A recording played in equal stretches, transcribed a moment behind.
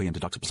and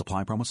deductible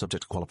supply promo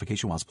subject to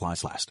qualification while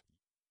supplies last.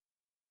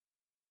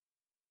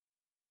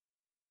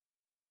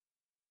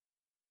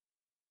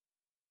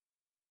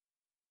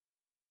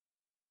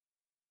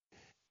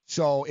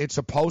 So it's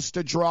supposed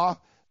to draw.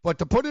 But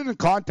to put it in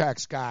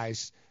context,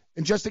 guys,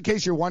 and just in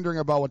case you're wondering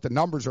about what the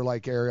numbers are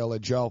like, Ariel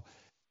and Joe,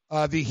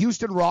 the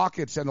Houston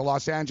Rockets and the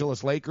Los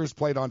Angeles Lakers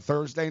played on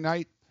Thursday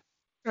night.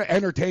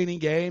 Entertaining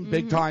game,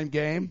 big-time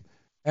game.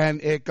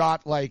 And it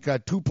got like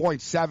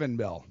 2.7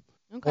 mil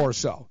or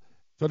so.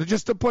 So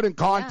to put in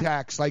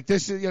context, like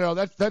this is,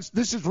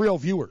 this is real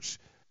viewers.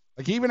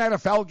 Like even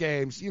NFL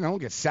games,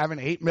 get 7,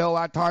 8 mil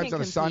at times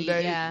on a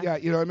Sunday. Yeah,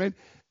 you know what I mean?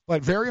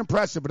 But very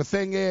impressive. But the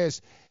thing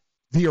is,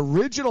 the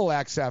original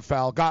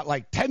XFL got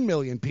like 10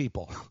 million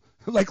people,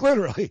 like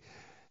literally.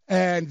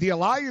 And the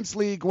Alliance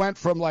League went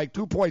from like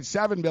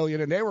 2.7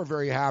 million, and they were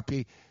very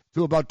happy,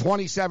 to about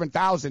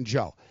 27,000,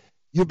 Joe.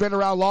 You've been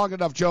around long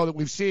enough, Joe, that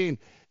we've seen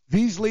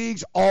these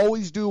leagues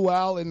always do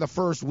well in the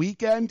first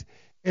weekend.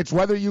 It's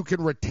whether you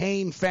can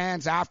retain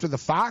fans after the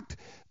fact.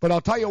 But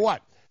I'll tell you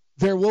what,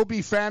 there will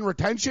be fan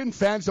retention,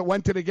 fans that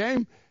went to the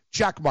game,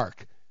 check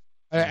mark.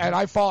 And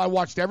I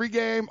watched every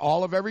game,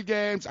 all of every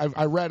game.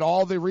 I read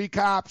all the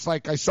recaps,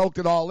 like I soaked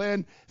it all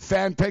in,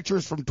 fan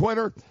pictures from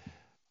Twitter.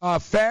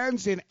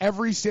 Fans in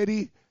every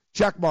city,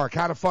 check mark,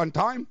 had a fun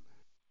time.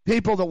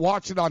 People that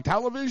watched it on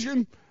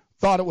television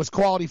thought it was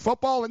quality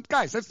football. And,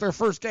 guys, that's their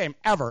first game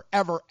ever,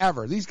 ever,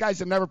 ever. These guys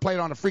have never played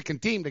on a freaking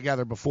team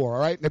together before,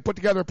 all right? They put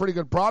together a pretty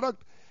good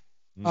product.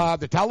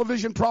 The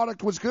television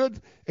product was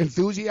good,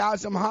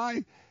 enthusiasm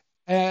high,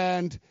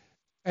 and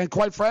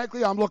quite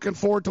frankly, I'm looking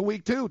forward to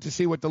week 2 to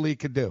see what the league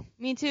could do.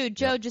 Me too.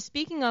 Joe, just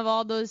speaking of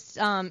all those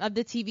of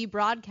the TV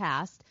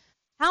broadcast,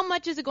 how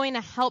much is it going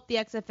to help the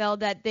XFL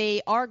that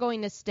they are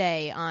going to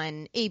stay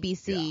on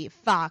ABC,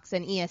 Fox,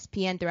 and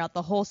ESPN throughout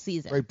the whole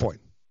season? Great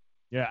point.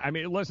 Yeah, I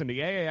mean, listen, the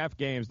AAF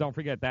games, don't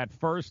forget that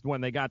first when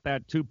they got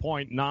that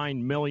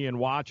 2.9 million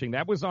watching,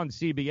 that was on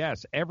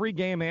CBS. Every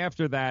game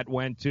after that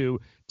went to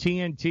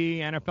TNT,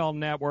 NFL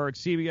Network,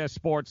 CBS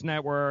Sports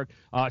Network,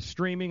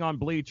 streaming on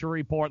Bleacher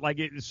Report.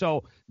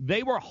 So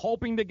they were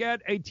hoping to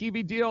get a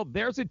TV deal.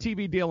 There's a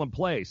TV deal in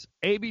place.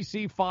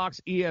 ABC, Fox,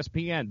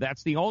 ESPN.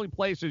 That's the only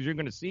places you're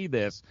going to see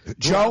this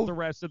throughout the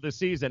rest of the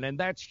season, and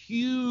that's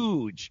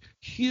huge,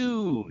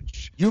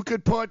 huge. You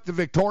could put the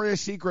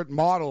Victoria's Secret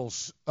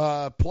models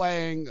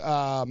playing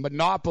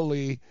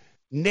Monopoly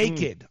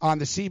naked on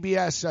the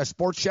CBS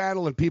Sports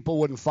Channel, and people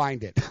wouldn't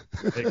find it.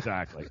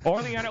 Exactly.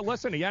 Or the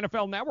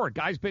NFL Network.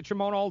 Guys bitch and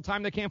moan all the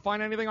time. They can't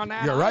find anything on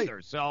that either. Right.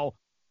 So,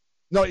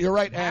 no, you're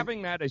right.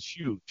 Having that is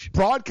huge.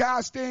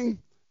 Broadcasting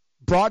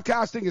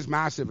is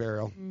massive,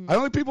 Ariel. I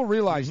don't think people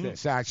realize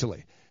this,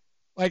 actually.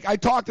 Like, I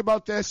talked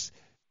about this.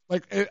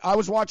 Like, I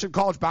was watching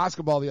college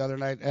basketball the other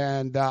night,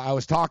 and I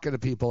was talking to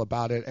people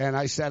about it, and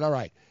I said, all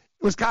right,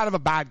 it was kind of a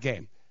bad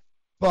game.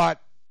 But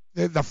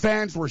the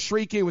fans were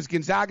shrieking. It was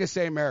Gonzaga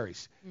St.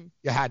 Mary's.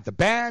 You had the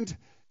band.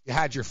 You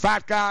had your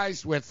fat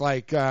guys with,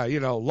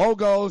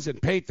 logos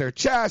and paint their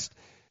chest.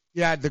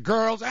 You had the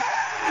girls,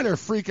 they're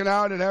freaking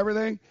out and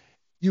everything.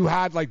 You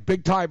had,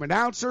 big-time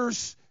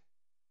announcers.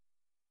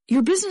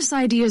 Your business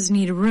ideas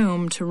need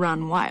room to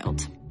run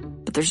wild.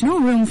 But there's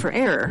no room for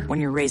error when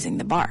you're raising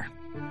the bar.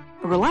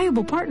 A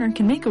reliable partner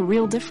can make a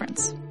real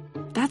difference.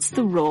 That's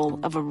the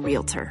role of a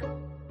realtor.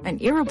 An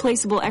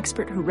irreplaceable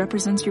expert who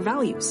represents your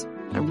values.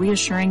 A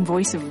reassuring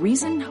voice of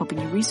reason helping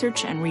you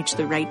research and reach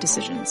the right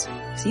decisions.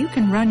 So you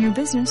can run your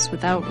business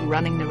without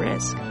running the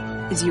risk.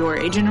 Is your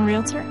agent a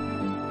realtor?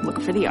 Look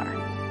for the R.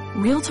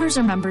 Realtors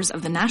are members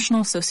of the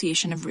National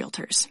Association of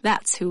Realtors.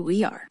 That's who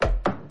we are.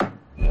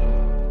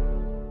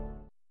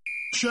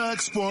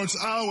 Shaq Sports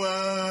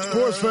Hour.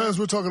 Sports fans,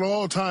 we're talking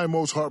all-time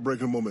most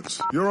heartbreaking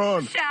moments. You're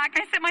on. Shaq,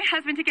 I sent my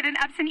husband to get an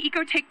Epson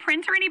EcoTake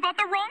printer, and he bought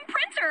the wrong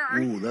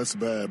printer. Ooh, that's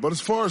bad. But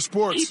as far as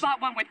sports... He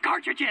bought one with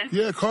cartridges.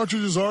 Yeah,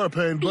 cartridges are a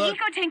pain, but... The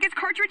EcoTank is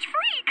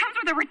cartridge-free. Comes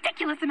with a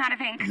ridiculous amount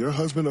of ink. Your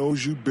husband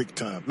owes you big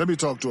time. Let me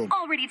talk to him.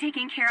 Already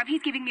taken care of.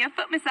 He's giving me a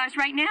foot massage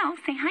right now.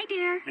 Say hi,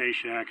 dear. Hey,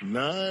 Shaq.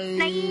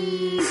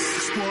 Nice.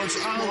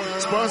 Sports Hour.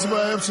 Sponsored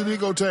by Epson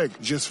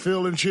EcoTank. Just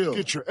feel and chill.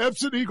 Get your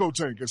Epson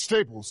EcoTank at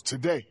Staples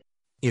today.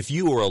 If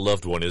you or a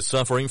loved one is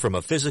suffering from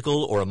a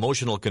physical or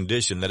emotional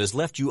condition that has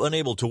left you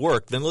unable to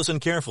work, then listen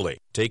carefully.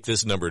 Take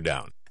this number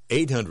down.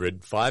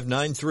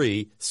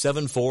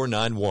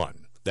 800-593-7491.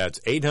 That's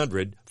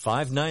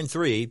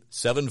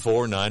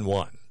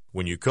 800-593-7491.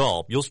 When you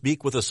call, you'll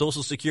speak with a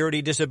Social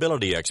Security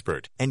disability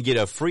expert and get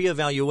a free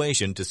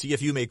evaluation to see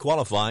if you may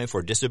qualify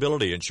for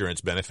disability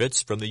insurance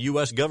benefits from the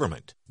U.S.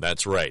 government.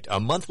 That's right, a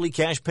monthly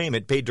cash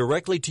payment paid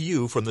directly to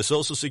you from the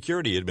Social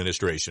Security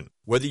Administration.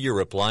 Whether you're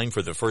applying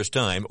for the first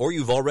time or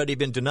you've already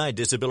been denied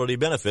disability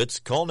benefits,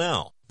 call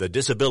now. The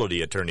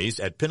disability attorneys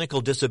at Pinnacle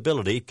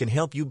Disability can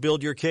help you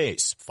build your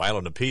case, file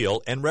an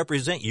appeal, and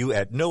represent you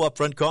at no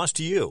upfront cost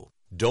to you.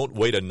 Don't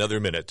wait another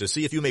minute to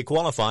see if you may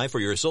qualify for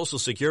your Social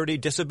Security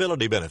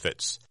disability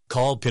benefits.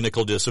 Call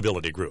Pinnacle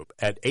Disability Group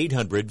at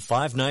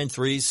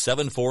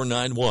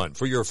 800-593-7491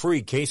 for your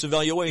free case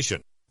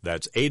evaluation.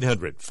 That's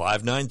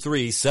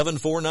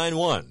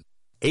 800-593-7491.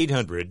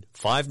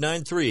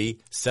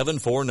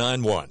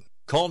 800-593-7491.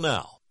 Call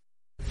now.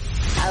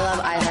 I love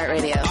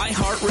iHeartRadio.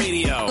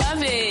 iHeartRadio.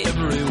 Love it.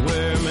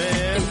 Everywhere,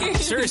 man.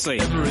 Seriously.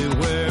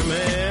 Everywhere,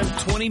 man.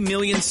 20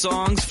 million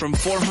songs from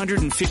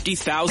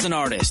 450,000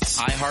 artists.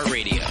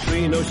 iHeartRadio.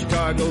 Reno,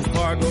 Chicago,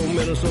 Fargo,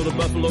 Minnesota,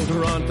 Buffalo,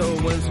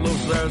 Toronto, Winslow,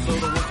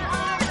 Sarasota.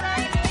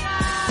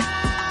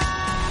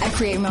 I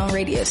create my own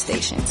radio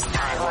stations.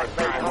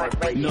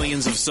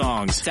 Millions of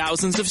songs,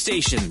 thousands of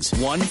stations,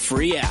 one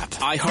free app.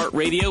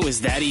 iHeartRadio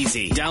is that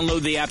easy.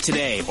 Download the app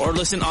today or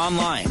listen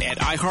online at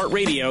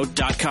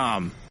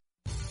iHeartRadio.com.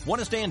 Want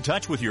to stay in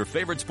touch with your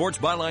favorite Sports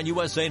Byline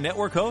USA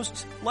network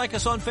hosts? Like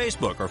us on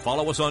Facebook or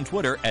follow us on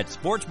Twitter at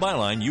Sports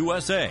Byline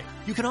USA.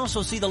 You can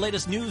also see the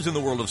latest news in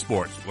the world of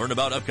sports, learn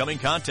about upcoming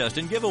contests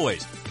and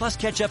giveaways, plus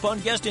catch up on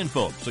guest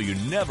info so you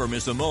never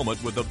miss a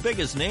moment with the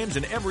biggest names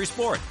in every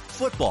sport.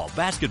 Football,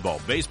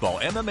 basketball, baseball,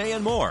 MMA,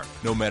 and more.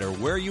 No matter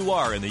where you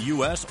are in the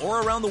U.S.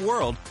 or around the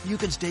world, you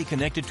can stay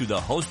connected to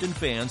the host and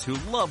fans who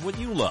love what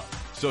you love.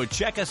 So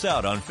check us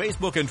out on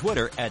Facebook and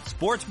Twitter at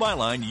Sports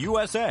Byline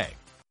USA.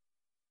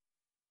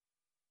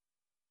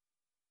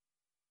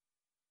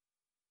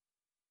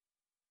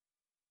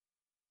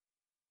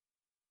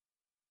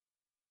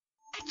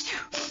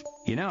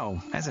 You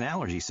know, as an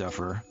allergy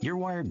sufferer, you're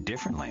wired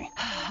differently.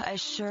 I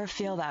sure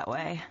feel that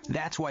way.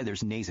 That's why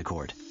there's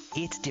Nasacort.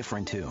 It's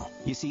different too.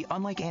 You see,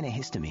 unlike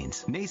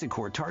antihistamines,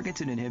 Nasacort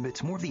targets and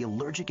inhibits more of the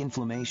allergic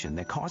inflammation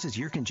that causes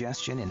ear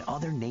congestion and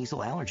other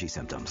nasal allergy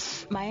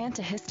symptoms. My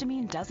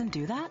antihistamine doesn't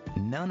do that?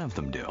 None of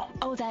them do.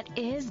 Oh, that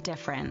is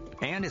different.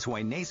 And it's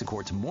why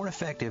Nasacort's more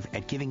effective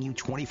at giving you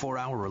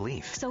 24-hour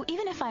relief. So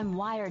even if I'm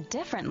wired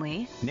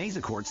differently,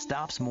 Nasacort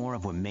stops more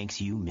of what makes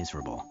you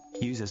miserable.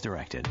 Use as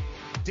directed.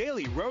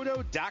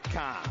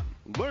 DailyRoto.com.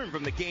 Learn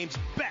from the game's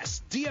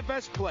best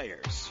DFS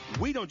players.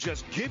 We don't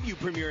just give you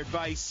premier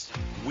advice,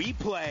 we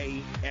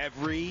play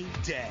every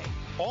day.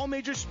 All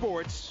major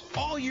sports,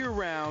 all year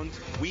round,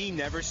 we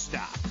never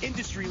stop.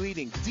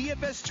 Industry-leading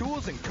DFS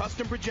tools and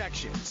custom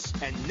projections.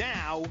 And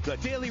now, the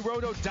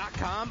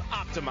DailyRoto.com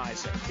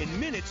Optimizer. In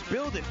minutes,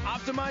 build and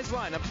optimize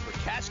lineups for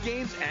cash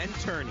games and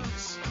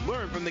tourneys.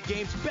 Learn from the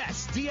game's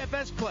best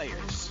DFS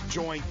players.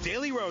 Join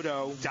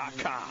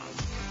DailyRoto.com.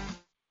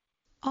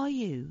 Are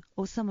you,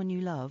 or someone you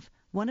love,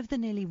 one of the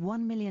nearly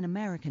 1 million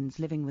Americans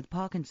living with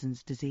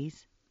Parkinson's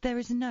disease? There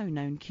is no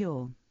known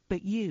cure,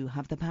 but you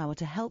have the power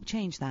to help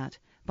change that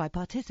by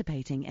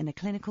participating in a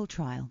clinical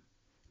trial.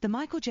 The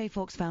Michael J.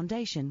 Fox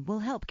Foundation will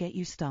help get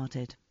you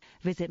started.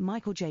 Visit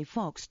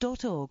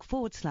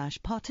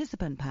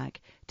michaeljfox.org/participant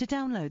pack to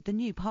download the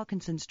new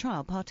Parkinson's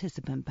Trial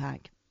Participant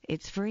Pack.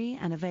 It's free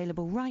and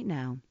available right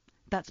now.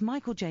 That's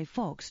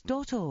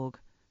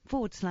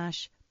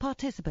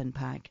michaeljfox.org/participant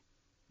pack.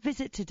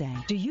 Visit today.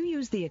 Do you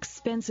use the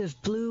expensive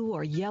blue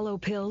or yellow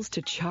pills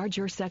to charge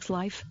your sex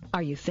life?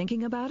 Are you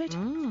thinking about it?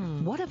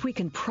 What if we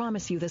can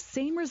promise you the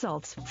same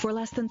results for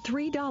less than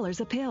 $3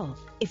 a pill?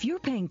 If you're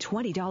paying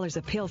 $20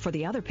 a pill for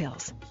the other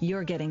pills,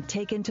 you're getting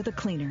taken to the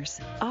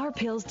cleaners. Our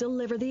pills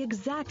deliver the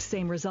exact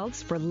same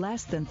results for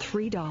less than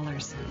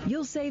 $3.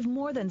 You'll save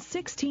more than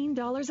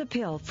 $16 a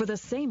pill for the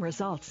same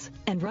results.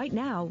 And right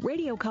now,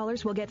 radio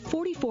callers will get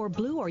 44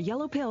 blue or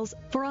yellow pills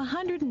for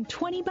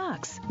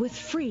 $120 with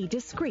free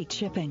discreet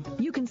shipping.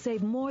 You can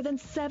save more than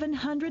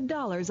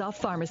 $700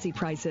 off pharmacy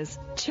prices.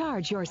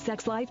 Charge your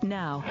sex life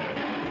now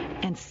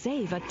and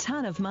save a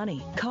ton of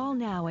money. Call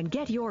now and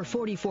get your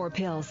 44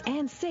 pills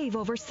and save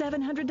over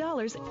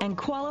 $700 and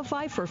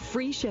qualify for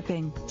free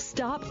shipping.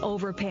 Stop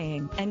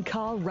overpaying and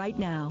call right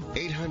now.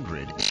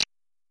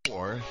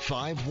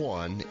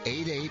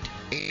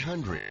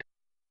 800-451-8800.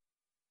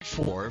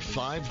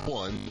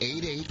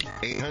 800-451-88.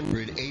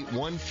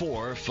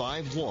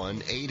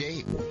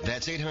 800-814-5188.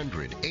 That's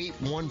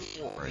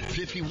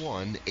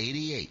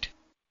 800-814-5188.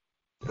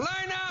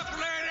 Line up,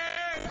 ladies!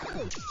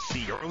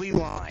 The early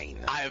line.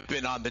 I've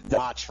been on the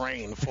DA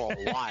train for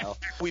a while.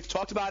 We've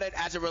talked about it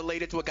as it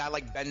related to a guy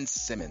like Ben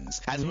Simmons,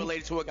 as it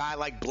related to a guy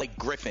like Blake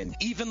Griffin,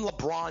 even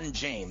LeBron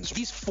James.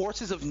 These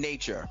forces of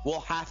nature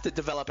will have to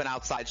develop an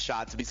outside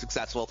shot to be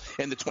successful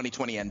in the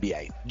 2020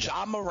 NBA.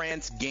 Ja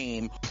Morant's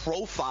game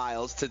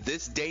profiles to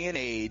this day and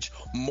age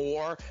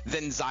more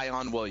than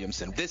Zion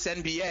Williamson. This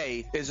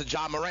NBA is a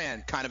Ja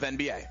Morant kind of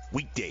NBA.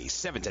 Weekdays,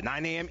 7 to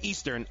 9 a.m.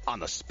 Eastern on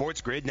the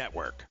Sports Grid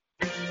Network.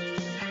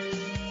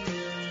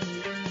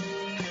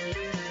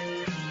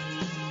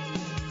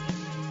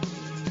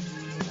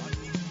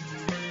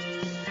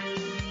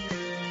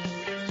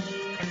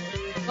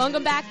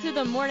 Welcome back to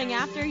the morning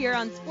after here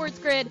on Sports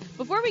Grid.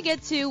 Before we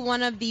get to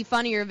one of the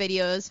funnier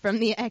videos from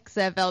the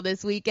XFL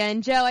this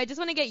weekend, Joe, I just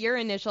want to get your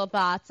initial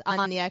thoughts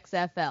on the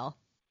XFL.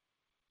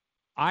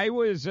 I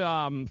was,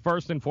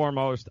 first and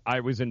foremost, I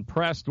was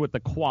impressed with the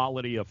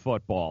quality of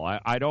football.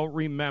 I don't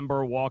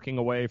remember walking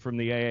away from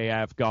the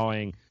AAF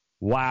going,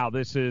 wow,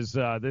 this is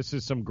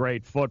some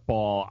great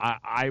football.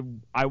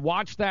 I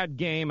watched that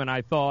game and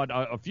I thought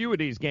a few of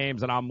these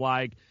games and I'm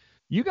like,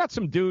 you got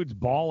some dudes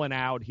balling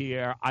out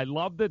here. I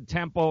love the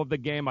tempo of the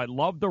game. I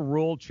love the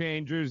rule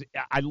changers.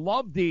 I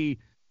love the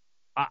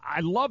I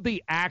love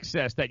the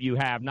access that you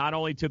have, not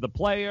only to the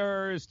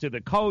players, to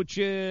the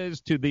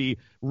coaches, to the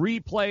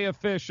replay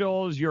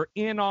officials. You're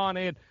in on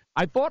it.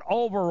 I thought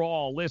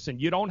overall, listen,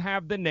 you don't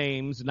have the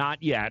names,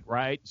 not yet,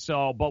 right?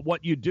 So, but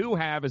what you do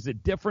have is a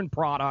different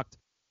product,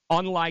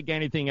 unlike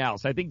anything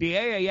else. I think the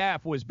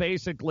AAF was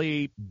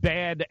basically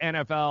bad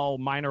NFL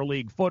minor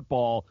league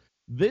football.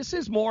 This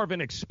is more of an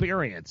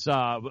experience,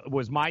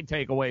 was my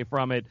takeaway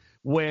from it,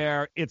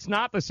 where it's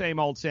not the same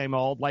old, same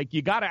old. Like,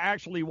 you got to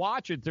actually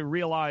watch it to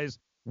realize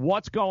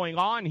what's going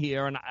on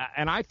here.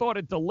 And I thought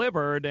it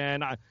delivered,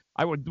 and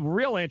I was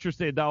real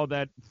interested, though,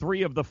 that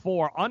 3 of the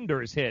 4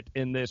 unders hit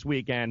in this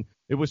weekend.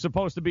 It was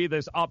supposed to be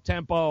this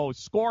up-tempo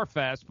score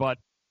fest, but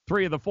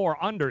 3 of the 4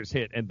 unders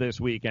hit in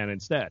this weekend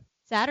instead.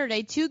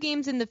 Saturday, 2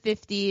 games in the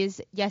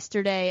 50s.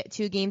 Yesterday,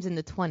 2 games in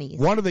the 20s.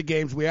 One of the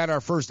games, we had our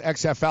first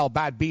XFL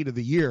bad beat of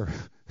the year.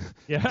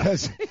 Yeah.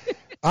 Because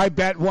I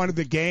bet one of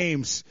the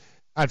games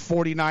at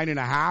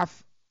 49.5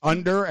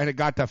 under, and it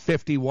got to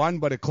 51,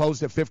 but it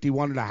closed at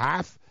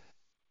 51.5.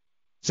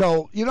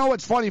 So, you know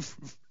what's funny?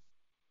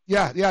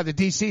 Yeah, the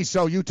DC.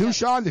 So you too,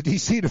 Sean, the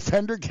DC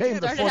defender game,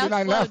 the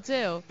 49.5.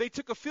 Too. They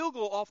took a field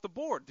goal off the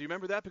board. Do you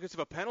remember that? Because of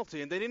a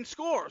penalty, and they didn't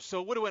score. So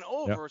it would have went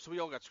over, so we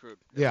all got screwed.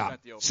 Yeah.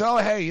 So,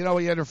 hey, you know,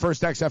 we had our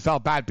first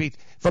XFL bad beat.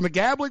 From a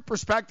gambling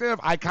perspective,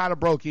 I kind of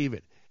broke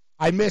even.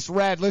 I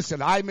misread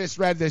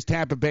this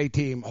Tampa Bay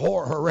team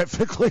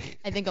horrifically.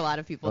 I think a lot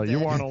of people did.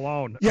 You weren't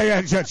alone.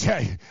 Yeah.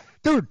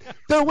 Dude,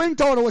 their win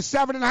total was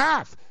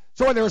 7.5.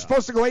 So when they were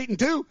supposed to go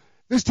 8-2,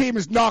 this team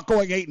is not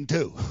going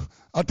 8-2.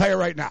 I'll tell you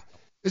right now.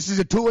 This is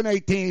a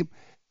 2-8 team.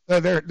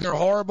 They're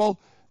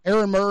horrible.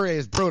 Aaron Murray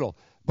is brutal.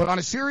 But on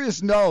a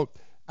serious note,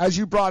 as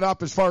you brought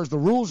up as far as the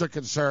rules are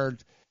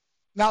concerned,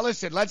 now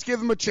listen, let's give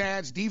them a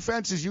chance.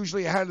 Defense is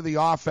usually ahead of the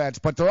offense,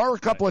 but there are a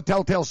couple of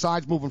telltale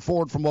signs moving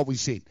forward from what we've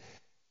seen.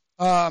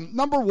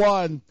 Number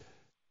one,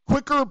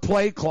 quicker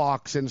play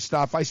clocks and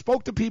stuff. I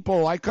spoke to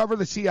people. I cover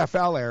the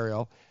CFL,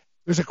 Ariel.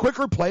 There's a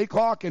quicker play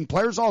clock, and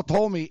players all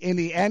told me in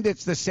the end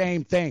it's the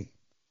same thing.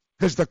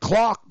 Because the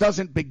clock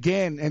doesn't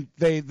begin, and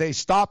they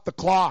stop the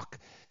clock,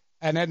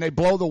 and then they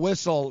blow the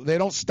whistle. They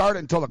don't start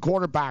until the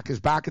quarterback is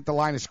back at the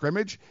line of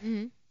scrimmage.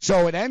 Mm-hmm.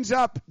 So it ends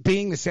up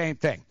being the same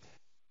thing.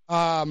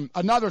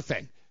 Another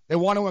thing, they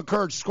want to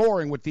encourage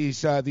scoring with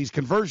these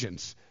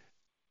conversions.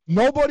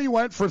 Nobody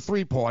went for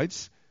 3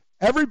 points.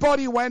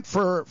 Everybody went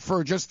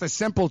for just the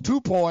simple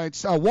 2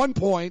 points, 1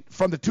 point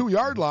from the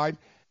 2-yard line,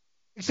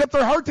 except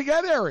they're hard to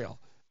get, Ariel.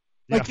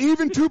 Yeah. Like,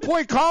 even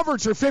 2-point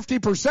converts are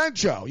 50%,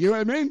 Joe. You know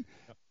what I mean?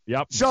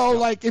 Yep. So,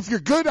 like, if you're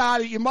good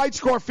at it, you might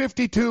score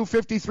 52,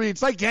 53.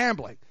 It's like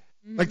gambling.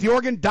 Mm-hmm. Like the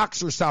Oregon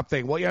Ducks or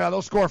something. Well,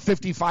 they'll score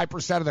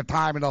 55% of the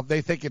time, and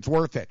they think it's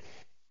worth it.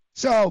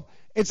 So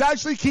it's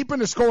actually keeping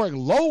the scoring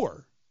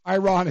lower,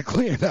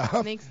 ironically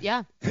enough.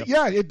 Yeah,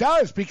 it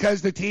does,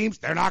 because the teams,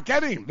 they're not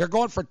getting them. They're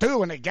going for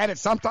 2, and they get it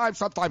sometimes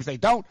they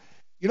don't.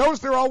 You notice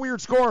they're all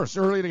weird scores.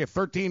 Early to get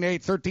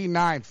 13-8, 13-9,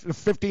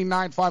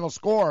 15-9 final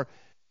score.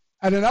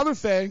 And another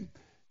thing,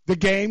 the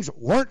games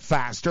weren't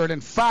faster. And,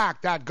 in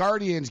fact, that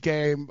Guardians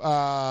game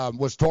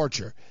was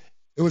torture.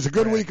 It was a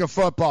good week of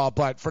football,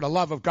 but for the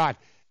love of God,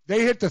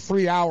 they hit the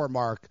 3-hour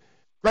mark.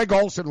 Greg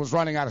Olsen was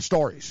running out of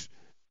stories.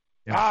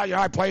 Yeah.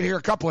 I played here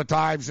a couple of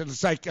times, and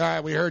it's like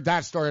we heard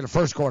that story in the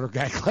first quarter,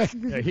 gang.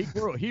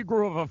 He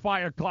grew of a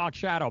 5 o'clock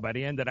shadow by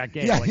the end of that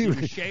game. Yeah, he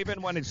was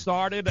shaving when it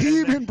started. He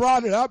even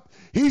brought it up.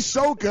 He's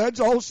so good,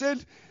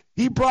 Olsen.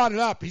 He brought it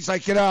up. He's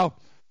like,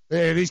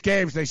 these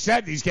games, they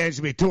said these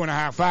games would be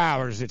 2.5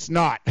 hours. It's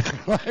not.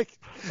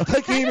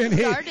 even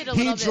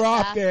he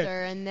dropped it.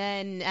 And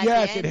then at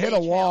the end, it hit a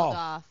wall.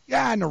 Off.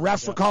 Yeah, and the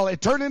refs were calling. It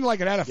turned into like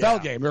an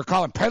NFL game. They were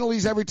calling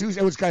penalties every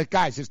Tuesday. It was,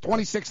 guys, it's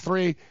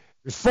 26-3.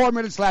 There's 4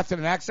 minutes left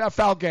in an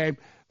XFL game.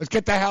 Let's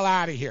get the hell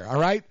out of here, all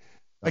right?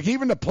 Like,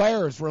 even the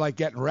players were, like,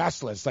 getting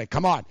restless. Like,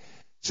 come on.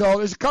 So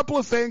there's a couple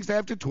of things they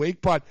have to tweak,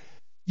 but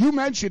you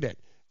mentioned it.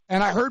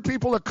 And I heard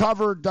people that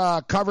covered the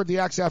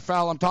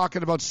XFL. I'm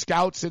talking about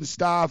scouts and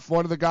stuff.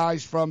 One of the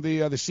guys from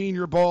the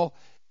Senior Bowl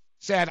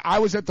said, I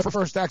was at the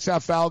first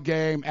XFL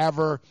game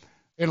ever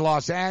in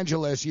Los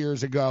Angeles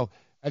years ago,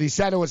 and he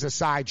said it was a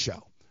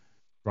sideshow.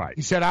 Right.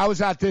 He said, I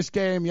was at this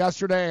game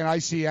yesterday, and I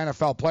see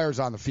NFL players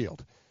on the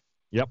field.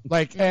 Yep.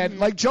 And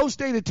like Joe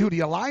stated, too,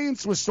 the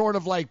Alliance was sort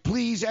of like,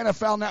 please,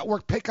 NFL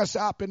Network, pick us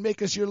up and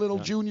make us your little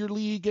junior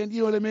league, and you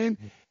know what I mean?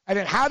 And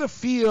it had a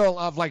feel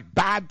of like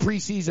bad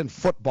preseason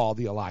football,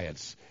 the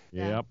Alliance.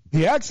 Yep.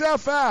 The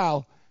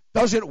XFL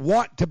doesn't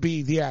want to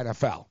be the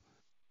NFL.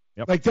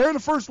 Yep. Like, they're the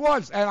first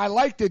ones, and I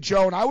liked it,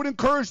 Joe, and I would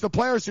encourage the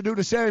players to do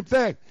the same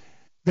thing.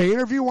 They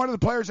interviewed one of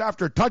the players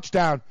after a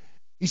touchdown.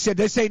 He said,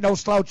 this ain't no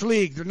slouch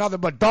league. There's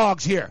nothing but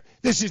dogs here.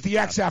 This is the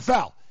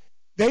XFL.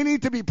 They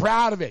need to be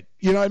proud of it.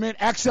 You know what I mean?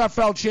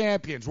 XFL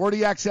champions. We're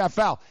the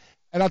XFL.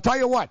 And I'll tell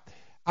you what,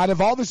 out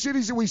of all the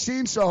cities that we've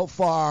seen so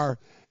far,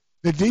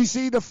 the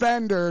DC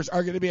Defenders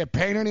are going to be a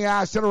pain in the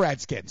ass to the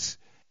Redskins.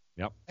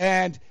 Yep.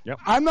 And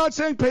I'm not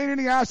saying pain in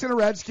the ass to the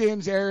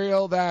Redskins,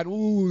 Ariel, that, you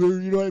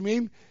know what I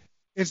mean?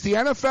 It's the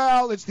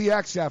NFL. It's the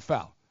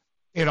XFL.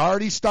 It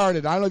already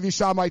started. I don't know if you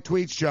saw my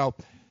tweets, Joe.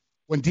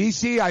 When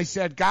DC, I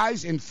said,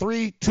 guys, in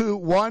 3, 2,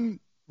 1,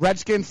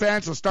 Redskin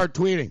fans will start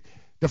tweeting.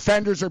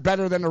 Defenders are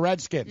better than the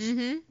Redskins.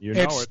 Mm-hmm.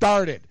 It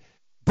started.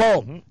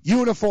 Boom.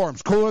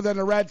 Uniforms cooler than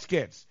the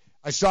Redskins.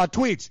 I saw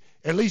tweets.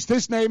 At least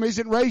this name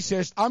isn't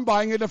racist. I'm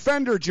buying a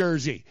Defender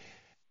jersey.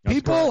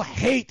 People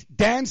hate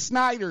Dan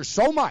Snyder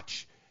so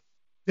much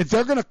that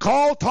they're going to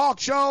call talk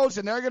shows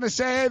and they're going to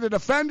say, hey, the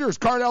Defender's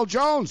Cardell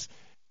Jones.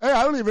 Hey,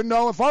 I don't even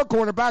know if our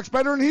quarterback's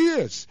better than he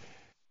is.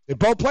 They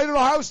both played at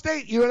Ohio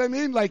State. You know what I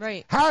mean?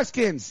 Like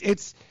Haskins.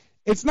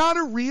 It's not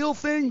a real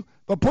thing,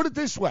 but put it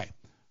this way.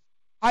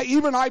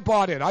 I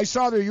bought it. I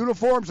saw their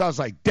uniforms. I was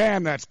like,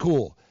 damn, that's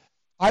cool.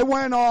 I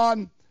went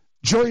on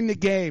during the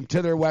game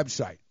to their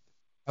website.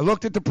 I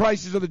looked at the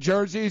prices of the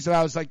jerseys, and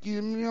I was like,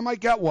 you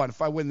might get one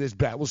if I win this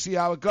bet. We'll see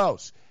how it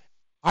goes.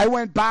 I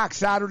went back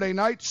Saturday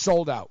night,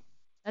 sold out.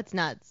 That's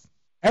nuts.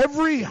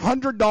 Every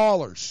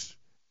 $100.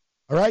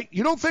 All right?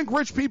 You don't think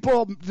rich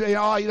people, he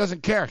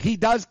doesn't care. He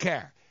does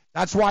care.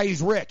 That's why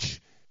he's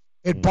rich.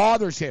 It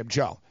bothers him,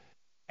 Joe.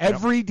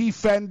 Every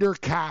Defender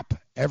cap,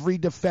 every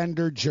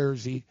Defender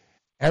jersey,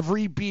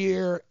 every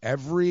beer,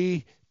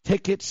 every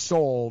ticket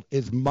sold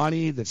is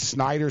money that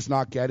Snyder's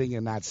not getting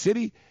in that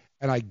city.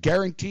 And I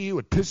guarantee you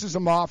it pisses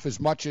him off as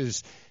much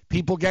as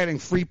people getting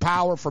free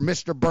power from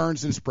Mr.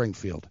 Burns in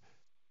Springfield.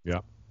 Yeah.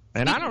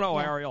 And I don't know,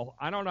 Ariel,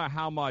 I don't know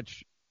how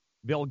much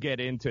they'll get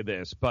into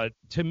this, but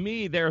to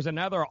me, there's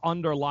another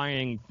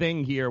underlying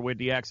thing here with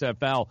the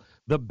XFL.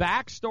 The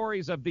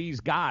backstories of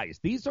these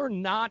guys, these are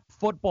not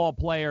football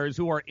players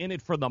who are in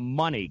it for the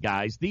money,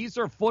 guys. These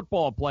are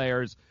football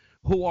players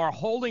who are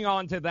holding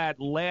on to that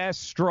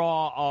last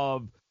straw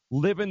of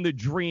living the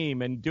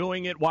dream and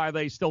doing it while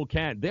they still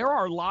can. There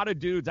are a lot of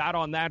dudes out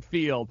on that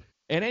field.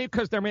 It ain't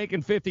because they're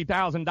making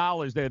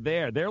 $50,000 they're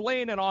there. They're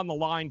laying it on the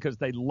line because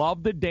they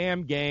love the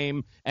damn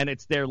game, and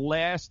it's their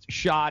last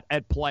shot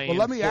at playing Well,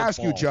 let me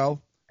ask you, Joe.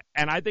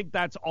 And I think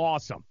that's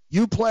awesome.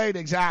 You played,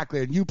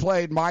 exactly, and you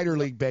played minor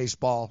league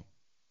baseball.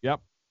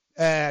 Yep.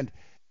 And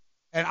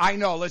I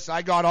know, listen,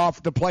 I got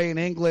off to play in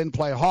England,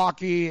 play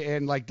hockey,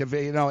 and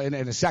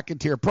in a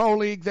second-tier pro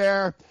league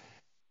there.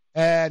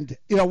 And,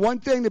 one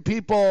thing that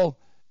people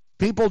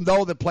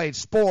know that played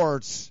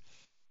sports,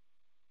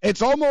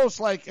 it's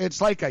almost like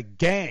it's like a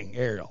gang,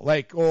 Ariel.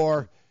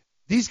 Or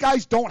these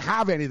guys don't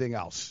have anything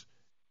else.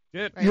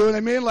 Good. You know what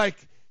I mean?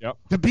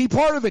 To be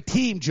part of a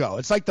team, Joe,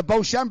 it's like the Bo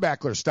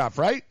Schembechler stuff,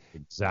 right?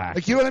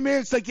 Exactly. You know what I mean?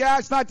 It's like, yeah,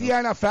 it's not the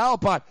NFL,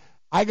 but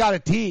I got a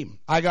team.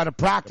 I got a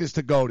practice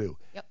to go to.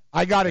 Yep.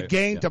 I got a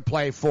game to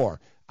play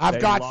for.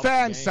 I've got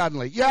fans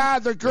suddenly. Yeah,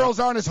 the girls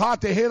aren't as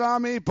hot to hit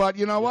on me, but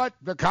you know what?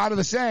 They're kind of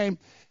the same.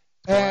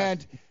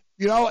 And,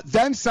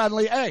 then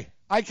suddenly, hey,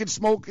 I can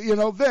smoke,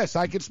 this.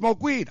 I can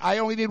smoke weed. I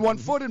only need 1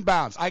 foot in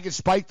bounds. I can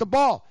spike the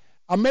ball.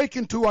 I'm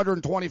making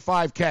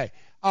 $225K.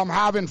 I'm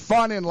having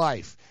fun in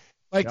life.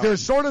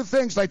 There's sort of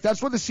things that's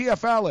what the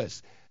CFL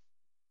is.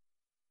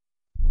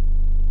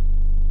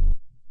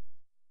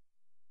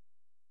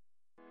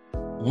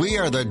 We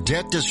are the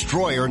Debt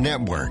Destroyer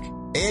Network.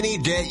 Any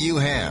debt you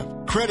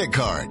have, credit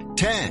card,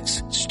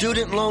 tax,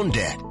 student loan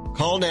debt,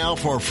 call now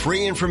for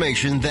free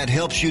information that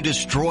helps you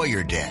destroy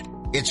your debt.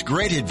 It's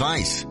great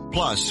advice.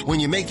 Plus,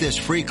 when you make this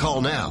free call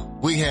now,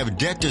 we have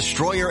Debt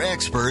Destroyer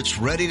experts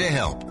ready to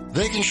help.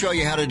 They can show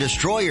you how to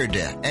destroy your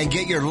debt and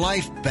get your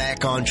life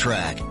back on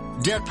track.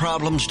 Debt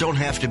problems don't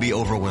have to be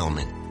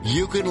overwhelming.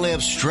 You can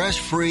live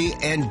stress-free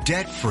and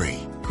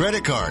debt-free.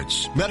 Credit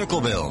cards, medical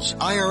bills,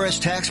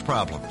 IRS tax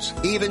problems,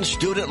 even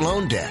student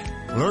loan debt.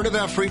 Learn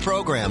about free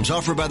programs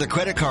offered by the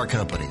credit card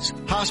companies,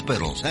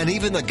 hospitals, and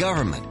even the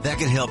government that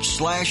can help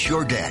slash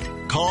your debt.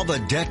 Call the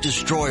Debt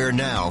Destroyer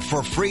now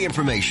for free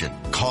information.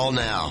 Call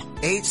now.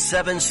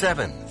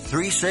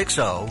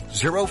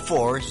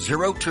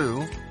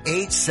 877-360-0402.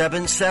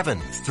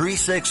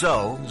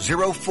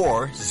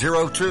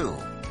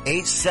 877-360-0402.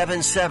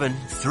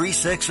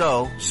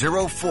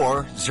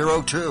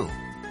 877-360-0402.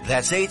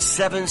 That's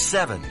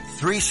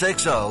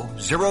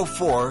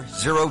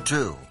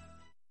 877-360-0402.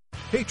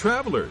 Hey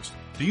travelers,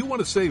 do you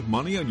want to save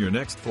money on your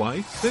next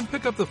flight? Then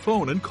pick up the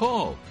phone and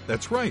call.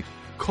 That's right,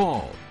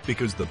 call,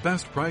 because the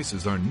best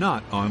prices are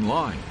not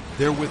online.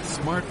 They're with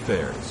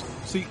SmartFares.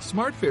 See,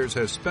 SmartFares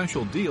has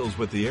special deals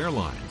with the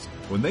airlines.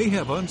 When they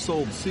have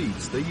unsold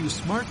seats, they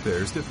use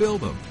SmartFares to fill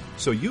them.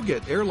 So you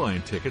get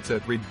airline tickets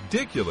at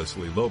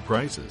ridiculously low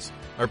prices.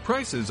 Our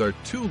prices are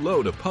too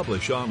low to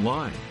publish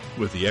online.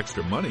 With the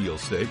extra money you'll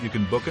save, you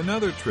can book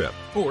another trip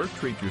or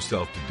treat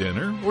yourself to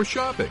dinner or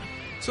shopping.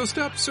 So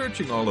stop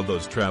searching all of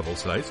those travel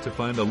sites to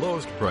find the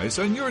lowest price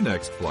on your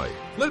next flight.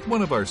 Let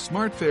one of our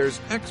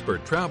SmartFares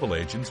expert travel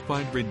agents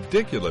find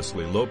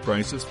ridiculously low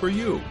prices for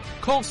you.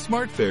 Call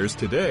SmartFares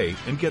today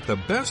and get the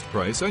best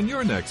price on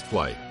your next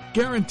flight.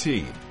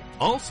 Guaranteed.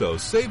 Also,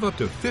 save up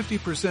to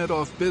 50%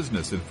 off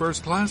business and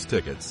first class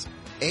tickets.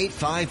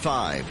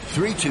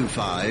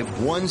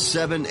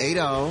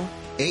 855-325-1780.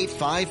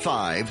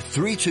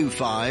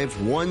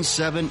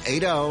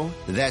 855-325-1780.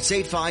 That's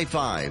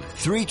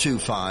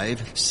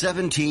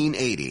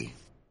 855-325-1780.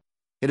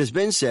 It has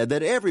been said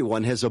that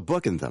everyone has a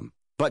book in them.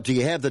 But do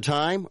you have the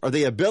time or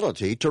the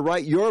ability to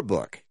write your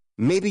book?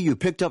 Maybe you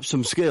picked up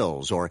some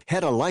skills or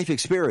had a life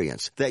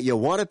experience that you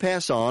want to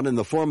pass on in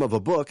the form of a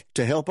book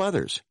to help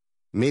others.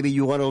 Maybe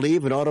you want to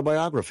leave an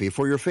autobiography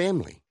for your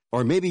family.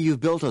 Or maybe you've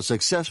built a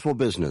successful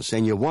business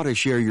and you want to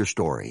share your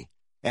story.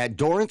 At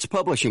Dorrance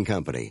Publishing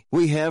Company,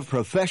 we have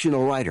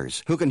professional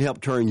writers who can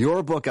help turn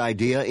your book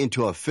idea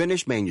into a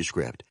finished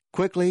manuscript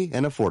quickly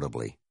and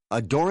affordably.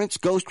 A Dorrance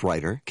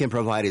ghostwriter can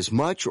provide as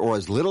much or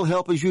as little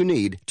help as you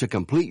need to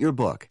complete your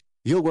book.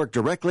 You'll work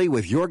directly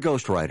with your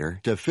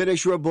ghostwriter to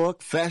finish your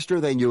book faster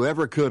than you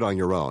ever could on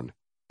your own.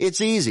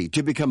 It's easy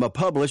to become a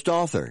published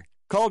author.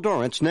 Call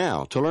Dorrance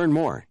now to learn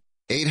more.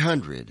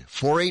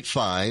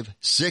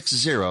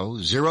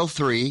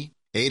 800-485-6003.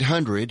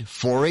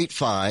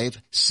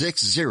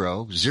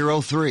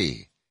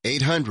 800-485-6003.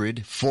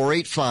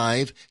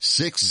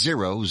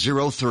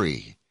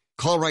 800-485-6003.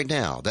 Call right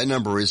now. That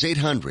number is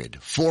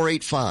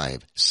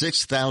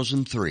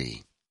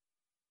 800-485-6003.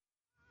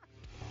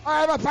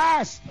 I have a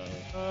pass.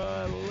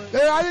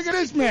 I think it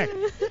is Mick.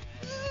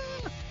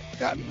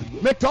 Yeah,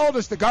 Mick told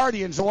us the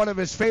Guardians are one of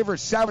his favorite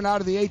 7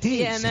 out of the 18.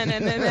 Yeah,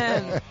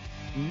 man.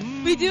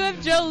 We do have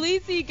Joe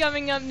Lisi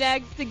coming up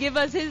next to give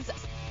us his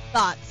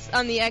thoughts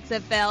on the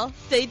XFL.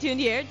 Stay tuned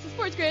here to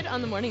Sports Grid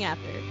on the morning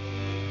after.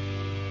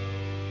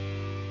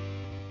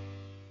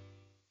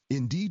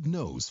 Indeed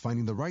knows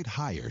finding the right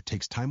hire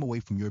takes time away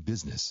from your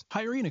business.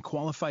 Hiring a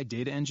qualified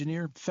data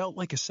engineer felt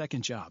like a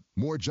second job.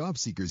 More job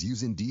seekers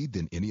use Indeed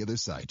than any other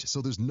site,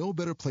 so there's no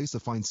better place to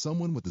find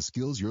someone with the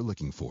skills you're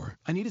looking for.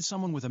 I needed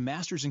someone with a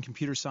master's in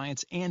computer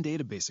science and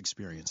database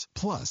experience.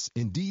 Plus,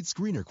 Indeed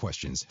screener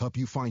questions help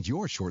you find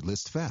your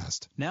shortlist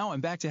fast. Now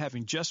I'm back to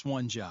having just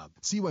one job.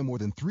 See why more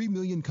than 3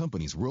 million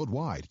companies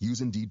worldwide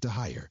use Indeed to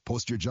hire.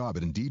 Post your job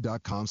at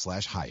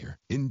Indeed.com/hire.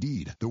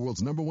 Indeed, the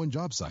world's #1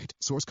 job site.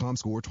 Source.com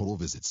score total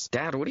visits.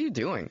 Dad, what are you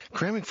doing?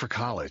 Cramming for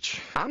college.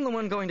 I'm the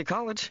one going to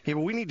college. Yeah, but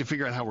we need to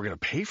figure out how we're going to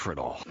pay for it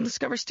all.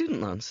 Discover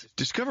Student Loans.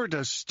 Discover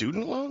does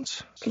student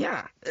loans?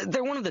 Yeah,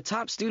 they're one of the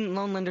top student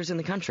loan lenders in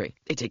the country.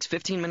 It takes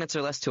 15 minutes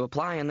or less to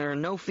apply, and there are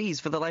no fees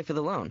for the life of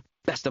the loan.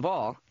 Best of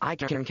all, I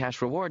can earn cash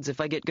rewards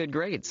if I get good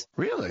grades.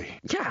 Really?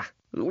 Yeah,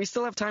 we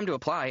still have time to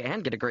apply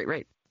and get a great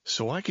rate.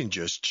 So I can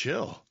just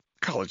chill.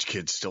 College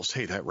kids still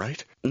say that,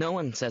 right? No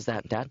one says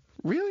that, Dad.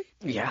 Really?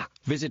 Yeah.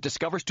 Visit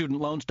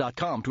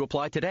discoverstudentloans.com to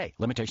apply today.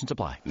 Limitations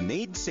apply.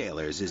 Maid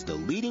Sailors is the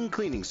leading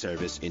cleaning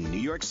service in New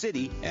York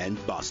City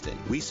and Boston.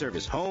 We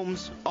service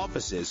homes,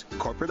 offices,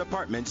 corporate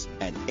apartments,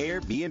 and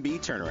Airbnb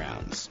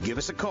turnarounds. Give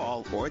us a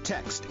call or a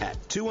text at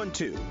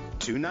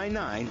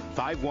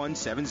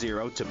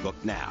 212-299-5170 to book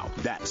now.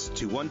 That's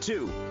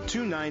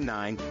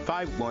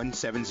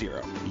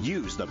 212-299-5170.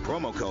 Use the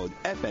promo code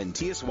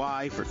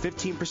FNTSY for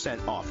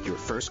 15% off your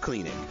first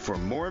cleaning. For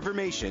more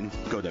information,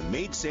 go to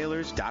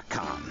maidsailors.com.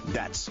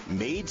 That's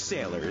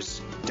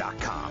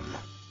maidsailors.com.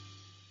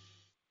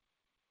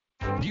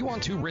 Do you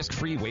want 2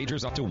 risk-free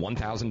wagers up to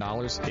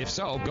 $1,000? If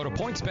so, go to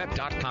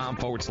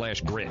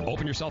pointsbet.com/grid.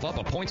 Open yourself up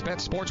a PointsBet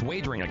sports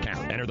wagering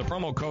account. Enter the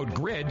promo code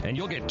GRID, and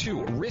you'll get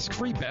 2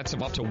 risk-free bets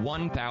of up to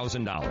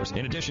 $1,000.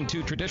 In addition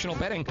to traditional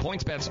betting,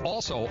 PointsBet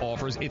also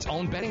offers its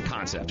own betting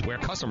concept, where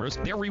customers,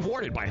 they're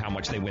rewarded by how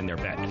much they win their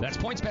bet. That's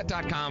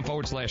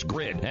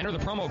pointsbet.com/grid. Enter the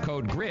promo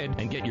code GRID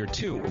and get your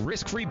 2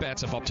 risk-free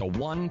bets of up to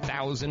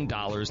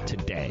 $1,000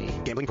 today.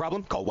 Gambling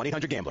problem? Call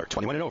 1-800-GAMBLER.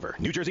 21 and over.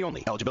 New Jersey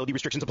only. Eligibility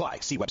restrictions apply.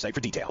 See website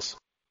for details.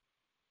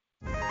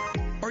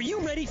 Are you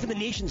ready for the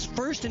nation's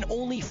first and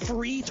only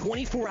free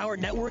 24-hour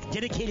network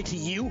dedicated to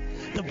you,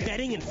 the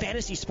betting and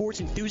fantasy sports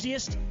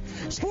enthusiast?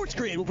 Sports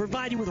Grid will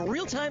provide you with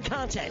real-time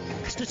content,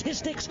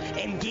 statistics,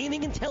 and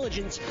gaming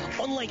intelligence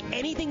unlike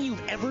anything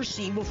you've ever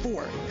seen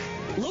before.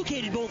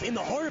 Located both in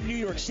the heart of New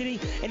York City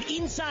and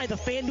inside the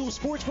FanDuel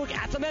Sportsbook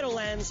at the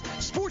Meadowlands,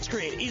 Sports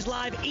Grid is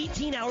live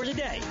 18 hours a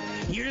day,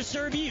 here to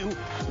serve you,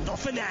 the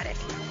fanatic.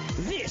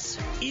 This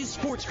is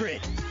Sports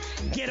Grid.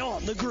 Get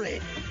on the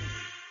grid.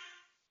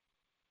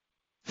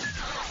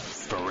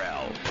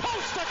 Pharrell.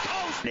 Coast to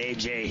coast!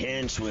 AJ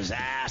Hinch was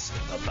asked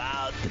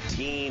about the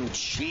team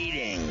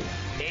cheating.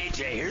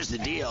 AJ, here's the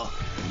deal.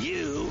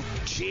 You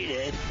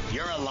cheated,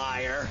 you're a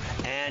liar,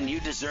 and you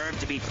deserve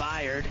to be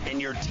fired,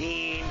 and your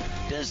team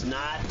does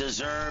not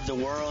deserve the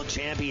world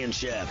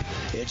championship.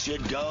 It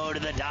should go to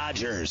the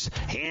Dodgers.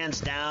 Hands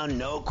down,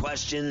 no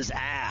questions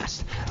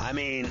asked. I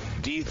mean,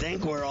 do you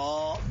think we're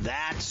all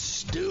that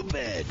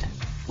stupid?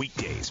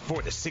 Weekdays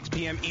 4 to 6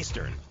 p.m.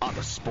 Eastern on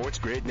the Sports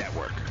Grid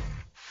Network.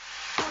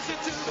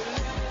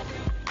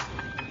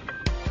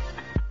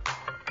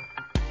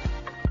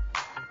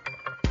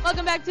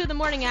 Welcome back to the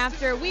morning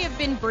after. We have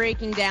been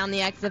breaking down the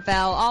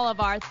XFL, all of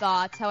our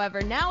thoughts.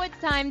 However, now it's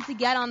time to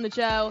get on the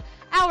show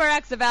our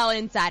XFL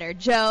insider,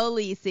 Joe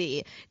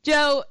Lisi.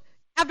 Joe,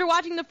 after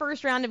watching the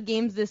first round of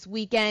games this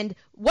weekend,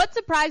 what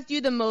surprised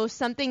you the most,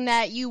 something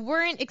that you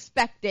weren't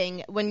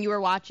expecting when you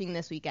were watching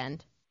this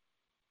weekend?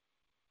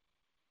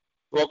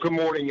 Well, good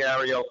morning,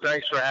 Ariel.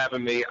 Thanks for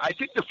having me. I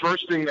think the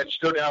first thing that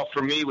stood out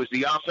for me was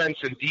the offense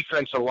and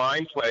defensive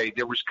line play.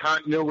 There was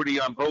continuity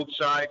on both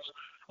sides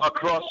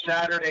across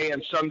Saturday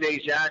and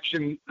Sunday's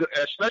action,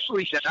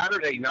 especially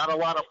Saturday. Not a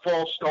lot of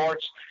false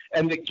starts,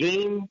 and the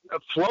game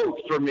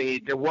flowed for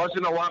me. There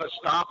wasn't a lot of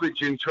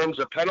stoppage in terms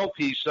of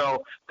penalties,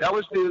 so that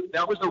was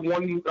the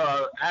one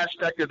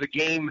aspect of the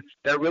game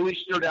that really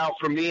stood out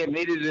for me and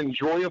made it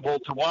enjoyable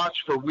to watch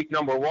for week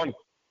number 1.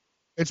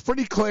 It's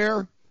pretty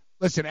clear.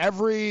 Listen,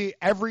 every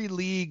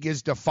league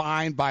is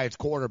defined by its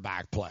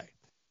quarterback play.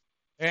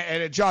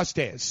 And it just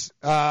is.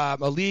 A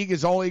league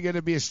is only going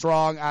to be as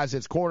strong as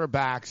its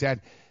quarterbacks.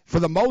 And for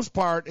the most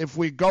part, if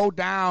we go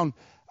down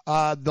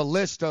the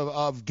list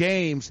of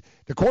games,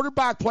 the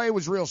quarterback play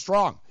was real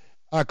strong.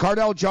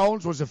 Cardale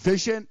Jones was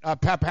efficient.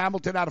 Pep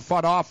Hamilton had a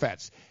fun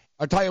offense.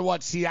 I'll tell you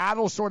what,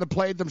 Seattle sort of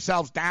played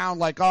themselves down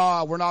like,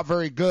 oh, we're not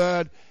very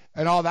good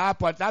and all that.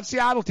 But that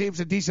Seattle team's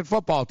a decent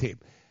football team.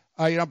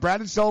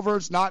 Brandon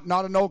Silver's not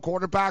a no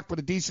quarterback, but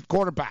a decent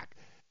quarterback.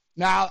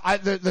 Now,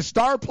 the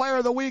star player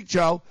of the week,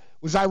 Joe,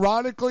 was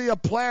ironically a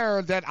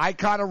player that I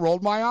kind of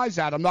rolled my eyes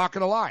at. I'm not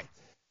going to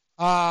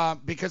lie.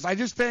 Because I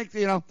just think,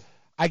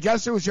 I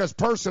guess it was just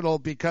personal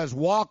because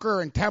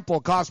Walker and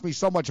Temple cost me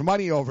so much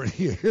money over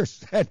the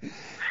years. And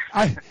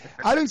I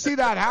didn't see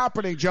that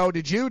happening, Joe.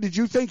 Did you? Did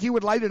you think he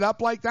would light it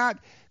up like that?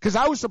 Because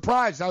I was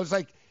surprised. I was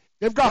like,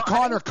 they've got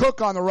Connor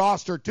Cook on the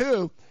roster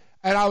too.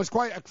 And I was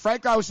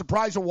I was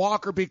surprised that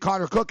Walker beat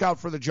Connor Cook out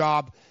for the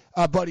job.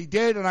 But he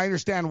did, and I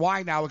understand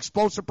why now.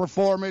 Explosive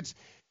performance.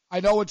 I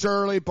know it's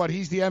early, but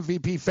he's the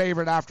MVP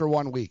favorite after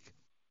 1 week.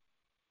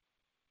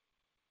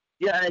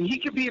 Yeah, and he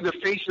could be the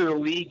face of the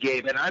league,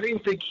 Gabe, and I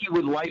didn't think he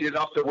would light it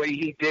up the way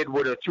he did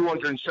with a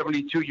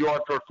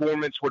 272-yard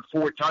performance with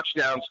 4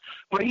 touchdowns.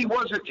 But he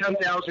was a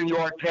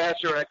 10,000-yard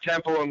passer at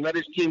Temple and led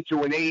his team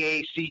to an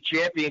AAC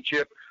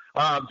championship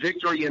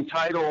victory and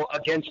title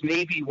against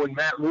Navy when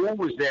Matt Rule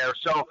was there.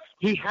 So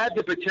he had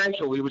the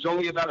potential. He was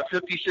only about a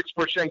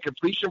 56%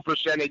 completion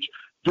percentage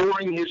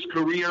during his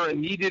career and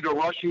needed a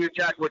rushing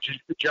attack, which is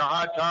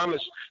Jahad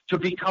Thomas, to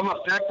become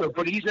effective.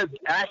 But he's an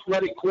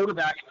athletic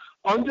quarterback.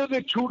 Under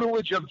the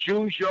tutelage of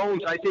June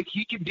Jones, I think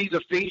he can be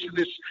the face of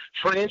this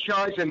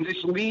franchise and this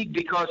league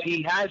because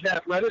he has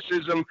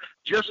athleticism,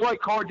 just like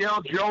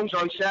Cardale Jones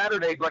on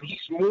Saturday, but he's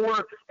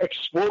more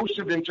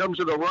explosive in terms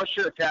of the rush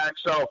attack.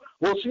 So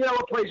we'll see how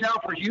it plays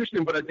out for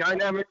Houston, but a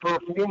dynamic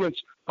performance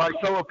by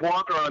Philip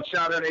Walker on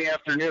Saturday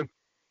afternoon.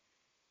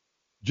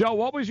 Joe,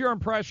 what was your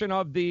impression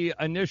of the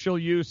initial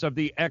use of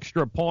the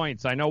extra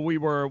points? I know we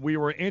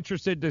were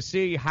interested to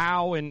see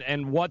how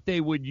and what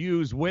they would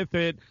use with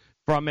it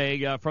from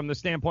the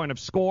standpoint of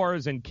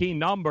scores and key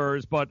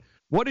numbers, but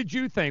what did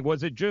you think?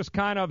 Was it just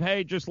kind of,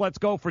 hey, just let's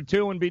go for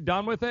 2 and be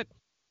done with it?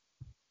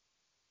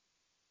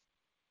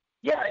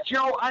 Yeah,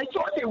 Joe, I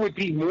thought they would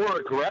be more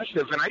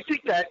aggressive, and I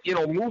think that,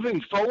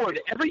 moving forward,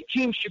 every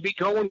team should be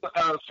going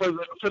for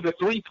the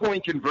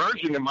 3-point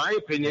conversion, in my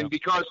opinion,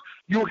 because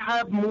you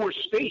have more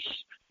space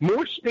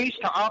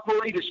to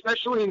operate,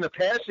 especially in the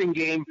passing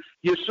game.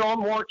 You saw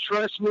Mark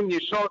Trestman,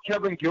 you saw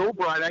Kevin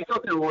Gilbride. I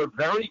thought they were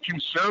very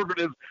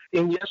conservative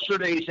in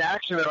yesterday's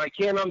action, and I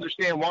can't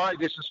understand why.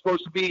 This is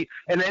supposed to be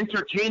an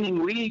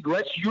entertaining league.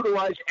 Let's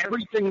utilize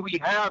everything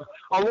we have,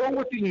 along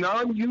with the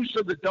non-use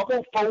of the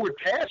double forward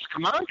pass.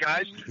 Come on,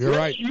 guys. You're Let's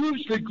right.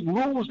 use the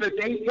rules that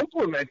they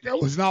implemented. There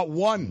was not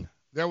one.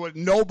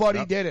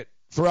 Nobody did it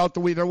throughout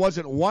the week. There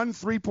wasn't one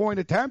 3-point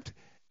attempt,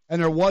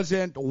 and there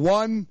wasn't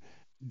one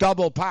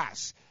double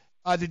pass.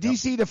 The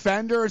D.C.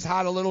 defenders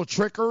had a little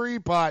trickery,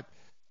 but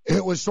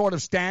it was sort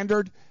of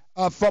standard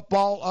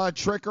football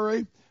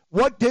trickery.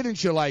 What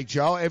didn't you like,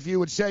 Joe? If you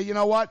would say, you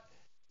know what,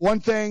 one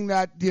thing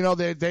that,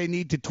 they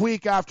need to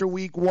tweak after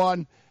week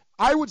 1,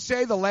 I would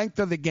say the length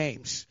of the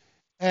games.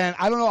 And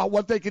I don't know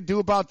what they could do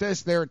about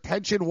this. Their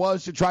intention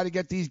was to try to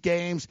get these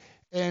games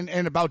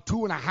in about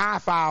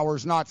 2.5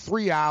 hours, not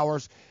 3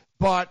 hours.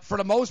 But for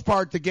the most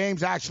part, the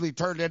games actually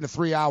turned into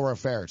 3-hour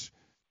affairs.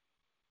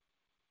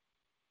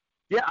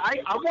 Yeah,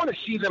 I want to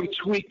see them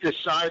tweak the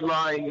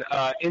sideline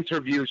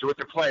interviews with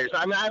the players.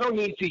 I mean, I don't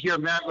need to hear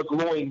Matt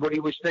McGloin what he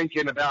was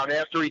thinking about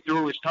after he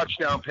threw his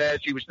touchdown pass.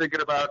 He was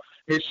thinking about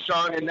his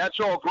son, and that's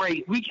all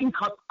great. We can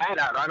cut that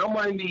out. I don't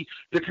mind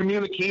the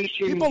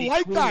communication People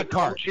like between that the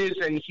part. coaches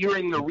and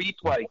hearing the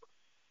replay.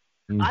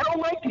 I don't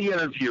like the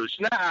interviews.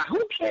 Nah,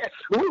 who cares?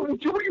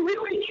 Do we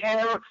really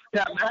care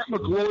that Matt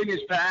McGloin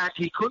is back?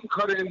 He couldn't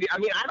cut it in. I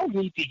mean, I don't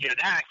need to hear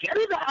that. Get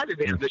it out of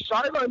there. The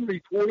sideline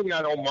reporting,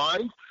 I don't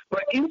mind.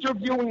 But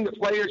interviewing the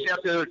players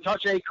after their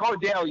touch, hey,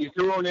 Cardale, you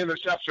threw an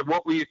interception.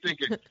 What were you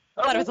thinking?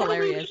 That was what were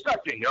you hilarious.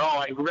 expecting?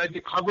 Oh, I read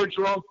the coverage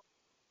wrong.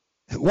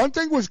 One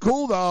thing was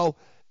cool, though,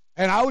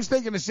 and I was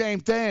thinking the same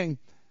thing.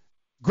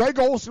 Greg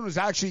Olsen was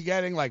actually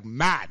getting,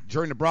 mad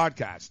during the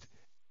broadcast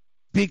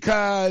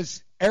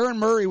because Aaron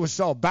Murray was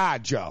so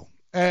bad, Joe.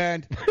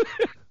 And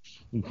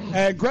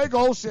Greg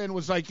Olsen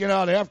was like, they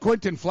have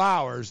Quentin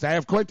Flowers.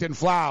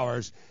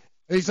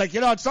 And he's like,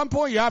 at some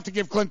point you have to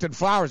give Clinton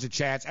Flowers a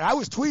chance. And I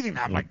was tweeting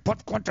that,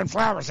 put Quentin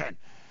Flowers in.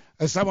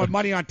 As someone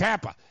money on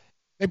Tampa.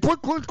 They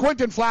put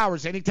Quentin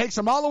Flowers in. He takes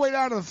them all the way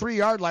down to the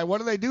 3-yard line.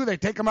 What do? They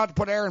take him out to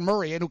put Aaron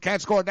Murray in, who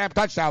can't score a damn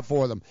touchdown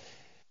for them.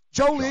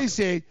 Joe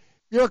Lisi,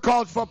 You're a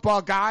college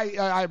football guy.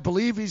 I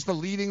believe he's the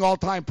leading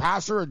all-time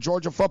passer in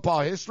Georgia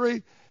football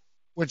history,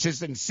 which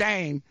is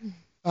insane.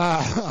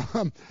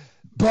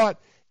 But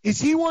is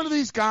he one of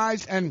these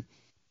guys? And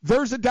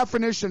there's a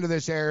definition to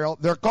this, Ariel.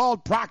 They're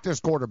called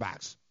practice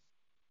quarterbacks,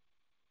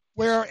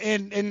 where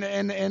in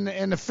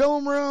the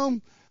film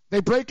room they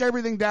break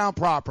everything down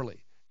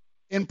properly.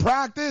 In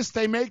practice,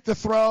 they make the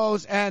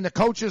throws and the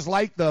coaches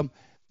like them,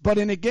 but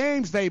in the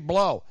games they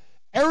blow.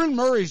 Aaron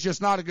Murray's just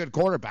not a good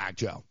quarterback,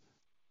 Joe.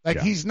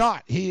 He's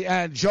not. He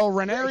and Joe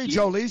Ranieri,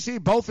 Joe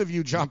Lisi, both of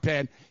you jump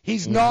in.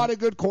 He's not a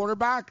good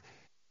quarterback,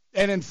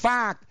 and in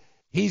fact,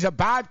 he's a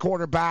bad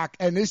quarterback.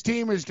 And this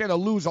team is going to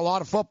lose a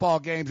lot of football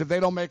games if they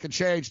don't make a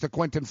change to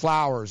Quentin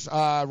Flowers.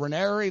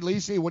 Ranieri,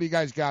 Lisi, what do you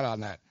guys got on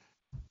that?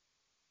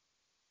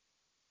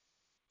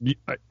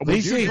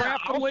 Would you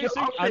draft him,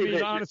 Lisi? I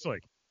mean, honestly.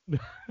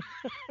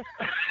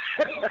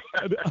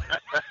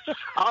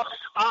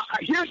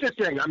 Here's the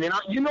thing. I mean,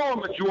 you know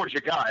I'm a Georgia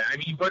guy. I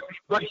mean, but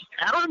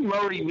Aaron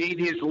Murray made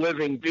his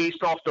living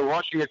based off the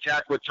rushing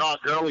attack with Todd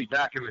Gurley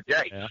back in the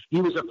day. Yeah.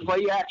 He was a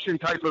play-action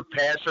type of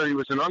passer. He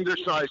was an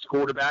undersized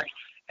quarterback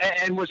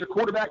and was a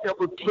quarterback that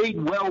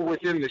played well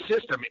within the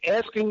system.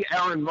 Asking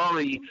Aaron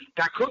Murray,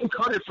 that couldn't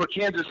cut it for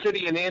Kansas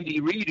City and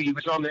Andy Reid. He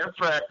was on their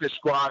practice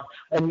squad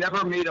and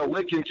never made a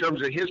lick in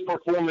terms of his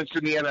performance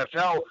in the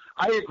NFL.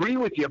 I agree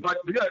with you, but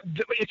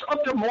it's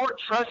up to Mark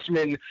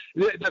Trestman,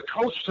 the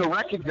coach, to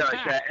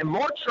recognize that. And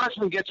Mark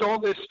Trestman gets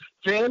all this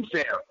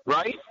fanfare,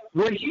 right?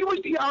 When he was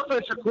the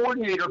offensive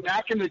coordinator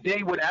back in the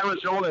day with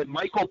Arizona and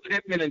Michael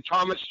Pittman and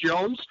Thomas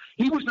Jones,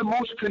 he was the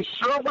most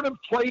conservative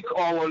play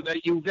caller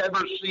that you've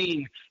ever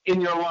seen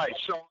in your life.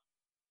 So,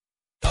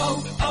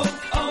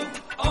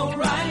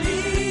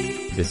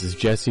 O'Reilly. This is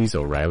Jesse's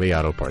O'Reilly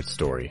Auto Parts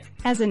story.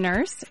 As a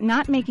nurse,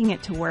 not making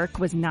it to work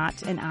was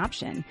not an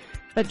option.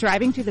 But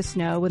driving through the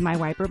snow with my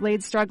wiper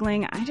blades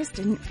struggling, I just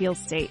didn't feel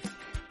safe.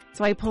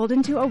 So I pulled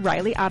into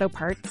O'Reilly Auto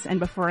Parts, and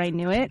before I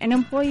knew it, an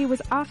employee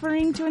was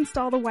offering to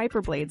install the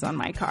wiper blades on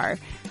my car.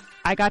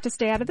 I got to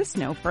stay out of the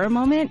snow for a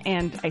moment,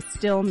 and I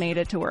still made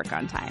it to work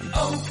on time.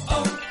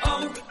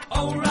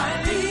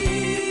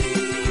 O'Reilly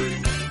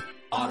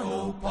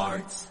Auto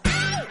Parts.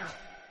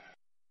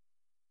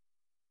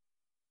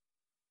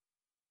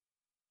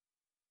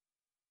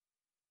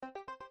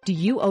 Do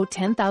you owe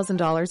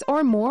 $10,000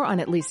 or more on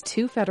at least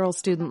 2 federal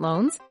student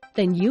loans?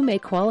 Then you may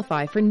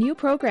qualify for new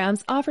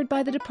programs offered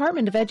by the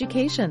Department of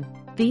Education.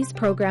 These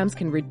programs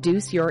can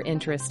reduce your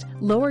interest,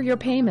 lower your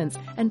payments,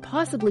 and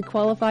possibly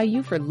qualify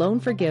you for loan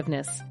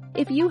forgiveness.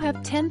 If you have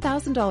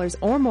 $10,000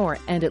 or more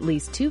and at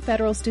least 2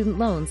 federal student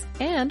loans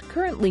and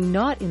currently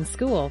not in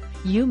school,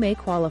 you may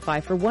qualify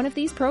for one of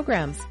these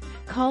programs.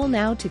 Call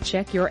now to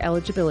check your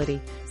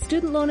eligibility.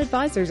 Student loan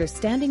advisors are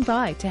standing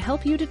by to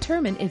help you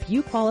determine if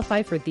you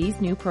qualify for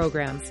these new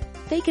programs.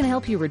 They can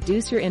help you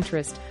reduce your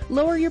interest,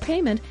 lower your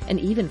payment, and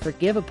even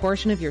forgive a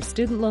portion of your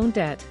student loan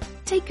debt.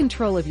 Take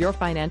control of your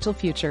financial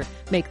future.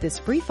 Make this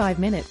free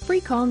 5-minute free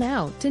call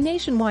now to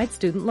Nationwide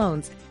Student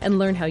Loans and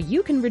learn how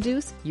you can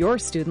reduce your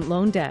student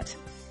loan debt.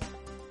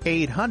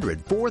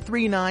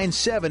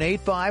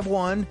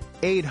 800-439-7851,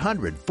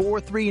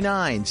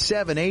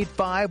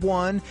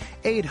 800-439-7851,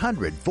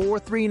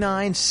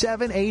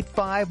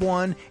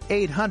 800-439-7851,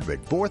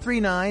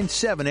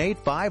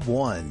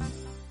 800-439-7851.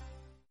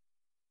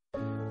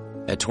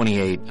 At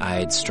 28, I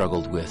had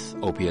struggled with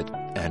opiate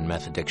and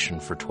meth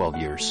addiction for 12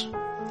 years.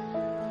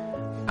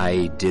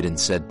 I did and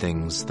said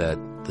things that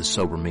the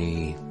sober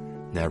me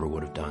never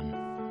would have done.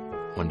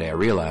 One day I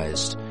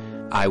realized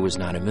I was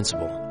not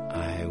invincible.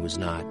 I was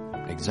not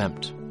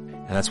exempt.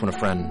 And that's when a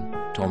friend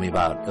told me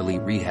about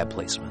Elite Rehab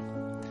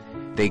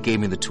Placement. They gave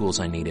me the tools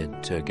I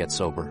needed to get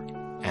sober,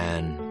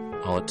 and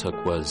all it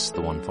took was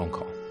the one phone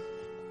call.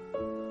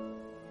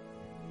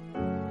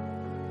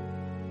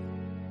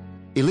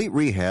 Elite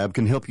Rehab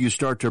can help you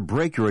start to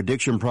break your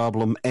addiction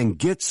problem and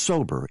get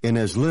sober in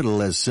as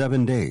little as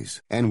 7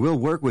 days. And we'll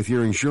work with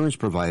your insurance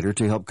provider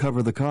to help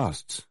cover the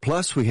costs.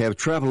 Plus, we have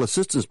travel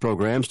assistance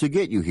programs to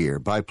get you here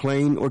by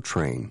plane or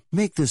train.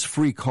 Make this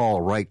free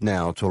call right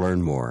now to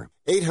learn more.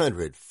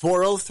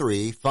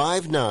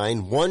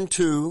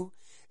 800-403-5912.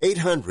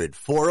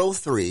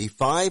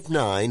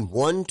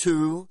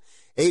 800-403-5912.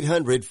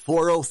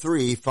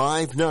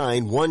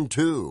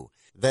 800-403-5912.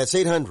 That's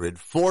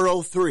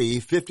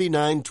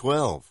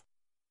 800-403-5912.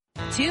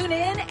 Tune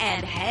in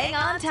and hang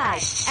on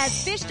tight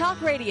as Fish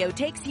Talk Radio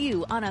takes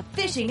you on a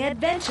fishing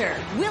adventure.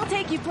 We'll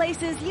take you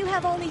places you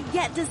have only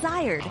yet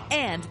desired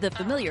and the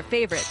familiar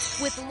favorites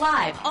with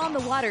live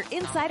on-the-water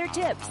insider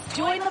tips.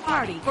 Join the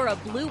party for a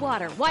blue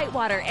water, white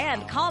water,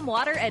 and calm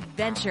water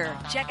adventure.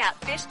 Check out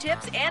fish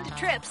tips and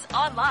trips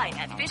online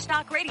at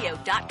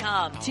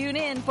fishtalkradio.com. Tune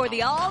in for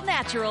the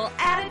all-natural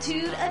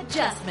attitude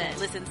adjustment.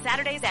 Listen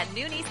Saturdays at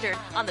noon Eastern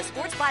on the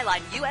Sports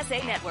Byline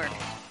USA Network.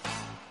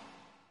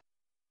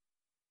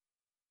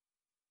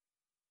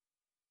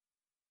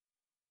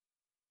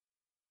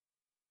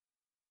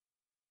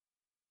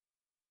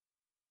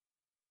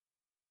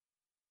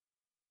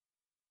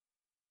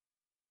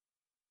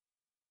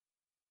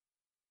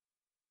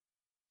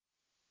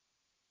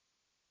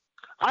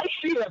 I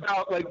see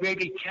about like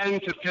maybe 10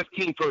 to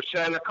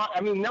 15%. I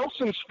mean,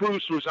 Nelson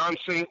Spruce was on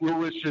St.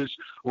 Louis's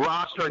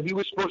roster. He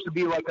was supposed to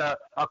be like a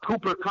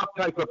Cooper Kupp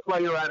type of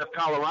player out of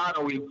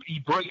Colorado. He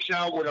breaks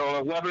out with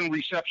an 11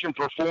 reception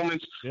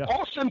performance. Yeah.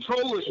 Austin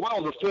Troll as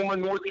well, the former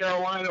North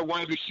Carolina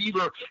wide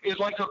receiver, is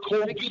like a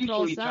Cole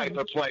Beasley type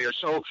of player.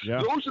 So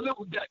those are the.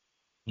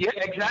 Yeah,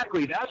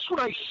 exactly. That's what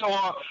I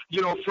saw,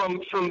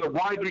 from the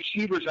wide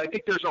receivers. I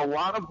think there's a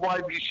lot of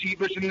wide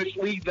receivers in this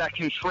league that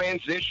can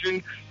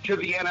transition to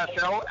the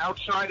NFL.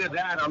 Outside of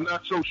that, I'm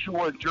not so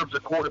sure in terms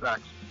of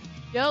quarterbacks.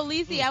 Joe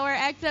Lisi, our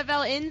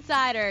XFL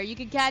insider. You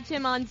can catch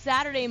him on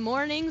Saturday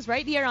mornings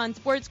right here on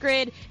Sports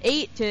Grid,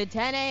 8 to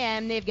 10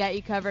 a.m. They've got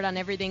you covered on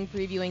everything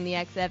previewing the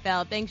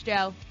XFL. Thanks,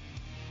 Joe.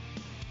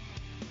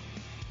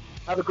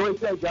 Have a great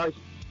day, guys.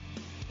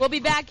 We'll be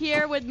back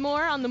here with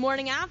more on the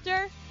morning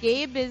after.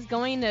 Gabe is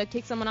going to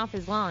kick someone off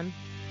his lawn.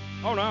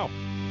 Oh, no.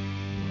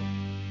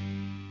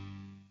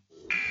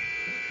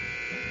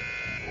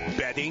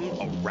 Betting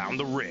around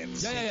the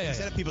ribs. Yeah.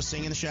 Instead of people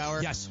singing in the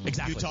shower, yes,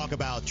 exactly. You talk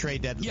about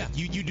trade deadline. Yeah.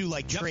 You do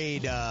like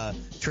trade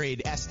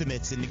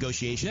estimates and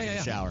negotiations in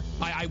the shower.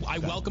 I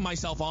welcome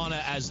myself on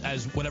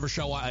as whatever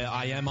show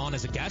I am on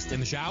as a guest in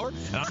the shower,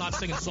 and I'm not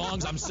singing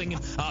songs. I'm singing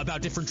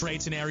about different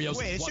trade scenarios.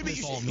 Wait,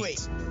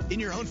 in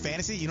your own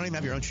fantasy, you don't even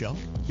have your own show?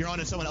 You're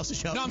on someone else's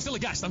show? No, I'm still a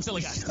guest.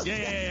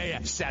 Yeah.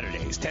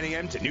 Saturdays, 10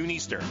 a.m. to noon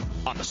Eastern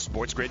on the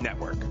Sports Grid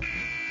Network.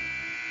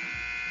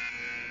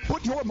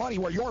 Put your money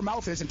where your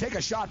mouth is and take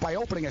a shot by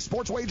opening a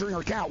sports wagering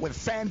account with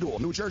FanDuel,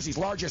 New Jersey's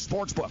largest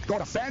sports book. Go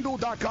to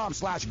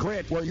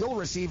FanDuel.com/grid where you'll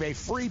receive a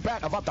free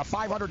bet of up to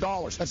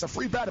 $500. That's a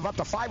free bet of up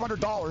to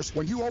 $500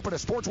 when you open a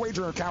sports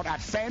wagering account at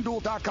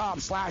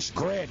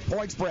FanDuel.com/grid.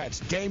 Point spreads,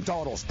 game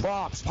totals,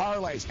 props,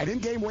 parlays, and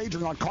in-game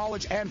wagering on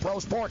college and pro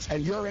sports,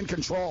 and you're in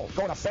control.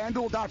 Go to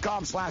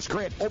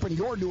FanDuel.com/grid. Open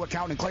your new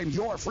account and claim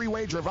your free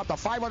wager of up to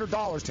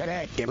 $500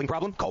 today. Gambling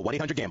problem? Call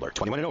 1-800-GAMBLER.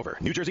 21 and over.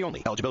 New Jersey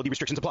only. Eligibility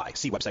restrictions apply.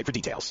 See website for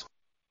details.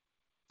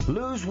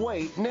 Lose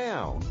weight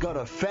now. Go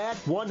to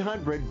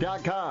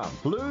fat100.com.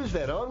 Lose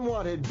that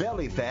unwanted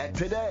belly fat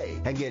today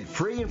and get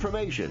free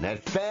information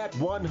at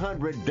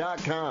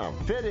fat100.com.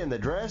 Fit in the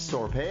dress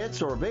or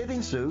pants or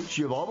bathing suits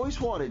you've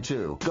always wanted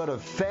to. Go to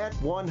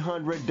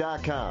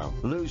fat100.com.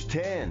 Lose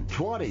 10,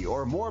 20,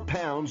 or more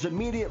pounds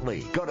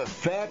immediately. Go to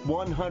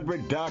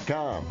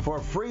fat100.com. For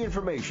free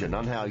information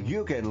on how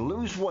you can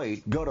lose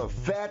weight, go to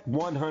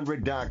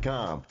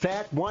fat100.com.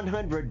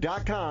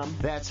 Fat100.com.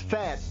 That's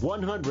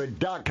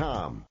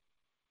fat100.com.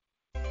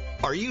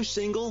 Are you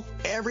single?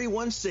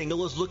 Everyone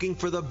single is looking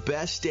for the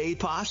best date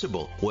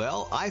possible.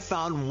 Well, I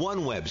found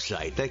one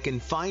website that can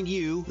find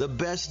you the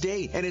best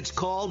date, and it's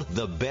called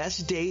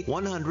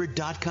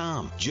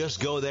thebestdate100.com.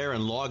 Just go there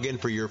and log in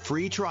for your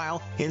free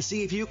trial and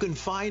see if you can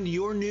find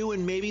your new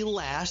and maybe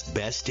last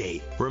best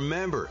date.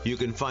 Remember, you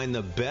can find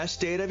the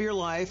best date of your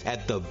life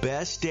at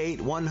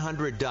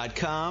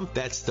thebestdate100.com.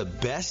 That's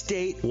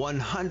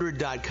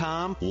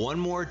thebestdate100.com. One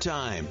more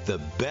time,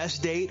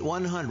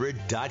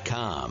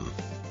 thebestdate100.com.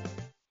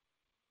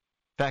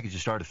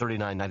 Packages start at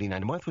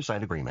 $39.99 a month with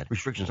signed agreement.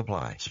 Restrictions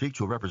apply. Speak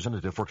to a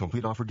representative for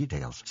complete offer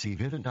details. See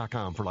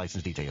Vivint.com for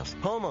license details.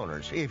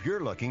 Homeowners, if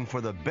you're looking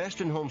for the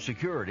best in home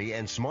security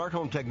and smart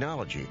home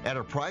technology at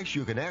a price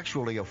you can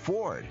actually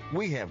afford,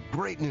 we have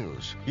great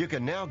news. You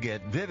can now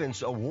get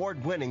Vivint's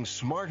award-winning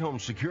smart home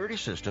security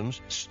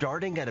systems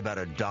starting at about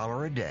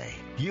 $1 a day.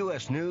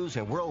 U.S. News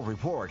and World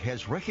Report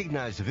has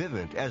recognized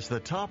Vivint as the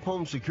top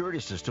home security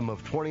system of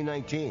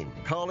 2019,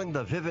 calling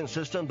the Vivint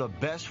system the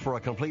best for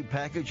a complete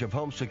package of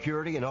home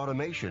security and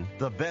automation,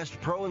 the best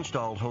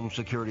pro-installed home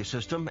security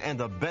system, and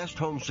the best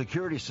home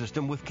security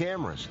system with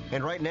cameras.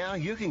 And right now,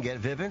 you can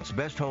get Vivint's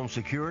best home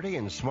security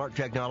and smart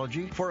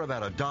technology for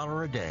about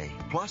 $1 a day.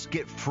 Plus,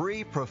 get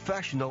free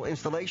professional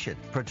installation.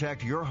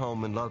 Protect your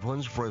home and loved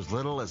ones for as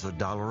little as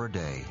 $1 a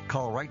day.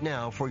 Call right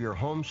now for your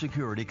home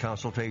security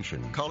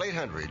consultation. Call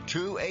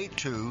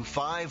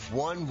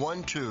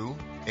 800-282-5112.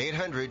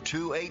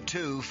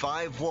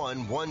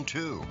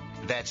 800-282-5112.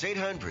 That's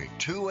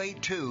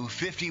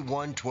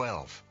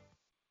 800-282-5112.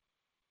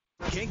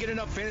 Can't get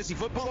enough fantasy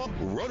football?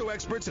 Roto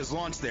Experts has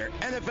launched their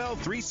NFL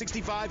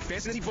 365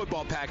 Fantasy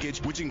Football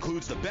Package, which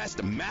includes the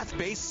best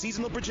math-based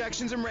seasonal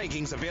projections and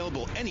rankings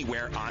available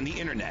anywhere on the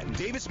internet.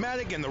 Davis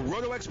Maddock and the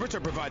Roto Experts are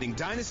providing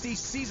dynasty,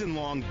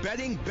 season-long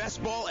betting,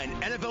 best ball, and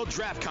NFL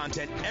draft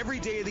content every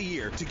day of the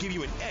year to give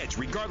you an edge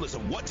regardless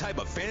of what type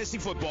of fantasy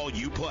football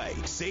you play.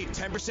 Save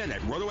 10%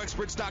 at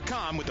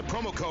rotoexperts.com with the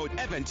promo code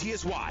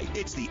FNTSY.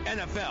 It's the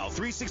NFL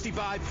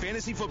 365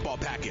 Fantasy Football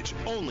Package,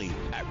 only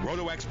at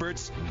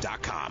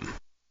rotoexperts.com.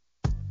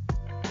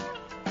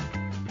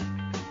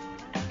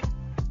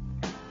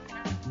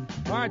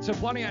 All right, so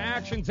plenty of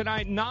action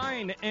tonight.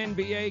 9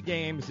 NBA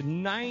games,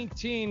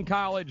 19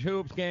 college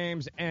hoops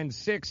games, and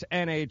 6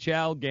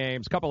 NHL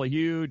games. A couple of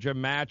huge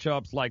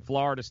matchups like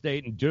Florida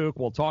State and Duke.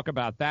 We'll talk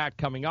about that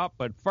coming up.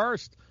 But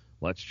first,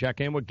 let's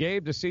check in with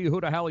Gabe to see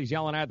who the hell he's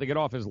yelling at to get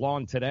off his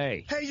lawn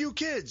today. Hey, you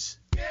kids!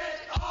 Get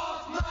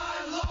off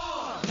my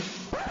lawn!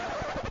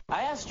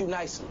 I asked you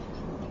nicely.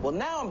 Well,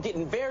 now I'm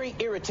getting very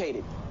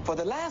irritated. For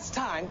the last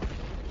time,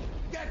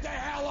 Get the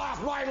hell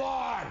off my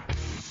lawn!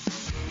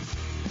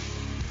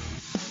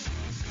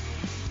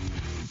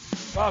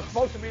 Well, it's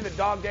supposed to be the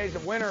dog days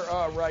of winter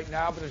right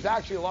now, but there's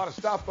actually a lot of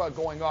stuff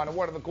going on. And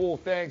one of the cool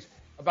things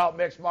about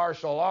mixed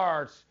martial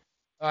arts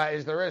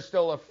is there is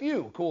still a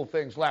few cool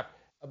things left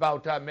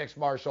about mixed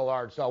martial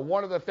arts.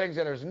 One of the things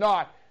that there's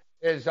not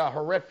is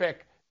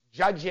horrific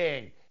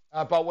judging.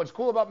 But what's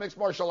cool about mixed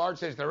martial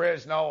arts is there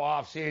is no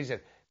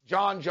off-season.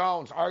 Jon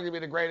Jones,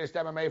 arguably the greatest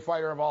MMA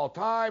fighter of all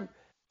time,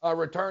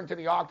 returned to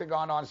the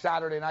octagon on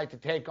Saturday night to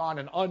take on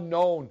an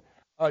unknown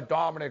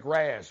Dominic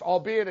Reyes,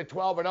 albeit a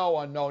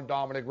 12-0 unknown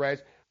Dominic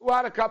Reyes, who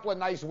had a couple of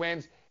nice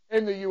wins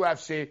in the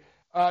UFC.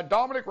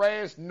 Dominic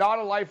Reyes, not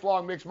a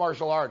lifelong mixed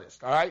martial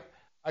artist, all right?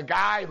 A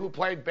guy who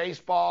played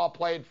baseball,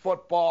 played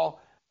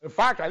football. In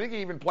fact, I think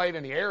he even played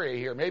in the area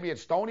here. Maybe at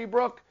Stony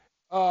Brook,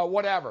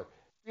 whatever.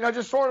 You know,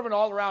 just sort of an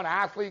all-around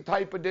athlete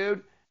type of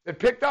dude that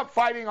picked up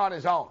fighting on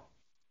his own.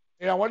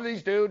 You know, one of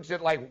these dudes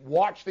that, like,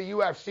 watched the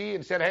UFC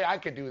and said, hey, I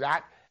could do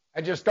that,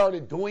 and just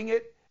started doing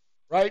it,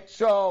 right?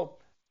 So,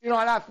 you know,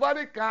 an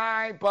athletic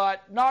guy,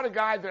 but not a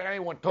guy that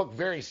anyone took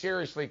very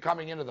seriously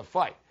coming into the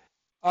fight.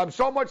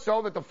 So much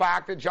so that the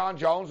fact that Jon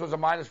Jones was a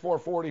minus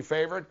 440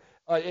 favorite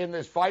in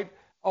this fight,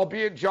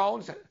 albeit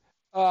Jones,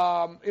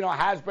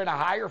 has been a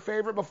higher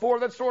favorite before.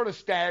 That's sort of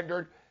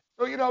standard.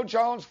 So, you know,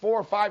 Jones, 4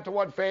 or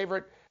 5-1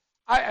 favorite.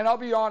 And I'll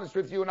be honest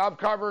with you, and I've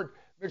covered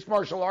mixed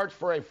martial arts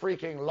for a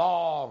freaking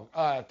long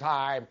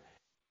time.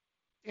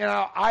 You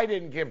know, I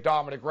didn't give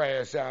Dominic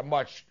Reyes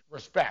much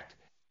respect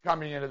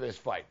coming into this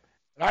fight.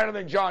 And I don't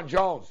think Jon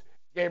Jones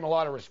gave him a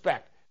lot of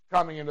respect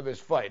coming into this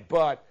fight.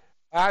 But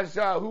as,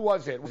 who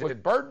was it? Was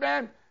it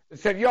Birdman that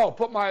said, yo,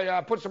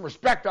 put some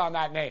respect on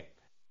that name?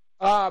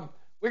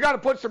 We got to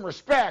put some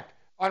respect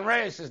on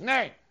Reyes'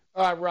 name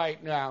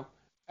right now.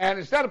 And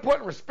instead of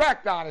putting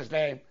respect on his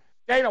name,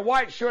 Dana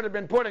White should have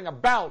been putting a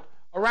belt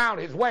around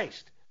his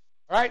waist.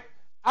 All right?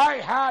 I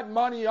had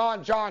money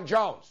on Jon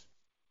Jones.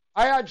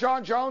 I had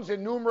Jon Jones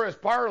in numerous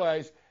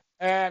parlays,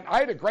 and I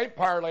had a great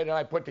parlay that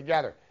I put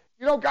together.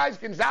 You know, guys,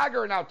 Gonzaga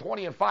are now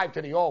 20-5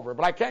 to the over,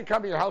 but I can't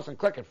come to your house and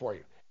click it for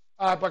you.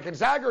 But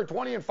Gonzaga are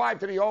 20-5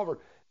 to the over,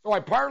 so I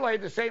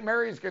parlayed the St.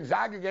 Mary's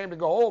Gonzaga game to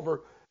go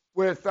over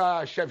with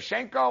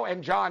Shevchenko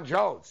and Jon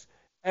Jones,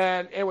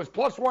 and it was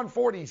plus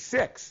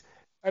 146,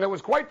 and it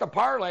was quite the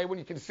parlay when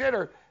you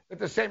consider that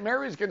the St.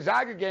 Mary's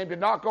Gonzaga game did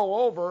not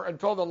go over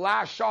until the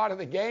last shot of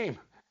the game,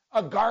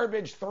 a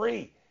garbage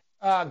three.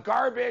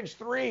 Garbage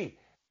three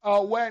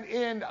went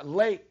in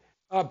late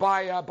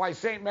by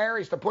St.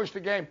 Mary's to push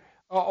the game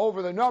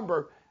over the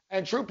number.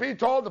 And truth be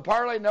told, the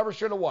parlay never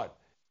should have won.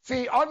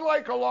 See,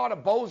 unlike a lot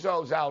of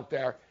bozos out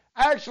there,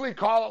 I actually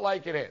call it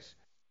like it is.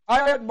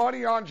 I had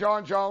money on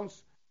Jon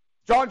Jones.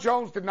 Jon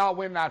Jones did not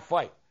win that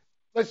fight.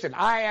 Listen,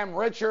 I am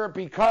richer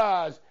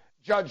because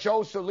Judge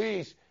Joe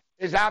Solis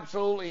is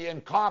absolutely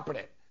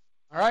incompetent.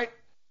 All right?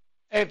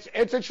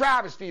 It's a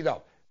travesty,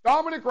 though.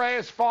 Dominic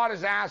Reyes fought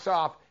his ass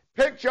off,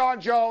 picked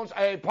Jon Jones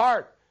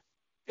apart.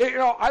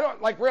 I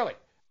don't, like, really.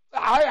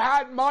 I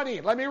had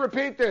money. Let me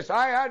repeat this.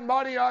 I had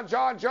money on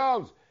Jon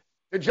Jones.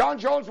 Did Jon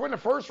Jones win the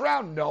first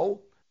round? No.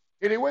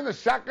 Did he win the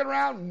second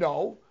round?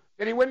 No.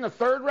 Did he win the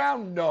third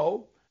round?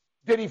 No.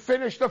 Did he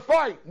finish the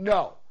fight?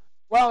 No.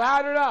 Well,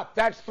 add it up.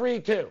 That's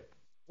 3-2.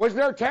 Was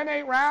there a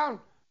 10-8 round?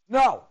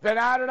 No. Then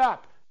add it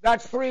up.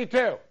 That's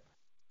 3-2.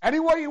 Any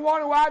way you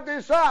want to add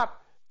this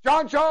up,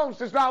 Jon Jones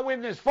does not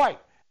win this fight.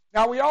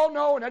 Now, we all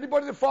know, and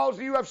anybody that follows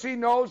the UFC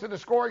knows that the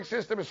scoring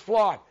system is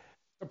flawed.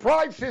 The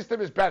Pride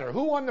system is better.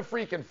 Who won the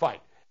freaking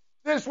fight?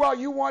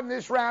 You won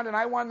this round and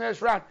I won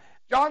this round.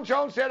 Jon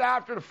Jones said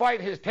after the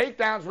fight his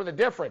takedowns were the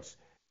difference.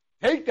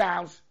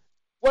 Takedowns?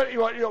 What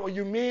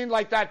you mean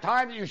like that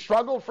time that you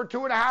struggled for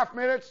 2.5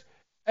 minutes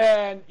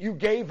and you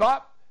gave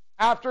up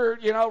after,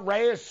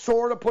 Reyes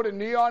sort of put a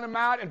knee on him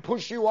out and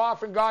pushed you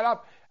off and got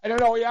up and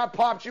then,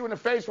 popped you in the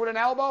face with an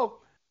elbow?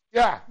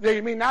 Yeah,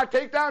 you mean that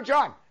takedown,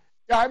 John?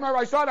 Yeah, I remember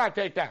I saw that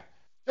takedown.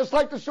 Just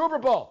like the Super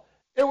Bowl.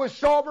 It was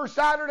sober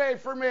Saturday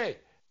for me.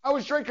 I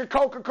was drinking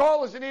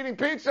Coca-Colas and eating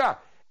pizza.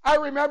 I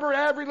remember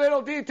every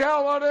little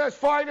detail of this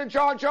fight, and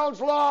Jon Jones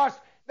lost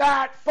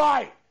that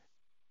fight.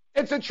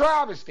 It's a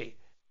travesty.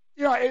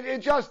 It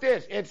just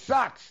is. It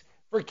sucks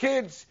for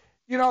kids.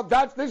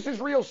 This is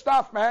real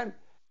stuff, man.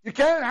 You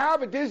can't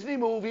have a Disney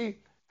movie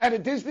and a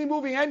Disney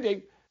movie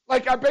ending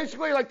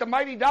basically like the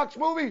Mighty Ducks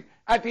movie.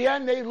 At the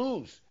end, they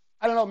lose.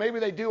 I don't know, maybe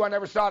they do. I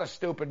never saw the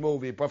stupid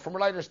movie. But from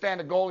what I understand,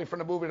 the goalie from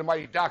the movie The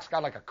Mighty Ducks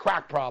got like a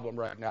crack problem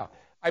right now.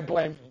 I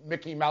blame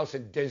Mickey Mouse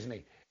and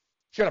Disney.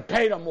 Should have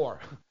paid him more.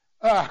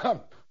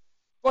 But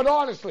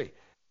honestly,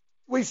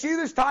 we see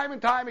this time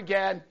and time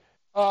again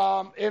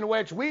in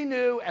which we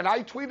knew, and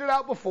I tweeted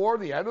out before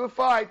the end of the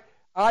fight,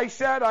 I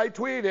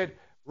tweeted,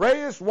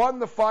 Reyes won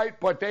the fight,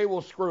 but they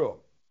will screw him.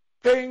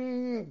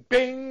 Bing,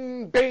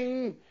 bing,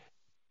 bing.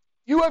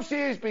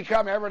 UFC has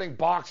become everything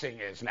boxing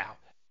is now.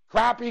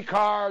 Crappy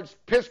cards,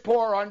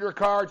 piss-poor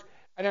undercards,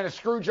 and then a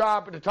screw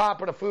job at the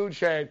top of the food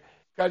chain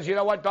because you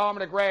know what?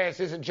 Dominic Reyes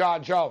isn't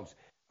Jon Jones.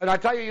 And I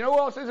tell you, who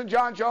else isn't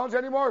Jon Jones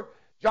anymore?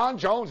 Jon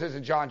Jones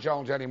isn't Jon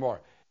Jones anymore.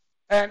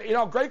 And,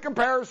 great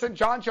comparison.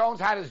 John Jones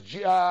had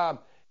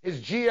his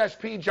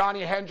GSP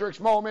Johnny Hendricks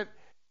moment,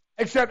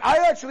 except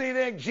I actually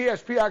think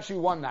GSP actually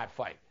won that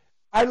fight.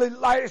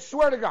 I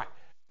swear to God.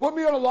 Put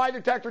me on a lie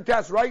detector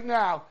test right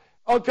now.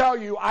 I'll tell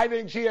you, I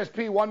think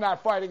GSP won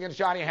that fight against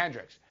Johnny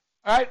Hendricks.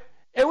 All right?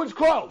 It was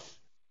close.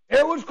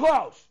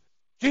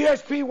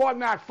 GSP won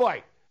that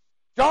fight.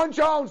 John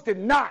Jones did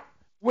not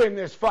win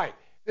this fight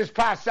this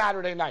past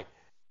Saturday night.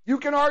 You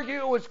can argue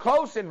it was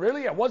close, and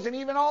really it wasn't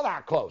even all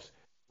that close.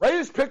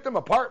 Reyes picked him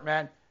apart,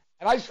 man.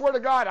 And I swear to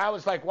God, I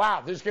was like,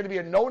 wow, there's going to be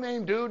a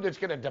no-name dude that's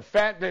going to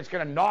defend, that's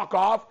going to knock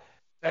off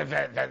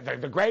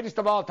the greatest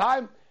of all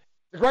time.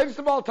 The greatest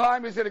of all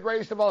time isn't the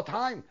greatest of all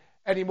time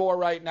anymore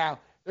right now.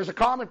 There's a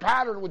common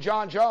pattern with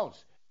John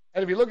Jones.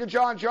 And if you look at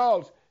John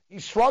Jones, he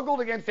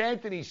struggled against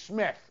Anthony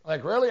Smith.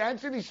 Like, really?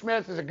 Anthony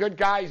Smith is a good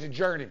guy. He's a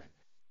journeyman.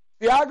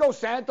 Thiago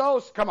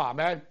Santos, come on,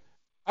 man.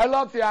 I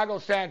love Thiago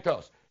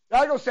Santos.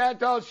 Thiago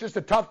Santos is just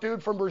a tough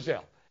dude from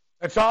Brazil.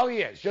 That's all he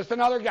is, just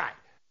another guy.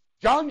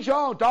 John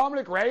Jones,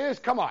 Dominic Reyes,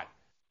 come on.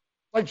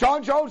 Like,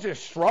 John Jones is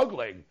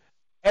struggling.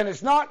 And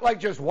it's not like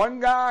just one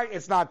guy.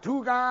 It's not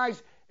two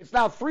guys. It's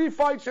now 3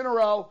 fights in a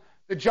row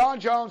that John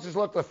Jones has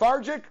looked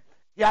lethargic.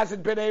 He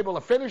hasn't been able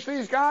to finish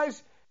these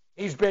guys.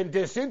 He's been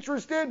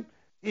disinterested.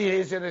 He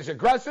isn't as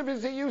aggressive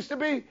as he used to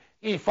be.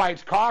 He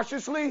fights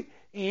cautiously.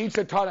 He eats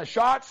a ton of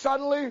shots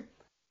suddenly.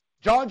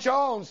 John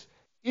Jones,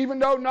 even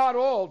though not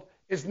old,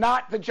 is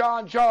not the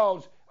John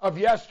Jones of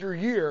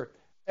yesteryear.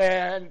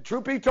 And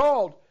truth be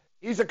told,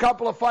 he's a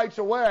couple of fights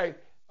away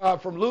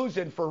from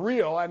losing for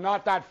real and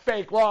not that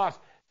fake loss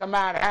to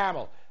Matt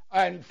Hamill.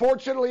 And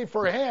fortunately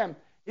for him,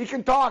 he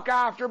can talk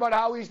after about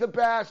how he's the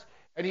best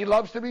and he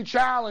loves to be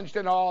challenged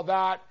and all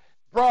that.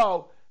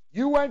 Bro,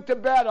 you went to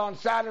bed on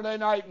Saturday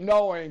night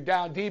knowing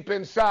down deep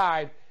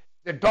inside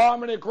that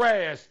Dominic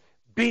Reyes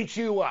beat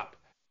you up.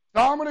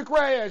 Dominic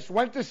Reyes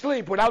went to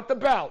sleep without the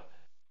belt.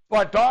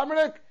 But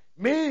Dominic,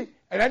 me,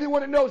 and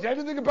anyone that knows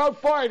anything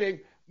about fighting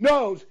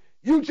knows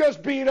you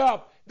just beat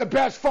up the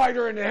best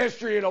fighter in the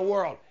history of the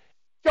world.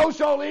 Joe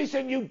Solis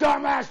and you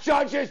dumbass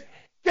judges,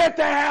 get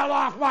the hell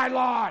off my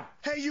lawn.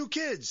 Hey, you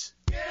kids.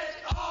 Get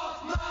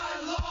off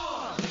my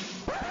lawn.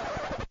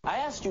 I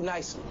asked you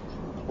nicely.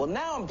 Well,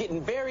 now I'm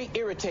getting very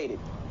irritated.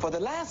 For the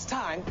last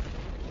time,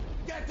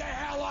 get the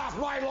hell off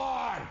my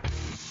lawn.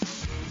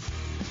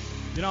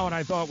 You know what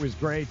I thought was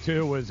great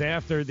too was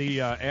after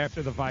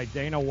the fight,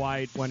 Dana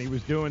White, when he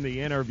was doing the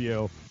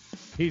interview,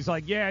 he's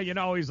like, yeah,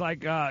 he's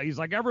like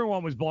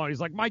everyone was blowing. He's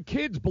like, my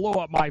kids blew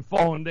up my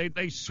phone.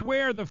 They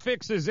swear the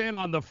fix is in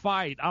on the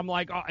fight. I'm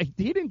like, oh,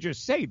 he didn't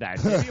just say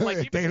that.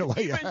 Like,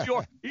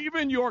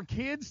 even your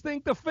kids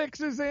think the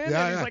fix is in.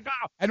 Yeah, and he's like,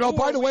 oh. And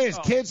by the way, his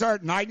kids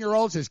aren't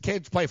 9-year-olds. His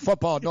kids play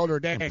football at Notre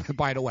Dame.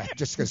 By the way,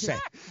 just gonna say,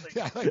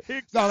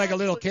 it's not like a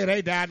little kid.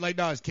 Hey, Dad, like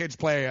no, his kids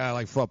play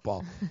like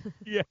football.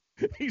 Yeah.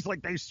 He's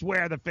like, they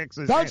swear the fix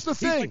is That's in. the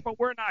thing. Like, but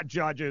we're not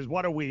judges.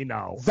 What do we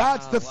know?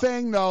 That's the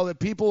thing, though, that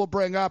people will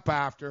bring up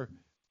after.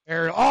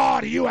 Oh,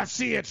 the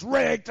UFC, it's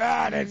rigged.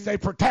 They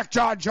protect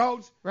John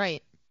Jones.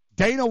 Right.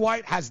 Dana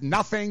White has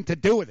nothing to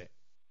do with it.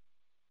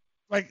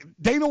 Like,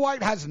 Dana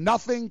White has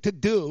nothing to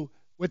do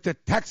with the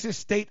Texas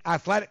State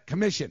Athletic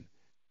Commission.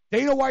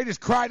 Dana White has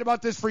cried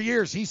about this for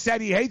years. He said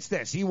he hates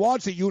this. He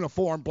wants a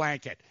uniform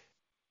blanket.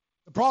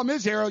 The problem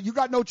is, Harold, you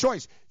got no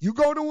choice. You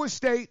go to a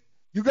state,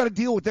 you got to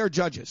deal with their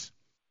judges.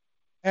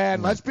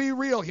 And let's be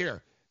real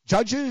here.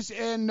 Judges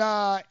in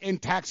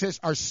Texas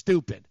are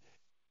stupid.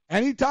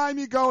 Anytime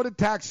you go to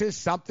Texas,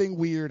 something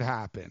weird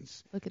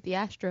happens. Look at the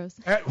Astros.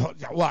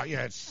 Well,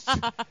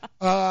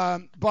 yeah.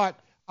 But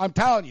I'm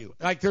telling you,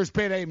 like, there's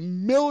been a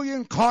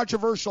million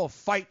controversial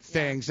fight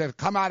things that have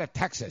come out of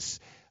Texas,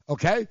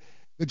 okay?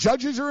 The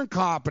judges are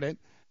incompetent,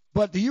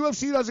 but the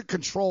UFC doesn't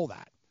control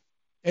that.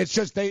 It's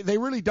just they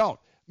really don't.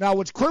 Now,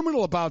 what's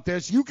criminal about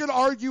this, you can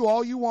argue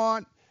all you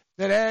want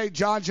that, hey,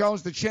 John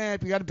Jones the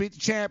champ, you got to beat the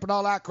champ and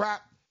all that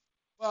crap.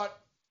 But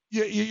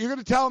you're going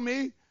to tell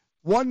me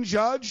one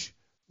judge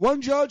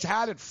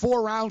had it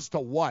 4 rounds to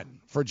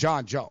 1 for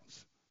John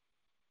Jones.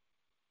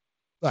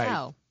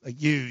 Like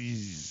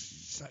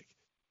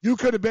you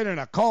could have been in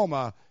a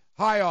coma,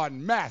 high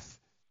on meth,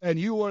 and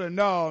you would have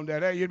known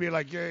that, hey, you'd be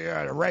like,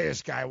 yeah, the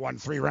Reyes guy won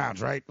 3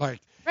 rounds, right? Like.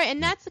 Right,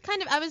 and that's the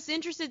kind of, I was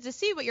interested to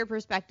see what your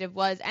perspective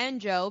was,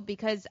 and Joe,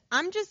 because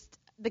I'm just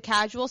the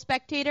casual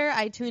spectator.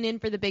 I tune in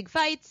for the big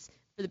fights,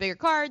 for the bigger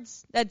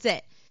cards. That's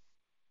it.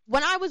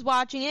 When I was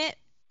watching it,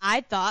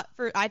 I thought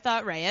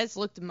Reyes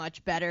looked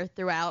much better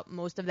throughout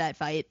most of that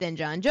fight than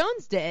John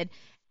Jones did.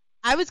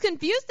 I was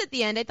confused at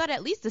the end. I thought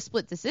at least a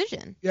split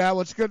decision. Yeah,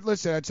 well, it's good.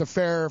 Listen, it's a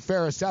fair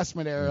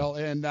assessment, Ariel,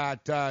 in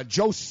that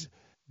Joe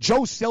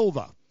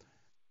Silva.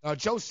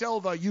 Joe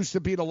Silva used to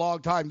be the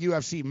longtime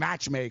UFC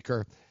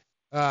matchmaker.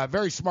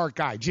 Very smart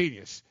guy,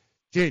 genius.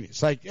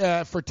 Like,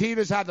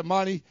 Fertitta's had the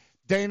money.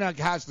 Dana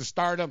has the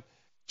stardom.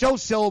 Joe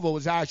Silva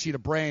was actually the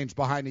brains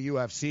behind the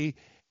UFC.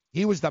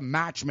 He was the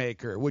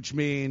matchmaker, which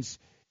means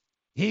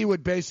he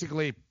would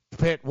basically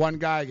pit one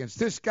guy against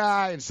this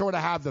guy and sort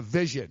of have the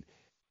vision.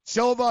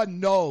 Silva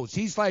knows.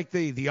 He's like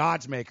the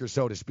odds maker,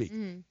 so to speak.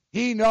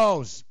 He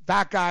knows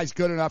that guy's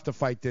good enough to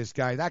fight this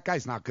guy. That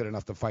guy's not good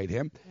enough to fight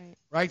him.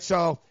 Right?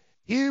 So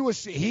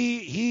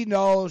he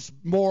knows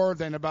more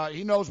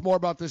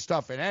about this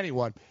stuff than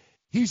anyone.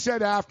 He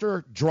said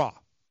after, draw.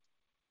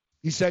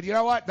 He said, you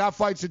know what? That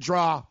fight's a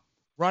draw.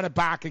 Run it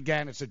back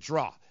again. It's a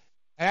draw.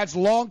 And that's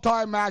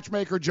longtime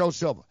matchmaker Joe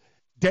Silva.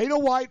 Dana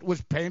White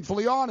was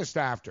painfully honest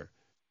after.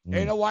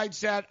 Dana White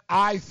said,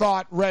 I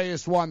thought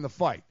Reyes won the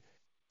fight.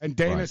 And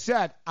Dana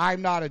said,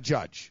 I'm not a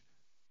judge.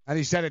 And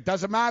he said, it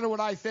doesn't matter what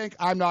I think.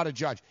 I'm not a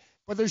judge.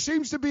 But there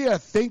seems to be a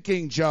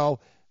thinking, Joe,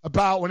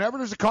 about whenever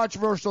there's a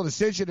controversial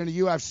decision in the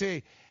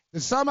UFC,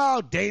 that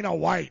somehow Dana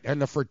White and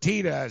the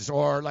Fertittas,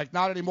 or like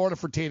not anymore the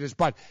Fertittas,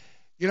 but,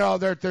 you know,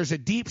 there's a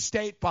deep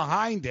state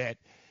behind it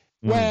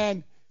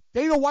when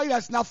Dana White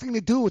has nothing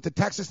to do with the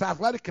Texas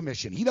Athletic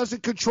Commission. He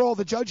doesn't control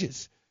the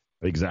judges.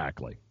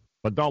 Exactly.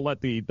 But don't let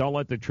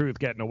the truth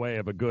get in the way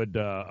of a good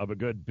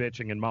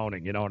bitching and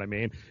moaning. You know what I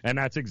mean? And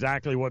that's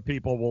exactly what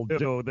people will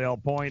do. They'll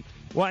point.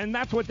 Well, and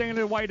that's what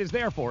Dana White is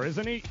there for,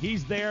 isn't he?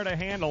 He's there to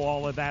handle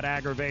all of that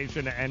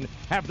aggravation and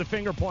have the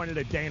finger pointed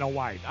at Dana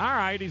White. All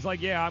right, he's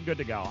like, yeah, I'm good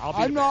to go.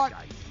 I'm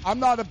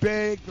not a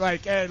big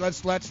like, hey,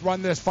 let's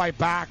run this fight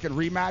back and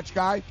rematch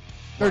guy.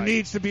 There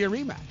needs to be a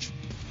rematch.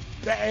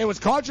 It was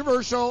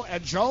controversial,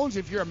 and Jones,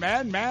 if you're a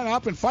man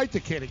up and fight the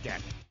kid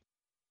again.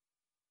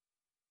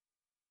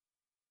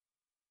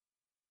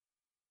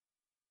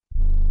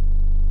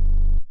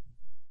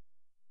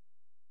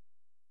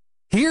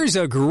 Here's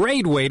a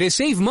great way to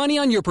save money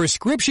on your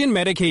prescription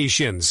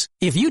medications.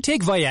 If you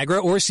take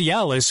Viagra or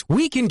Cialis,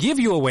 we can give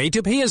you a way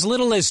to pay as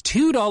little as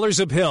 $2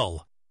 a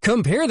pill.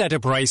 Compare that to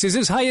prices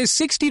as high as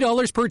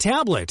 $60 per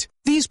tablet.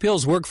 These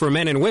pills work for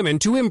men and women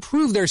to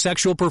improve their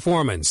sexual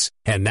performance.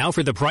 And now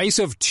for the price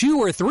of 2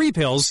 or 3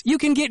 pills, you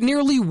can get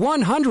nearly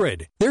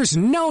 100. There's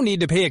no need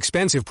to pay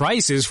expensive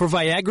prices for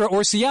Viagra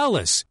or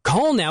Cialis.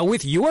 Call now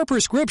with your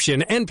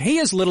prescription and pay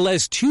as little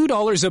as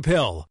 $2 a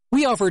pill.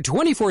 We offer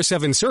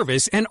 24/7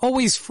 service and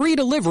always free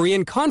delivery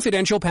and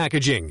confidential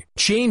packaging.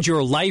 Change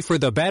your life for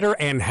the better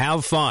and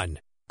have fun.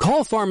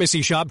 Call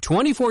Pharmacy Shop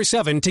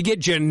 24/7 to get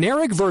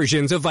generic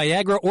versions of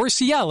Viagra or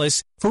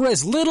Cialis for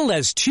as little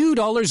as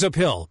 $2 a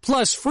pill,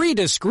 plus free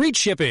discreet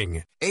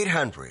shipping.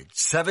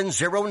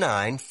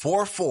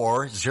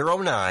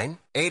 800-709-4409.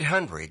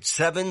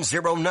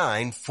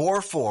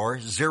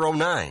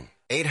 800-709-4409.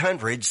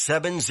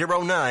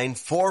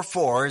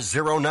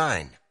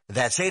 800-709-4409.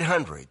 That's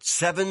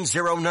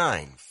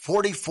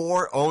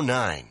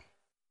 800-709-4409.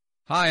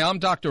 Hi, I'm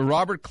Dr.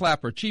 Robert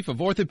Clapper, Chief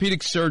of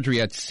Orthopedic Surgery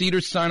at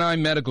Cedars-Sinai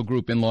Medical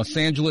Group in Los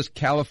Angeles,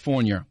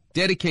 California.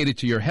 Dedicated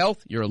to your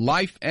health, your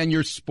life, and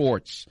your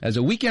sports. As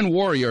a weekend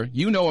warrior,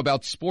 you know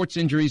about sports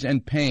injuries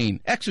and pain.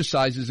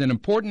 Exercise is an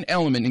important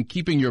element in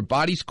keeping your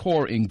body's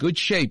core in good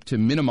shape to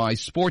minimize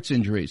sports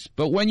injuries.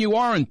 But when you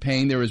are in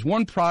pain, there is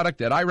one product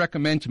that I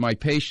recommend to my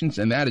patients,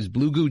 and that is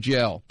Blue Goo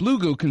Gel. Blue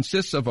Goo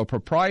consists of a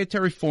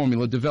proprietary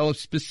formula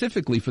developed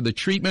specifically for the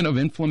treatment of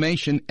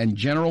inflammation and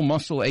general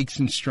muscle aches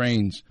and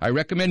strains. I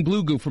recommend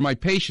Blue Goo for my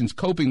patients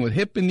coping with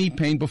hip and knee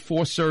pain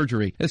before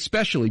surgery,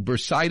 especially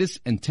bursitis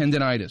and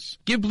tendinitis.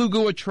 Give Blue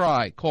Goo a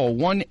try. Call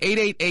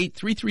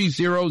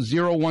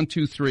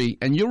 1-888-330-0123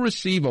 and you'll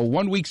receive a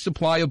 1-week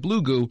supply of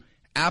Blue Goo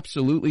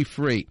absolutely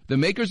free. The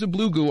makers of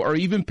Blue Goo are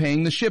even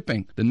paying the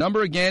shipping. The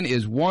number again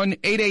is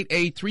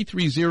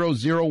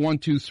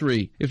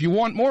 1-888-330-0123. If you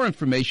want more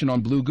information on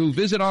Blue Goo,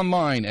 visit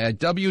online at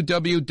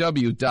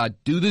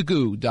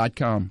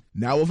www.dothegoo.com.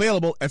 Now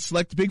available at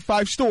select Big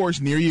 5 stores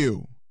near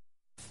you.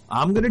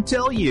 I'm going to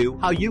tell you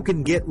how you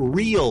can get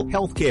real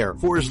health care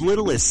for as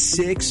little as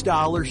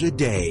 $6 a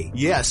day.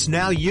 Yes,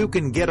 now you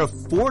can get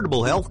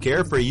affordable health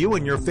care for you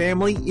and your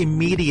family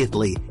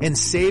immediately and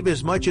save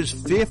as much as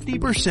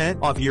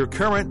 50% off your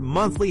current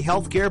monthly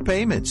health care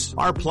payments.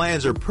 Our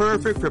plans are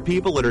perfect for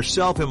people that are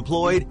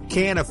self-employed,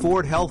 can't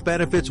afford health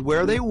benefits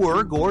where they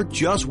work, or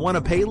just want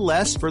to pay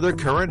less for their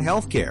current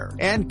health care.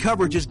 And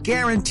coverage is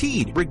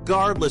guaranteed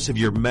regardless of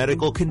your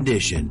medical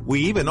condition.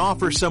 We even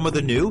offer some of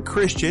the new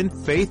Christian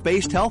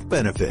faith-based health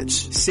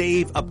benefits.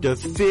 Save up to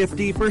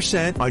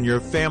 50% on your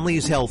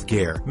family's health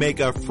care.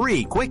 Make a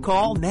free quick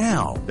call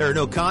now. There are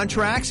no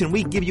contracts and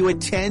we give you a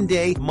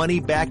 10-day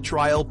money-back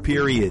trial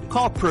period.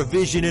 Call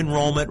Provision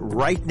Enrollment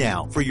right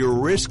now for your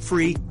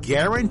risk-free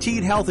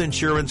guaranteed health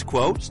insurance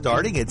quote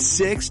starting at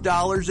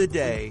 $6 a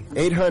day.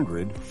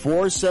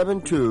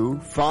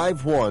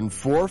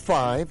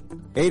 800-472-5145.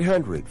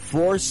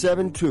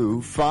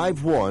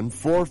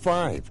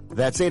 800-472-5145.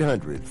 That's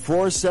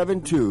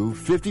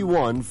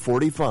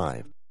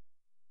 800-472-5145.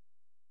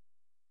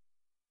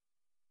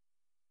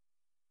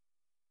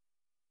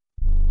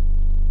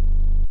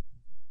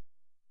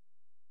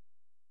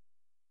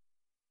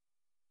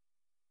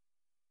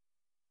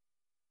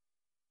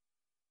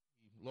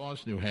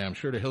 Lost New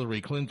Hampshire to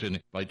Hillary Clinton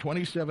by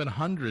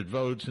 2,700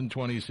 votes in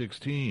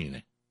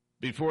 2016.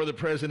 Before the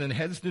president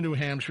heads to New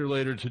Hampshire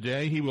later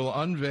today, he will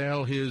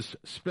unveil his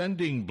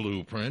spending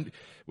blueprint,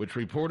 which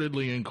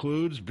reportedly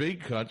includes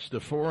big cuts to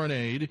foreign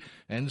aid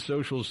and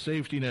social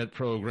safety net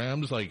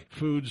programs like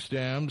food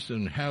stamps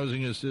and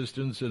housing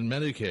assistance and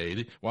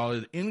Medicaid, while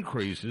it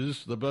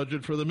increases the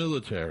budget for the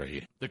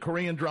military. The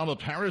Korean drama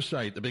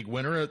Parasite, the big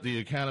winner at the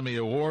Academy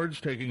Awards,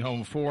 taking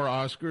home 4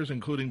 Oscars,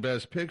 including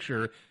Best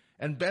Picture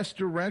and Best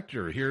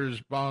Director.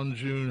 Here's Bong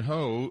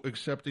Joon-ho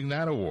accepting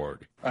that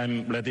award.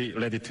 I'm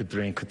ready to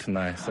drink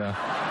tonight. So.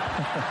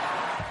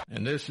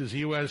 And this is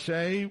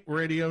USA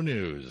Radio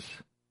News.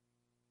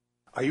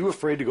 Are you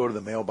afraid to go to the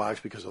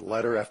mailbox because of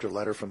letter after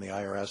letter from the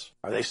IRS?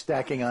 Are they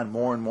stacking on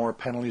more and more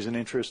penalties and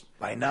interest?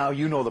 By now,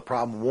 you know the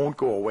problem won't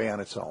go away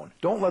on its own.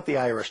 Don't let the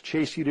IRS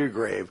chase you to your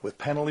grave with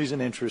penalties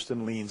and interest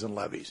and liens and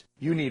levies.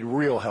 You need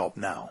real help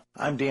now.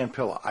 I'm Dan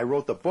Pilla. I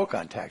wrote the book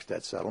on tax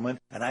debt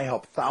settlement, and I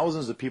help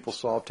thousands of people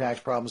solve tax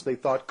problems they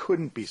thought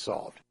couldn't be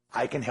solved.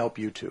 I can help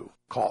you too.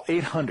 Call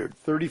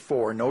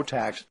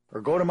 800-34-NO-TAX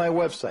or go to my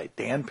website,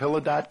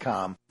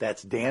 danpilla.com.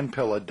 That's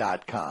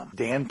danpilla.com.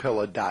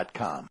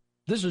 danpilla.com.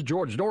 This is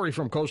George Norrie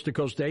from Coast to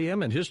Coast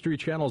AM and History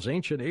Channel's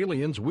Ancient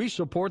Aliens. We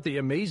support the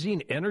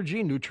amazing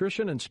energy,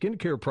 nutrition, and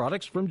skincare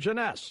products from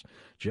Jeunesse.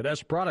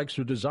 Jeunesse products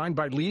are designed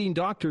by leading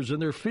doctors in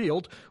their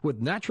field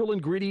with natural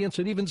ingredients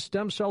and even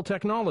stem cell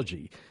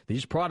technology.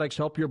 These products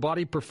help your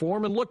body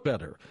perform and look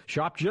better.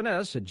 Shop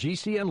Jeunesse at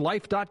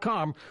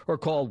gcnlife.com or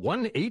call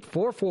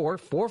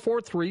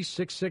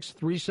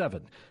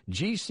 1-844-443-6637.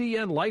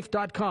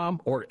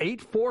 gcnlife.com or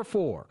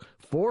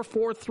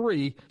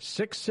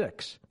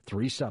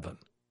 844-443-6637.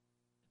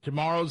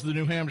 Tomorrow's the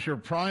New Hampshire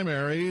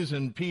primaries,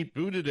 and Pete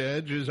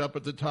Buttigieg is up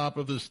at the top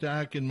of the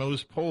stack in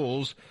most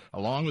polls,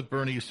 along with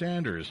Bernie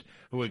Sanders,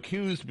 who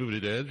accused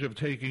Buttigieg of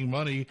taking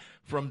money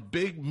from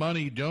big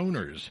money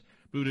donors.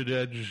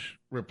 Buttigieg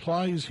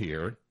replies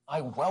here.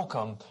 I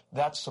welcome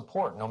that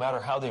support, no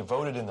matter how they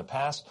voted in the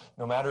past,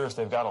 no matter if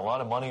they've got a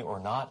lot of money or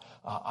not.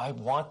 I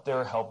want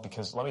their help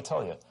because, let me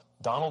tell you,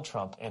 Donald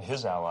Trump and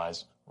his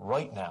allies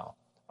right now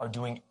are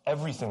doing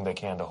everything they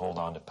can to hold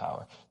on to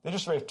power. They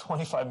just raised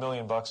 $25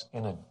 million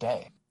in a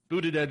day.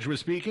 Buttigieg was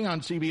speaking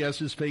on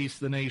CBS's Face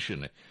the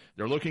Nation.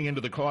 They're looking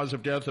into the cause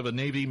of death of a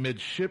Navy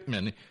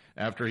midshipman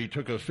after he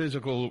took a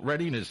physical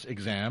readiness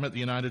exam at the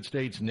United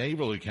States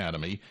Naval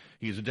Academy.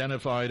 He's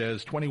identified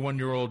as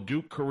 21-year-old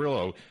Duke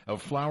Carrillo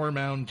of Flower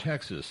Mound,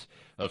 Texas.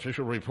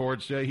 Official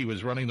reports say he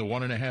was running the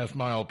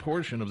 1.5-mile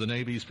portion of the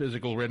Navy's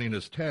physical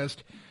readiness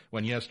test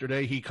when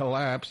yesterday he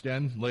collapsed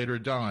and later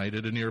died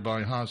at a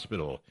nearby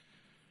hospital.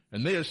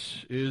 And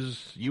this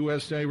is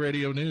USA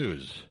Radio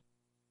News.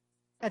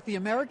 At the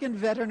American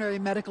Veterinary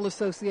Medical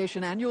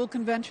Association annual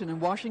convention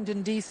in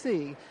Washington,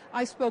 D.C.,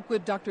 I spoke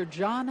with Dr.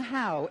 John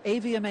Howe,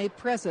 AVMA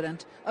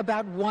president,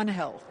 about One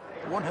Health.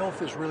 One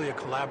Health is really a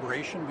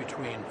collaboration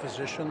between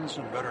physicians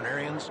and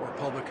veterinarians or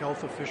public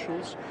health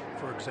officials.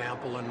 For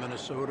example, in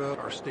Minnesota,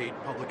 our state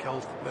public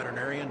health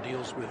veterinarian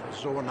deals with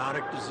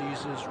zoonotic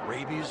diseases,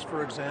 rabies,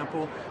 for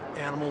example.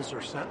 Animals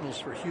are sentinels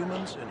for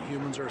humans, and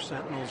humans are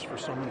sentinels for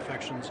some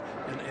infections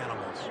in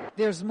animals.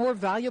 There's more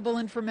valuable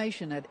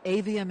information at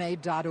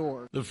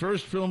avma.org. The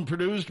first film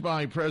produced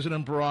by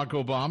President Barack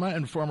Obama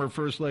and former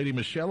First Lady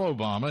Michelle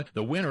Obama,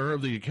 the winner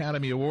of the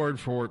Academy Award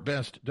for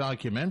Best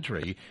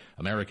Documentary,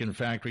 American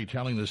Factory,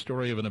 telling the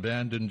story of an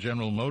abandoned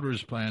General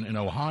Motors plant in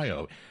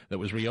Ohio that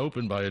was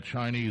reopened by a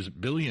Chinese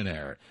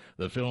billionaire.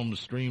 The film,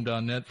 streamed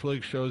on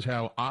Netflix, shows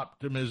how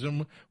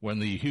optimism when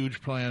the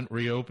huge plant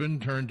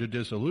reopened turned to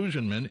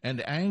disillusionment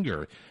and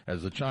anger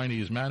as the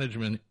Chinese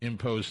management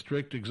imposed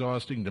strict,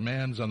 exhausting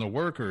demands on the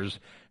workers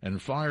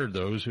and fired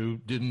those who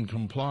didn't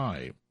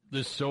comply.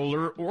 The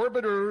Solar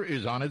Orbiter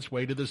is on its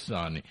way to the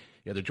sun.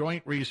 Yeah, the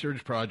joint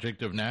research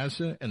project of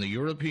NASA and the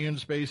European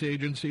Space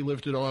Agency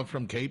lifted off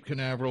from Cape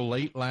Canaveral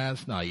late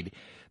last night.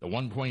 The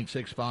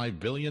 $1.65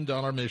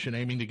 billion mission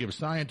aiming to give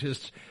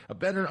scientists a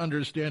better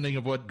understanding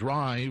of what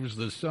drives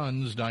the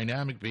sun's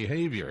dynamic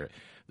behavior.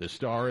 The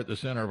star at the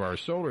center of our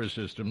solar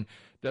system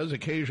does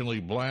occasionally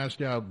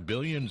blast out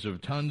billions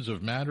of tons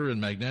of matter and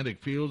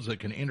magnetic fields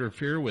that can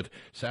interfere with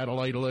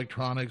satellite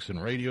electronics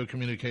and radio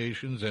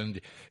communications,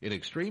 and in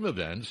extreme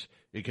events,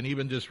 it can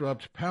even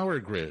disrupt power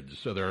grids.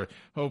 So they're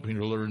hoping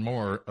to learn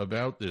more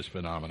about this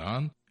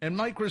phenomenon. And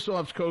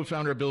Microsoft's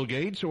co-founder Bill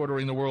Gates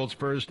ordering the world's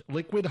first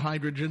liquid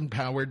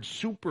hydrogen-powered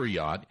super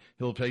yacht.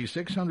 He'll pay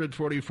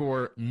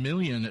 $644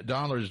 million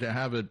to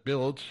have it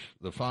built.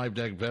 The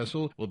 5-deck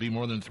vessel will be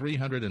more than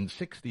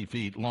 360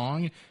 feet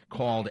long,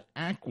 called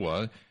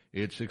Aqua.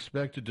 It's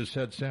expected to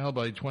set sail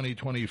by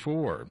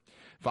 2024.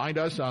 Find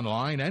us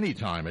online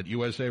anytime at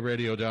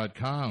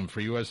usaradio.com. For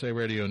USA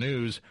Radio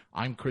News,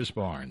 I'm Chris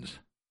Barnes.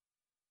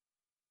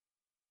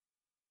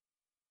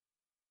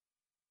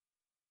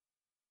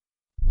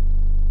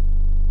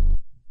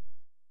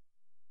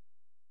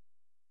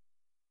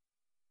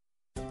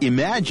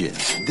 Imagine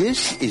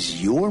this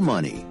is your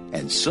money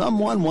and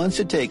someone wants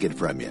to take it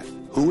from you.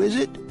 Who is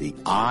it? The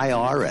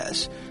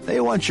IRS.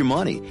 They want your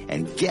money,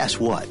 and guess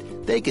what?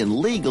 They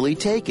can legally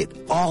take it,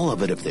 all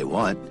of it if they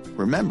want.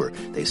 Remember,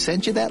 they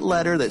sent you that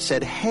letter that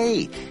said,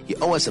 hey, you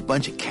owe us a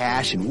bunch of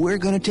cash and we're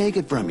going to take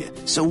it from you.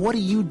 So what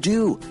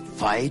do?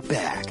 Fight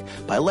back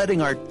by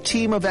letting our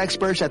team of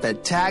experts at the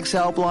Tax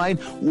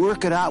Helpline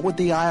work it out with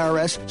the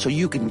IRS so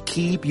you can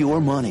keep your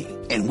money.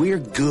 And we're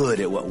good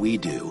at what we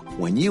do.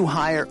 When you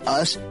hire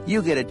us,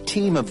 you get a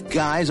team of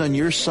guys on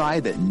your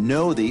side that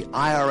know the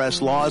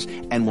IRS laws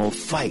and will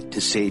fight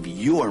to save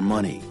your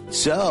money.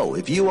 So,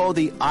 if you owe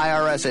the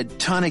IRS a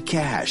ton of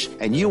cash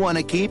and you want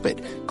to keep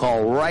it,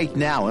 call right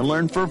now and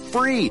learn for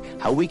free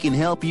how we can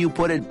help you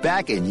put it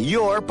back in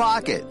your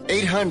pocket.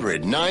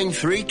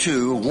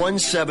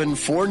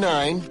 800-932-1749.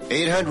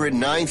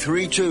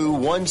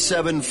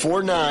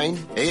 800-932-1749.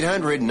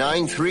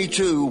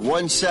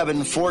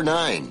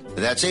 800-932-1749.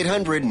 That's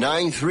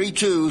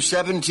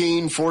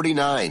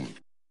 800-932-1749.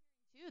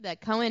 That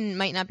Cohen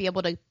might not be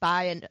able to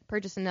buy and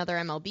purchase another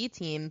MLB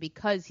team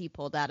because he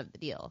pulled out of the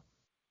deal.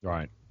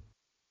 Right.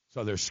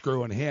 So they're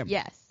screwing him.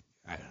 Yes.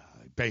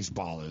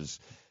 Baseball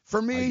is,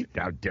 for me.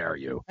 How dare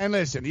you? And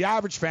listen, the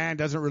average fan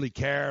doesn't really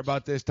care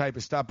about this type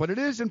of stuff, but it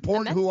is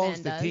important who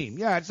owns the team.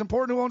 Yeah, it's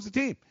important who owns the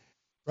team,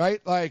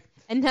 right? Like.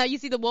 And now you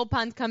see the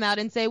Wilpons come out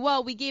and say,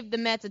 well, we gave the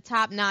Mets a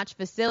top-notch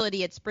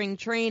facility at spring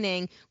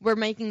training. We're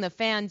making the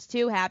fans,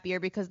 too,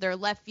 happier because their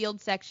left field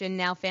section,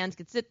 now fans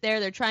could sit there.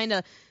 They're trying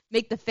to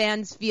make the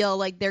fans feel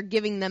like they're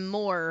giving them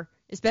more,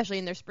 especially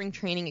in their spring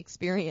training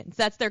experience.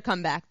 That's their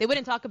comeback. They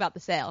wouldn't talk about the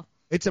sale.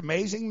 It's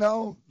amazing,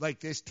 though, like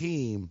this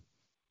team,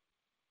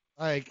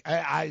 like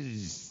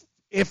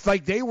if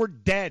like they were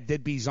dead,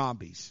 they'd be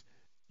zombies.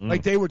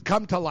 Like they would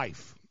come to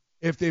life,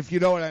 if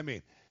you know what I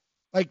mean.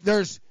 Like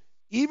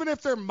even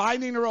if they're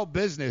minding their own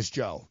business,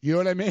 Joe, you know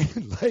what I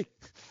mean? like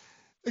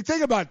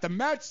think about it. The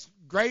Mets,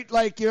 great,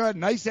 like, you know, a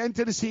nice end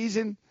to the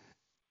season,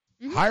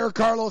 hire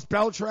Carlos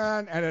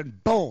Beltran, and then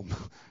boom,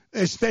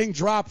 this thing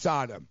drops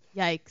on them.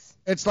 Yikes.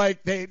 It's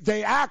like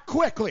they act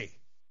quickly.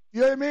 You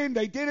know what I mean?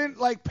 They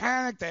didn't, like,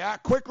 panic. They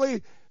act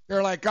quickly.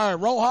 They're like, all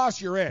right,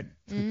 Rojas, you're in.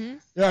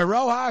 Mm-hmm. Yeah,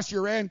 Rojas,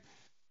 you're in.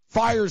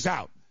 Fire's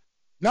out.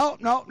 No.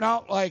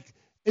 Like,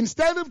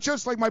 instead of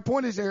just, like, my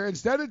point is here,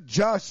 instead of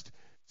just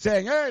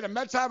saying, hey, the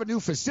Mets have a new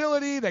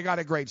facility. They got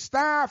a great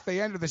staff. They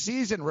ended the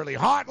season really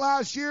hot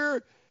last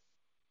year.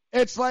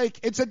 It's like,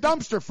 it's a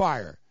dumpster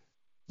fire.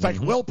 It's like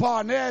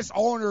Wilpon this,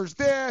 owners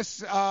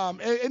this.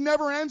 It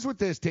never ends with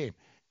this team.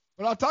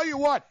 But I'll tell you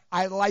what,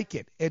 I like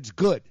it. It's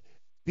good.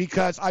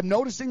 Because I'm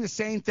noticing the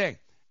same thing.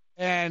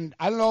 And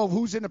I don't know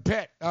who's in the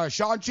pit.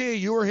 Sean-Chi,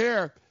 you were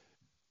here.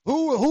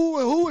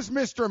 Who is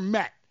Mr.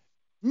 Met?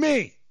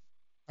 Me.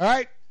 All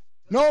right?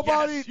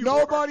 Nobody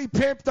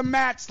pimped the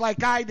Mets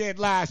like I did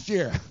last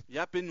year.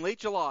 Yep, in late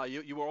July,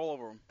 you were all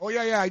over them. Oh,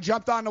 yeah, I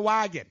jumped on the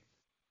wagon.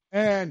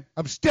 And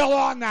I'm still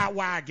on that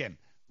wagon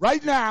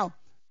right now.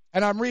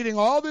 And I'm reading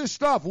all this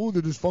stuff. Ooh,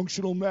 the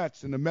dysfunctional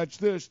Mets, and the Mets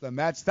this, the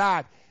Mets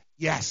that.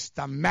 Yes,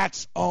 the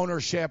Mets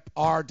ownership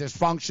are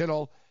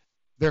dysfunctional.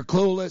 They're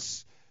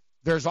clueless.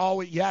 There's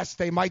always, yes,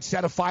 they might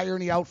set a fire in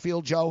the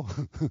outfield, Joe.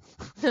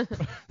 You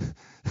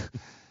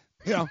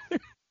know,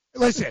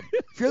 listen,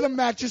 if you're the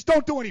Mets, just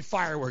don't do any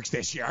fireworks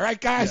this year, all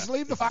right, guys? Yeah.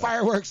 Leave the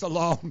fireworks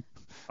alone.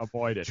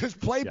 Avoid it. Just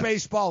play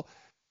baseball.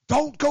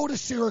 Don't go to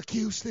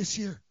Syracuse this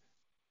year.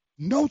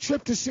 No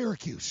trip to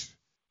Syracuse.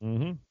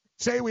 Mm-hmm.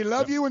 Say we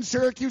love you in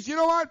Syracuse. You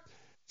know what?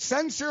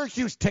 Send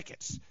Syracuse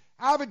tickets.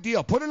 Have a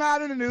deal. Put an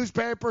ad in the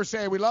newspaper.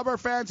 Say we love our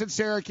fans in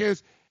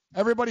Syracuse.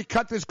 Everybody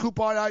cut this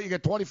coupon out. You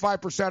get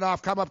 25%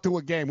 off. Come up to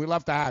a game. We'd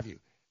love to have you.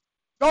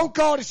 Don't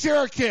go to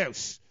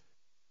Syracuse.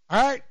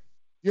 All right?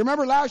 You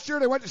remember last year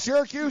they went to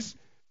Syracuse?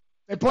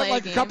 They put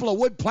like a couple of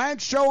wood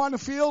planks show on the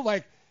field.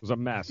 Like, it was a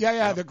mess.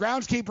 Yeah. The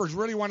groundskeepers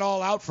really went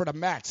all out for the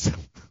Mets.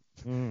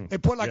 They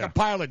put like a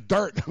pile of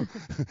dirt.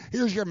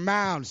 Here's your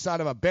mound,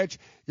 son of a bitch.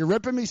 You're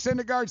ripping me,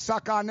 Syndergaard?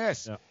 Suck on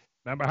this. Yeah.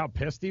 Remember how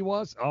pissed he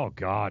was? Oh,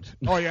 God.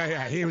 Oh,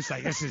 yeah. He was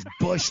like, this is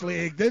Bush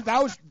League.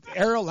 That was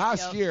Errol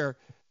last year.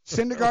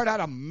 Syndergaard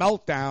had a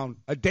meltdown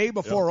a day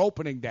before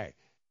opening day.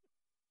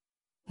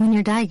 When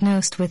you're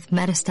diagnosed with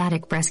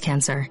metastatic breast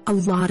cancer, a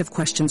lot of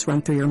questions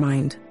run through your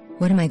mind.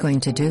 What am I going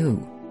to do?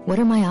 What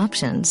are my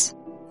options?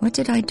 What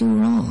did I do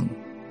wrong?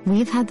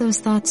 We've had those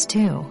thoughts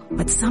too.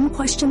 But some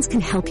questions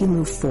can help you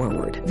move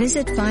forward.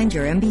 Visit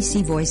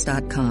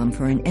findyourmbcvoice.com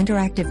for an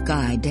interactive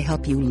guide to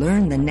help you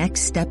learn the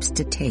next steps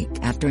to take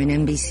after an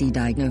MBC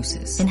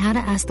diagnosis. And how to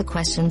ask the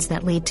questions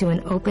that lead to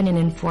an open and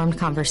informed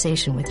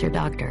conversation with your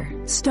doctor.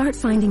 Start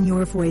finding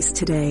your voice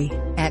today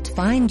at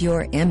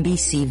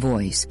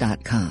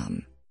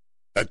findyourmbcvoice.com.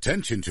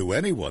 Attention to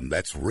anyone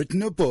that's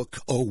written a book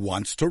or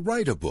wants to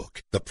write a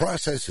book. The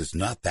process is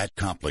not that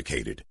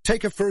complicated.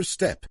 Take a first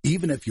step.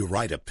 Even if you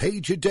write a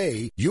page a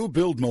day, you'll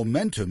build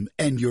momentum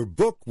and your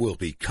book will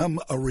become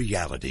a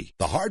reality.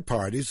 The hard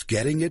part is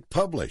getting it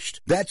published.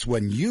 That's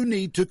when you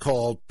need to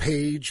call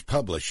Page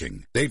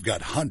Publishing. They've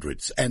got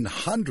hundreds and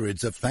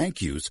hundreds of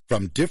thank yous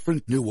from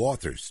different new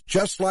authors,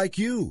 just like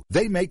you.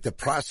 They make the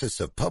process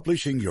of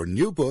publishing your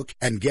new book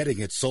and getting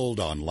it sold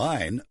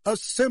online a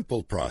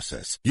simple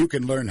process. You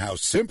can learn how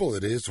simple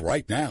it is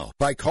right now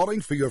by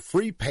calling for your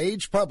free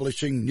Page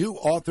Publishing New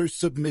Author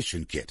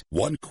Submission Kit.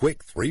 One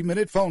quick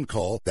 3-minute phone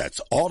call, that's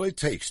all it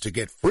takes to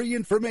get free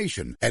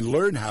information and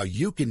learn how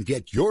you can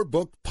get your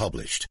book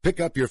published. Pick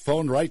up your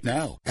phone right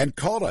now and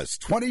call us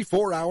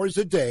 24 hours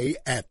a day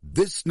at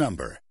this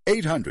number.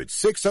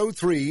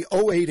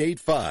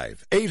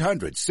 800-603-0885.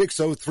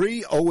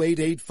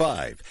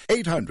 800-603-0885.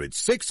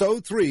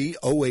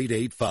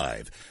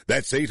 800-603-0885.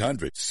 That's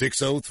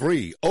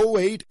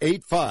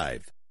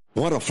 800-603-0885.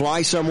 Want to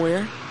fly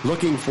somewhere?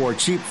 Looking for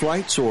cheap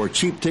flights or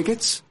cheap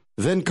tickets?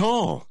 Then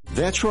call.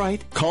 That's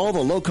right. Call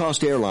the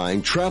low-cost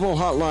airline travel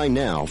hotline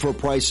now for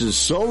prices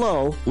so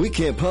low we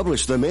can't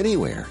publish them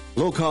anywhere.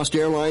 Low Cost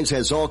Airlines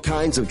has all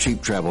kinds of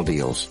cheap travel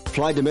deals.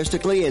 Fly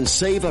domestically and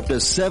save up to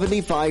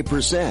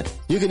 75%.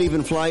 You can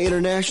even fly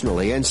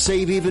internationally and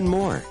save even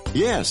more.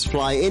 Yes,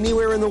 fly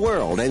anywhere in the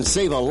world and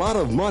save a lot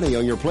of money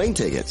on your plane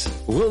tickets.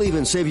 We'll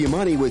even save you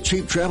money with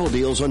cheap travel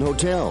deals on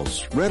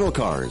hotels, rental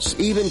cars,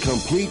 even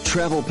complete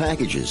travel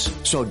packages.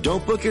 So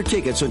don't book your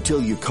tickets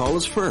until you call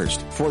us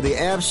first for the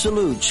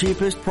absolute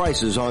cheapest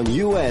prices on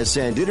U.S.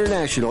 and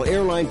international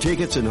airline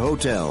tickets and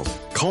hotels.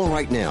 Call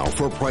right now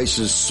for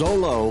prices so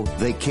low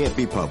they can't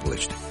be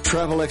published.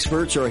 Travel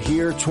experts are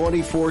here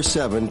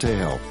 24/7 to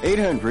help.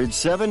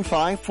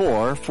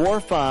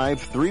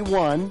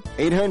 800-754-4531.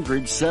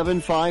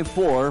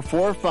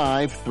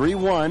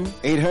 800-754-4531.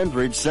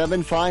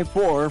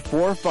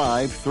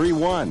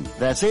 800-754-4531.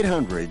 That's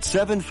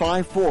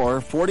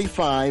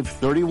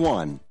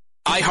 800-754-4531.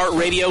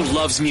 iHeartRadio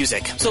loves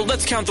music, so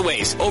let's count the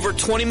ways. Over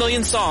 20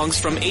 million songs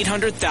from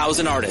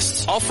 800,000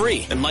 artists, all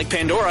free. And like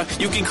Pandora,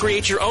 you can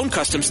create your own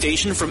custom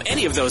station from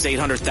any of those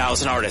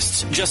 800,000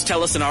 artists. Just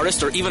tell us an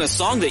artist or even a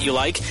song that you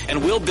like,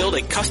 and we'll build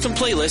a custom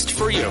playlist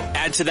for you.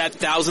 Add to that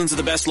thousands of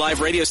the best live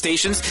radio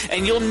stations,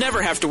 and you'll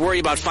never have to worry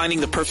about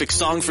finding the perfect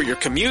song for your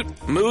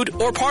commute, mood,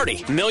 or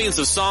party. Millions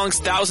of songs,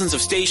 thousands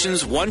of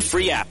stations, one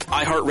free app.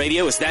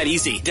 iHeartRadio is that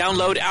easy.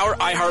 Download our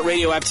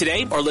iHeartRadio app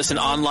today or listen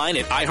online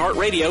at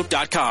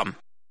iHeartRadio.com.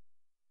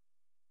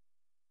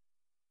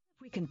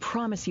 We can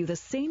promise you the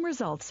same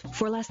results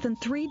for less than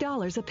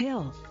 $3 a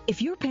pill.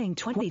 If you're paying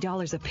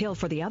 $20 a pill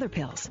for the other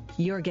pills,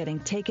 you're getting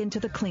taken to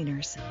the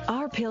cleaners.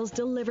 Our pills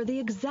deliver the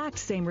exact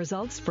same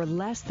results for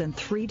less than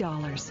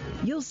 $3.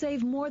 You'll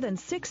save more than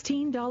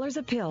 $16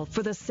 a pill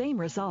for the same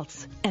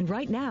results. And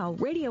right now,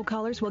 radio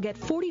callers will get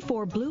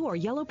 44 blue or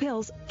yellow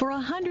pills for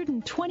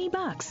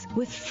 $120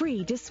 with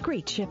free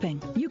discreet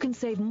shipping. You can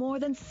save more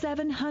than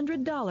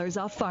 $700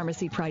 off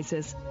pharmacy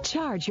prices.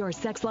 Charge your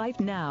sex life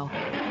now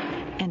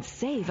and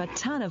save a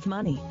ton of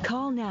money.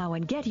 Call now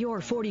and get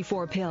your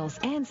 44 pills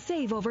and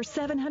save over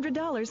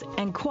 $700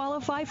 and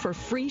qualify for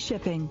free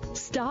shipping.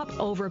 Stop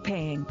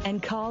overpaying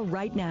and call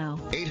right now.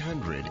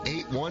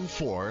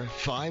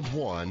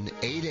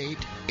 800-814-5188.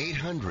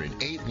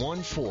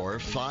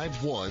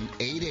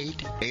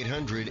 800-814-5188.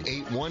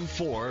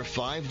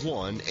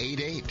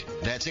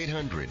 800-814-5188. That's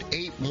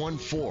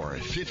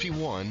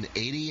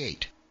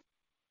 800-814-5188.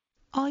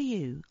 Are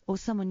you, or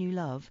someone you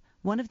love,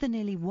 one of the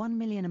nearly 1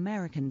 million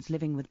Americans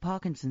living with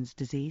Parkinson's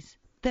disease?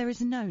 There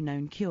is no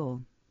known cure,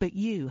 but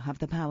you have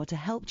the power to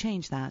help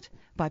change that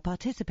by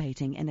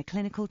participating in a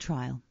clinical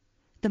trial.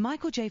 The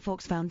Michael J.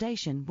 Fox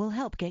Foundation will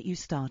help get you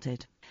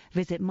started.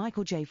 Visit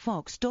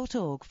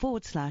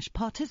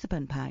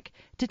michaeljfox.org/participant pack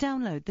to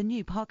download the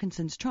new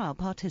Parkinson's Trial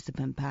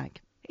Participant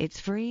Pack. It's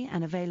free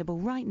and available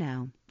right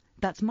now.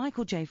 That's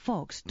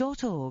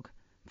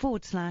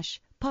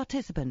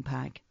michaeljfox.org/participant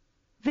pack.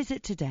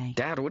 Visit today.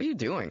 Dad, what are you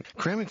doing?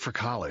 Cramming for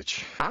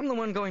college. I'm the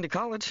one going to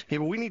college. Yeah,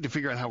 but we need to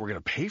figure out how we're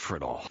going to pay for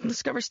it all.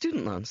 Discover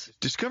Student Loans.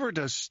 Discover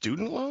does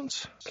student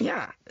loans?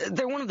 Yeah,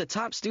 they're one of the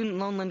top student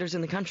loan lenders in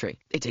the country.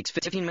 It takes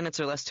 15 minutes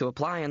or less to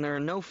apply, and there are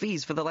no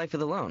fees for the life of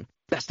the loan.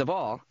 Best of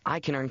all,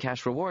 I can earn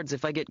cash rewards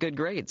if I get good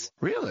grades.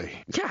 Really?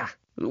 Yeah,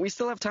 we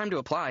still have time to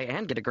apply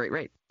and get a great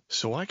rate.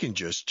 So I can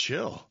just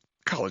chill.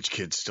 College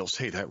kids still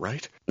say that,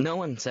 right? No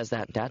one says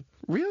that, Dad.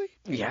 Really?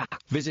 Yeah.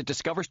 Visit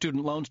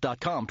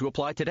discoverstudentloans.com to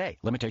apply today.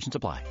 Limitations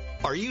apply.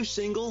 Are you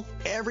single?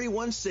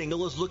 Everyone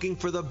single is looking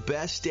for the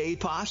best date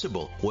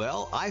possible.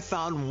 Well, I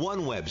found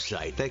one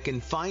website that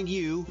can find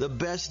you the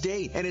best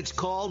date, and it's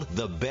called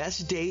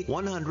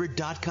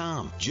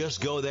thebestdate100.com.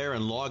 Just go there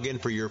and log in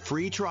for your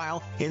free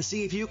trial and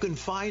see if you can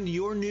find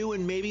your new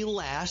and maybe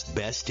last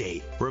best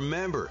date.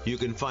 Remember, you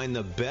can find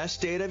the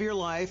best date of your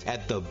life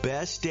at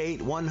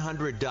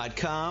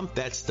thebestdate100.com.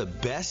 That's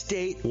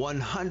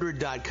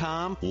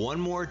thebestdate100.com.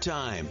 One more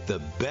time,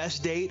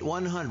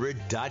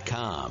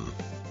 thebestdate100.com.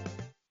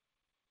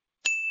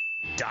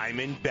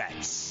 Diamond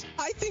Bets.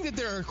 I think that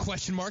there are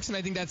question marks, and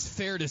I think that's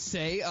fair to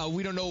say.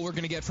 We don't know what we're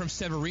going to get from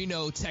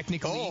Severino,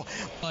 technically.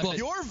 Well,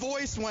 your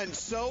voice went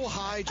so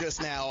high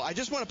just now. I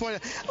just want to point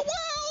out, well,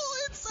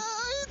 I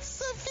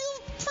feel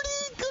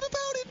pretty good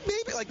about it,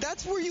 maybe. Like,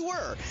 that's where you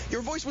were.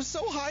 Your voice was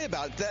so high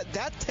about it.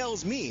 That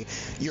tells me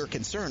you're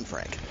concerned,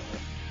 Frank.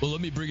 Well,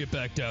 let me bring it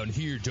back down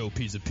here, Joe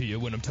Pisapia,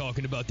 when I'm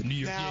talking about the New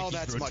York Yankees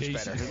that's rotation.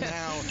 Much better.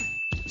 Now,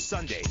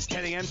 Sundays,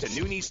 10 a.m. to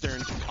noon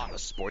Eastern on the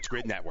Sports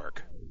Grid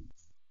Network.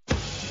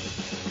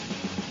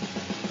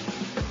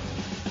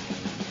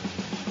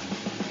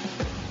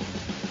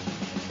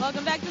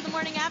 Welcome back to the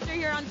morning after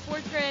here on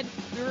Sports Grid.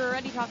 We were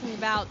already talking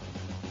about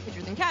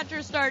pitchers and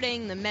catchers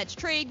starting, the Mets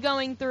trade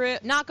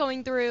not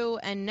going through,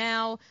 and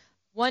now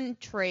one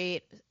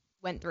trade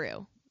went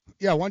through.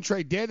 Yeah, one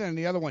trade did, and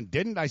the other one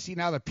didn't. I see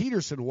now the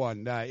Peterson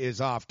one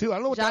is off, too. I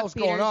don't know what the hell's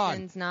going on.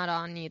 Peterson's not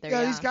on either.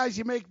 Yeah, these guys,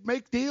 you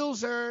make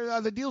deals, or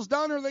are the deals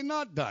done, or are they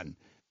not done?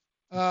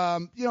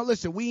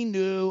 Listen, we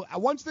knew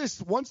once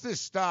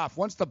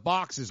the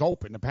box is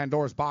open, the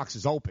Pandora's box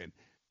is open,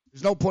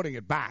 there's no putting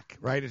it back,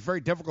 right? It's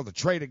very difficult to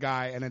trade a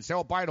guy and then say,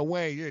 oh, by the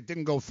way, it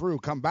didn't go through,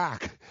 come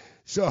back.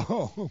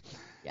 So,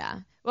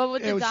 yeah. Well,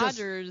 with the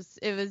Dodgers,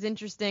 it was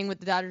interesting with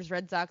the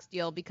Dodgers-Red Sox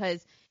deal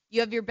because you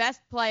have your best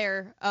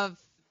player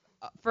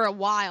for a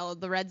while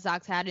the Red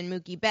Sox had in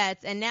Mookie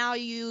Betts, and now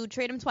you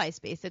trade him twice,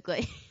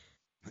 basically.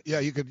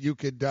 Yeah, you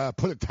could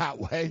put it that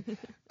way.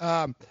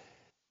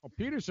 Well,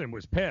 Peterson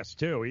was pissed,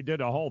 too. He did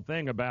a whole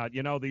thing about,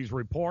 these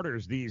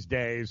reporters these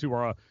days who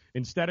are,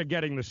 instead of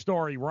getting the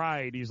story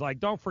right, he's like,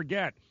 don't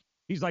forget.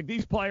 He's like,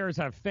 these players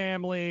have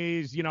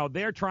families.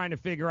 They're trying to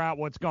figure out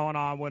what's going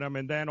on with them,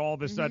 and then all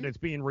of a sudden it's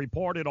being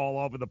reported all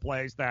over the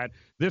place that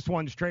this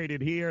one's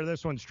traded here,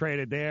 this one's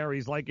traded there.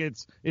 He's like,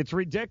 it's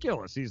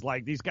ridiculous. He's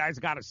like, these guys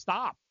got to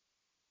stop.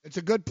 It's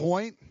a good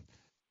point.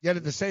 Yet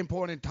at the same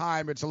point in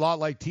time, it's a lot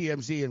like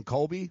TMZ and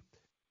Kobe.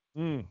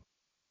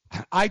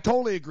 I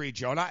totally agree,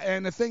 Joe.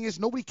 And the thing is,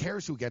 nobody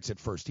cares who gets it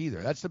first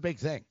either. That's the big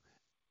thing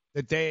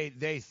that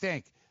they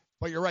think.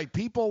 But you're right.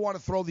 People want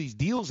to throw these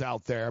deals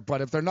out there,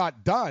 but if they're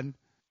not done,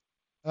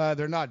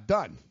 they're not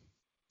done.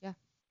 Yeah.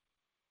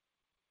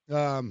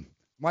 Am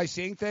I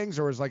seeing things,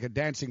 or is like a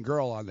dancing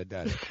girl on the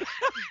desk?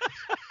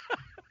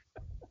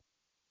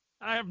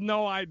 I have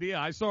no idea.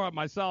 I saw it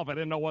myself. I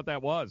didn't know what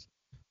that was.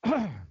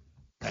 What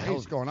the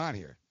hell's going on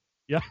here?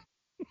 Yeah.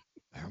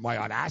 Am I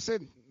on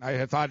acid?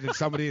 I thought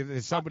somebody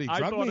drugged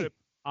me.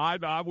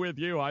 I'm with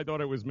you. I thought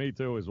it was me,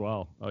 too, as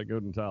well. I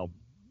couldn't tell.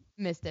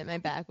 Missed it. My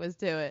back was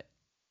to it.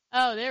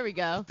 Oh, there we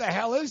go. What the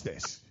hell is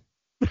this?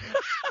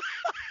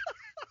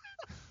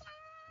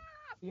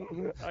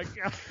 I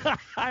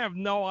have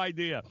no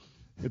idea.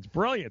 It's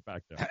brilliant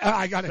back there.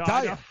 I got to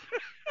tell you.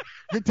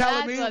 You're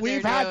telling me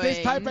we've had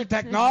this type of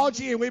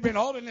technology and we've been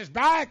holding this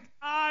back?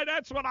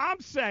 That's what I'm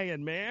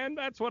saying, man.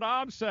 That's what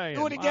I'm saying.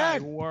 Do it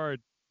again. My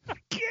word. I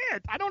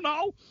can't. I don't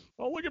know.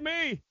 Oh, look at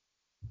me.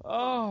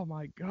 Oh,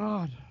 my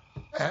God.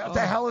 What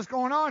the hell is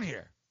going on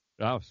here?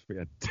 Oh,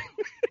 man.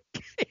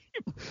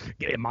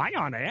 Am I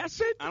on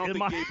acid? I don't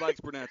think Gabe likes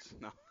brunettes.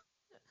 No.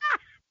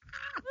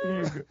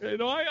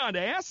 Am I on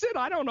acid?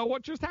 I don't know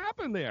what just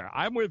happened there.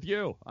 I'm with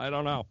you. I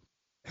don't know.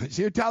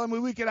 So you're telling me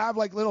we could have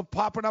like little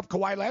popping up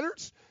Kawhi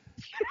Leonards?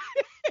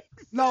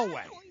 No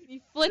way.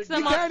 He flicks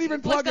them off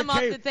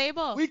the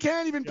table. We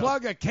can't even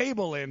plug a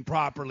cable in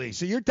properly.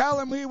 So you're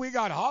telling me we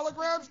got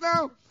holograms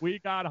now? We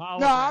got holograms.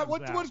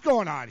 No, what's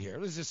going on here?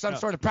 This is some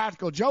sort of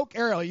practical joke.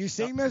 Ariel, are you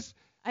seeing this?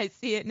 I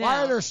see it now.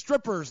 Why are there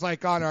strippers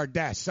like on our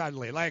desk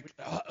suddenly, like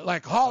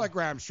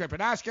hologram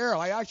stripping? Ask Ariel.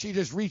 I actually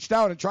just reached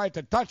out and tried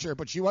to touch her,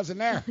 but she wasn't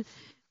there.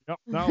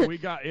 No, we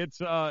got it's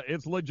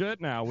legit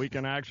now. We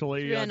can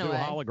actually do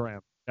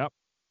hologram. Yep,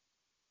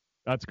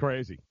 that's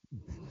crazy.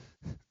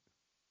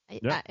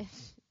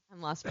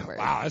 I'm lost for words.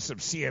 Wow, that's some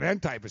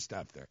CNN type of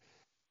stuff there.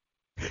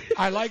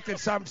 I like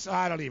that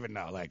I don't even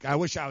know. Like, I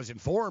wish I was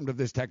informed of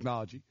this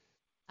technology.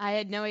 I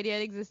had no idea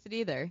it existed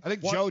either. I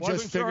think Joe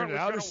just figured it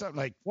out or something.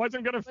 Like, I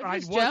wasn't sure if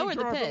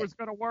it was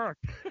going to work.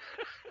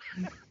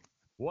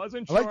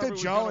 Wasn't sure. I like that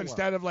Joe,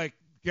 instead of like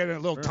getting a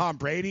little Tom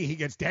Brady, he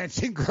gets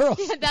dancing girls.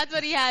 Yeah, that's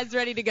what he has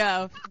ready to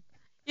go.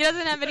 He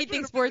doesn't have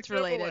anything sports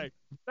related.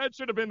 That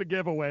should have been the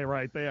giveaway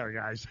right there,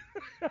 guys.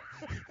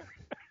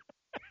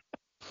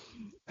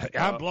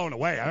 I'm blown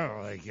away. I don't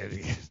know, like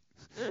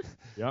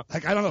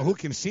I don't know who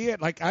can see it.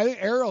 Like, I think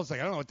Ariel's like,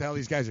 I don't know what the hell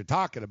these guys are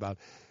talking about.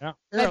 Yeah.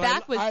 Ariel, my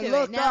back was I to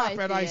looked it. Now up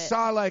and I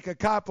saw like a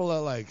couple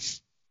of like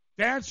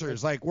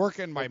dancers like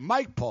working my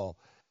mic pole.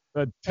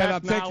 And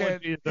I'm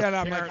thinking, and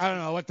I'm like, I don't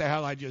know what the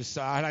hell I just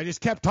saw, and I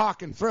just kept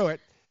talking through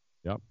it.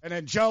 Yep. And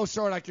then Joe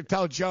I could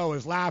tell Joe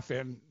was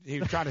laughing. He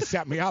was trying to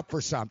set me up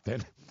for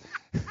something.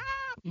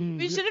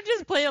 We should have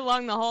just played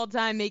along the whole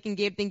time, making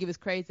Gabe think he was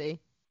crazy.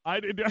 I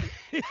did.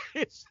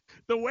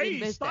 The way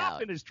he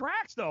stopped in his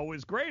tracks, though,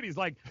 was great. He's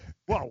like,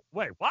 "Whoa,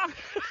 wait, what?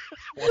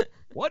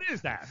 What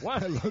is that?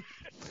 What?"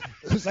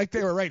 It was like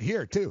they were right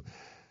here too.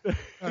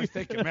 I was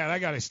thinking, man, I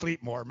got to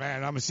sleep more,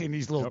 man. I'm seeing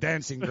these little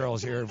dancing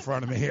girls here in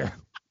front of me here.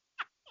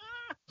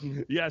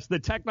 Yes, the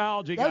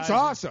technology. That's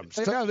guys. Awesome.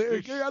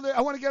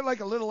 I want to get like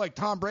a little like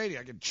Tom Brady.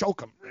 I can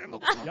choke him.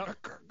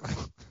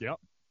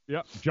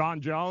 Yep.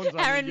 John Jones.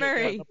 Aaron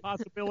Murray. The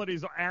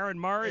possibilities are Aaron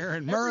Murray.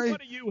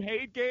 Everybody you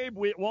hate, Gabe,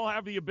 we'll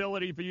have the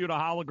ability for you to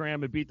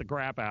hologram and beat the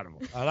crap out of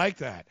him. I like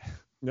that.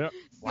 Yep.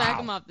 Smack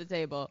him off the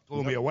table.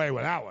 Blew me away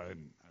with that one.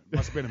 It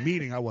must have been a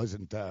meeting I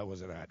wasn't at.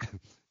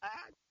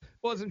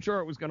 Wasn't sure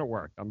it was going to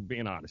work. I'm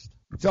being honest.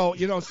 So,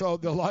 so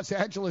the Los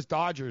Angeles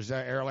Dodgers,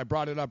 Errol, I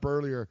brought it up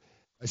earlier.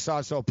 I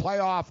saw,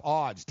 playoff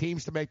odds,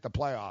 teams to make the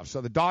playoffs.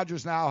 So the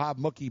Dodgers now have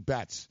Mookie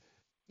Betts.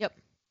 Yep.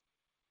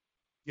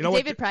 You know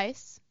David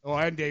Price. Oh,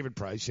 and David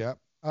Price, yeah.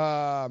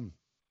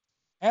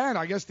 And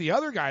I guess the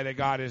other guy they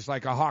got is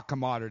like a hot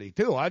commodity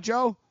too, huh,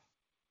 Joe?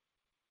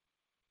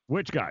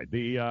 Which guy?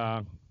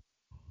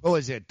 Who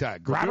is it?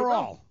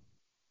 Gratterall.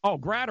 Oh,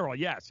 Gratterall.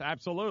 Yes,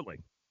 absolutely.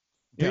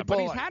 Yeah, but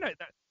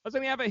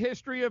doesn't he have a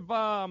history of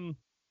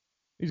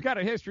he's got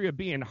a history of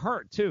being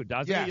hurt too,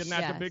 doesn't he? Isn't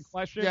that the big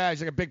question? Yeah,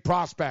 he's like a big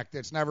prospect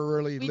that's never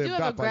really lived up. We do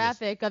have a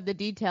graphic of the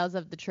details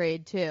of the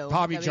trade too.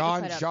 Tommy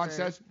John, Sean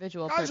says.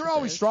 Guys are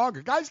always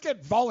stronger. Guys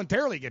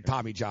voluntarily get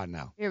Tommy John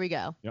now. Here we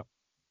go. Yep.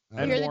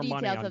 Here are the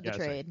details of the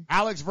trade.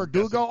 Alex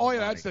Verdugo. Oh,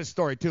 yeah, that's the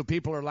story, too.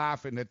 People are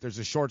laughing that there's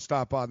a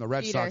shortstop on the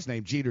Red Sox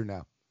named Jeter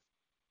now.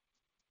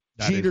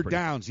 Jeter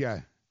Downs,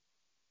 yeah.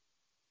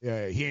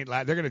 Yeah, he ain't.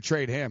 They're going to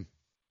trade him.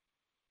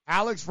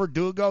 Alex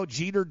Verdugo,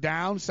 Jeter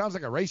Downs. Sounds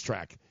like a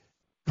racetrack.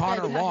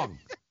 Connor Long.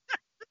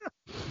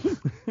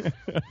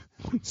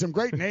 Some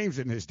great names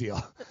in this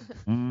deal.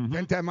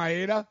 Vente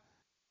Maeda,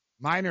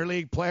 minor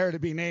league player to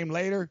be named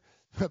later.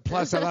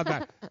 Plus, I love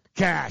that.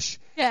 Cash.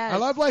 Yes. I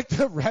love, like,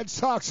 the Red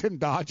Sox and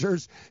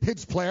Dodgers.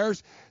 It's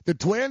players. The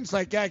Twins,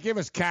 like, yeah, give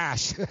us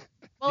cash.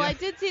 Well, I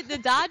did see the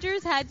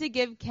Dodgers had to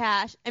give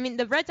cash. I mean,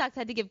 the Red Sox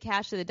had to give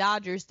cash to the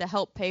Dodgers to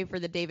help pay for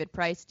the David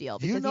Price deal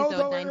because he's owed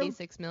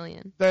 $96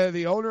 million.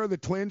 The owner of the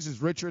Twins is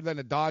richer than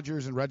the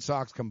Dodgers and Red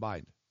Sox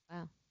combined.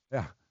 Wow.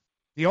 Yeah.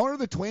 The owner of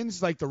the Twins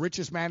is like the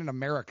richest man in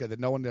America that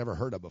no one had ever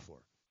heard of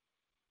before.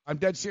 I'm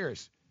dead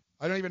serious.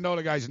 I don't even know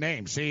the guy's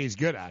name. See, he's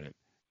good at it.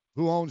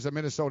 Who owns the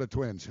Minnesota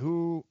Twins?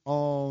 Who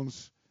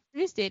owns?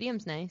 The new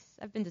stadium's nice.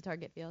 I've been to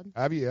Target Field.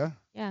 Have you?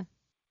 Yeah.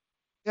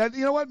 Yeah.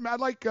 You know what? I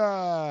like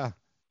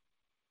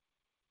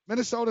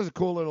Minnesota's a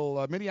cool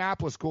little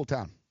Minneapolis, cool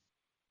town.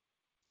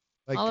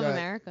 Like, all of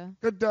America.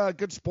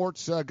 Good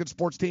sports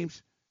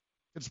teams,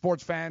 good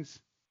sports fans.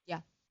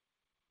 Yeah.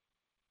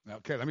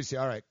 Okay, let me see.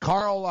 All right,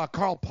 Carl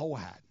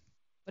Pohad.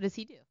 What does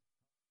he do?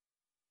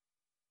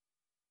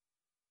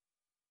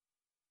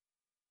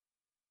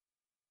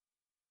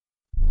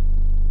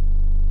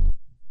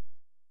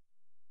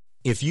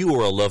 If you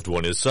or a loved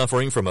one is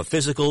suffering from a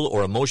physical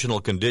or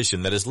emotional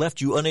condition that has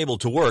left you unable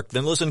to work,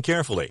 then listen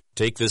carefully.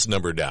 Take this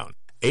number down.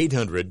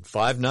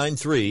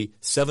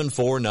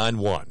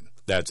 800-593-7491.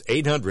 That's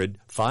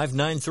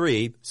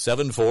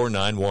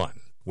 800-593-7491.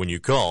 When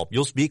you call,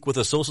 you'll speak with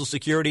a Social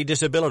Security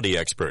disability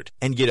expert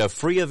and get a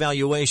free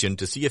evaluation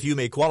to see if you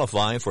may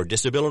qualify for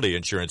disability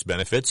insurance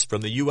benefits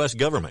from the U.S.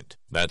 government.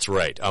 That's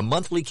right, a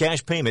monthly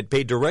cash payment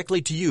paid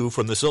directly to you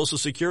from the Social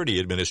Security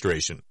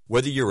Administration.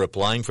 Whether you're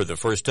applying for the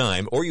first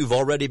time or you've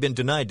already been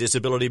denied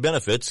disability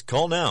benefits,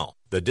 call now.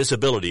 The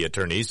disability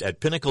attorneys at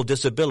Pinnacle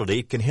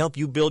Disability can help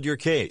you build your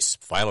case,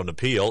 file an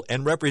appeal,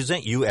 and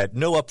represent you at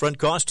no upfront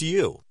cost to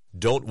you.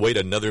 Don't wait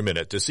another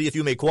minute to see if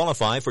you may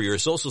qualify for your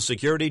Social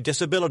Security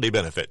disability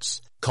benefits.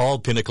 Call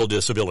Pinnacle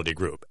Disability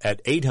Group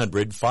at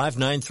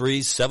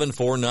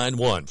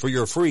 800-593-7491 for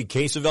your free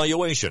case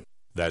evaluation.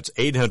 That's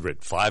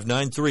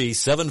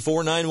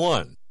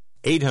 800-593-7491.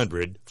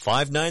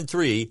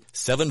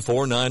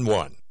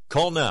 800-593-7491.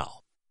 Call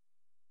now.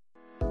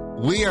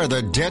 We are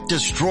the Debt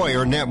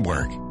Destroyer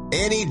Network.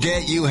 Any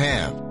debt you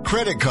have,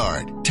 credit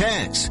card,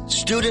 tax,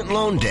 student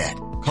loan debt,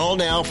 call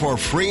now for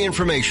free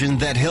information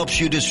that helps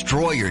you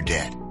destroy your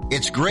debt.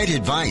 It's great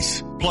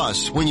advice.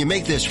 Plus, when you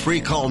make this free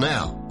call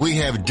now, we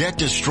have debt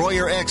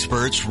destroyer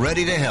experts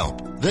ready to help.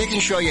 They can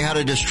show you how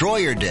to destroy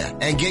your debt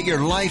and get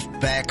your life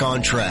back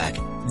on track.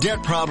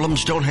 Debt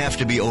problems don't have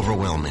to be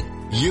overwhelming.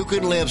 You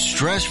can live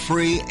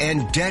stress-free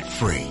and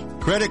debt-free.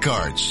 Credit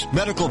cards,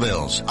 medical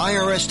bills,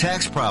 IRS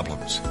tax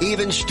problems,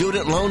 even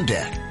student loan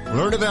debt.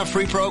 Learn about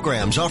free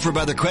programs offered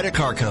by the credit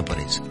card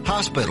companies,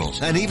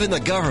 hospitals, and even the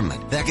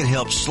government that can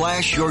help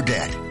slash your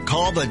debt.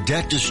 Call the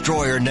Debt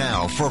Destroyer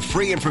now for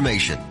free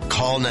information.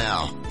 Call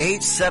now.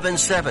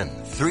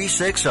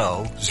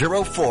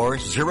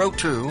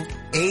 877-360-0402.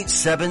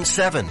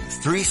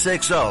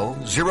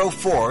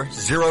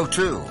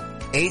 877-360-0402.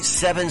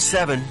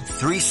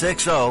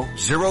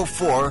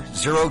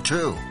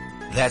 877-360-0402.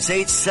 That's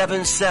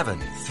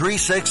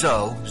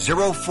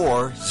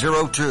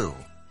 877-360-0402.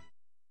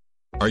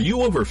 Are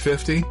you over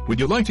 50? Would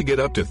you like to get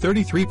up to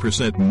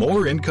 33%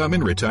 more income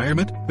in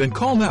retirement? Then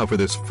call now for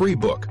this free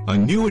book,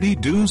 Annuity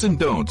Do's and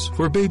Don'ts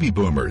for Baby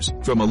Boomers,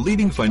 from a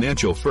leading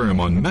financial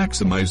firm on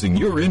maximizing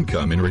your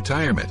income in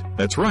retirement.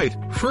 That's right,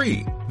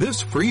 free.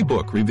 This free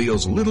book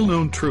reveals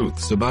little-known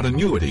truths about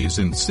annuities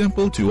in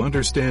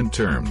simple-to-understand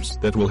terms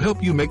that will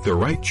help you make the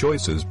right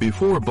choices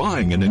before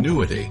buying an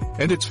annuity.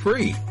 And it's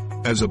free.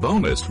 As a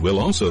bonus, we'll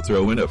also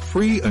throw in a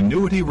free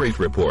annuity rate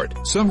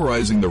report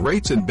summarizing the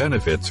rates and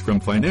benefits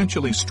from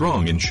financially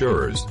strong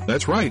insurers.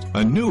 That's right,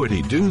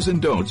 Annuity Do's and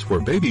Don'ts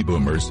for Baby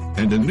Boomers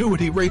and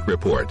Annuity Rate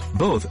Report,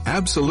 both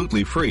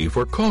absolutely free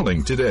for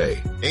calling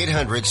today.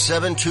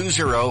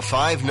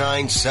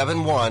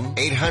 800-720-5971.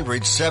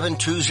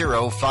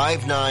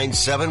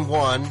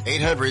 800-720-5971.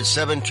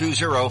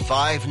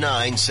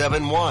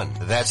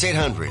 800-720-5971. That's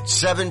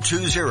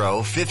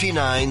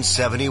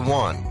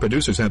 800-720-5971.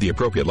 Producers have the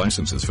appropriate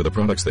licenses for the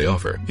products they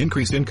offer.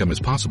 Increased income is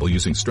possible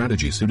using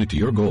strategies suited to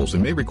your goals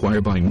and may require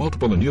buying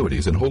multiple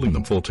annuities and holding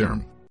them full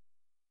term.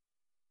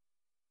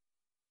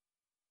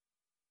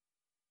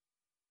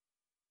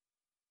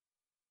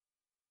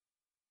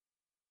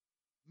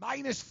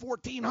 Minus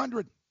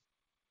 1,400.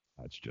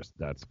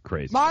 That's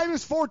crazy.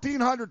 Minus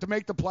 1,400 to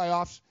make the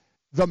playoffs.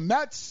 The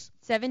Mets.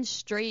 7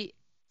 straight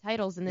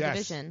titles in the Yes.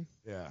 division.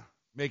 Yeah.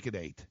 Make it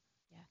 8.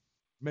 Yeah.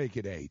 Make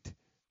it 8.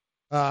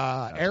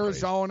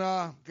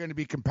 Arizona, going to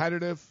be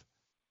competitive.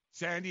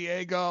 San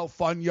Diego,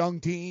 fun young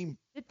team.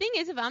 The thing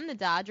is, if I'm the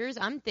Dodgers,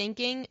 I'm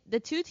thinking the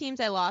 2 teams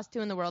I lost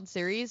to in the World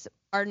Series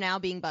are now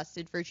being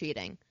busted for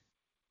cheating.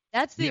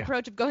 That's the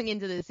approach of going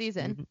into the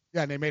season.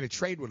 Yeah, and they made a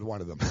trade with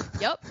one of them.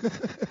 Yep.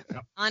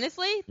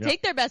 Honestly,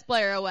 take their best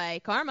player away.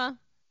 Karma.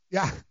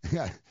 Yeah.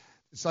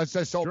 So I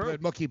just hope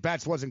that Mookie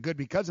Betts wasn't good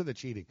because of the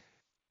cheating.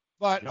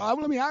 But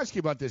let me ask you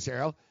about this,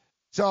 Ariel.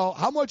 So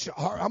how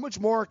much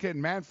more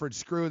can Manfred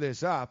screw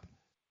this up?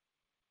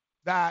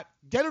 That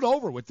get it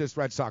over with this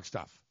Red Sox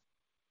stuff.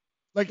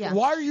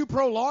 Why are you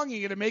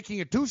prolonging it and making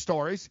it 2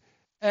 stories?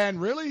 And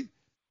really,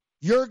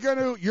 you're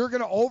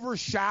gonna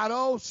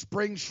overshadow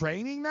spring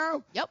training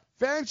now? Yep.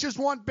 Fans just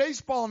want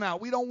baseball now.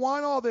 We don't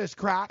want all this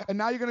crap. And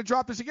now you're gonna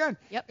drop this again.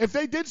 Yep. If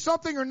they did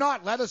something or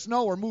not, let us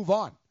know or move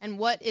on. And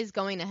what is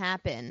going to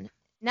happen?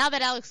 Now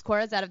that Alex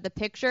Cora's out of the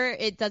picture,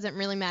 it doesn't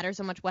really matter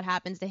so much what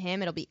happens to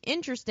him. It'll be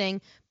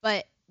interesting,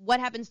 but what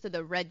happens to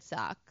the Red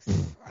Sox?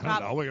 I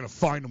don't know. We're going to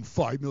fine them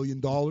 $5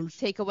 million.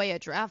 Take away a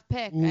draft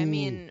pick. Ooh. I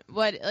mean,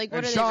 what are and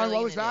they Sean, really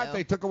what was that? do?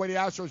 They took away the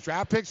Astros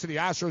draft picks, so the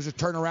Astros just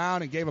turned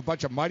around and gave a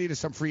bunch of money to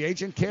some free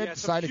agent kid,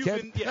 some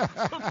Cuban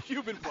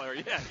player.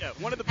 Yeah.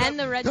 One of the best. And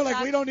the Red They're Sox,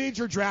 like, we don't need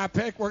your draft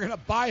pick. We're going to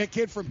buy a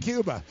kid from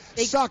Cuba.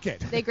 Suck it.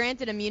 They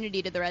granted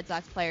immunity to the Red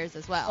Sox players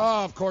as well.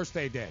 Oh, of course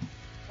they did.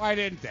 Why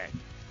didn't they?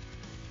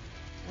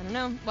 I don't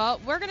know. Well,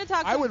 we're going to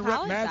talk I would rip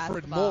college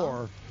Manfred basketball.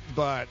 more,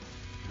 but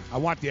I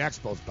want the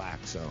Expos back.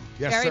 So,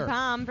 yes, Jerry sir.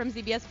 Palm from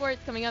CBS Sports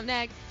coming up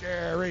next.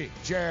 Jerry.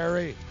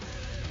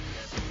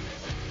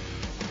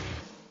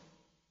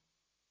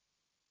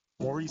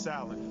 Maurice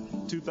Allen,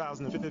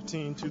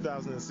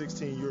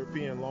 2015-2016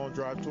 European Long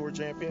Drive Tour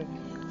champion,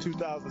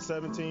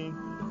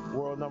 2017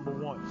 world number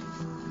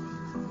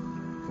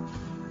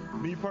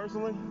 1. Me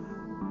personally,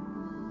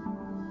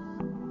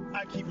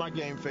 I keep my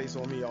game face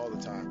on me all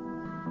the time.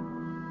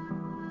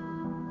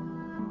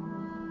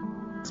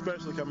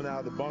 Especially coming out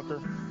of the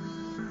bunker,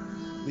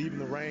 leaving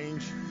the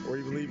range, or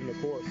even leaving the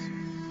course.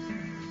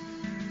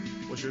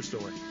 What's your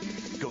story?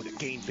 Go to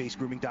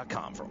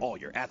GameFaceGrooming.com for all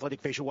your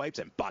athletic facial wipes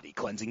and body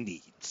cleansing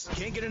needs.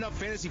 Can't get enough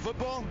fantasy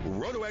football?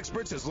 Roto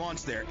Experts has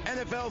launched their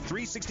NFL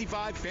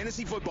 365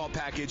 fantasy football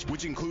package,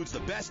 which includes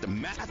the best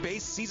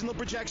math-based seasonal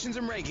projections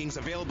and rankings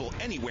available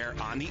anywhere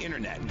on the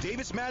internet.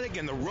 Davis Maddock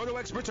and the Roto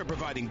Experts are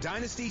providing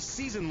dynasty,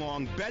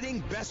 season-long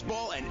betting, best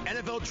ball, and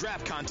NFL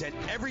draft content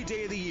every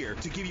day of the year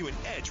to give you an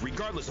edge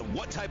regardless of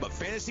what type of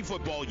fantasy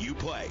football you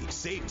play.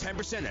 Save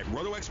 10% at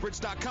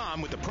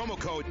RotoExperts.com with the promo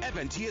code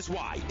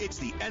FNTSY.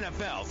 It's the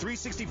NFL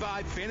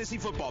 365 fantasy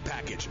football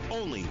package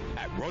only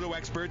at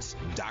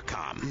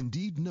RotoExperts.com.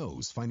 Indeed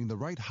knows finding the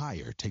right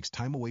hire takes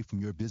time away from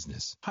your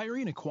business.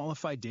 Hiring a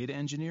qualified data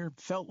engineer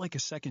felt like a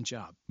second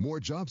job. More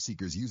job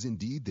seekers use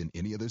Indeed than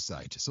any other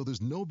site, so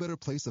there's no better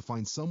place to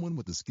find someone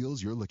with the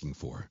skills you're looking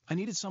for. I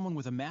needed someone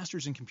with a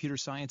master's in computer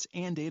science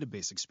and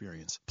database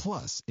experience.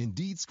 Plus,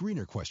 Indeed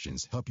screener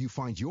questions help you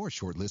find your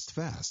shortlist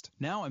fast.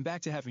 Now I'm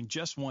back to having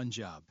just one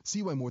job.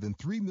 See why more than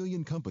 3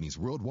 million companies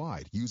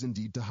worldwide use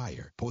Indeed to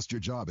hire. Post your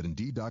job at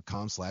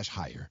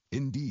Indeed.com/hire.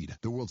 Indeed,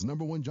 the world's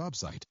 #1 job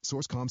site.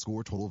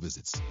 Source.com/score total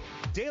visits.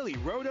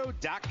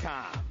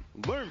 DailyRoto.com.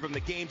 Learn from the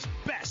game's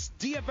best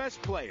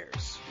DFS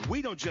players.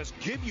 We don't just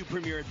give you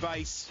premier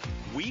advice,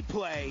 we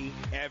play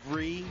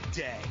every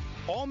day.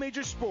 All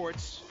major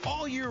sports,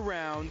 all year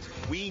round,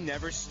 we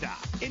never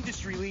stop.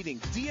 Industry-leading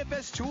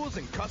DFS tools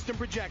and custom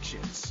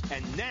projections.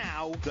 And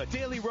now, the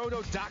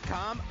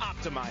DailyRoto.com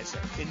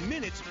Optimizer. In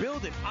minutes,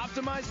 build and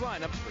optimize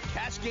lineups for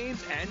cash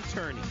games and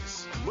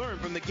tourneys. Learn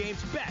from the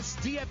game's best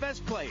DFS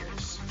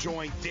players.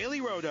 Join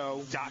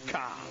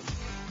DailyRoto.com.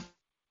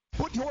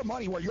 Put your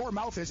money where your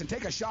mouth is and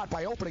take a shot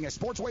by opening a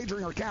sports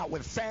wagering account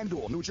with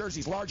FanDuel, New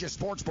Jersey's largest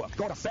sports book.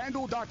 Go to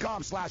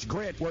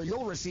FanDuel.com/grid where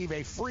you'll receive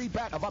a free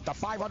bet of up to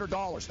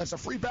 $500. That's a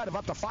free bet of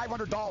up to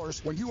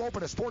 $500 when you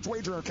open a sports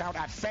wagering account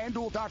at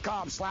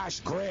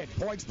FanDuel.com/grid.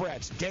 Point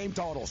spreads, game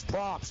totals,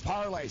 props,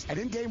 parlays, and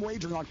in-game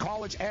wagering on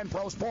college and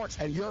pro sports,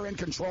 and you're in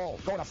control.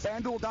 Go to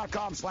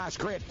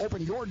FanDuel.com/grid.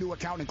 Open your new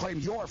account and claim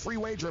your free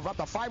wager of up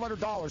to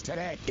 $500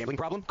 today. Gambling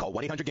problem? Call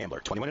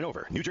 1-800-GAMBLER. 21 and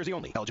over. New Jersey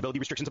only. Eligibility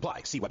restrictions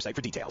apply. See website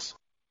for details.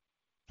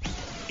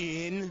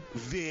 In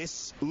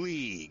this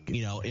league.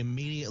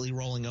 Immediately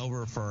rolling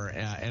over for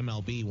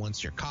MLB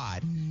once you're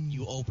caught,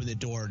 you open the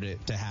door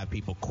to have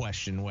people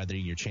question whether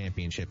your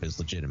championship is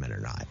legitimate or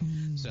not.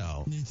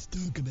 So let's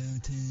talk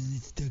about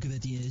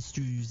the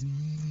Astros.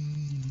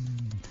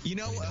 You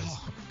know what?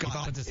 He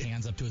puts his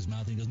hands up to his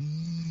mouth and he goes,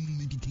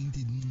 maybe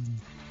tainted.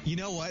 You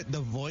know what?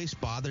 The voice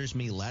bothers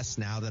me less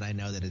now that I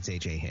know that it's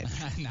AJ Hinch.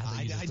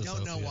 I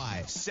don't know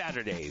why.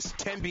 Saturdays,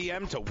 10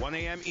 p.m. to 1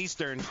 a.m.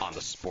 Eastern on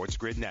the Sports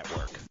Grid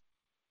Network.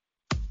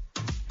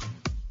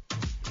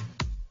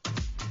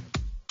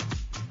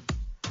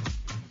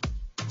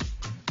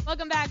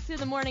 Welcome back to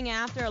the Morning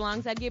After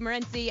alongside Gabe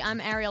Morency. I'm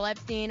Ariel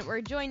Epstein.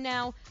 We're joined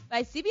now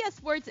by CBS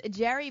Sports'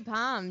 Jerry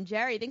Palm.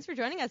 Jerry, thanks for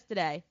joining us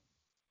today.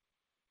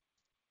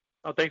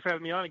 Oh, thanks for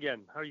having me on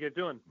again. How are you guys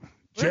doing?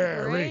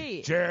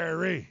 Jerry.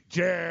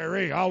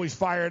 Always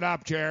fired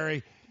up,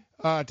 Jerry,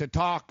 to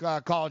talk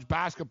college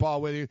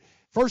basketball with you.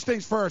 First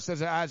things first,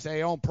 as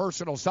a own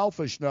personal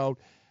selfish note,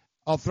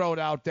 I'll throw it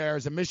out there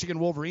as a Michigan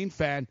Wolverine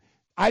fan.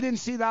 I didn't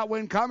see that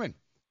win coming.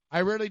 I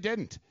really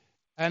didn't.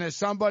 And as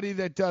somebody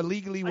that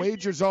legally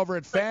wagers over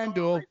at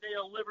FanDuel,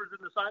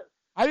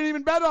 I didn't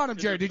even bet on him,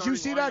 Jerry. Did you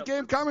see that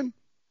game coming?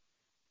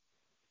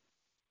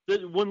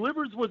 When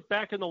Livers was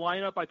back in the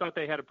lineup, I thought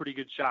they had a pretty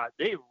good shot.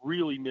 They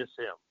really miss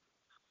him.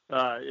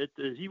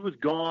 He was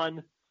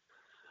gone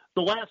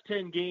the last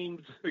 10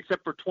 games,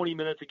 except for 20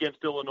 minutes against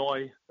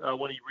Illinois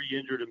when he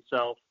re-injured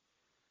himself.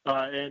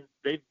 And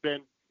they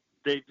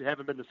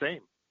haven't been the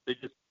same. They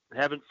just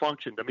haven't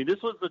functioned. I mean,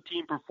 this was the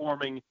team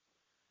performing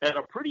at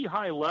a pretty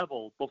high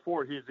level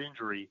before his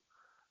injury,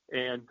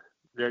 and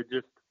they're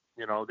just,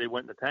 they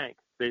went in the tank.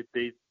 They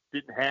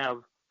didn't have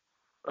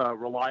a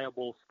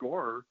reliable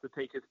scorer to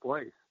take his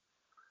place.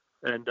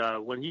 And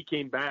when he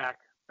came back,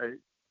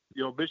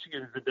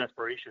 Michigan is in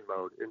desperation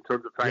mode in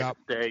terms of trying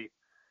to stay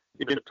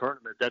in the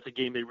tournament. That's a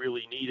game they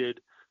really needed.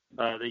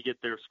 They get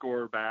their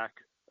scorer back.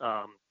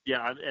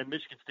 And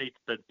Michigan State's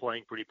been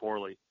playing pretty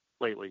poorly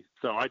lately.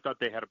 So I thought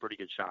they had a pretty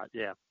good shot,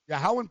 yeah. Yeah,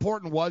 how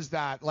important was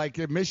that? Like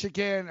in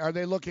Michigan, are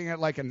they looking at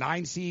like a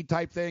 9-seed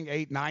type thing,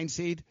 8-9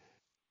 seed?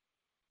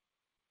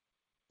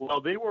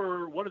 Well, they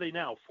were, what are they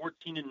now,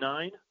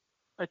 14-9,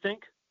 I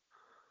think?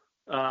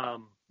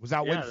 Was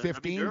that win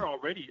 15? They're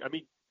already,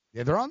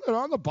 yeah, they're on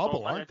the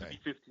bubble, aren't they?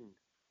 15.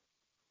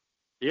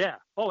 Yeah.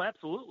 Oh,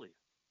 absolutely.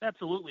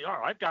 Absolutely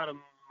are. I've got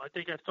them. I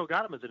think I still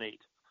got them as an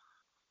 8.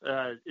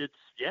 It's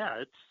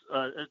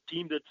a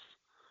team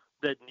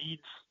that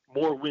needs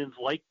more wins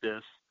like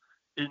this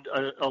in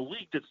a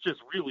league that's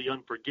just really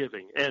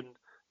unforgiving. And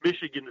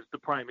Michigan is the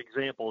prime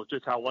example of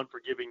just how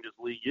unforgiving this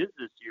league is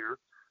this year.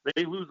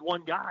 They lose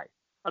one guy.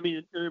 I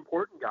mean, an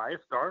important guy, a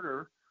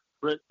starter,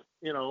 but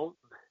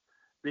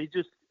they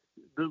just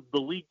the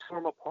league tore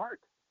them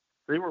apart.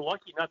 They were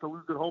lucky not to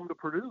lose at home to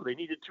Purdue. They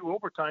needed 2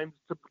 overtimes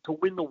to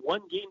win the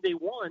one game they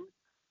won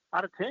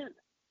out of 10.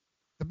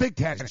 The Big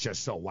Ten is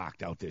just so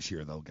whacked out this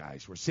year, though,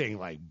 guys. We're seeing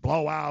like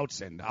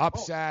blowouts and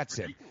upsets,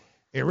 and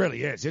it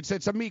really is.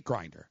 It's a meat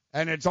grinder,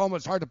 and it's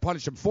almost hard to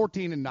punish them.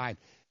 14-9,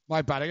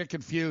 my bad. I get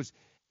confused.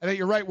 And then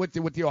you're right with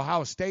the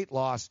Ohio State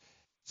loss.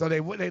 So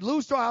they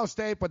lose to Ohio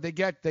State, but they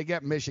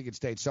get Michigan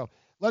State. So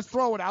let's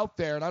throw it out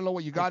there, and I don't know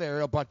what you got,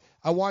 Ariel, but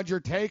I want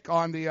your take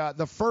on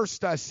the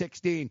first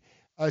 16,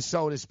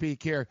 so to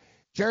speak here.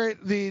 Jerry,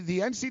 the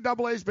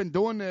NCAA has been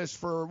doing this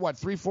for,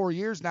 3-4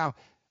 years now.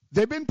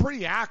 They've been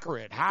pretty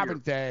accurate,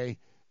 haven't they,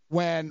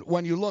 when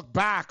you look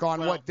back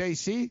on what they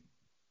see?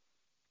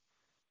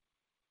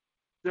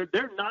 They're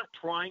not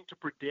trying to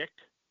predict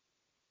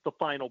the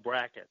final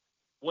bracket.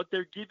 What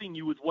they're giving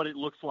you is what it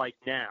looks like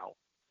now.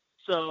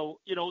 So,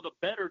 the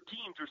better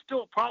teams are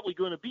still probably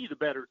going to be the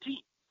better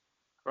team,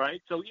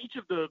 right? So each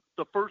of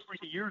the first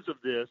 3 years of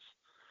this,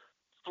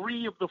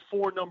 3 of the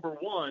 4 number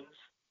ones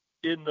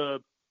in the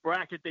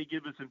bracket they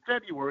give us in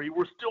February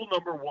were still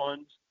number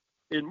ones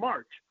in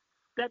March.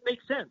 That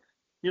makes sense.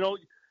 You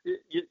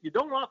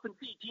don't often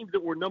see teams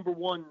that were number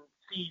 1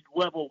 seed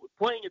level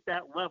playing at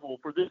that level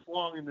for this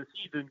long in the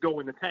season go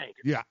in the tank.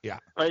 Yeah.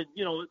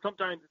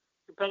 Sometimes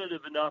it's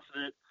competitive enough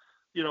that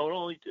it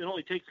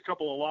only takes a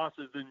couple of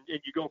losses and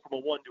you go from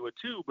a 1 to a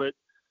 2. But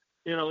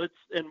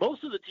and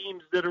most of the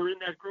teams that are in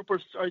that group are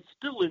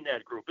still in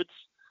that group.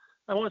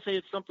 I want to say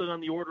it's something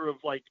on the order of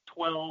like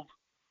 12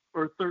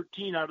 or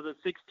 13 out of the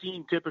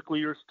 16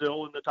 typically are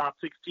still in the top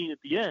 16 at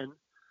the end.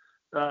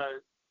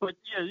 But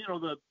yeah,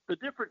 the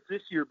difference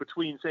this year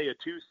between say a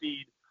 2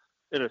 seed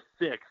and a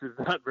 6 is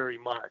not very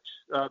much.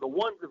 The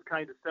ones have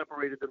kind of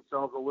separated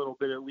themselves a little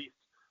bit, at least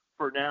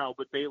for now,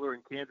 but Baylor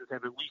and Kansas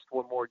have at least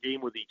one more game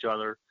with each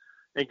other.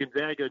 And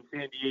Gonzaga and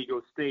San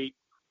Diego State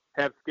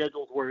have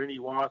schedules where any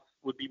loss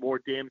would be more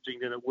damaging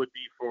than it would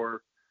be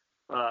for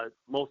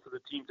most of the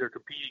teams they're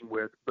competing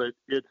with. But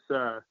it's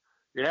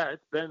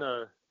been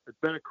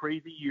a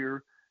crazy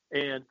year,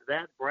 and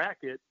that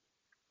bracket,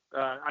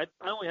 I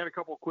only had a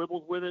couple of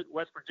quibbles with it.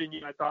 West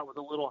Virginia I thought was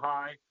a little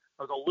high.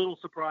 I was a little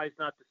surprised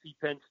not to see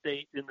Penn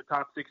State in the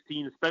top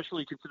 16,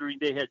 especially considering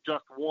they had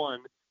just won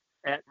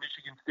at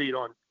Michigan State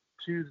on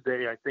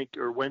Tuesday, I think,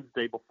 or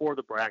Wednesday before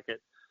the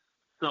bracket.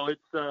 So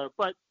it's,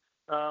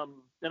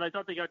 and I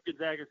thought they got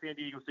Gonzaga, San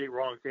Diego State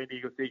wrong. San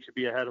Diego State should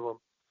be ahead of them.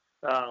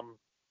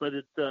 But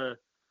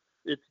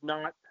it's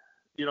not,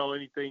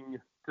 anything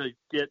to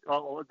get.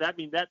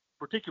 That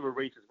particular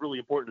race is really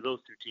important to those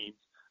 2 teams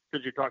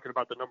because you're talking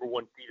about the number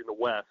 1 seed in the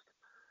West.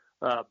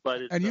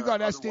 But it's, and you got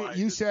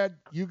You said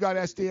you got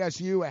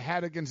SDSU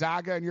ahead of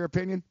Gonzaga, in your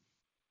opinion?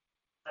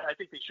 I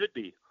think they should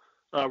be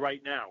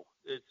right now.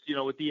 It's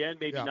at the end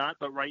maybe not,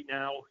 but right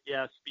now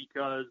yes,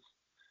 because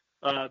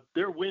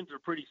their wins are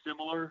pretty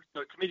similar.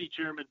 The committee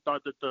chairman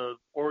thought that the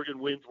Oregon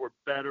wins were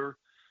better.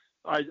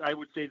 I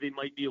would say they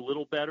might be a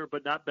little better,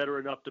 but not better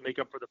enough to make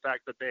up for the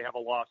fact that they have a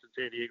loss and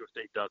San Diego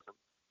State doesn't.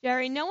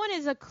 Jerry, no one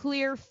is a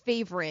clear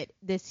favorite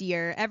this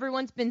year.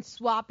 Everyone's been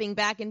swapping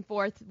back and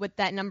forth with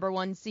that number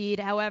 1 seed.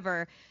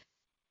 However,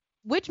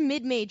 which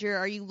mid-major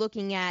are you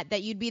looking at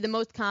that you'd be the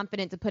most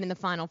confident to put in the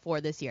Final Four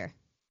this year?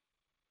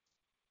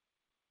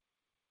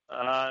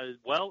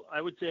 Well,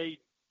 I would say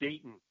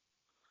Dayton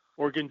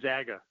or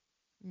Gonzaga,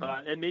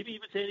 and maybe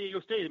even San Diego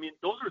State. I mean,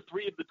 those are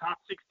 3 of the top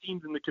 6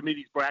 teams in the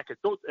committee's bracket.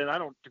 And I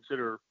don't use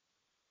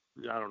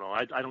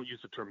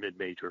the term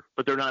mid-major,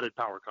 but they're not at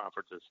power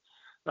conferences.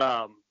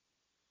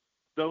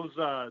 Those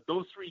 3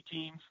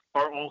 teams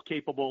are all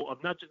capable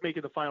of not just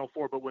making the Final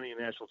Four, but winning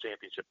a national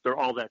championship. They're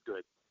all that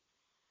good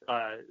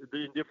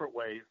in different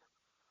ways.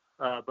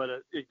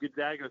 But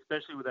Gonzaga,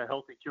 especially with a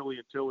healthy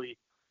Killian Tilly,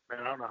 man,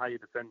 I don't know how you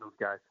defend those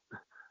guys.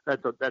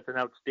 That's an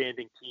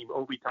outstanding team.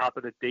 Obi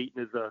Toppin at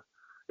Dayton is an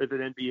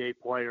NBA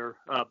player,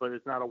 but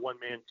it's not a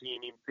one-man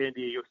team. Even San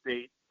Diego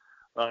State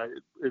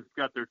has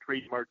got their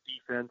trademark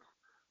defense,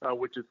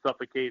 which is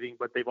suffocating,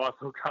 but they've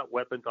also got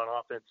weapons on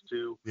offense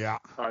too. Yeah.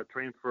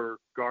 Transfer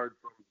guard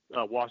from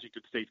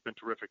Washington State's been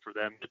terrific for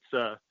them. It's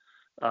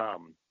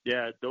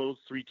those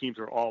 3 teams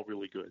are all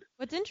really good.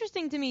 What's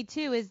interesting to me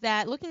too is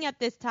that looking at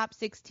this top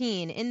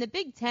 16 in the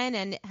Big Ten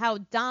and how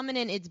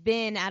dominant it's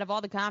been out of all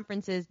the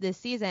conferences this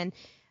season,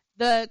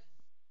 the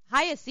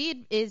highest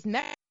seed is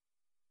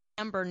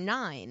number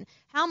 9.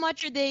 How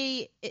much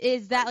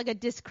is that like a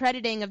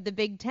discrediting of the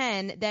Big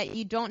Ten that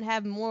you don't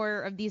have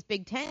more of these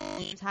Big Ten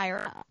teams higher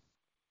up?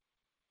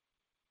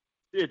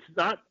 It's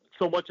not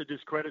so much a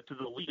discredit to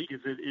the league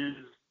as it is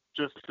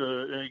just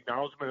an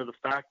acknowledgement of the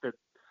fact that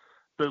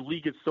the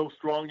league is so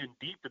strong and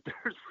deep that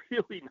there's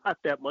really not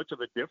that much of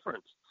a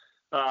difference.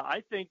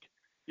 I think,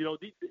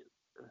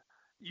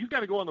 you've got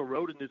to go on the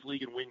road in this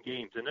league and win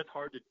games, and that's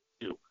hard to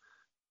do.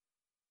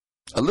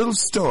 A little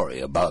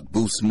story about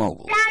Boost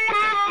Mobile.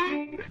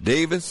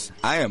 Davis,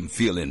 I am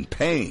feeling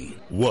pain.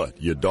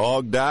 What, your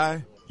dog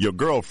died? Your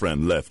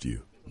girlfriend left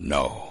you?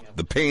 No,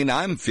 the pain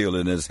I'm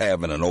feeling is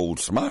having an old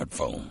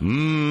smartphone.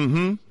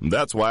 Mm-hmm.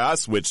 That's why I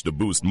switched to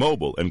Boost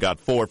Mobile and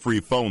got 4 free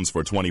phones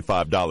for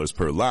 $25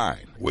 per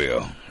line.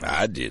 Well,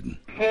 I didn't.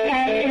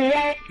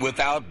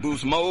 Without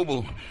Boost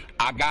Mobile,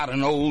 I got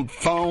an old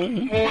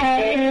phone.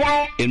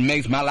 It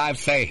makes my life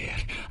sad.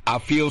 I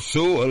feel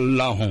so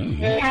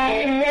alone.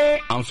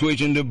 I'm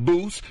switching to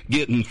Boost,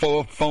 getting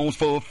 4 phones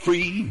for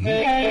free.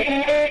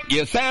 Yeah,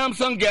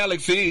 Samsung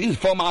Galaxies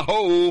for my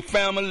whole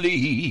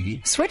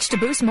family. Switch to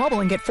Boost Mobile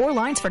and get 4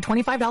 lines for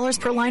 $25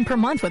 per line per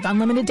month with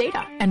unlimited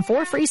data and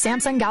 4 free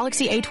Samsung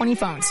Galaxy A20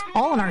 phones,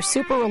 all on our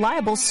super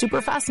reliable,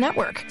 super fast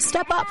network.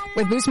 Step up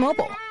with Boost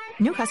Mobile.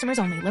 New customers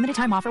only. Limited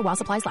time offer while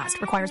supplies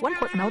last. Requires 1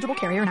 port from eligible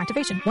carrier and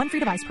activation. 1 free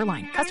device per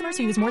line. Customers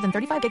who use more than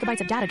 35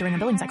 gigabytes of data during a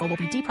billing cycle will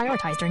be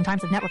deprioritized during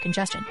times of network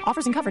congestion.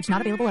 Offers and coverage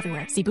not available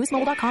everywhere. See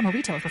boostmobile.com or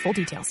retailer for full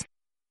details.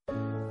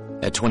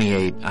 At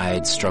 28, I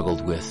had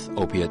struggled with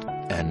opiate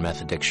and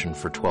meth addiction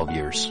for 12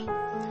 years.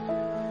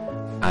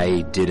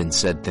 I did and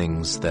said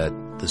things that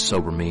the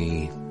sober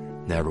me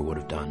never would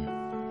have done.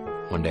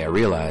 One day I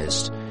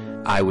realized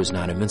I was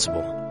not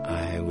invincible.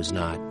 I was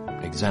not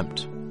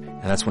exempt.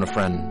 And that's when a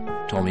friend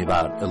told me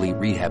about Elite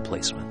Rehab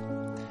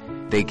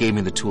Placement. They gave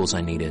me the tools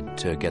I needed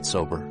to get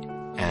sober,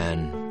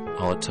 and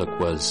all it took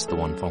was the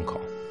 1 phone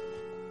call.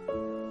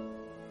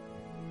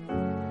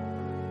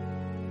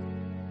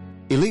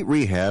 Elite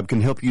Rehab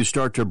can help you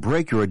start to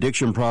break your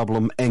addiction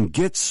problem and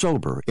get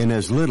sober in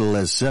as little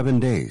as 7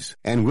 days.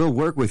 And we'll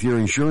work with your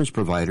insurance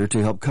provider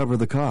to help cover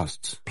the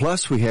costs.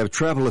 Plus, we have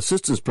travel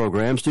assistance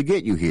programs to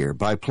get you here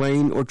by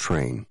plane or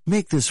train.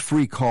 Make this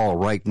free call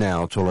right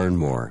now to learn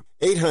more.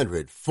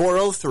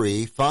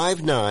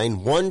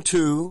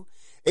 800-403-5912.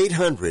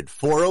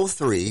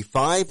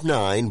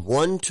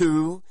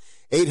 800-403-5912.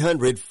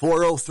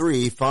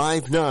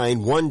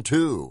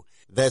 800-403-5912.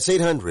 That's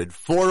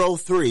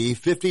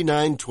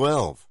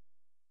 800-403-5912.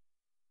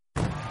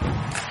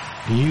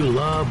 Do you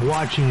love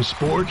watching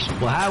sports?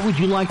 Well, how would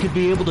you like to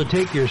be able to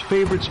take your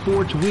favorite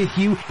sports with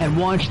you and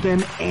watch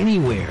them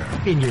anywhere?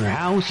 In your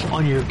house,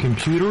 on your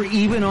computer,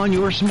 even on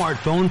your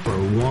smartphone for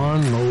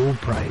one low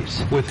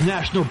price. With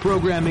National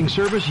Programming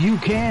Service, you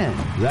can.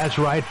 That's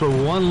right, for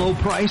one low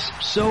price,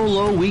 so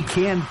low we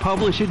can't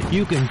publish it,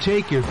 you can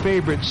take your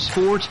favorite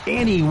sports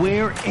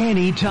anywhere,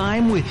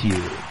 anytime with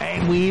you.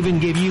 And we even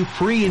give you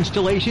free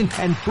installation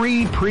and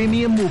free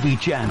premium movie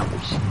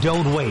channels.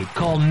 Don't wait.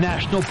 Call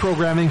National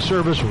Programming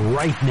Service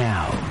right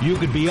now. You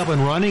could be up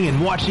and running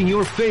and watching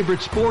your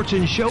favorite sports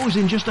and shows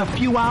in just a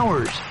few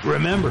hours.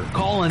 Remember,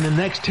 call in the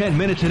next 10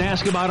 minutes and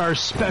ask about our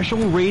special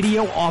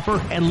radio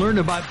offer and learn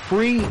about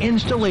free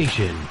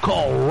installation.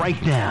 Call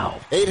right now.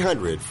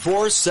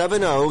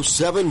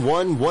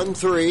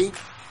 800-470-7113.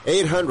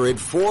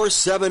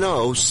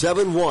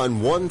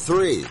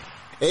 800-470-7113.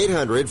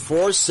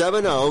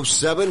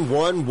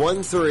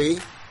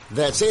 800-470-7113.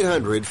 That's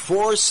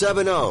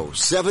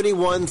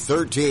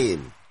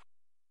 800-470-7113.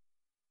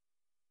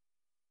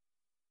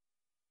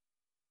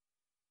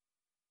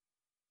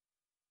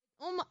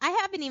 I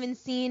haven't even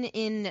seen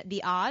in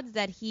the odds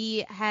that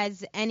he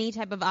has any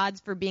type of odds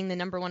for being the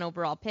number 1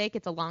 overall pick.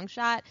 It's a long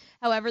shot.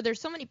 However,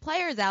 there's so many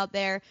players out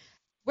there.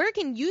 Where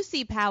can you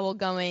see Powell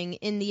going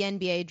in the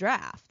NBA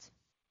draft?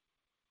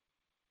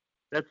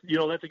 That's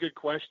a good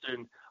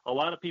question. A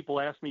lot of people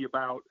ask me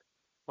about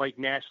like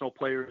National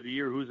Player of the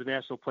Year, who's the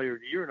National Player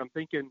of the Year, and I'm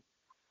thinking,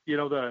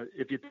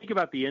 if you think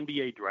about the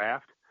NBA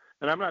draft,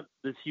 and I'm not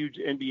this huge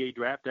NBA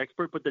draft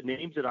expert, but the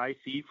names that I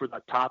see for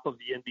the top of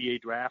the NBA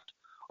draft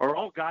are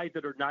all guys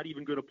that are not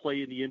even going to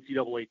play in the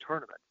NCAA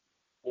tournament.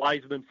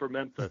 Wiseman for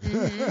Memphis,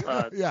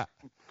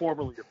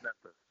 formerly of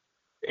Memphis.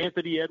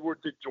 Anthony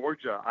Edwards at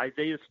Georgia,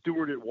 Isaiah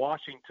Stewart at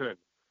Washington.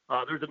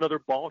 There's another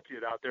ball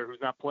kid out there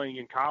who's not playing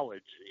in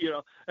college.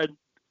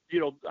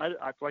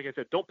 Like I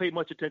said, don't pay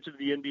much attention to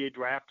the NBA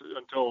draft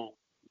until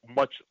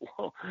much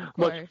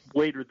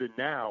later than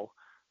now.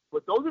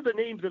 But those are the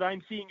names that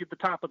I'm seeing at the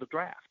top of the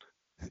draft.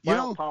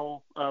 Myles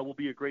Powell will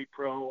be a great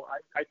pro.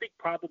 I think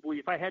probably,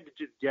 if I had to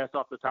just guess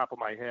off the top of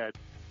my head,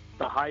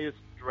 the highest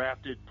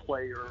drafted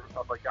player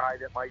of a guy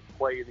that might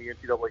play in the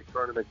NCAA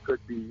tournament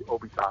could be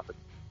Obi Toppin.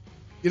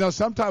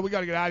 Sometimes we got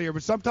to get out of here,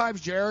 but sometimes,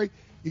 Jerry,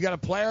 you got a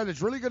player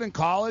that's really good in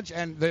college,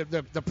 and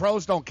the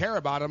pros don't care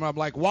about him. I'm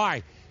like,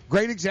 why?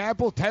 Great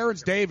example,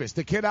 Terrence Davis,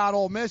 the kid out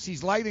Ole Miss.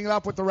 He's lighting it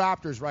up with the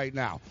Raptors right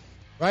now.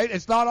 Right?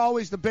 It's not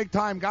always the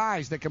big-time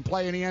guys that can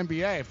play in the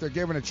NBA if they're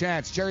given a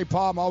chance. Jerry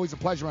Palm, always a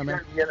pleasure, my man.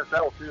 In the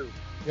NFL, too.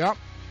 Yep.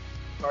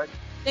 All right.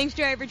 Thanks,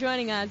 Jerry, for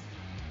joining us.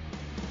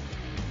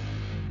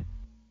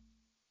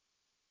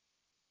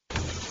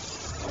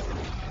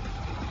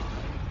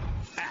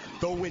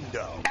 The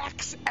window.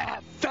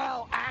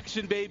 XFL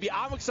action, baby.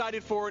 I'm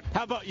excited for it.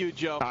 How about you,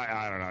 Joe?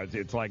 I don't know.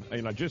 It's like,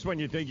 just when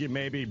you think you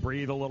maybe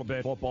breathe a little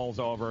bit, football's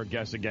over,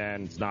 guess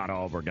again, it's not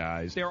over,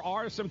 guys. There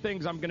are some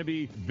things I'm going to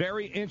be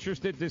very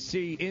interested to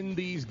see in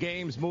these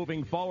games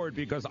moving forward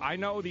because I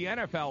know the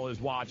NFL is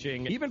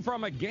watching, even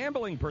from a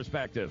gambling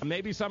perspective.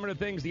 Maybe some of the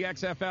things the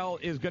XFL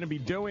is going to be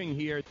doing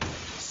here.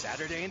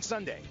 Saturday and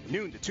Sunday,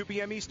 noon to 2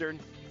 p.m. Eastern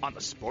on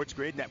the Sports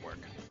Grid Network.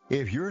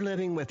 If you're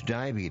living with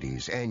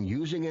diabetes and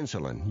using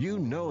insulin, you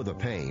know the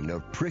pain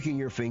of pricking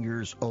your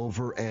fingers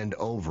over and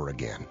over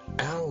again.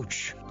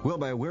 Ouch! Well,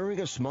 by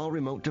wearing a small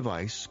remote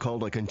device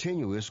called a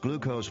continuous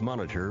glucose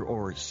monitor,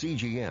 or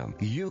CGM,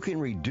 you can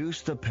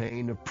reduce the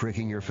pain of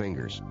pricking your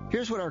fingers.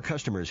 Here's what our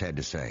customers had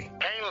to say.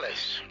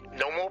 Painless.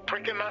 No more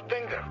pricking my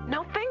finger.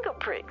 No finger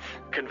pricks.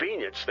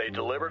 Convenience. They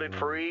delivered it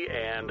free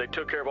and they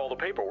took care of all the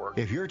paperwork.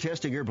 If you're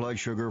testing your blood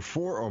sugar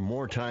 4 or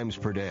more times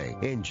per day,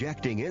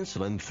 injecting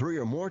insulin 3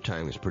 or more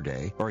times per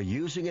day, or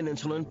using an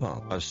insulin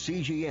pump, a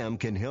CGM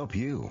can help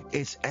you.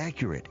 It's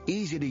accurate,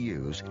 easy to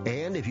use,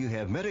 and if you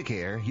have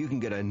Medicare, you can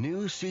get a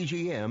new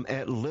CGM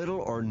at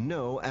little or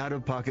no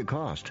out-of-pocket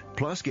cost.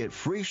 Plus, get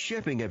free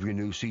shipping of your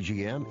new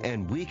CGM,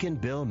 and we can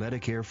bill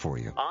Medicare for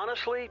you.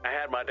 Honestly, I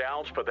had my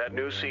doubts, but that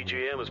new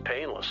CGM is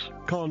painless.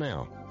 Call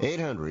now.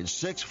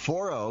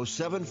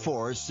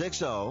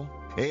 800-640-7460.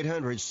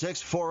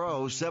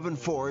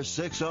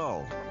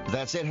 800-640-7460.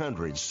 That's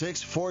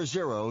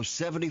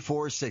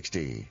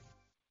 800-640-7460.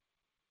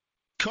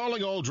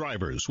 Calling all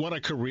drivers. Want a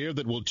career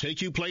that will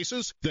take you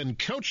places? Then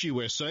Coach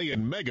USA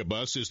and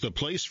Megabus is the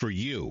place for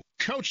you.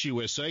 Coach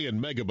USA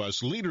and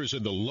Megabus, leaders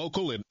in the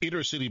local and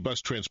intercity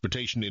bus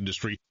transportation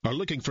industry, are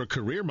looking for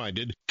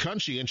career-minded,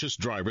 conscientious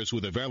drivers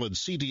with a valid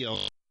CDL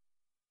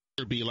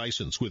B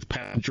license with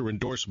passenger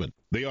endorsement.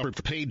 They offer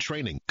paid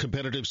training,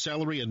 competitive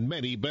salary, and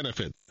many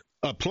benefits.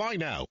 Apply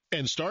now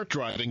and start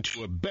driving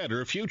to a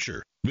better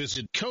future.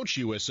 Visit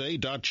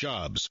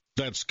CoachUSA.jobs.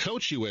 That's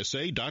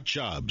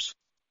CoachUSA.jobs.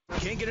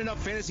 Can't get enough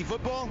fantasy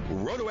football?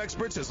 Roto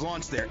Experts has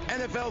launched their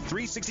NFL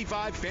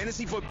 365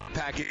 fantasy football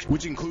package,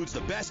 which includes the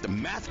best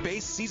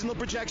math-based seasonal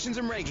projections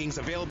and rankings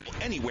available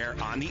anywhere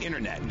on the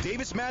internet.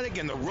 Davis Maddock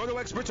and the Roto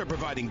Experts are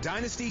providing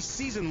dynasty,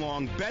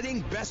 season-long betting,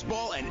 best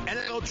ball, and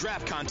NFL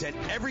draft content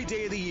every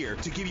day of the year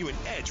to give you an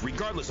edge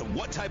regardless of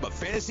what type of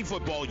fantasy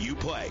football you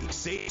play.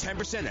 Save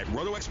 10% at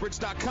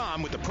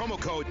RotoExperts.com with the promo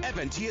code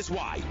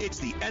FNTSY. It's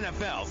the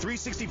NFL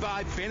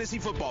 365 fantasy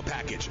football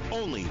package,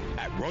 only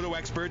at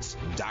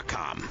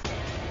RotoExperts.com.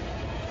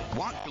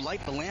 Want to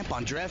light the lamp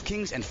on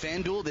DraftKings and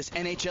FanDuel this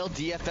NHL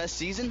DFS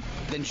season?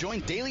 Then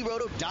join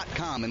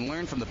DailyRoto.com and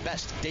learn from the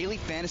best daily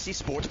fantasy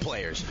sports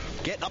players.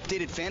 Get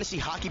updated fantasy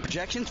hockey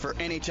projections for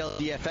NHL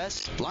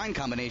DFS, line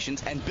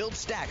combinations, and build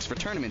stacks for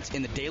tournaments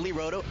in the Daily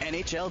Roto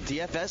NHL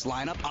DFS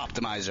Lineup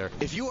Optimizer.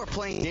 If you are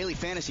playing daily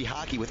fantasy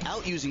hockey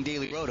without using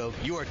Daily Roto,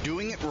 you are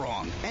doing it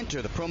wrong.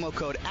 Enter the promo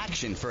code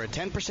ACTION for a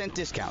 10%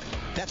 discount.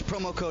 That's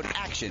promo code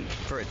ACTION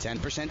for a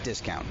 10%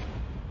 discount.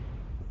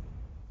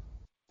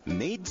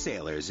 Maid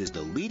Sailors is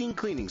the leading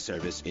cleaning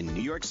service in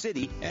New York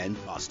City and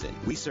Boston.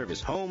 We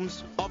service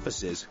homes,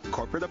 offices,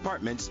 corporate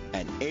apartments,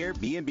 and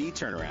Airbnb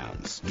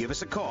turnarounds. Give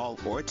us a call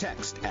or a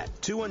text at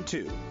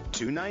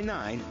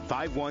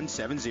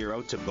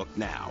 212-299-5170 to book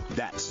now.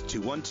 That's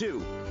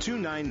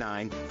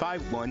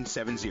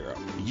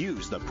 212-299-5170.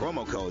 Use the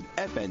promo code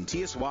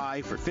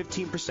FNTSY for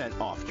 15%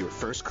 off your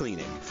first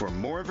cleaning. For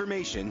more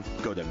information,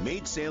 go to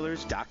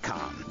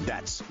maidsailors.com.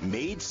 That's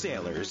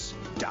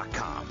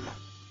maidsailors.com.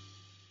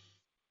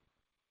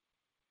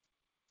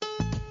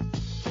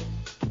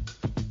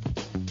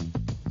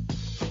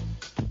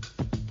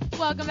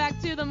 Welcome back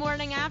to the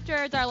Morning After.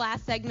 It's our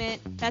last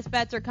segment. Best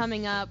bets are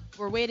coming up.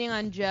 We're waiting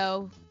on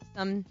Joe.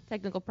 Some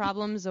technical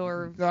problems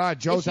or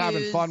Joe's issues.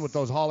 having fun with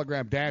those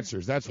hologram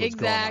dancers. That's what's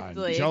going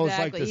on. Joe's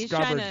like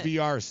discovered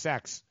VR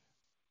sex.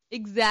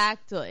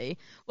 Exactly.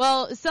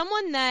 Well,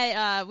 someone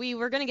that we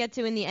were going to get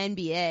to in the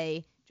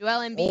NBA,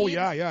 Joel Embiid. Oh,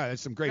 yeah.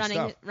 That's some great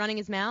stuff. Running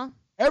his mouth.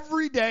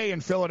 Every day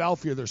in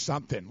Philadelphia, there's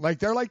something. Like,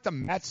 they're like the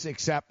Mets,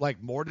 except,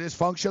 like, more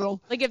dysfunctional.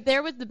 Like, if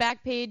there was the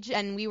back page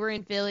and we were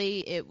in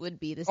Philly, it would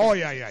be the same. Oh,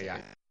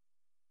 yeah.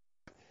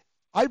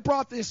 I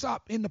brought this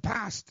up in the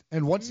past,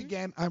 and once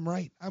again, I'm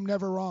right. I'm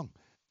never wrong.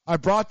 I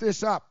brought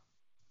this up.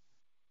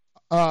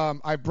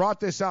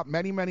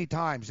 Many, many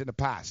times in the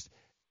past.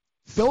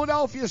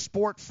 Philadelphia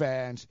sport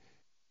fans,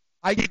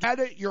 I get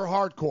it, you're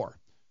hardcore.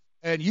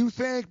 And you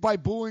think by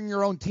booing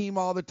your own team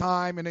all the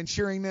time and then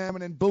cheering them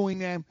and then booing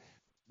them,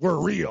 we're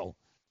real.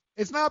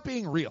 It's not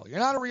being real. You're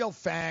not a real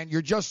fan.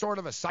 You're just sort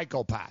of a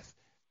psychopath,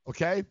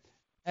 okay?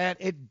 And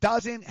it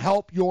doesn't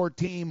help your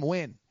team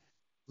win.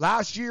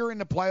 Last year in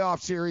the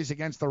playoff series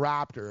against the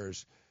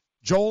Raptors,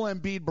 Joel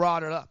Embiid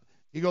brought it up.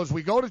 He goes,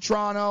 we go to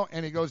Toronto,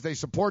 and he goes, they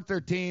support their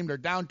team. They're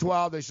down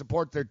 12. They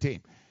support their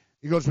team.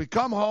 He goes, we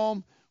come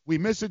home, we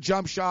miss a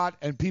jump shot,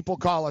 and people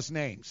call us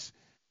names.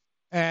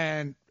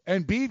 And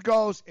Embiid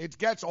goes, it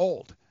gets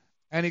old.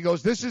 And he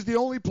goes, this is the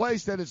only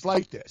place that it's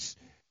like this.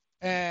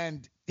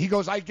 And he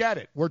goes, I get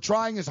it. We're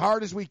trying as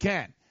hard as we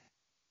can.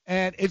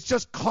 And it's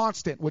just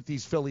constant with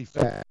these Philly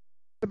fans.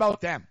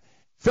 About them.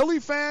 Philly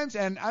fans,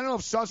 and I don't know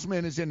if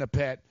Sussman is in the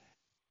pit.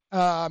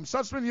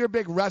 Sussman, you're a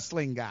big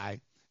wrestling guy.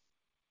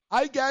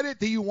 I get it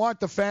that you want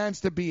the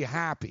fans to be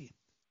happy,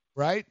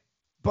 right?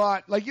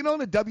 But, like, in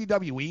the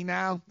WWE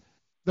now,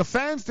 the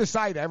fans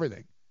decide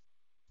everything.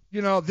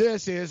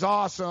 This is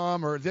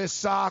awesome or this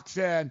sucks,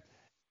 and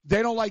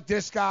they don't like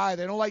this guy,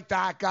 they don't like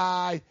that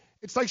guy.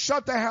 It's like,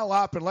 shut the hell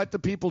up and let the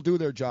people do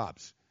their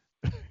jobs.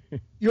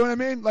 You know what I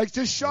mean? Like,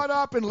 just shut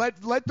up and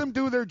let them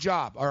do their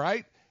job, all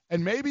right?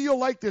 And maybe you'll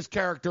like this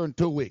character in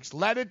 2 weeks.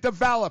 Let it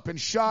develop and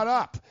shut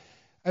up.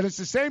 And it's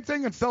the same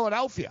thing in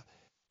Philadelphia.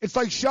 It's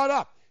like, shut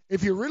up.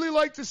 If you really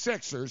like the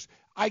Sixers,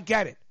 I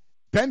get it.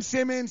 Ben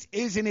Simmons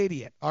is an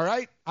idiot, all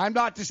right? I'm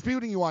not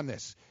disputing you on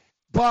this.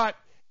 But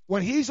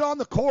when he's on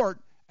the court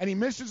and he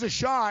misses a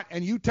shot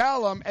and you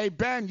tell him, hey,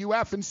 Ben, you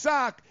effing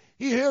suck,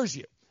 he hears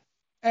you.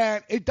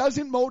 And it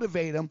doesn't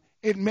motivate him.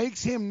 It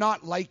makes him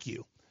not like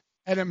you.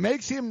 And it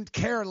makes him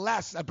care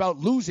less about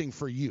losing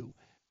for you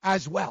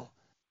as well.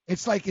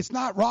 It's like, it's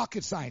not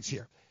rocket science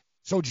here.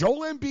 So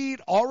Joel Embiid,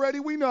 already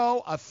we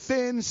know, a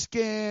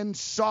thin-skinned,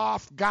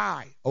 soft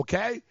guy,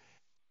 okay?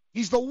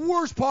 He's the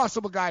worst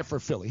possible guy for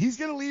Philly. He's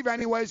going to leave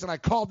anyways, and I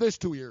called this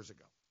 2 years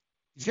ago.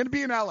 He's going to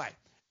be in L.A.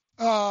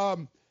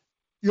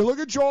 You look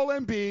at Joel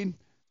Embiid.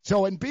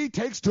 So Embiid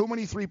takes too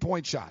many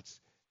three-point shots.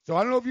 So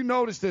I don't know if you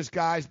noticed this,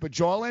 guys, but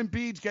Joel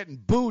Embiid's getting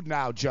booed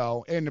now,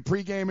 Joe, in the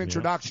pregame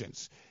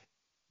introductions. Yeah.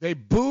 They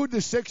booed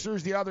the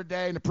Sixers the other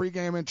day in the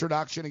pregame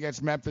introduction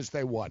against Memphis.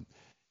 They won.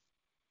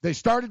 They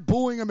started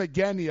booing him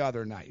again the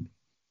other night.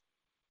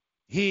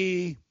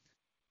 He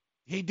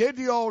did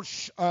the old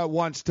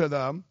once to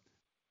them.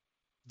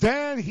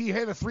 Then he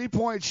hit a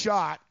three-point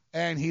shot,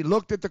 and he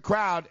looked at the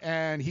crowd,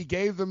 and he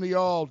gave them the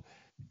old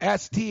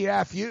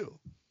STFU.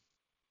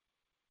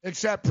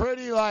 Except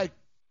pretty, like,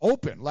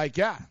 open. Like,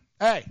 yeah,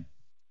 hey,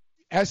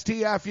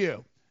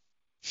 STFU.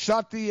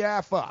 Shut the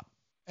F up.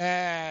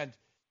 And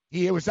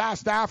he was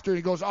asked after,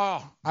 he goes,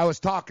 oh, I was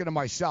talking to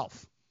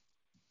myself.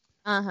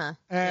 Uh-huh.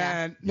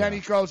 And then he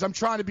goes, I'm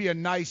trying to be a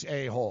nice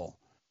a-hole.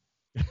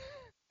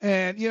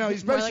 And,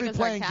 he's basically like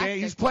playing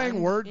games. He's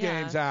playing word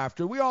games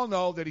after. We all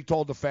know that he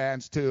told the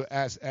fans to,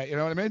 you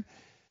know what I mean?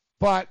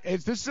 But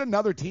this is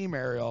another team,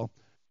 Ariel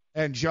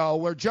and Joe,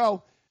 where,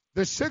 Joe,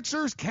 the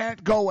Sixers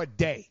can't go a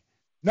day.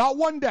 Not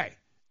one day.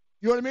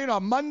 You know what I mean?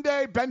 On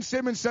Monday, Ben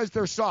Simmons says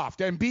they're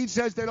soft. Embiid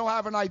says they don't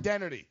have an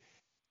identity.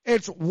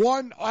 It's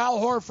one, Al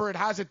Horford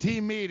has a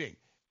team meeting.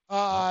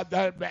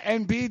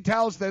 Embiid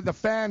tells the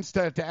fans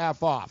to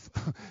F off.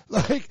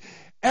 Like,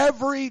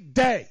 every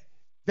day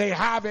they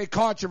have a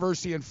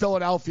controversy in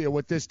Philadelphia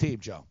with this team,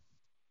 Joe.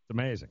 It's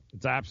amazing.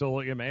 It's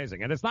absolutely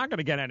amazing. And it's not going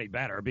to get any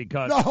better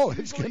because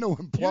it's going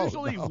to implode.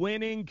 Usually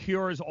winning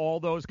cures all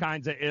those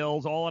kinds of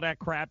ills. All of that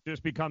crap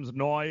just becomes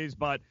noise.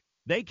 But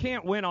they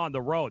can't win on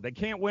the road. They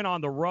can't win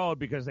on the road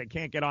because they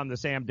can't get on the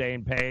Sam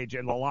Dane page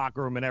in the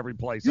locker room and every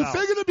place else. You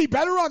figure it'd be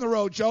better on the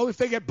road, Joe, if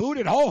they get booed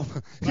at home.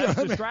 Less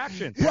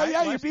distractions. Yeah, right?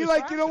 yeah. You'd be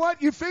like, you know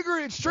what? You figure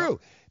it's true.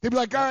 They'd be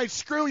like, all right,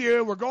 screw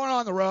you. We're going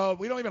on the road.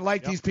 We don't even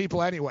like these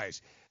people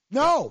anyways.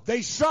 No,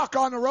 they suck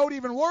on the road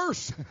even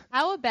worse.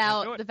 How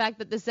about the fact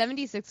that the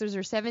 76ers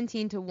are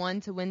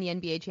 17-1 to win the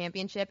NBA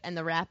championship and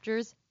the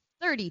Raptors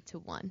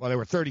 30-1? Well, they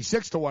were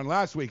 36-1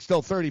 last week,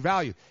 still 30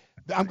 value.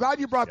 I'm glad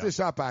you brought this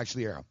up,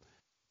 actually, Aaron,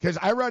 because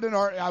I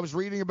was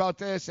reading about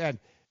this, and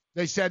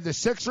they said the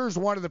Sixers,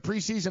 one of the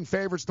preseason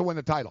favorites to win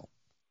the title,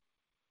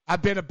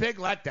 have been a big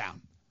letdown.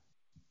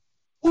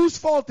 Whose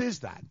fault is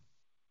that?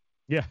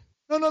 Yeah.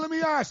 No, let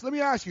me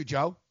ask you,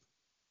 Joe.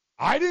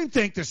 I didn't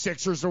think the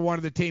Sixers are one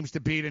of the teams to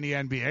beat in the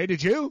NBA.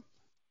 Did you?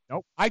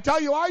 Nope. I tell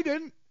you I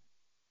didn't.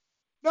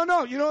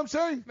 No, you know what I'm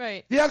saying?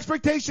 Right. The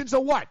expectations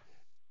are what?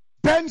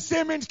 Ben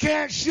Simmons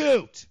can't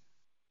shoot.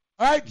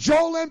 All right?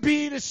 Joel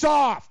Embiid is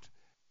soft.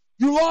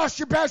 You lost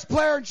your best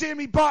player in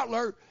Jimmy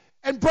Butler,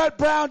 and Brett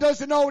Brown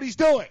doesn't know what he's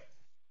doing.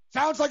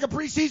 Sounds like a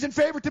preseason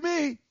favorite to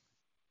me.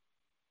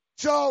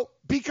 So,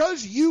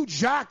 because you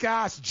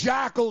jackass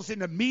jackals in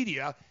the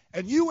media,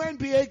 and you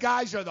NBA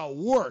guys are the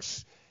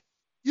worst.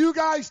 You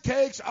guys'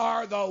 takes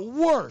are the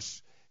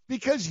worst.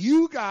 Because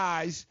you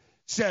guys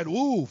said,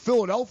 ooh,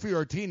 Philadelphia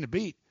are a team to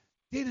beat.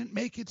 They didn't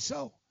make it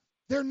so.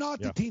 They're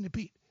not the team to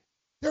beat.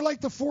 They're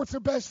like the fourth or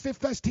best, fifth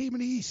best team in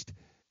the East.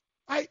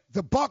 Right?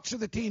 The Bucks are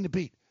the team to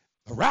beat.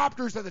 The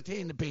Raptors are the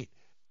team to beat.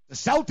 The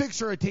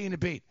Celtics are a team to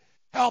beat.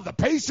 Hell, the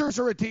Pacers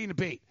are a team to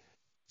beat.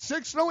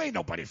 Ain't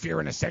nobody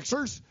fearing the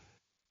Sixers.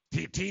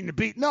 Team to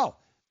beat, no.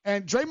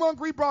 And Draymond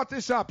Green brought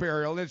this up,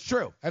 Ariel, and it's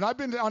true. And I've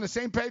been on the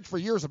same page for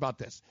years about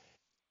this.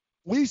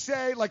 We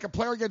say, like, a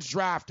player gets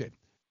drafted.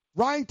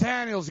 Ryan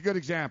Tannehill is a good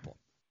example.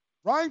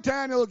 Ryan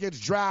Tannehill gets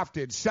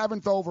drafted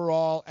 7th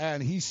overall,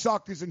 and he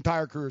sucked his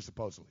entire career,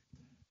 supposedly.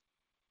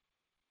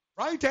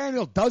 Ryan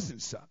Tannehill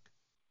doesn't suck.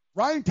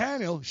 Ryan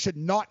Tannehill should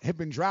not have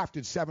been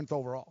drafted 7th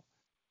overall.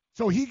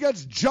 So he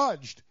gets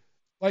judged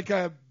like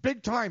a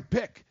big-time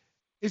pick.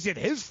 Is it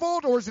his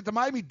fault, or is it the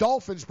Miami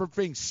Dolphins for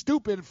being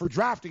stupid for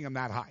drafting him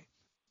that high?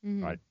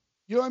 Mm-hmm. Right.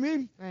 You know what I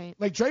mean? Right.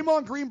 Like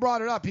Draymond Green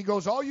brought it up. He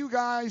goes, all you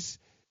guys,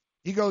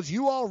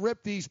 you all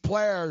rip these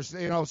players.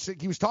 You know,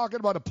 he was talking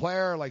about a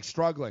player like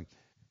struggling.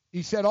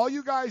 He said, all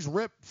you guys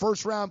rip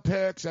first-round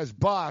picks as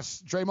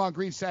busts. Draymond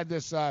Green said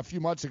this a few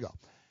months ago.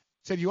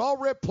 He said, you all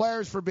rip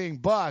players for being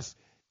busts.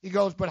 He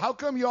goes, but how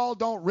come you all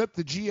don't rip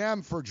the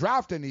GM for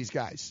drafting these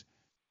guys?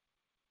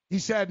 He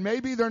said,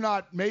 maybe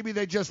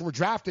they just were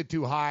drafted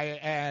too high,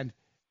 and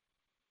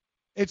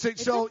it's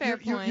so,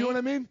 you know what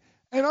I mean?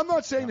 And I'm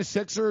not saying the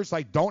Sixers,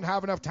 like, don't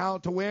have enough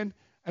talent to win,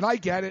 and I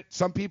get it.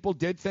 Some people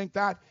did think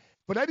that.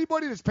 But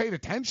anybody that's paid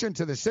attention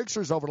to the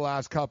Sixers over the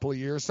last couple of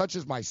years, such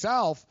as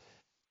myself,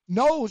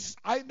 knows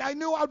I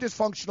knew how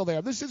dysfunctional they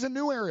are. This isn't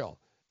new, Ariel.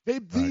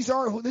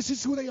 This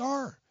is who they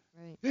are.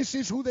 Right. This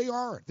is who they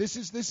are. This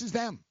is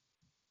them.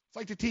 It's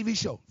like the TV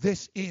show.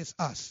 This is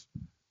us.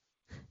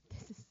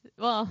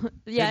 Well,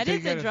 yeah, it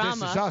is a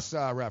drama. This is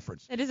us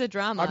reference. It is a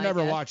drama. I've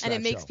never watched that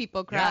and it makes show.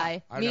 people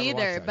cry. Yeah, Me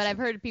either, but I've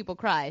heard people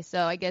cry,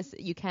 so I guess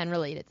you can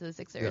relate it to the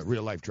Sixers. Yeah,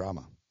 real life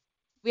drama.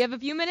 We have a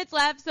few minutes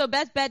left, so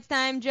best bets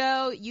time,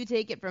 Joe. You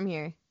take it from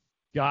here.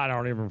 God, I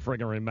don't even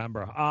freaking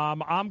remember.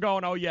 I'm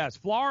going,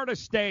 Florida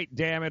State,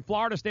 damn it.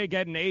 Florida State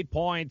getting 8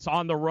 points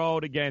on the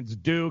road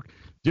against Duke.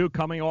 Duke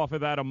coming off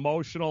of that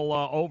emotional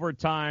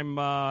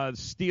overtime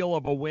steal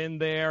of a win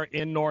there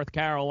in North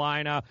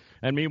Carolina.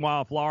 And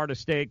meanwhile, Florida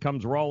State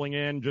comes rolling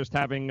in, just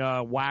having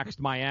waxed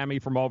Miami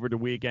from over the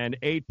weekend.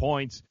 8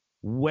 points,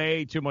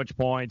 way too much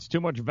points,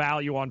 too much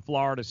value on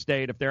Florida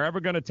State. If they're ever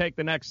going to take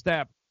the next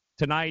step,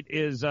 tonight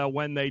is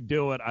when they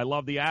do it. I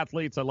love the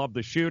athletes. I love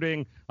the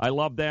shooting. I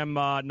love them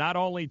not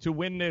only to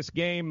win this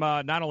game,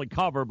 not only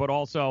cover, but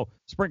also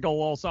sprinkle a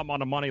little something on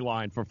the money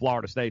line for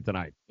Florida State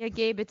tonight. Yeah,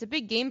 Gabe, it's a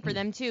big game for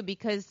them, too,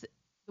 because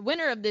the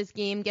winner of this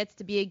game gets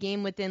to be a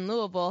game within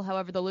Louisville.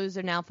 However, the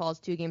loser now falls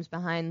 2 games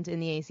behind in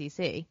the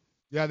ACC.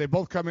 Yeah, they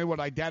both come in with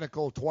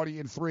identical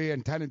 20-3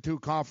 and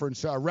 10-2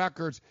 conference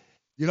records.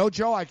 You know,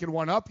 Joe, I can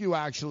one-up you,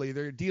 actually.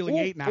 They're dealing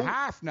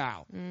 8.5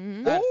 now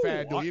at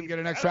FanDuel. You can get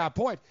an extra half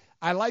point.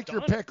 I like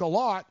your pick a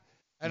lot,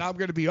 and I'm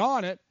going to be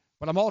on it,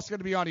 but I'm also going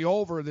to be on the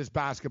over of this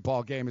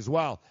basketball game as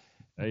well.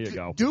 There you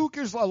go. Duke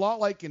is a lot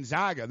like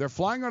Gonzaga. They're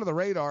flying under the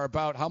radar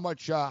about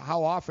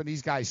how often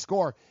these guys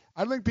score.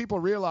 I don't think people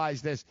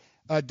realize this.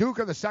 Duke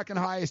are the second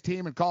highest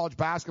team in college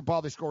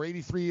basketball. They score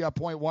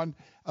 83.1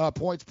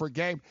 points per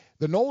game.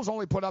 The Noles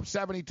only put up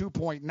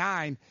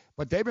 72.9,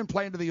 but they've been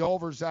playing to the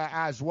overs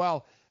as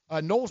well.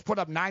 Knowles put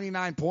up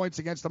 99 points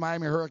against the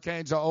Miami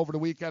Hurricanes over the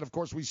weekend. Of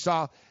course, we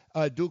saw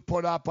Duke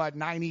put up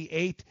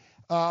 98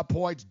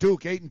 points.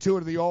 Duke 8-2 to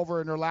the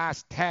over in their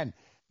last 10.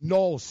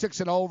 Knowles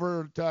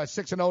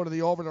 6-0 to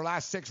the over in their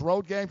last 6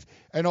 road games.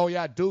 And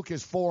Duke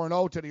is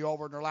 4-0 to the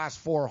over in their last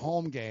 4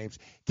 home games.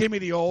 Give me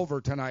the over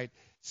tonight.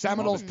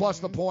 Seminoles plus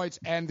the points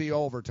and the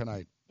over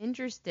tonight.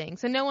 Interesting.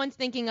 So no one's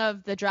thinking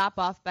of the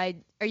drop-off by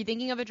 – are you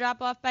thinking of a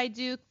drop-off by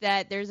Duke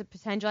that there's a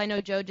potential? I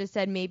know Joe just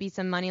said maybe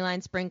some money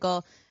line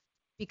sprinkle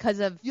because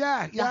of the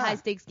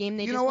high-stakes game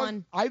they just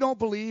won. I don't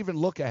believe in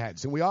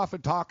look-aheads, and we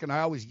often talk, and I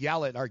always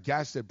yell at our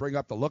guests that bring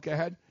up the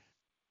look-ahead.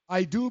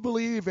 I do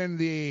believe in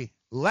the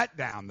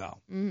letdown,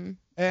 though. Mm-hmm.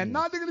 And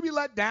not they're going to be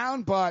let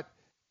down, but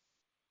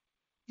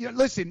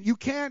listen, you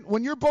can't –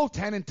 when you're both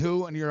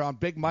 10-2 and you're on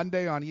Big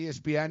Monday on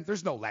ESPN,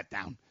 there's no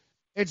letdown.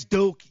 It's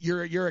Duke.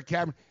 You're a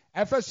Cameron.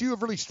 FSU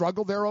have really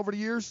struggled there over the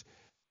years.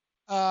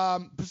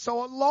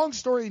 So long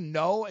story,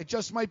 no. It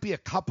just might be a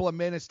couple of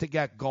minutes to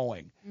get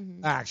going,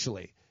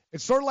 actually.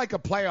 It's sort of like a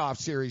playoff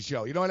series,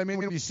 Joe. You know what I mean?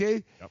 When you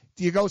see,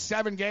 do you go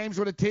 7 games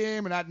with a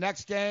team, and that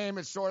next game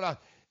it sort of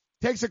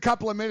takes a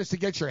couple of minutes to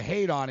get your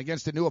hate on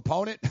against a new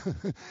opponent.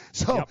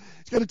 So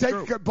it's going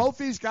to take both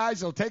these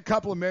guys. It'll take a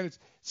couple of minutes.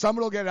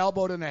 Someone will get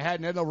elbowed in the head,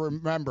 and then they'll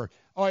remember,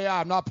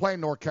 I'm not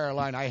playing North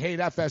Carolina. I hate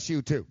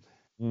FSU too.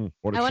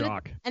 What a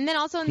shock. And then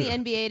also in the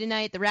NBA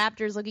tonight, the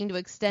Raptors looking to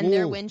extend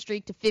their win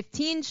streak to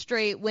 15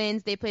 straight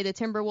wins. They play the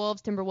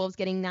Timberwolves. Timberwolves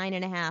getting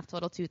 9.5,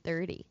 total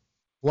 230.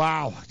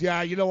 Wow.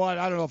 Yeah, you know what?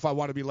 I don't know if I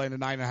want to be laying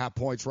 9.5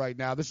 points right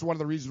now. This is one of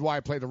the reasons why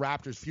I played the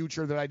Raptors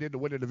future that I did to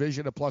win a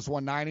division at plus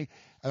 190,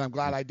 and I'm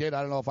glad I did.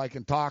 I don't know if I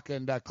can talk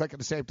and click at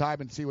the same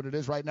time and see what it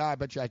is right now. I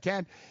bet you I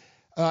can.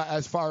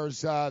 As far as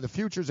the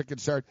futures are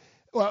concerned,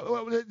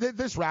 well,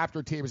 this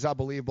Raptor team is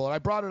unbelievable. And I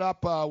brought it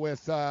up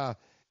with,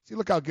 see,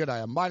 look how good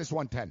I am, minus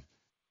 110.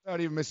 I don't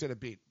even miss it a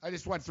beat. I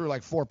just went through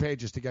like 4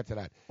 pages to get to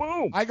that.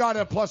 Boom. I got it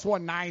at plus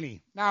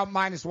 190. Now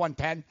minus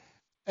 110.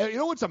 You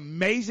know what's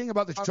amazing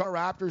about the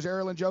Raptors,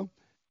 Ariel and Joe?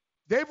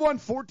 They've won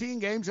 14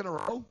 games in a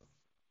row.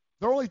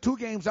 They're only 2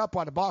 games up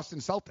on the Boston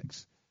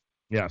Celtics.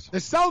 Yes. The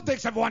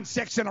Celtics have won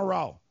 6 in a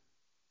row.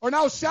 Or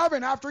now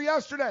 7 after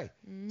yesterday.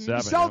 7, the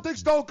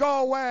Celtics don't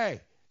go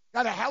away.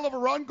 Got a hell of a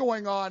run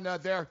going on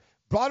there.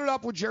 Brought it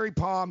up with Jerry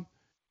Palm.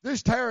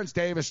 This Terrence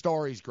Davis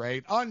story is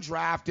great.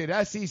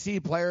 Undrafted,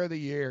 SEC Player of the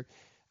Year.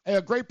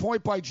 A great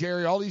point by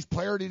Jerry. All these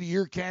Player of the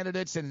Year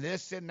candidates and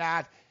this and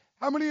that.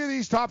 How many of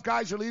these top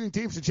guys are leading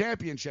teams to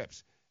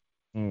championships?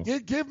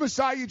 Give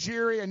Masai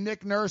Ujiri and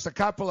Nick Nurse a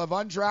couple of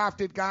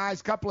undrafted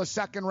guys, couple of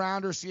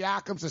second-rounders.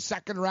 Siakam's a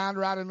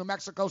second-rounder out of New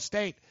Mexico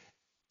State.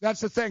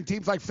 That's the thing.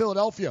 Teams like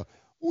Philadelphia,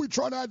 we're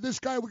trying to add this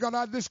guy, we got to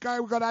add this guy,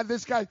 we got to add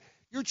this guy.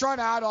 You're trying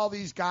to add all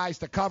these guys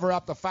to cover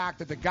up the fact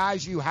that the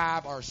guys you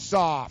have are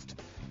soft.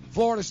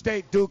 Florida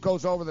State, Duke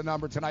goes over the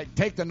number tonight.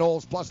 Take the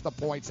Noles plus the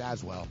points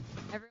as well.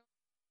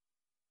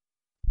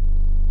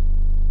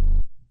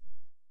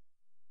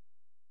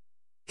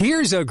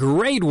 Here's a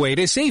great way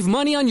to save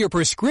money on your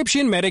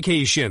prescription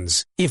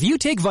medications. If you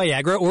take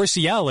Viagra or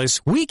Cialis,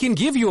 we can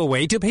give you a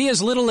way to pay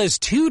as little as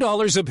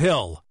 $2 a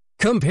pill.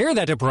 Compare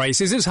that to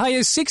prices as high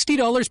as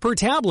 $60 per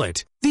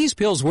tablet. These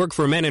pills work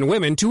for men and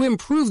women to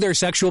improve their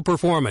sexual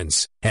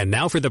performance. And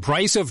now for the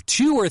price of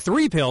 2 or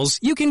 3 pills,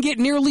 you can get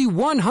nearly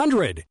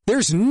 100.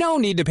 There's no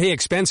need to pay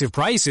expensive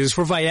prices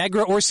for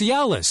Viagra or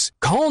Cialis.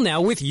 Call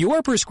now with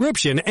your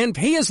prescription and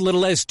pay as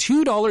little as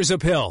 $2 a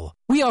pill.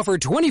 We offer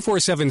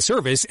 24/7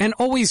 service and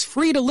always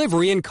free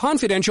delivery and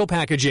confidential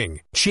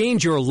packaging.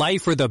 Change your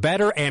life for the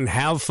better and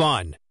have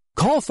fun.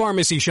 Call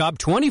Pharmacy Shop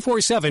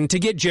 24/7 to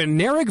get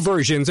generic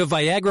versions of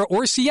Viagra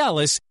or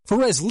Cialis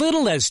for as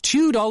little as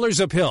 $2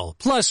 a pill,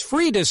 plus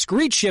free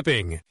discreet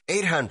shipping.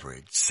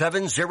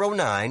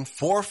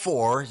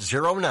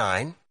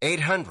 800-709-4409.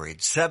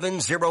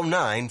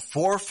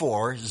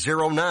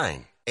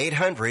 800-709-4409.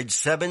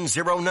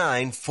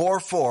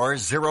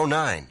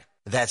 800-709-4409.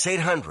 That's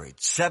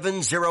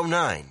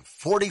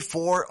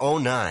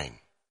 800-709-4409.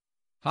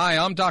 Hi,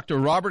 I'm Dr.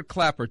 Robert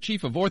Clapper,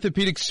 Chief of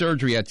Orthopedic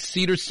Surgery at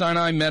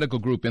Cedars-Sinai Medical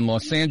Group in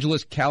Los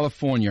Angeles,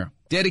 California.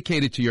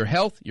 Dedicated to your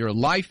health, your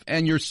life,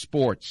 and your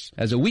sports.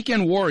 As a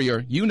weekend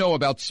warrior, you know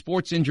about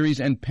sports injuries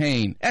and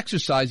pain.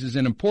 Exercise is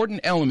an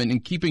important element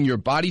in keeping your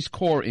body's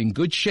core in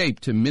good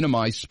shape to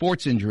minimize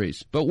sports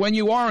injuries. But when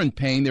you are in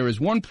pain, there is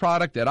one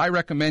product that I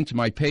recommend to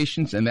my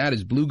patients, and that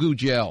is Blue Goo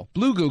Gel.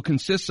 Blue Goo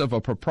consists of a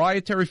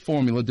proprietary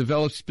formula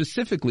developed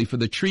specifically for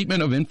the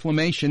treatment of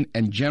inflammation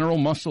and general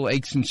muscle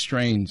aches and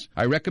strains.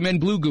 I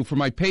recommend Blue Goo for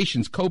my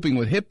patients coping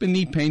with hip and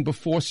knee pain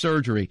before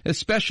surgery,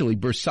 especially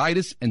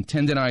bursitis and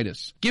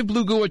tendinitis. Give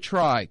Blue Goo a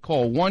try.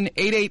 Call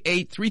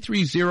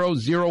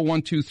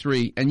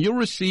 1-888-330-0123 and you'll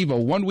receive a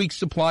 1-week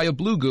supply of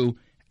Blue Goo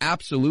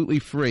absolutely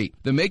free.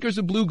 The makers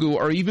of Blue Goo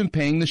are even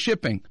paying the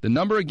shipping. The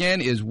number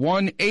again is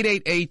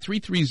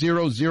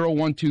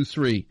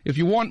 1-888-330-0123. If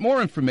you want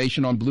more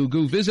information on Blue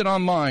Goo, visit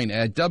online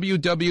at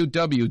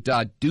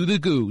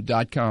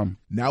www.dothegoo.com.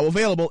 Now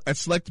available at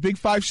select Big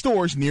 5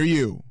 stores near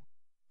you.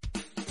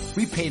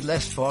 We paid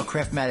less for our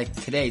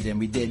Craftmatic today than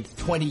we did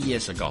 20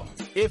 years ago.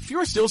 If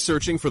you're still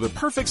searching for the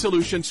perfect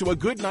solution to a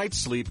good night's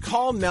sleep,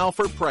 call now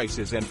for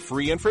prices and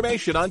free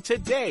information on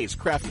today's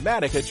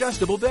Craftmatic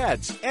adjustable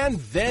beds. And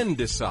then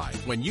decide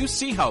when you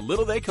see how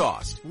little they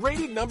cost.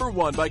 Rated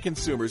 #1 by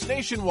consumers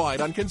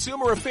nationwide on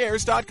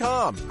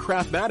ConsumerAffairs.com.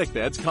 Craftmatic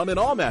beds come in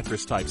all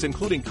mattress types,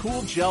 including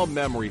cool gel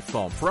memory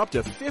foam for up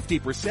to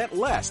 50%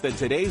 less than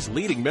today's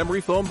leading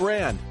memory foam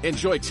brand.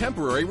 Enjoy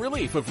temporary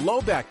relief of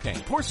low back pain,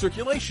 poor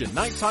circulation,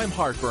 nighttime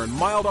heartburn,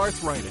 mild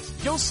arthritis.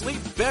 You'll sleep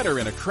better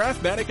in a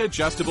Craftmatic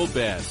adjustable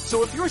bed.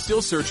 So if you're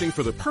still searching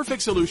for the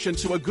perfect solution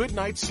to a good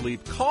night's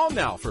sleep, call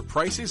now for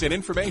prices and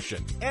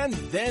information. And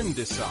then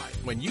decide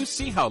when you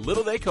see how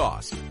little they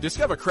cost.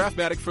 Discover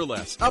Craftmatic for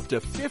less, up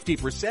to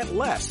 50%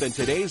 less than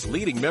today's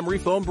leading memory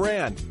foam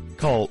brand.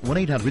 Call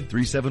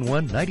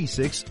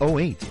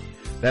 1-800-371-9608.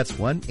 That's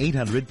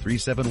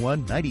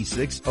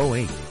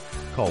 1-800-371-9608.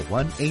 Call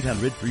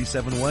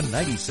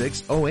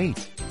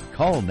 1-800-371-9608.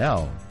 Call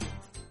now.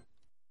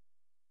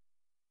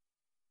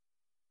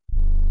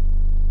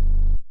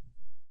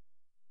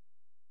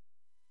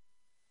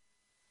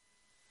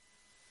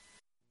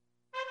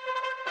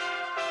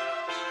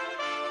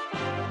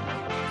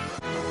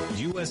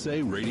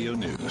 USA Radio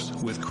News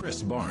with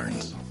Chris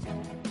Barnes.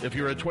 If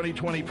you're a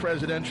 2020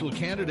 presidential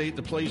candidate,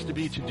 the place to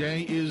be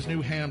today is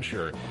New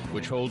Hampshire,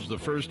 which holds the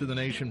first in the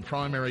nation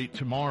primary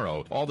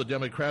tomorrow. All the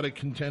Democratic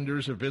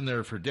contenders have been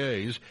there for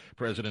days.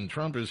 President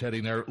Trump is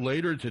heading there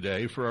later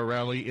today for a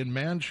rally in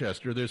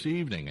Manchester this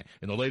evening.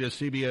 In the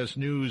latest CBS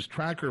News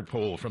tracker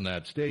poll from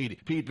that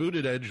state, Pete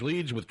Buttigieg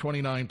leads with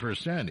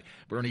 29%,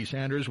 Bernie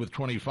Sanders with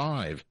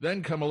 25%.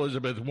 Then come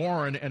Elizabeth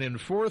Warren, and in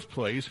fourth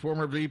place,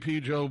 former VP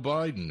Joe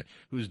Biden,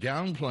 who's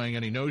downplaying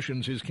any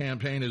notions his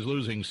campaign is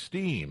losing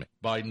steam.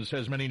 Biden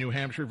says many New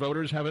Hampshire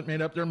voters haven't made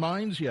up their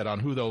minds yet on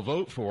who they'll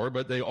vote for,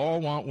 but they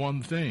all want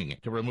one thing: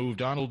 to remove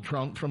Donald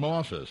Trump from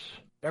office.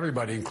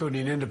 Everybody,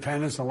 including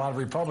independents and a lot of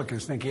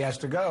Republicans, think he has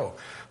to go.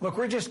 Look,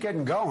 we're just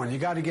getting going. You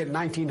got to get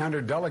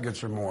 1,900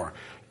 delegates or more.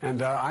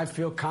 And I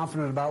feel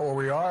confident about where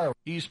we are.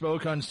 He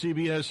spoke on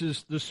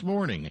CBS's This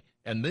Morning,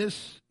 and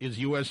this is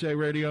USA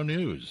Radio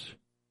News.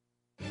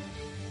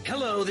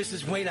 Hello, this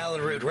is Wayne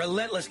Allen Root,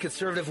 relentless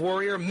conservative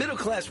warrior,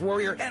 middle-class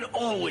warrior, and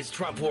always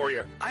Trump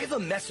warrior. I have a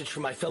message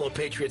for my fellow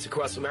patriots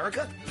across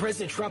America.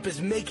 President Trump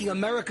is making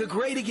America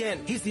great again.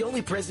 He's the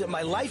only president in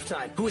my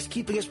lifetime who is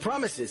keeping his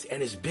promises,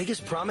 and his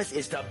biggest promise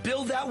is to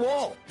build that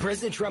wall.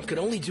 President Trump can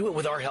only do it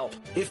with our help.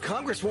 If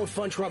Congress won't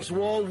fund Trump's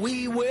wall,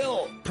 we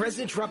will.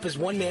 President Trump is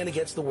one man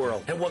against the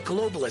world, and what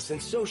globalists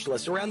and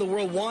socialists around the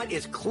world want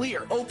is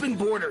clear, open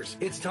borders.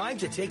 It's time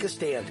to take a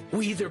stand.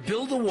 We either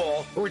build a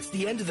wall, or it's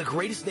the end of the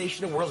greatest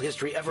nation in world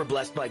history ever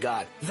blessed by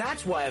God.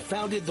 That's why I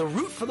founded the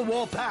Root for the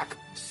Wall PAC.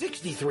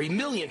 63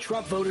 million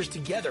Trump voters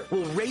together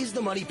will raise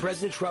the money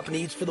President Trump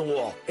needs for the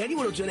wall.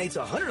 Anyone who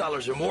donates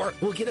 $100 or more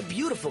will get a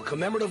beautiful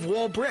commemorative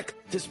wall brick.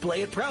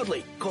 Display it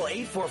proudly. Call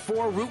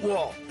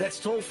 844-ROOT-WALL. That's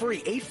toll free,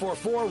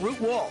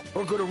 844-ROOT-WALL,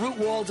 or go to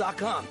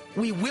rootwall.com.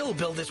 We will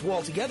build this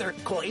wall together.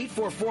 Call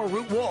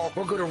 844-ROOT-WALL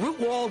or go to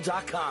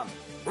rootwall.com.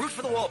 Root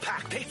for the Wall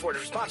PAC. Paid for and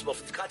responsible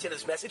for the content of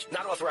this message.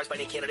 Not authorized by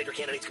any candidate or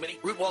candidates committee.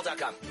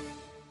 rootwall.com.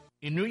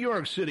 In New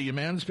York City, a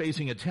man's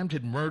facing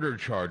attempted murder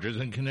charges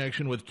in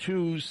connection with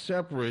two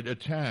separate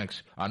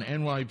attacks on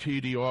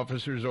NYPD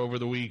officers over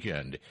the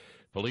weekend.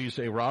 Police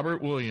say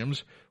Robert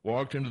Williams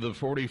walked into the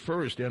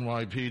 41st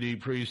NYPD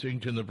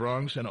precinct in the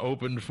Bronx and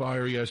opened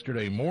fire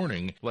yesterday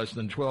morning. Less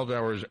than 12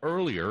 hours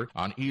earlier,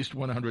 on East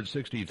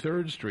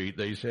 163rd Street,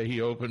 they say he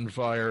opened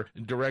fire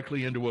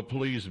directly into a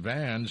police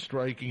van,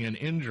 striking and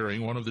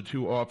injuring one of the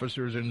two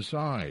officers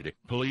inside.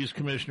 Police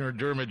Commissioner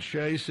Dermot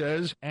Shea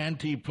says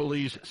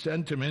anti-police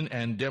sentiment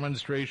and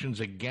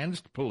demonstrations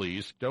against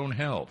police don't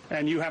help.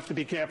 And you have to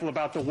be careful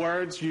about the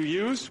words you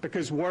use,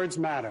 because words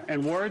matter,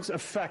 and words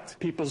affect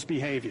people's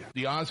behavior.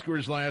 The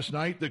Oscars last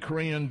night, the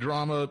Korean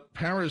drama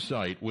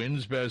Parasite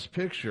wins Best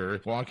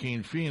Picture.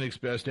 Joaquin Phoenix,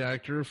 Best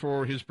Actor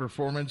for his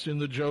performance in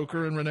The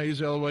Joker, and Renee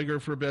Zellweger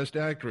for Best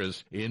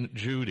Actress in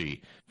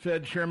Judy.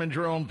 Fed Chairman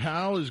Jerome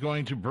Powell is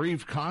going to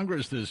brief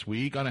Congress this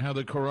week on how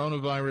the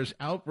coronavirus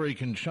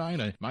outbreak in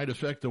China might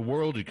affect the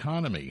world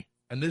economy.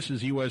 And this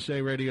is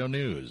USA Radio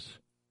News.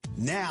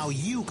 Now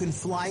you can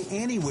fly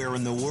anywhere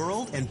in the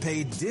world and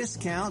pay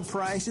discount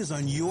prices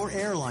on your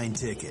airline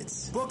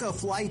tickets. Book a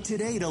flight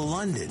today to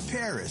London,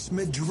 Paris,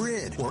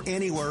 Madrid, or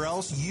anywhere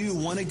else you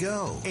want to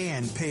go.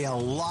 And pay a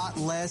lot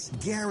less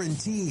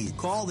guaranteed.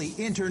 Call the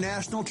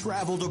International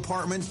Travel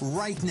Department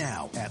right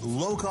now at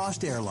Low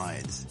Cost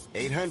Airlines.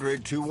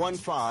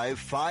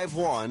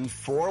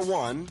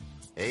 800-215-5141.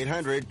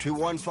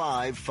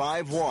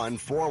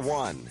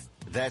 800-215-5141.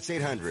 That's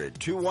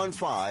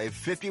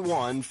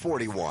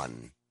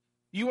 800-215-5141.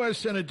 U.S.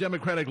 Senate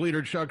Democratic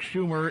leader Chuck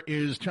Schumer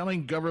is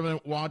telling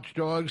government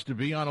watchdogs to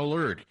be on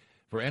alert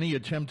for any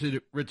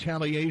attempted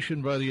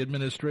retaliation by the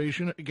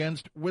administration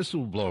against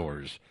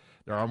whistleblowers.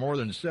 There are more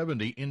than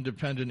 70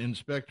 independent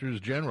inspectors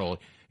general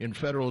in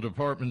federal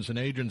departments and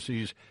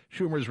agencies.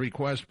 Schumer's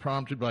request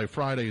prompted by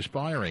Friday's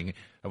firing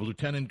of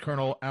Lieutenant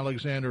Colonel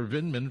Alexander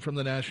Vindman from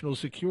the National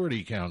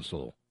Security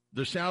Council.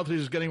 The South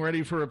is getting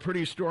ready for a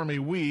pretty stormy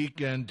week,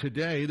 and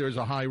today there's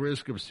a high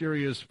risk of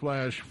serious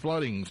flash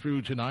flooding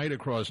through tonight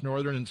across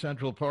northern and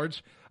central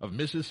parts of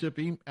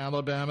Mississippi,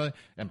 Alabama,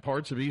 and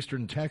parts of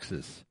eastern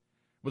Texas.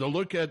 With a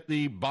look at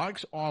the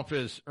box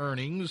office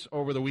earnings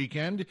over the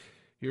weekend,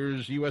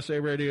 here's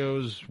USA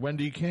Radio's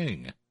Wendy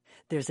King.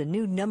 There's a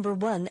new number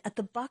one at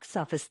the box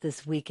office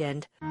this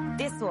weekend.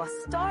 This all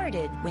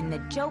started when the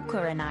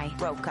Joker and I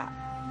broke up.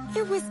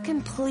 It was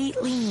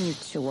completely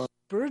mutual.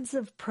 Birds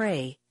of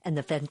Prey and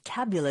the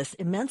Fantabulous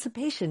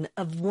Emancipation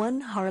of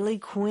One Harley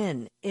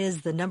Quinn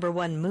is the number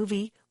one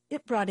movie.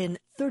 It brought in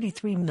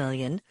 $33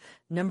 million.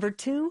 Number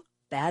two,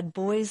 Bad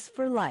Boys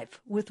for Life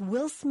with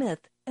Will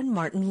Smith and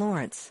Martin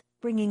Lawrence,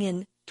 bringing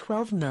in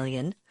 $12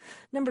 million.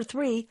 Number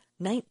three,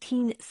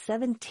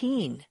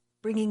 1917,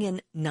 bringing in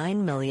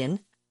 $9 million.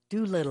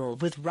 Doolittle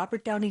with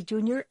Robert Downey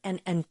Jr.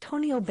 and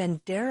Antonio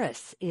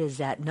Banderas is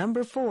at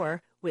number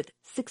four with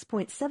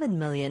 $6.7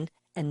 million.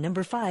 And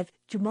number five,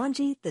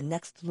 Jumanji: The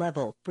Next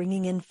Level,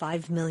 bringing in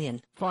 $5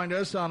 million. Find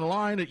us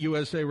online at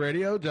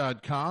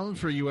usaradio.com.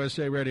 For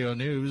USA Radio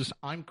News,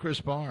 I'm Chris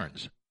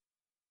Barnes.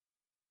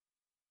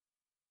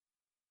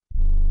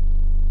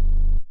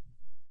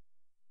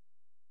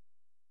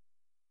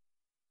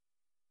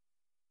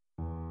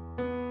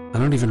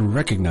 don't even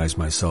recognize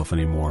myself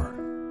anymore.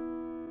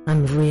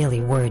 I'm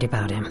really worried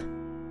about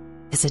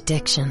him. His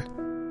addiction.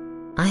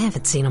 I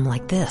haven't seen him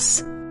like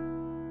this.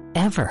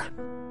 Ever.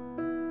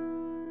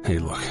 Hey,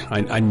 look,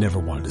 I never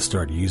wanted to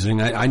start using.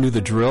 I knew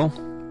the drill,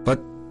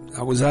 but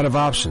I was out of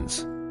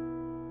options.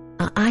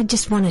 I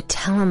just want to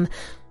tell him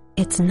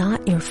it's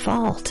not your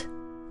fault.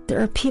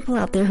 There are people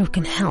out there who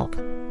can help.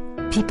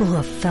 People who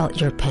have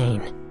felt your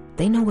pain.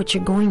 They know what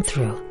you're going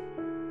through.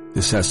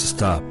 This has to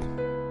stop.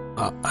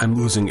 I'm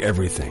losing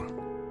everything.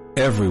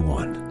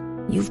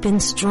 Everyone. You've been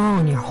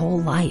strong your whole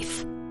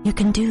life. You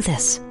can do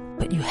this,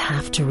 but you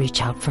have to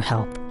reach out for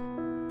help.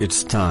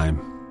 It's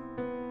time.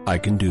 I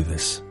can do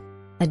this.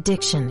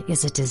 Addiction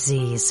is a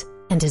disease,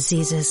 and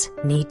diseases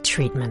need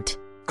treatment.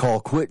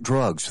 Call Quit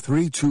Drugs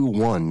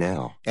 321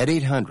 now at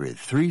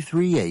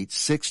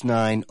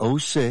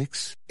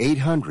 800-338-6906.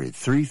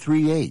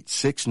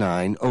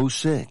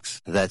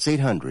 800-338-6906. That's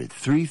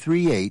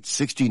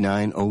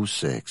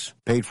 800-338-6906.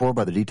 Paid for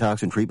by the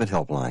Detox and Treatment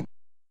Helpline.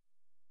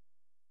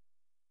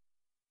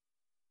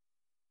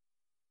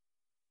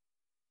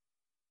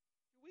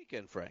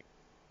 Weekend, Frank.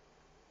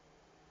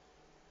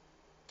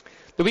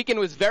 The weekend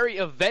was very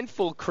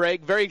eventful,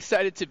 Craig. Very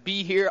excited to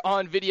be here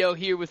on video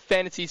here with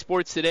Fantasy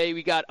Sports today.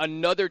 We got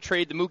another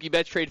trade. The Mookie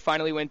Betts trade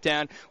finally went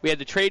down. We had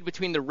the trade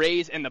between the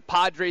Rays and the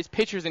Padres.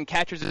 Pitchers and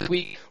catchers this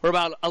week. We're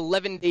about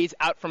 11 days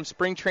out from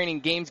spring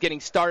training games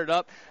getting started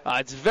up.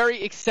 It's a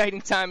very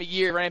exciting time of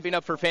year ramping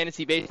up for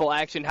fantasy baseball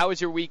action. How was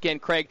your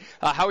weekend, Craig?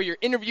 How were your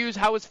interviews?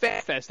 How was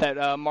FanFest at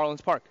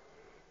Marlins Park?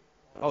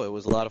 Oh, it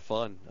was a lot of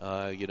fun.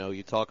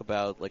 You talk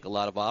about like a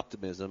lot of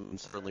optimism.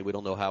 Certainly we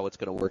don't know how it's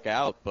going to work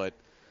out, but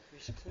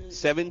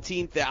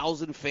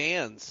 17,000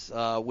 fans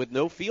with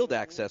no field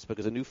access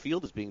because a new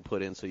field is being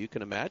put in, so you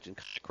can imagine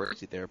kind of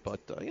crazy there.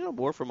 But,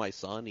 more for my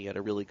son. He had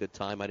a really good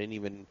time. I didn't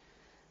even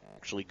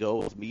actually go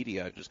with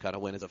media. I just kind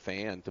of went as a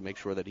fan to make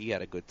sure that he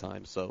had a good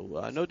time.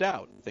 So, no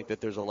doubt. I think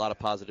that there's a lot of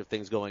positive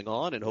things going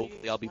on, and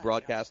hopefully I'll be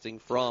broadcasting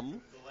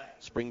from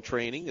spring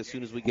training as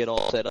soon as we get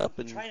all set up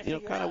and,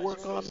 kind of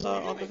work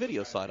on the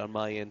video side on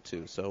my end,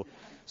 too. So,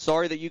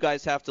 sorry that you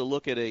guys have to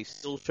look at a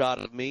still shot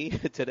of me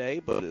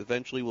today, but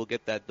eventually we'll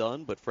get that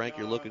done. But Frank,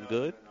 you're looking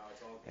good,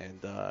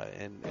 and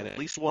at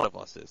least one of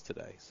us is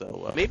today.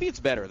 So maybe it's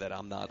better that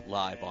I'm not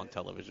live on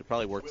television. It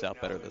probably works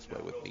out better this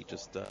way with me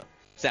just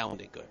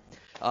sounding good.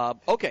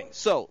 Okay,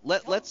 so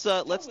let's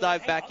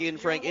dive back in,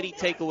 Frank. Any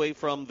takeaway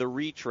from the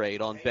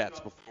retrade on Betts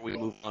before we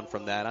move on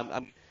from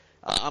that?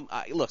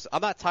 Look,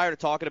 I'm not tired of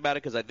talking about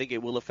it because I think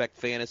it will affect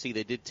fantasy.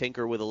 They did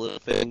tinker with a little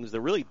things. The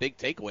really big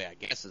takeaway, I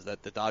guess, is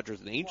that the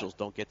Dodgers and Angels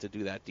don't get to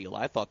do that deal.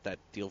 I thought that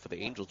deal for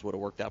the Angels would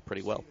have worked out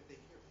pretty well.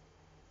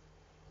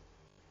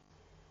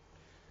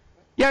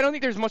 Yeah, I don't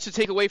think there's much to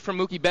take away from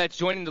Mookie Betts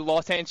joining the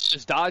Los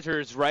Angeles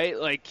Dodgers, right?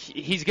 Like,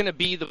 he's going to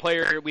be the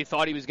player we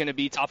thought he was going to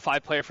be, top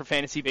 5 player for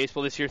fantasy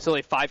baseball this year, still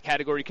a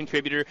 5-category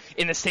contributor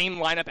in the same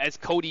lineup as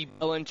Cody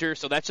Bellinger,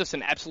 so that's just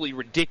an absolutely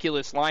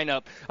ridiculous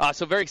lineup.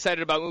 So very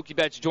excited about Mookie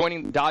Betts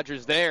joining the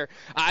Dodgers there.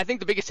 I think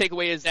the biggest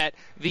takeaway is that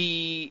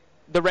the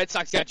Red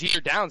Sox got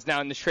Jeter Downs now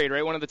in this trade,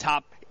 right? One of the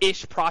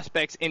top-ish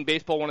prospects in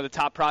baseball, one of the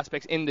top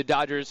prospects in the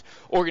Dodgers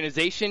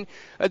organization.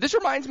 This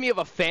reminds me of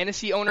a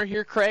fantasy owner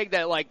here, Craig,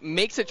 that,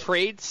 makes a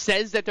trade,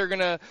 says that they're going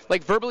to,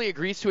 verbally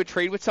agrees to a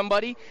trade with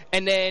somebody,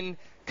 and then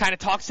kind of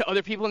talks to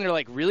other people, and they're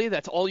like, really?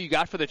 That's all you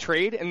got for the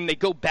trade? And they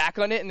go back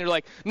on it, and they're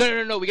like,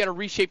 no, we got to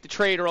reshape the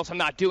trade or else I'm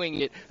not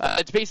doing it.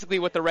 It's basically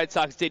what the Red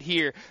Sox did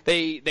here.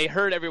 They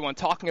heard everyone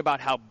talking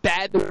about how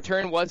bad the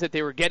return was that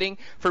they were getting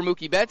for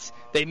Mookie Betts.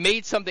 They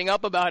made something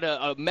up about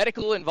a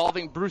medical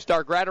involving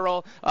Brusdar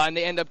Graterol, and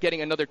they end up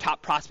getting another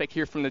top prospect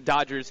here from the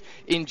Dodgers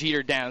in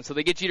Jeter Downs. So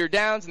they get Jeter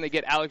Downs, and they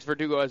get Alex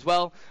Verdugo as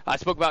well. I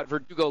spoke about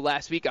Verdugo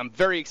last week. I'm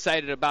very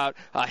excited about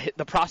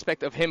the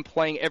prospect of him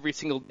playing every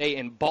single day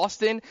in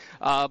Boston.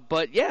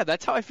 But, yeah,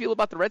 that's how I feel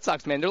about the Red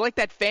Sox, man. They're like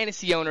that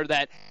fantasy owner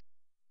that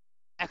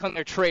back on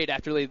their trade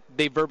after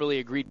they verbally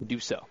agreed to do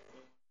so.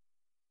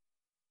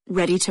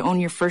 Ready to own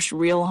your first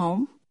real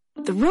home?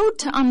 The road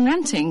to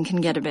unrenting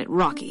can get a bit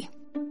rocky.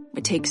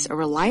 It takes a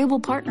reliable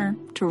partner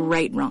to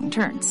right wrong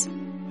turns.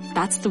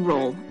 That's the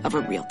role of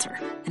a realtor,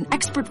 an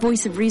expert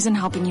voice of reason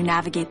helping you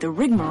navigate the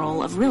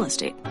rigmarole of real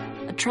estate,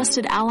 a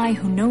trusted ally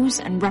who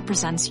knows and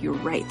represents your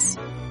rights,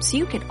 so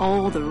you get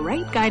all the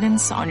right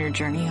guidance on your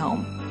journey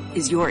home.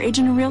 Is your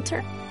agent a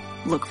realtor?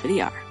 Look for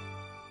the R.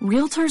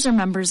 Realtors are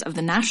members of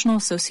the National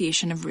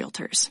Association of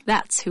Realtors.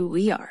 That's who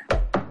we are.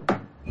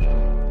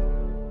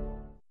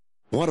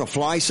 Want to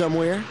fly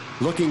somewhere?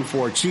 Looking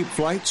for cheap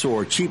flights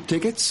or cheap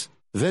tickets?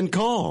 Then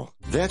call.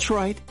 That's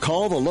right.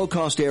 Call the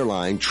low-cost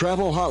airline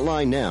travel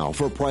hotline now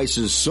for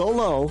prices so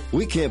low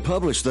we can't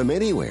publish them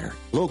anywhere.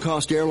 Low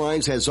Cost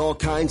Airlines has all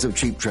kinds of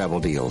cheap travel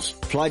deals.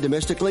 Fly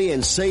domestically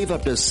and save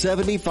up to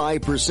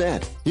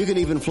 75%. You can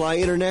even fly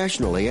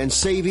internationally and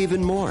save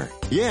even more.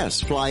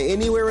 Yes, fly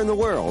anywhere in the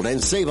world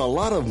and save a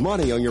lot of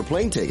money on your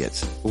plane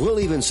tickets. We'll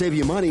even save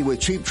you money with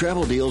cheap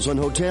travel deals on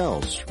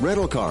hotels,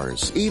 rental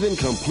cars, even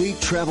complete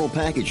travel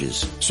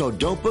packages. So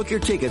don't book your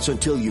tickets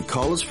until you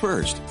call us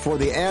first for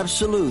the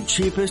absolute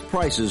cheapest price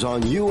prices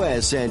on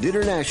U.S. and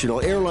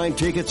international airline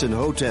tickets and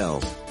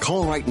hotels.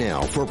 Call right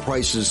now for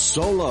prices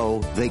so low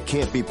they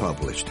can't be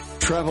published.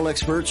 Travel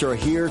experts are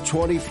here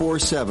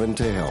 24/7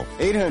 to help.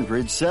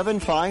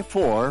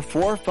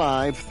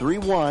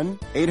 800-754-4531.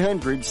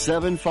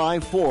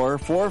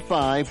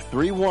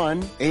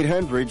 800-754-4531.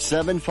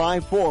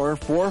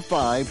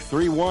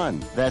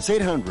 800-754-4531. That's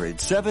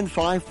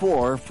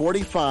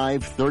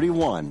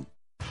 800-754-4531.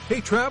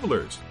 Hey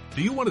travelers,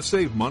 do you want to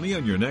save money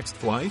on your next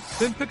flight?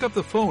 Then pick up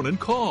the phone and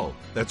call.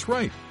 That's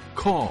right,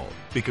 call,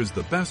 because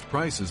the best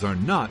prices are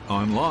not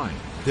online.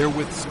 They're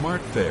with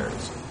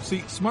SmartFares. See,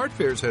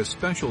 SmartFares has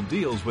special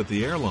deals with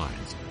the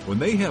airlines. When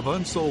they have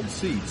unsold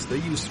seats, they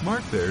use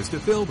SmartFares to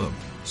fill them.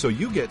 So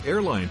you get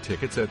airline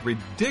tickets at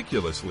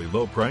ridiculously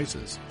low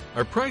prices.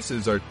 Our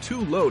prices are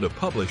too low to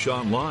publish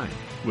online.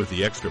 With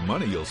the extra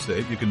money you'll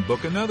save, you can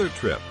book another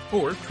trip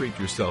or treat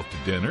yourself to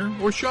dinner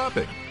or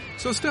shopping.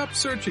 So stop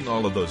searching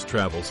all of those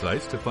travel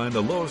sites to find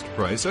the lowest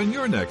price on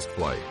your next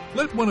flight.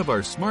 Let one of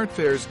our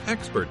SmartFares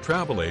expert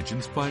travel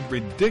agents find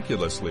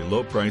ridiculously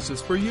low prices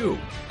for you.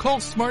 Call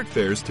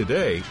SmartFares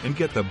today and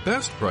get the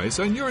best price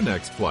on your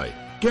next flight.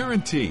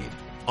 Guaranteed.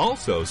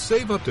 Also,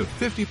 save up to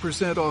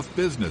 50% off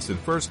business and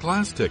first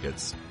class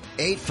tickets.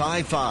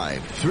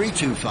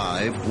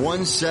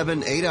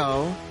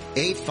 855-325-1780.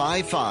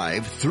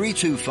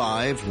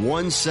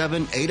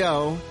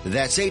 855-325-1780.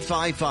 That's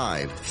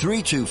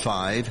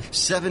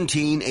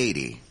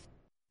 855-325-1780.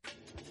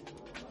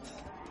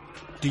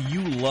 Do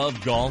you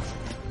love golf,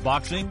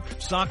 boxing,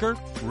 soccer,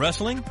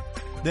 wrestling?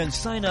 Then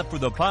sign up for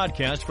the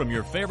podcast from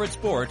your favorite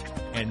sport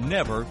and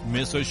never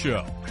miss a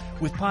show.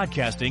 With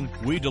podcasting,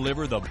 we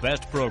deliver the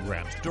best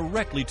programs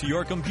directly to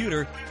your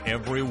computer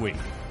every week,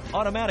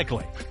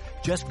 automatically.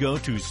 Just go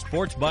to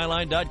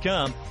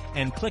sportsbyline.com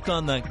and click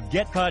on the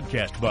Get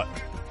Podcast button.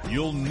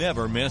 You'll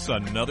never miss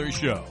another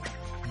show.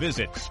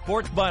 Visit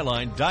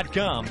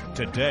sportsbyline.com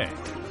today.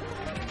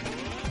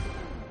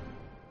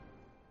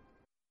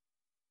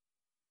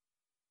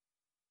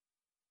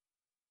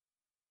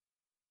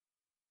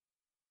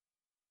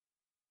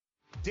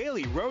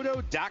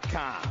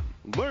 DailyRoto.com.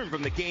 Learn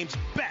from the game's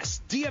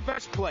best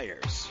DFS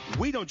players.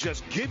 We don't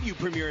just give you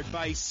premier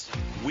advice,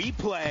 we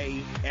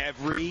play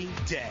every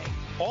day.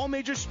 All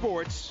major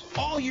sports,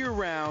 all year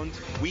round,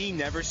 we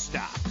never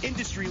stop.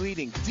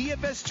 Industry-leading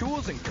DFS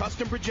tools and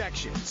custom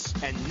projections.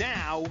 And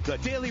now, the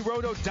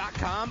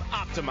DailyRoto.com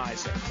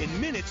Optimizer.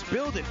 In minutes,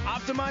 build and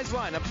optimize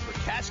lineups for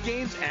cash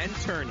games and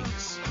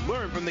tourneys.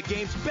 Learn from the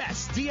game's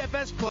best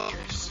DFS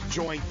players.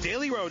 Join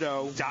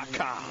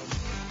DailyRoto.com.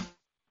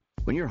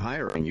 When you're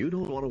hiring, you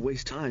don't want to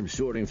waste time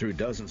sorting through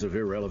dozens of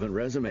irrelevant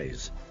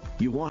resumes.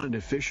 You want an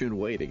efficient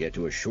way to get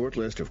to a short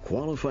list of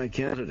qualified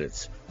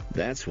candidates.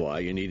 That's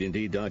why you need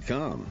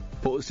Indeed.com.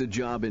 Post a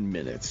job in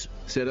minutes.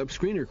 Set up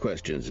screener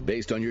questions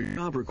based on your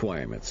job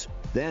requirements.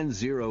 Then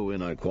zero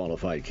in on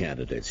qualified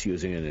candidates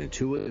using an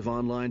intuitive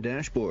online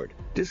dashboard.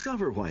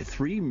 Discover why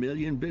 3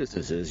 million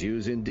businesses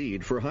use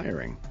Indeed for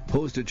hiring.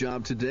 Post a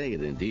job today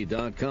at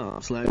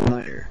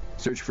Indeed.com/hire.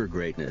 Search for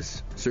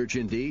greatness. Search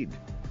Indeed.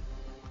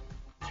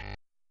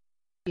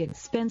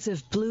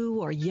 Expensive blue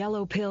or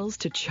yellow pills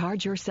to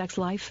charge your sex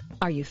life?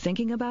 Are you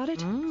thinking about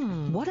it?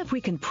 What if we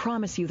can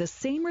promise you the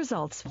same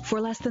results for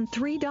less than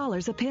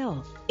 $3 a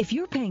pill? If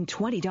you're paying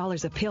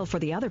 $20 a pill for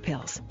the other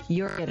pills,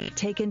 you're getting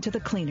taken to the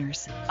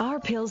cleaners.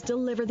 Our pills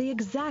deliver the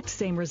exact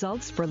same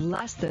results for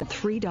less than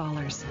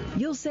 $3.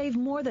 You'll save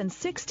more than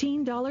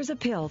 $16 a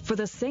pill for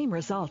the same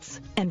results.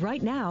 And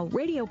right now,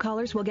 radio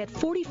callers will get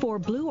 44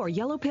 blue or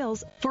yellow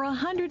pills for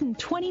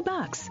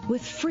 $120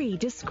 with free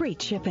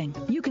discreet shipping.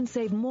 You can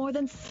save more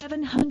than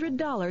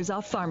 $700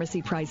 off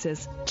pharmacy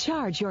prices.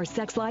 Charge your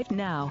sex life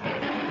now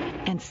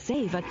and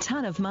save a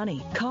ton of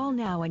money. Call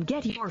now and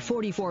get your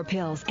 44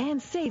 pills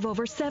and save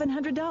over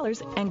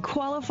 $700 and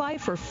qualify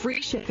for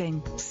free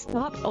shipping.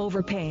 Stop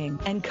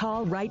overpaying and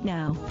call right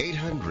now.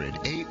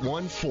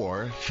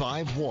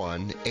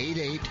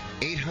 800-814-5188.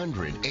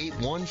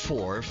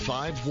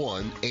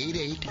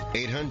 800-814-5188.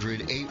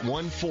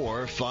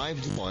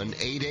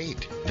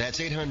 800-814-5188.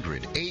 That's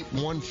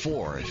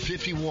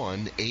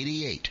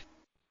 800-814-5188.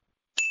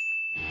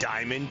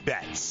 Diamond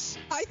Bets.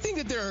 I think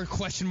that there are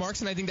question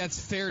marks, and I think that's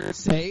fair to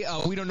say.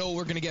 We don't know what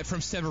we're going to get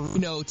from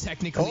Severino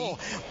technically.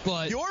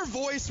 But your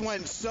voice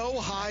went so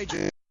high.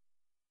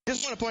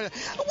 Just want to point out,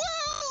 well,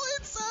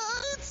 it's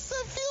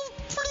I feel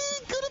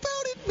pretty good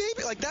about it.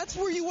 Maybe like that's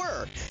where you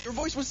were. Your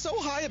voice was so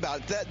high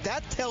about it.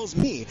 That tells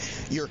me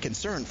you're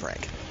concerned,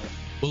 Frank.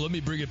 Well, let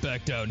me bring it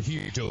back down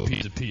here, Joe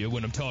Pizapia,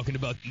 when I'm talking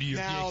about New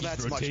York Yankees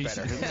that's rotation. Much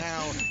better.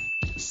 Now,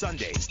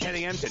 Sundays, 10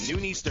 a.m. to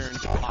noon Eastern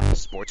on the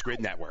Sports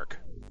Grid Network.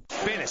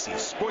 Fantasy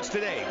Sports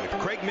Today with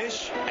Craig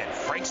Mish and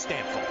Frank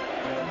Stanfield.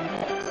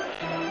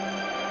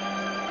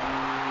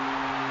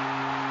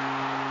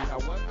 Now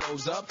what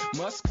goes up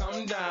must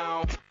come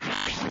down.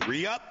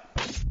 3 up,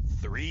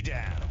 3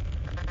 down.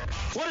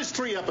 What does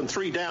 3 up and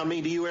 3 down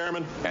mean to you,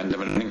 Airman? End of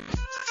an inning.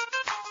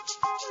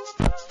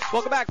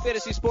 Welcome back,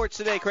 Fantasy Sports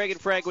Today. Craig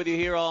and Frank with you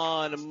here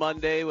on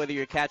Monday, whether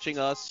you're catching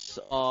us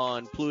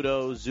on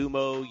Pluto,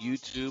 Zumo,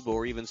 YouTube,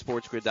 or even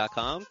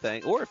SportsGrid.com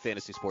or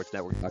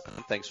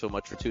FantasySportsNetwork.com. Thanks so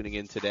much for tuning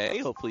in today.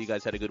 Hopefully you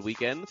guys had a good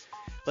weekend.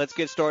 Let's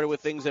get started with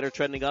things that are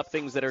trending up,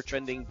 things that are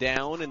trending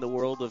down in the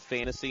world of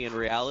fantasy and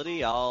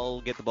reality. I'll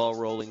get the ball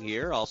rolling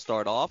here. I'll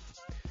start off.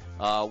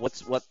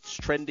 What's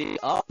trending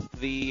up?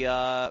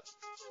 The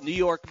New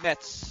York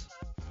Mets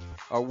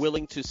are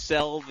willing to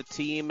sell the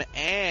team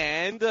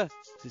and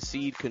to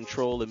cede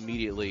control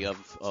immediately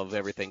of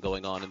everything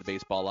going on in the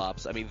baseball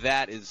ops. I mean,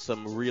 that is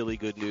some really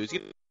good news.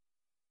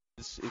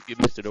 If you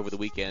missed it over the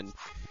weekend,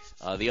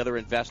 the other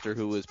investor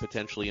who was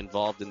potentially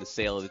involved in the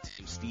sale of the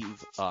team,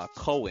 Steve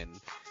Cohen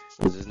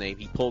was his name,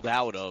 he pulled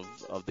out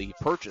of the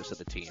purchase of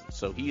the team.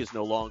 So he is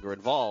no longer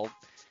involved.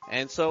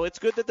 And so it's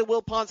good that the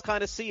Wilpons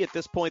kind of see at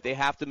this point they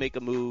have to make a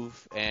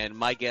move, and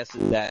my guess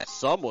is that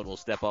someone will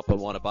step up and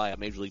want to buy a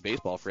Major League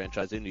Baseball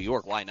franchise in New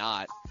York. Why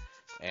not?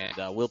 And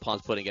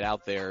Wilpons putting it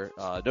out there,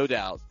 no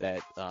doubt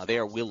that they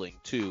are willing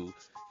to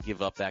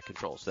give up that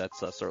control. So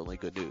that's certainly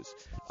good news.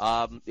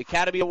 The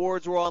Academy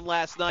Awards were on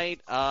last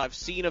night. I've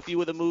seen a few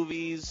of the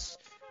movies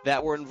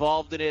that were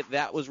involved in it.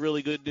 That was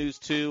really good news,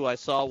 too. I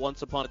saw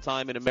Once Upon a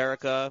Time in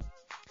America.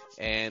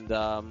 And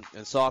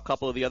saw a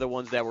couple of the other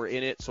ones that were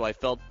in it, so I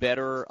felt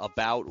better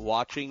about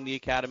watching the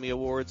Academy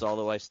Awards,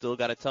 although I still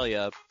got to tell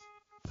you,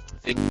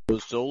 it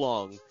goes so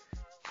long,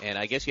 and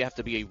I guess you have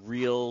to be a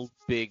real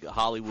big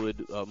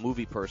Hollywood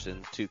movie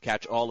person to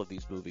catch all of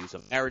these movies.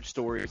 A Marriage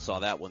Story, I saw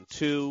that one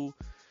too.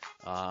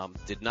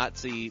 Did not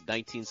see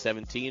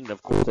 1917, and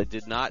of course I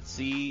did not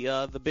see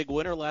the big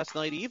winner last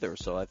night either,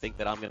 so I think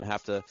that I'm going to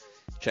have to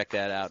check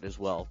that out as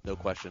well. No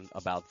question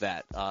about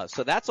that.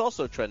 So that's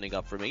also trending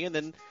up for me. And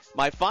then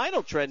my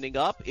final trending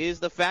up is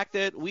the fact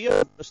that we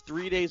are just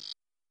 3 days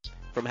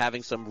from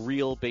having some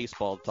real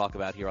baseball to talk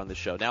about here on the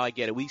show. Now I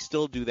get it. We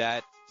still do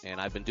that, and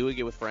I've been doing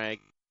it with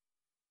Frank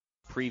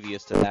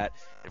previous to that.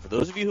 And for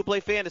those of you who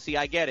play fantasy,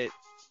 I get it.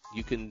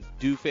 You can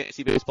do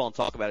fantasy baseball and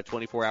talk about it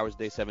 24 hours a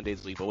day, 7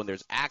 days a week. But when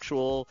there's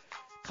actual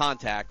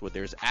contact, when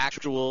there's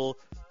actual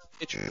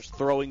pitchers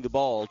throwing the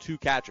ball to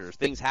catchers,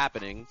 things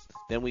happening,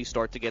 then we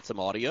start to get some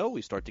audio,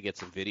 we start to get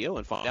some video,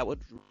 and find out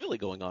what's really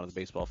going on in the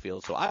baseball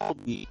field. So I will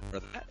be for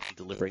that and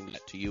delivering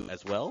that to you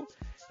as well.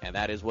 And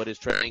that is what is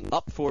trending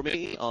up for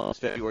me on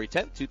February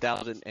 10th,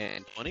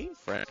 2020.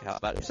 Frank, how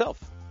about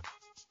yourself?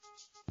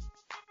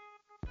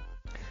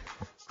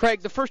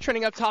 Craig, the first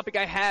trending up topic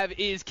I have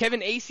is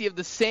Kevin Acee of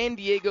the San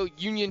Diego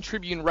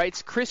Union-Tribune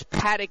writes, Chris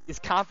Paddack is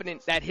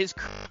confident that his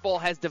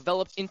curveball has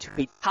developed into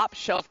a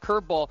top-shelf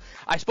curveball.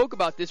 I spoke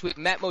about this with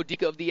Matt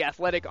Modica of The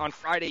Athletic on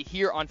Friday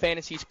here on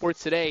Fantasy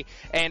Sports Today,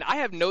 and I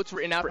have notes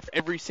written out for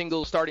every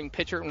single starting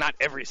pitcher, not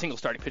every single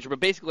starting pitcher, but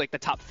basically like the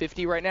top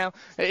 50 right now.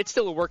 It's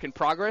still a work in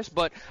progress,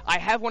 but I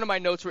have one of my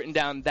notes written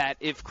down that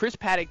if Chris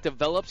Paddack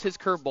develops his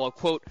curveball,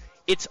 quote,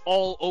 it's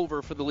all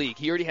over for the league.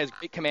 He already has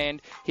great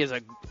command. He has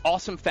an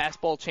awesome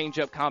fastball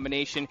changeup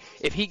combination.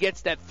 If he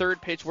gets that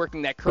third pitch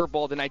working that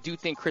curveball, then I do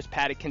think Chris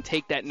Paddack can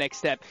take that next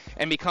step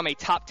and become a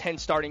top 10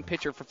 starting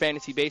pitcher for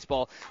fantasy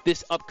baseball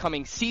this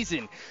upcoming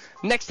season.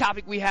 Next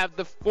topic we have,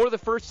 for the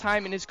first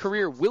time in his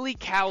career, Willie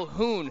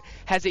Calhoun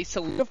has a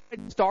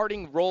solidified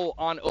starting role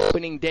on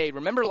opening day.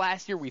 Remember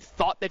last year we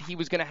thought that he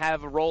was going to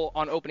have a role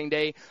on opening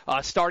day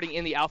starting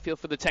in the outfield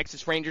for the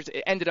Texas Rangers.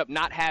 It ended up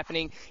not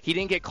happening. He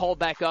didn't get called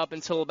back up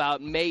until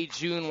about May,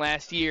 June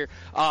last year,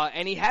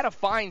 and he had a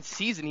fine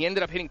season. He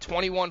ended up hitting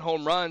 21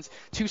 home runs,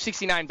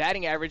 269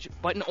 batting average,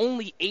 but in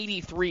only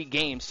 83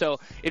 games. So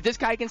if this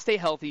guy can stay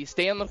healthy,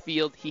 stay on the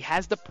field, he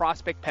has the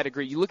prospect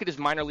pedigree. You look at his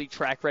minor league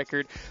track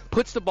record,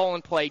 puts the ball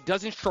in play,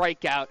 doesn't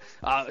strike out,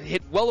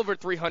 hit well over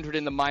 300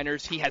 in the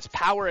minors. He has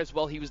power as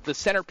well. He was the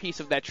centerpiece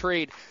of that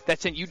trade that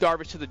sent Yu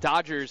Darvish to the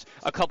Dodgers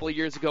a couple of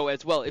years ago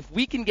as well. If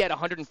we can get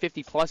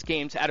 150-plus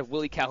games out of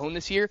Willie Calhoun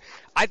this year,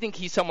 I think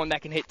he's someone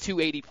that can hit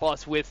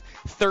 280-plus with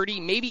 30,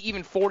 maybe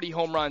even 40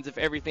 home runs if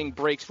everything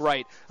breaks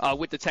right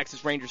with the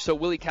Texas Rangers. So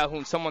Willie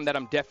Calhoun, someone that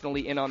I'm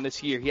definitely in on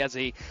this year. He has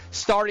a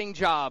starting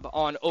job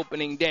on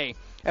opening day.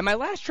 And my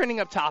last trending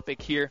up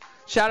topic here,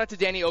 shout out to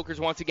Danny Okers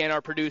once again, our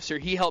producer.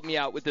 He helped me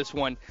out with this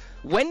one.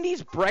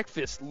 Wendy's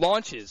Breakfast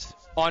launches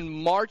on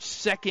March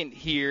 2nd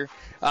here.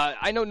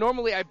 I know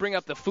normally I bring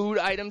up the food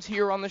items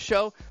here on the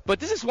show, but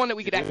this is one that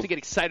we could actually get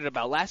excited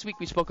about. Last week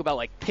we spoke about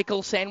like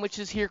pickle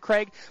sandwiches here,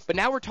 Craig, but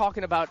now we're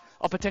talking about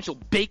a potential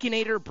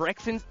Baconator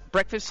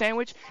breakfast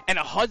sandwich and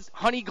a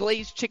honey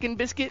glazed chicken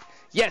biscuit.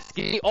 Yes,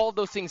 give me all of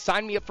those things.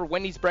 Sign me up for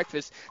Wendy's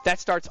Breakfast. That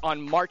starts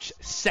on March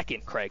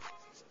 2nd, Craig.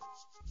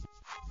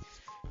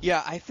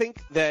 Yeah, I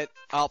think that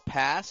I'll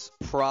pass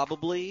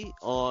probably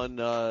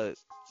on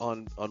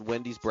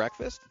Wendy's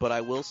Breakfast, but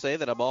I will say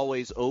that I'm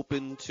always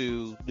open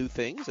to new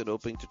things and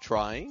open to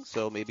trying.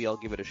 So maybe I'll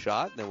give it a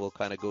shot, and then we'll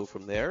kind of go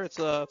from there. It's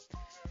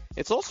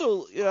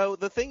also,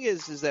 the thing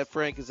is that,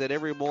 Frank, is that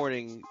every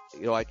morning,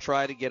 I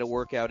try to get a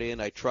workout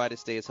in. I try to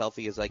stay as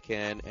healthy as I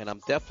can, and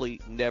I'm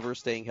definitely never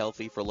staying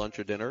healthy for lunch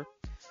or dinner.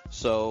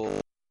 So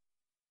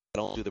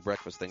don't do the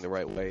breakfast thing the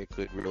right way, it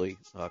could really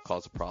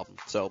cause a problem.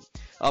 So,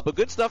 but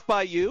good stuff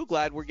by you.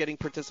 Glad we're getting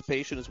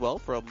participation as well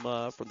from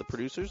the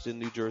producers in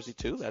New Jersey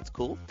too. That's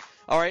cool.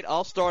 All right,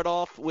 I'll start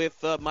off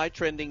with my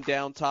trending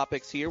down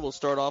topics here. We'll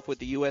start off with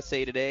the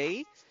USA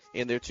Today.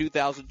 In their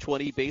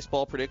 2020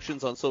 baseball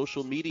predictions on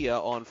social media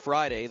on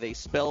Friday, they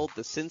spelled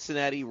the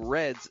Cincinnati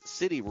Reds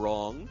city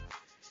wrong.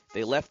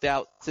 They left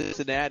out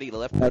Cincinnati, they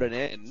left out an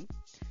N.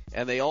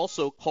 And they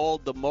also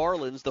called the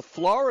Marlins the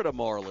Florida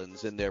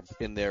Marlins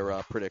in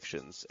their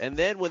predictions. And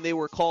then when they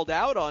were called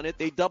out on it,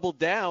 they doubled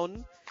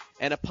down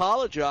and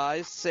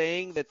apologized,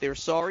 saying that they're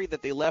sorry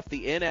that they left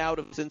the N out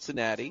of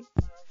Cincinnati.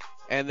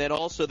 And then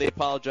also they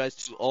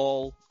apologized to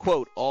all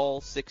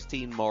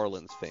 16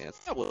 Marlins fans.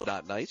 That was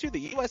not nice. You're the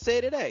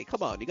USA Today.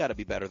 Come on, you got to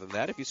be better than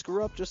that. If you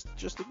screw up, just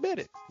admit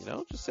it.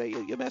 Just say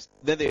you messed.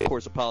 Then they, of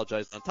course,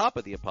 apologized on top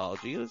of the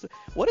apology.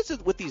 What is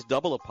it with these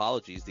double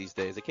apologies these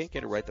days? They can't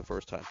get it right the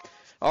first time.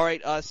 All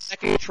right,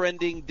 second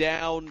trending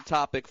down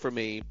topic for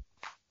me.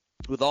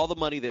 With all the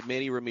money that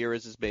Manny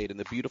Ramirez has made and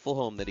the beautiful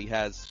home that he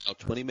has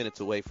 20 minutes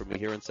away from me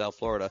here in South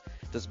Florida,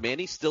 does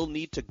Manny still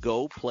need to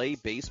go play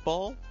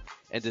baseball?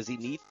 And does he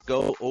need to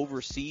go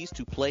overseas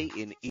to play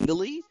in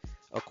Italy?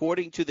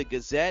 According to the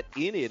Gazette,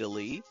 in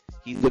Italy,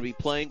 he's going to be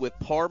playing with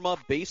Parma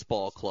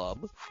Baseball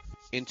Club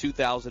in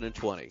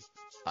 2020.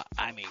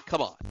 I mean,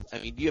 come on. I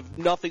mean, you have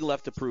nothing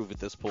left to prove at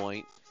this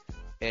point.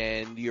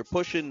 And you're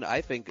pushing,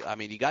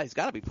 you guys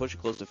got to be pushing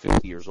close to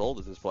 50 years old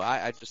at this point.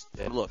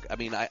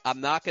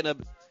 I'm not going to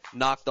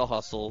knock the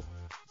hustle,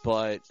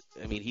 but,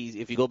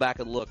 if you go back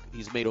and look,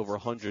 he's made over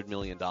 $100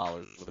 million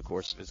over the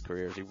course of his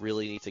career. He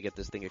really needs to get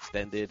this thing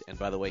extended. And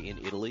by the way, in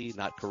Italy,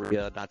 not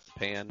Korea, not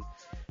Japan.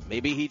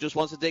 Maybe he just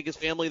wants to take his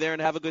family there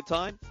and have a good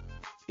time.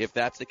 If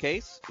that's the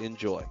case,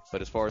 enjoy.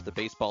 But as far as the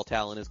baseball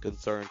talent is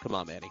concerned, come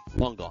on, Manny.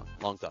 Long gone,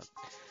 long done.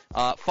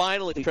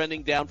 Finally,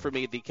 trending down for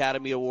me, the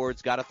Academy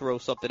Awards. Got to throw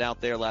something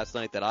out there last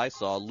night that I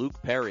saw.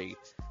 Luke Perry.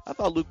 I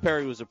thought Luke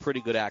Perry was a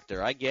pretty good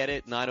actor. I get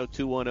it,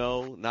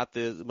 90210, not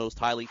the most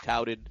highly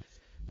touted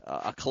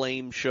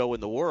acclaimed show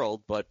in the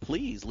world, but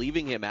please,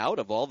 leaving him out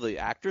of all the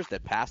actors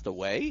that passed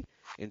away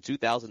in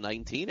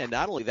 2019. And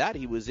not only that,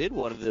 he was in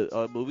one of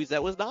the movies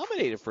that was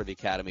nominated for the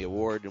Academy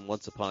Award in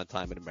Once Upon a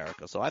Time in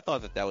America. So I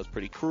thought that was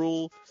pretty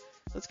cruel.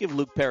 Let's give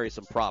Luke Perry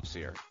some props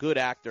here. Good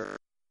actor.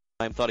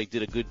 I thought he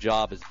did a good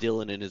job as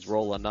Dylan in his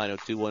role on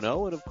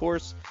 90210. And, of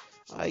course,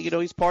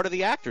 he's part of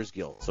the Actors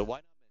Guild. So why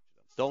not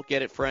mention him? Don't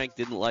get it, Frank.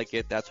 Didn't like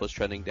it. That's what's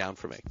trending down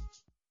for me.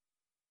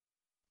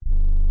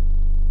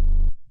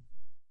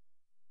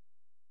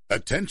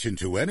 Attention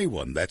to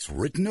anyone that's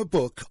written a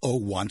book or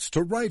wants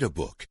to write a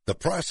book. The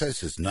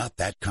process is not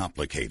that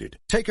complicated.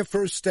 Take a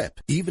first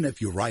step. Even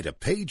if you write a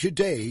page a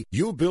day,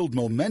 you'll build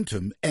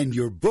momentum and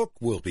your book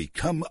will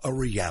become a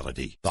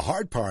reality. The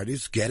hard part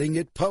is getting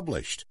it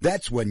published.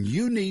 That's when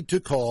you need to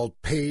call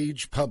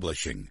Page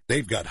Publishing.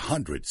 They've got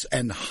hundreds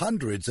and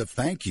hundreds of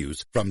thank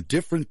yous from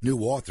different new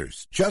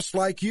authors, just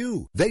like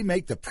you. They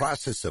make the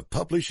process of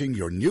publishing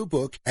your new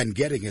book and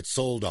getting it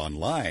sold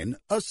online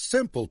a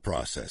simple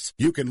process.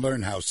 You can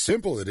learn how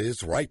simple it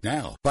is right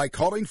now by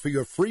calling for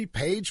your free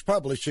Page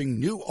Publishing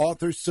New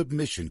Author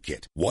Submission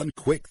Kit. One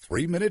quick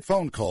 3-minute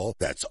phone call,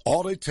 that's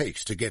all it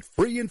takes to get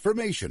free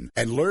information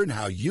and learn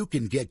how you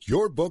can get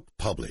your book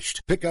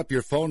published. Pick up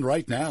your phone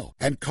right now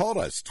and call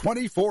us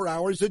 24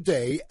 hours a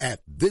day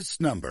at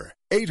this number.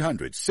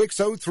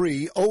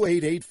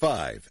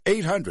 800-603-0885.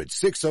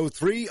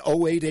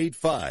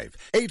 800-603-0885.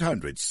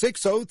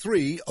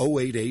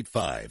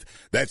 800-603-0885.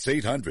 That's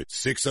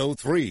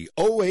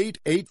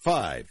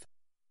 800-603-0885.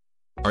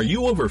 Are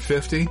you over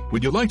 50?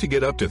 Would you like to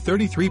get up to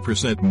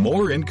 33%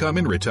 more income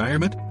in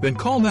retirement? Then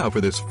call now for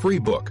this free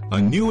book,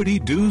 Annuity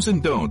Do's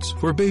and Don'ts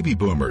for Baby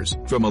Boomers,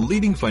 from a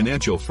leading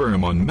financial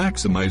firm on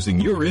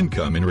maximizing your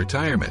income in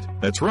retirement.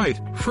 That's right,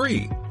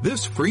 free.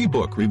 This free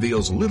book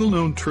reveals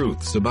little-known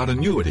truths about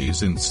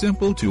annuities in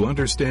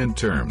simple-to-understand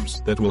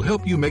terms that will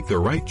help you make the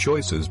right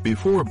choices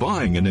before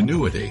buying an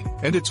annuity.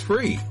 And it's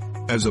free.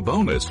 As a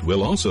bonus,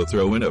 we'll also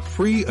throw in a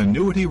free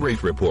annuity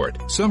rate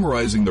report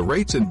summarizing the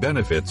rates and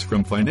benefits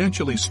from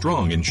financially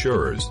strong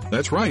insurers.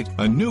 That's right,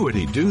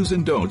 Annuity Do's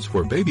and Don'ts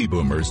for Baby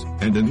Boomers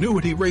and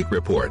Annuity Rate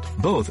Report,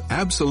 both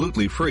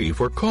absolutely free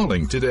for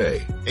calling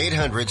today.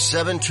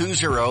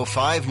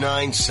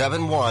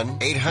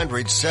 800-720-5971.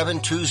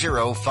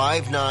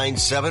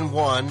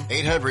 800-720-5971.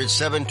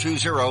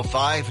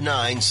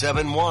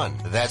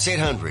 800-720-5971. That's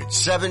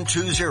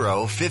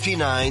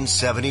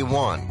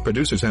 800-720-5971.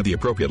 Producers have the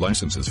appropriate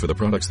licenses for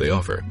the products they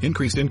offer.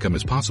 Increased income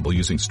is possible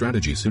using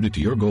strategies suited to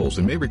your goals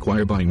and may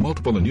require buying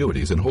multiple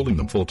annuities and holding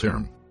them full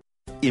term.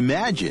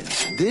 Imagine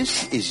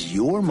this is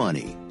your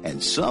money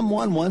and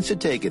someone wants to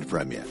take it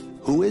from you.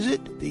 Who is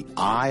it? The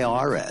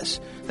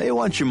IRS. They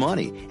want your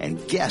money,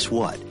 and guess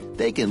what?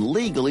 They can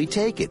legally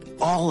take it,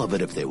 all of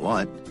it if they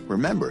want.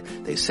 Remember,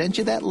 they sent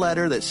you that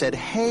letter that said,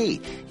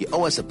 hey, you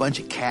owe us a bunch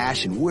of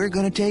cash and we're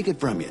going to take it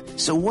from you.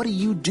 So what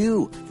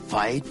do?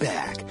 fight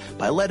back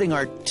by letting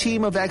our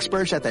team of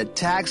experts at the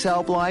Tax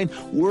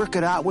Helpline work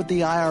it out with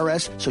the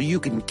IRS so you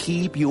can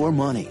keep your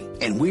money.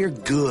 And we're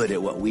good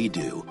at what we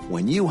do.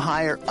 When you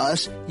hire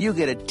us, you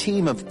get a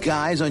team of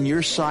guys on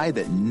your side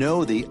that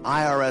know the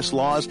IRS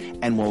laws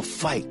and will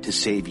fight to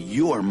save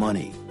your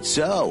money.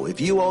 So, if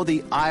you owe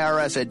the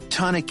IRS a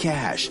ton of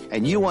cash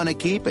and you want to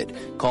keep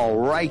it, call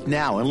right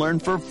now and learn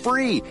for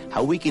free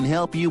how we can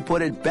help you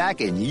put it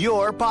back in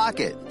your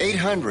pocket.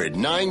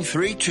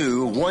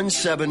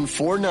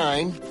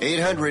 800-932-1749.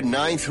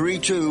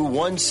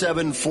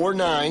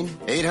 800-932-1749.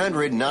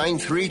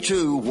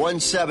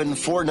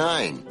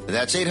 800-932-1749.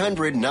 That's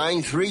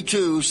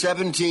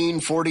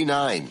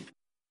 800-932-1749.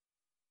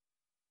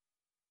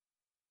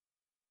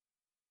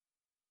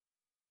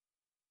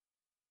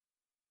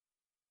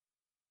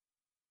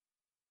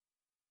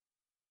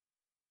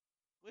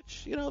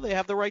 Which, they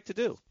have the right to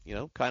do,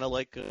 kind of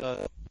like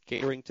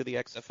catering to the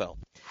XFL.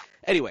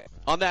 Anyway,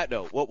 on that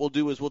note, what we'll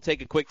do is we'll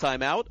take a quick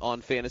time out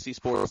on Fantasy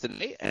Sports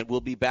Today, and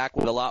we'll be back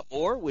with a lot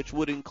more, which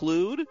would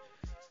include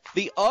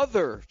the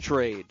other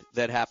trade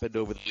that happened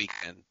over the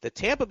weekend. The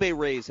Tampa Bay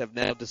Rays have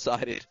now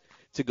decided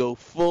to go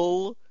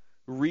full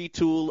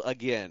retool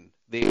again.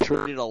 They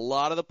traded a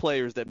lot of the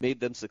players that made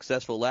them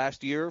successful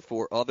last year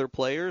for other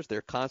players.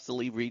 They're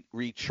constantly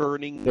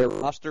rechurning their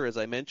roster, as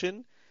I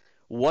mentioned.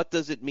 What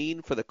does it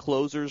mean for the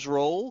closer's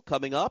role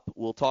coming up?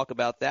 We'll talk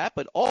about that,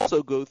 but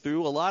also go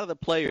through a lot of the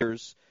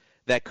players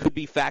that could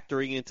be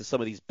factoring into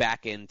some of these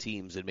back-end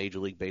teams in Major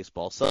League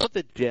Baseball. Some of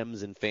the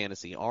gems in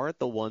fantasy aren't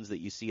the ones that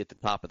you see at the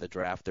top of the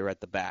draft. They're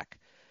at the back.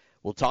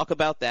 We'll talk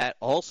about that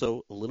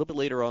also a little bit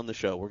later on the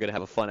show. We're going to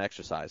have a fun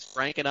exercise.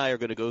 Frank and I are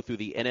going to go through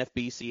the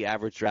NFBC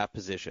average draft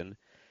position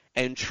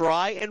and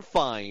try and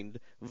find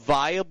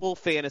viable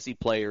fantasy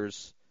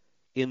players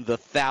in the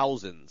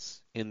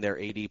thousands in their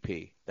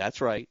ADP. That's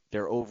right.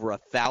 There are over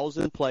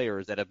 1,000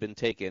 players that have been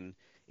taken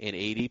in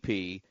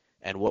ADP,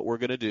 and what we're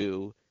going to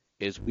do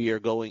is we are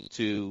going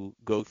to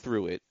go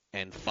through it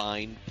and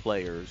find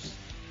players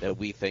that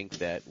we think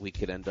that we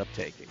could end up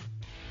taking.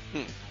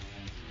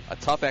 A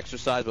tough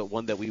exercise, but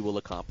one that we will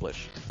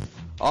accomplish.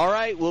 All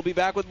right, we'll be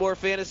back with more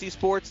Fantasy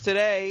Sports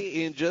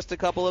Today in just a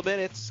couple of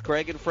minutes.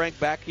 Craig and Frank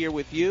back here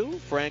with you.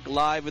 Frank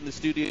live in the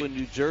studio in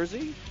New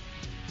Jersey.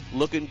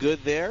 Looking good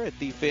there at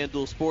the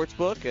FanDuel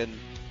Sportsbook, and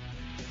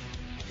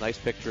nice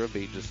picture of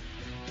me just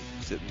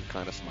sitting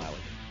kind of smiling.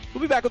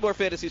 We'll be back with more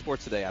Fantasy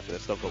Sports Today after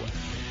this. Don't go away.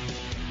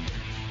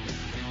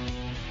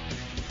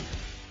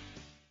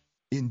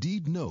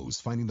 Indeed knows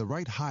finding the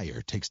right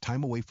hire takes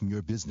time away from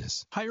your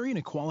business. Hiring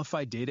a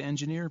qualified data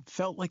engineer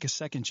felt like a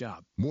second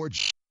job. More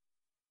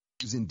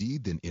use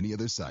Indeed than any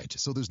other site,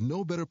 so there's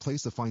no better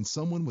place to find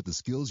someone with the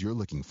skills you're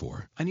looking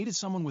for. I needed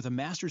someone with a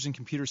master's in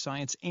computer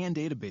science and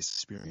database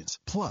experience.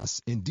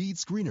 Plus, Indeed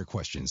screener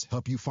questions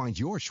help you find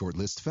your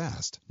shortlist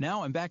fast.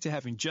 Now I'm back to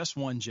having just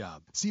one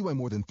job. See why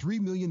more than 3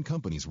 million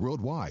companies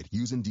worldwide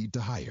use Indeed to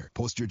hire.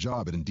 Post your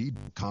job at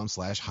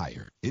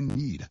Indeed.com/hire.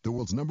 Indeed, the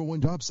world's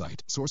 #1 job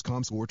site.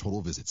 Source.com score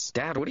total visits.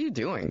 Dad, what are you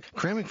doing?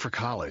 Cramming for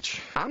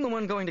college. I'm the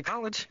one going to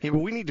college. Yeah, but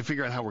we need to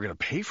figure out how we're going to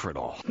pay for it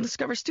all.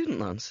 Discover Student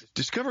Loans.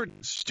 Discover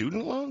Student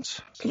Loans?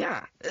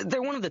 Yeah,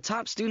 they're one of the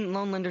top student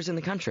loan lenders in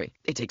the country.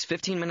 It takes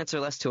 15 minutes or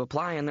less to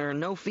apply, and there are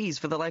no fees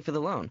for the life of the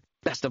loan.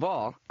 Best of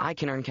all, I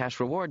can earn cash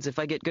rewards if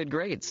I get good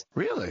grades.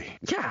 Really?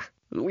 Yeah,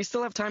 we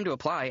still have time to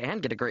apply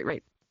and get a great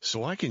rate.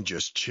 So I can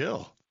just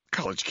chill.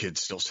 College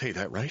kids still say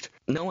that, right?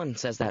 No one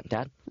says that,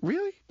 Dad.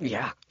 Really?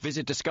 Yeah.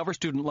 Visit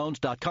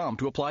discoverstudentloans.com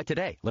to apply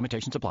today.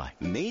 Limitations apply.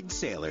 Maid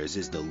Sailors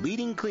is the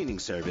leading cleaning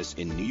service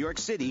in New York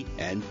City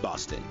and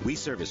Boston. We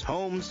service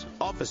homes,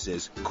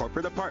 offices,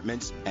 corporate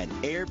apartments, and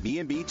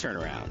Airbnb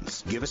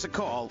turnarounds. Give us a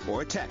call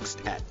or a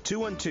text at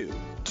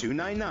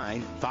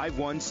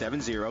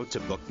 212-299-5170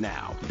 to book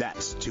now.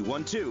 That's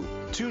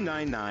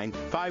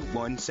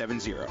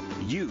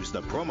 212-299-5170. Use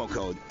the promo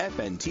code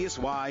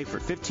FNTSY for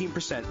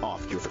 15%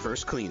 off your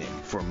first cleaning.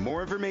 For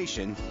more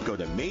information, go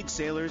to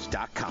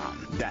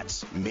maidsailors.com.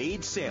 That's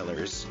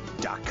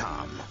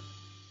maidsailors.com.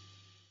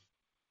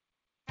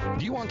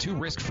 Do you want 2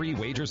 risk-free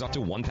wagers up to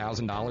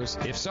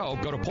 $1,000? If so,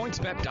 go to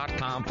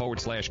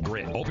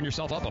pointsbet.com/grid. Open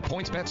yourself up a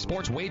PointsBet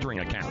sports wagering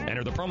account.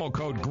 Enter the promo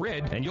code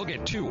GRID, and you'll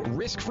get 2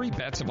 risk-free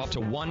bets of up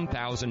to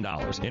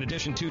 $1,000. In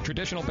addition to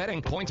traditional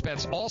betting,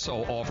 PointsBet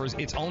also offers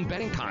its own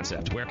betting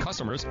concept, where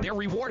customers, they're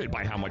rewarded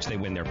by how much they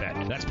win their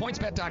bet. That's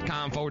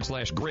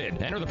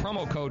pointsbet.com/grid. Enter the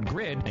promo code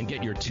GRID and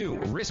get your 2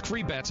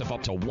 risk-free bets of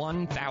up to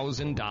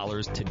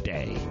 $1,000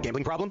 today.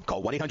 Gambling problem?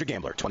 Call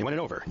 1-800-GAMBLER. 21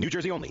 and over. New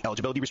Jersey only.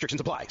 Eligibility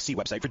restrictions apply. See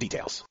website for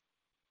details.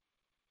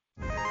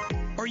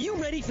 Are you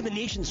ready for the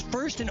nation's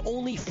first and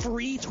only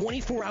free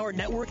 24-hour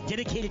network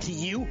dedicated to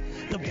you,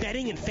 the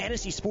betting and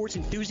fantasy sports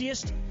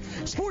enthusiast?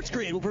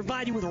 SportsGrid will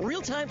provide you with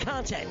real-time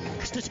content,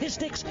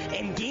 statistics,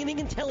 and gaming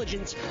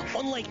intelligence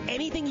unlike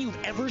anything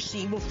you've ever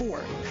seen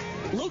before.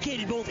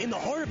 Located both in the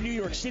heart of New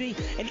York City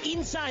and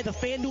inside the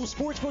FanDuel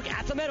Sportsbook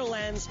at the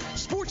Meadowlands,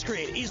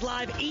 SportsGrid is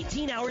live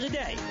 18 hours a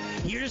day,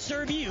 here to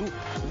serve you,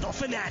 the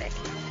fanatic.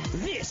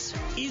 This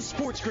is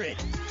SportsGrid.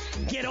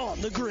 Get on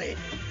the grid.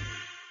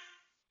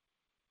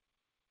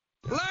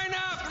 Line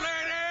up,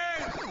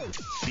 ladies!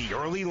 The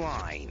early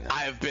line.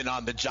 I have been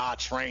on the Ja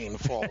train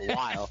for a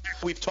while.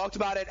 We've talked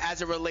about it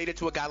as it related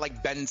to a guy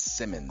like Ben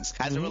Simmons,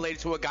 as it related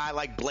to a guy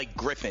like Blake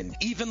Griffin,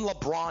 even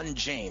LeBron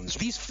James.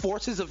 These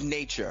forces of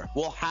nature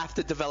will have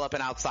to develop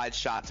an outside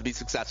shot to be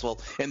successful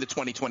in the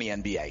 2020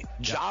 NBA.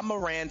 Ja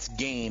Morant's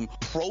game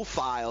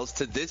profiles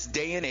to this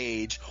day and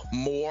age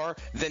more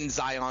than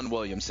Zion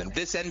Williamson.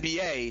 This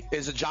NBA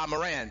is a Ja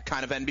Morant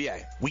kind of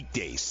NBA.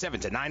 Weekdays, 7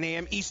 to 9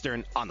 a.m.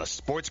 Eastern on the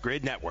Sports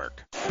Grid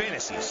Network.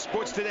 Fantasy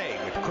Sports Today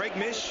with Craig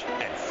Mish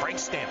and Frank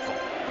Stanfield.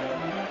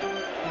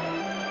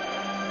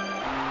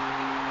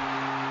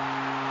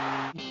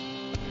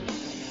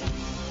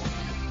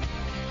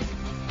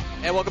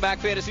 And welcome back,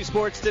 Fantasy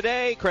Sports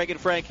Today. Craig and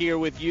Frank here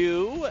with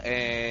you,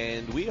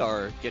 and we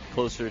are getting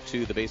closer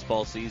to the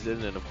baseball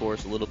season and, of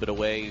course, a little bit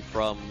away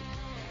from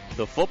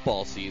the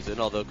football season,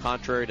 although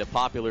contrary to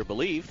popular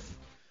belief,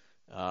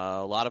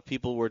 a lot of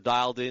people were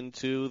dialed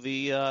into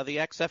the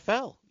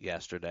XFL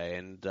yesterday.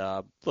 And,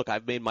 look,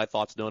 I've made my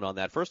thoughts known on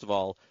that. First of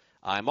all,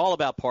 I'm all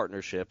about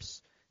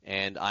partnerships,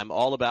 and I'm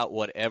all about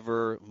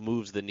whatever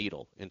moves the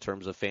needle in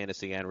terms of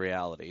fantasy and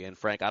reality. And,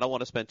 Frank, I don't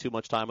want to spend too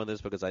much time on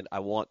this because I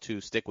want to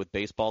stick with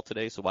baseball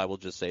today, so I will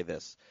just say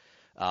this.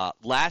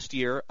 Last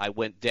year, I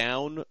went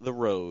down the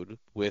road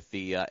with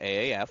the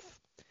AAF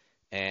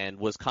and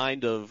was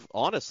kind of,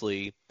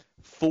 honestly,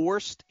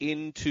 forced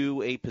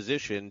into a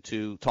position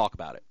to talk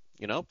about it.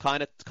 You know,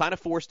 kind of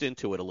forced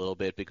into it a little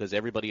bit because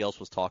everybody else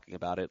was talking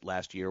about it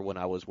last year when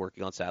I was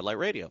working on satellite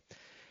radio.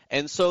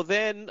 And so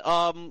then,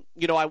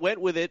 I went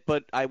with it,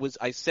 but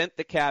I sent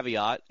the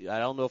caveat. I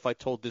don't know if I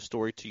told this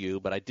story to you,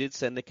 but I did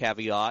send the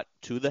caveat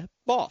to the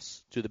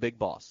boss, to the big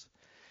boss.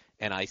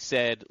 And I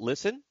said,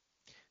 listen,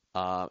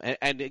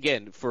 and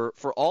again, for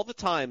all the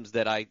times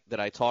that I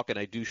talk and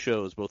I do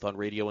shows both on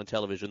radio and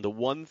television, the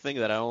one thing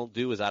that I don't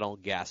do is I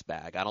don't gas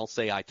bag. I don't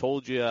say I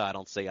told you. I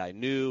don't say I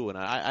knew. And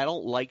I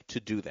don't like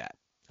to do that.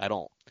 I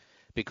don't.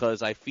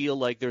 Because I feel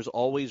like there's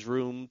always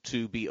room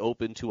to be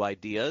open to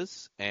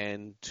ideas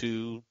and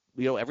to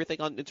everything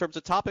in terms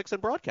of topics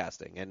and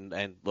broadcasting.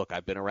 And look,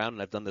 I've been around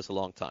and I've done this a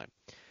long time.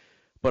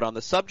 But on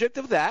the subject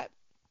of that,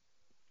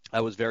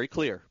 I was very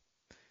clear.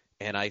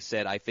 And I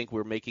said, I think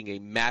we're making a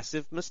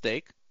massive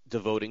mistake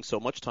devoting so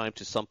much time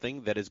to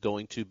something that is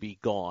going to be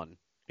gone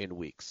in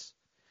weeks.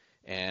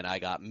 And I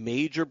got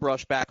major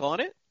brushback on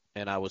it.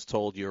 And I was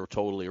told, you're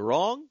totally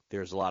wrong.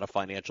 There's a lot of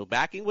financial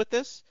backing with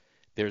this.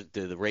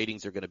 The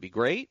ratings are going to be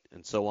great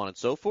and so on and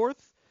so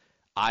forth.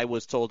 I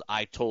was told,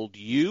 I told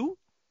you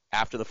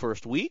after the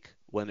first week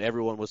when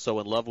everyone was so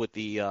in love with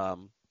the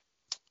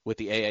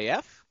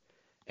AAF,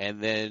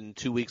 and then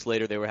 2 weeks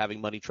later they were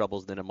having money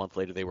troubles, and then a month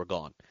later they were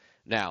gone.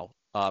 Now,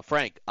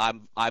 Frank,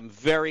 I'm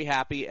very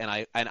happy,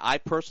 and I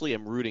personally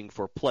am rooting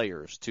for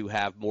players to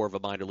have more of a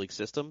minor league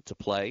system to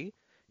play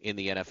in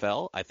the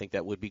NFL. I think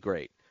that would be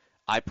great.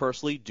 I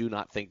personally do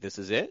not think this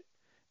is it.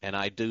 And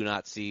I do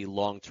not see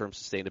long-term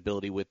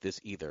sustainability with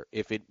this either.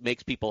 If it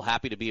makes people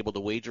happy to be able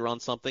to wager on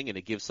something and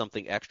it gives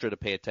something extra to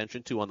pay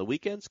attention to on the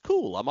weekends,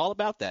 cool. I'm all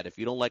about that. If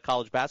you don't like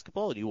college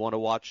basketball and you want to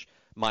watch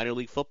minor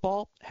league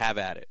football, have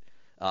at it.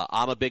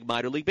 I'm a big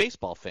minor league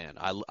baseball fan.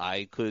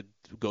 I could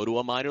go to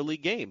a minor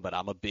league game, but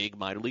I'm a big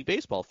minor league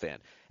baseball fan.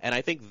 And I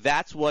think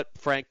that's what,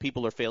 Frank,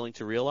 people are failing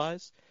to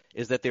realize,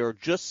 is that there are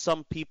just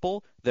some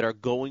people that are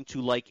going to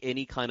like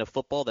any kind of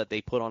football that they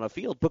put on a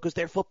field because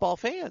they're football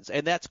fans,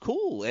 and that's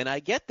cool, and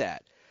I get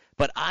that.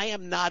 But I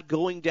am not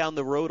going down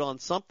the road on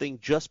something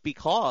just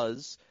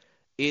because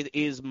it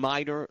is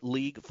minor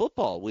league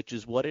football, which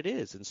is what it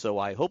is. And so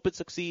I hope it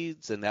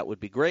succeeds, and that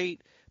would be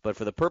great. But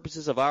for the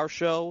purposes of our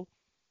show,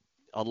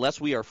 unless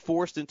we are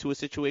forced into a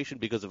situation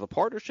because of a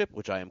partnership,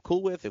 which I am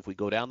cool with, if we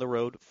go down the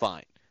road,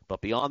 fine.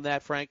 But beyond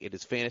that, Frank, it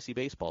is fantasy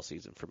baseball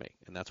season for me,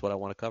 and that's what I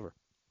want to cover.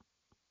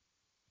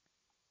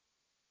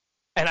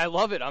 And I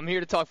love it. I'm here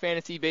to talk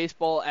fantasy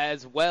baseball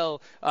as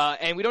well.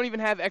 And we don't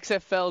even have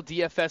XFL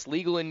DFS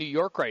legal in New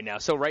York right now.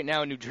 So right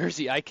now in New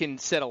Jersey, I can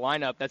set a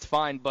lineup. That's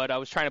fine. But I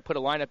was trying to put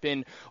a lineup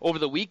in over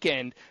the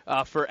weekend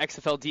for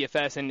XFL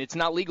DFS, and it's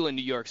not legal in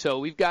New York. So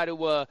we've got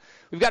to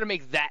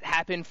make that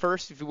happen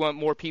first if we want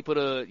more people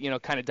to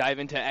kind of dive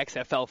into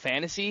XFL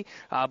fantasy.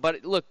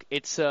 But look,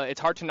 it's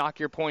hard to knock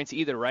your points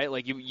either, right?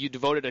 Like you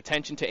devoted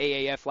attention to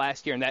AAF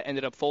last year, and that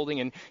ended up folding.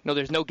 And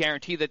there's no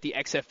guarantee that the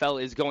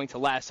XFL is going to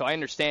last. So I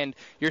understand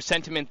your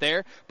sentiment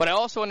there, but I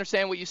also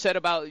understand what you said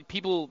about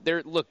people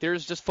there. Look,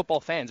 there's just football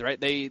fans, right?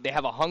 They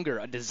have a hunger,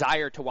 a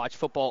desire to watch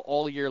football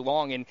all year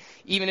long, and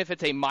even if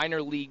it's a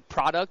minor league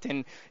product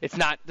and it's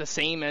not the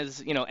same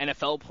as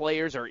NFL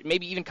players or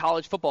maybe even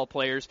college football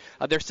players,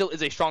 there still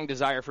is a strong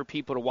desire for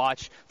people to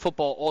watch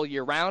football all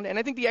year round. And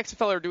I think the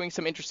XFL are doing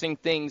some interesting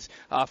things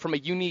from a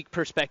unique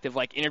perspective,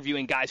 like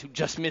interviewing guys who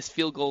just missed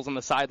field goals on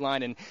the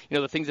sideline, and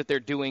the things that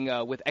they're doing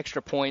with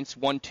extra points,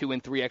 1, 2,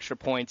 and 3 extra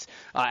points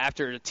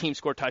after the team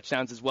score touchdowns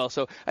as well.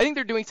 So I think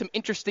they're doing some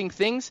interesting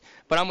things,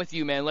 but I'm with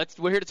you, man.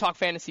 We're here to talk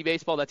fantasy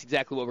baseball. That's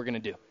exactly what we're going to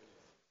do.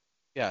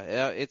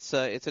 Yeah, it's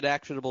an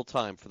actionable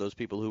time for those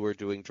people who are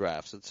doing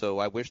drafts, and so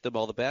I wish them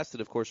all the best. And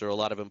of course, there are a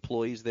lot of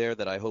employees there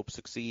that I hope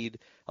succeed.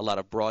 A lot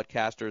of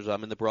broadcasters.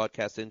 I'm in the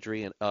broadcast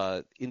industry, and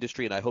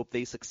I hope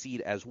they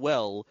succeed as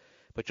well.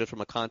 But just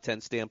from a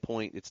content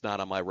standpoint, it's not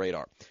on my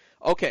radar.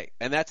 Okay,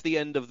 and that's the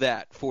end of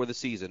that for the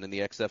season in the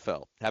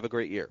XFL. Have a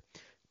great year.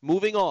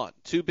 Moving on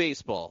to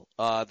baseball,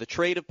 the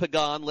trade of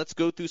Pagan. Let's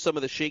go through some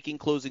of the shaking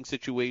closing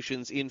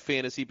situations in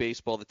fantasy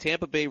baseball. The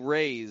Tampa Bay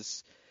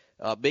Rays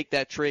make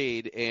that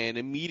trade, and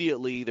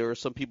immediately there are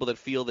some people that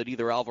feel that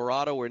either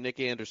Alvarado or Nick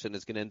Anderson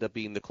is going to end up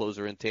being the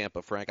closer in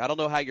Tampa, Frank. I don't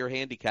know how you're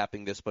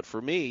handicapping this, but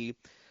for me,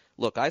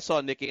 look, I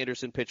saw Nick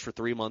Anderson pitch for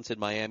 3 months in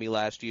Miami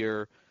last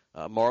year.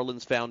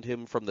 Marlins found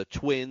him from the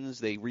Twins.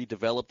 They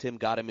redeveloped him,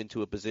 got him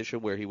into a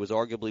position where he was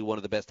arguably one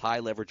of the best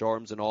high-leverage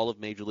arms in all of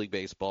Major League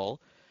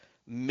Baseball.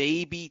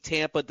 Maybe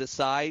Tampa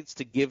decides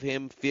to give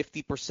him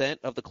 50%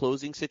 of the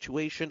closing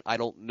situation. I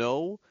don't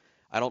know.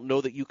 I don't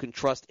know that you can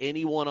trust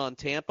anyone on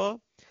Tampa.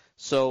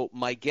 So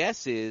my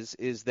guess is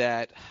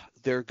that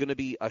they're going to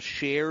be a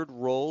shared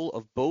role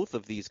of both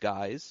of these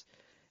guys.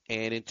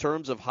 And in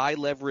terms of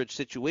high-leverage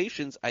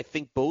situations, I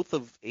think both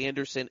of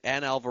Anderson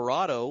and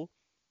Alvarado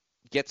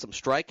get some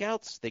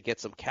strikeouts. They get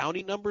some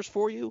counting numbers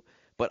for you.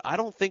 But I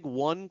don't think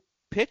one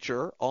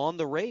pitcher on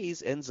the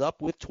Rays ends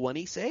up with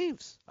 20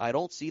 saves. I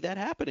don't see that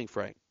happening,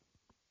 Frank.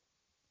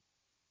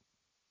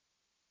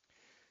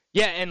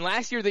 Yeah, and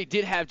last year they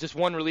did have just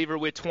one reliever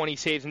with 20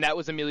 saves, and that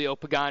was Emilio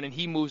Pagan, and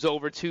he moves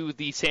over to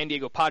the San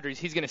Diego Padres.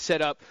 He's going to set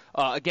up,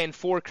 again,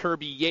 for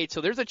Kirby Yates.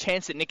 So there's a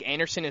chance that Nick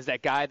Anderson is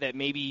that guy that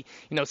maybe,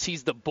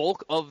 sees the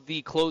bulk of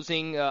the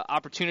closing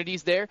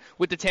opportunities there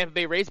with the Tampa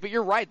Bay Rays. But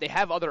you're right, they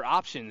have other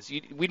options.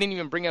 We didn't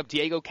even bring up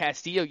Diego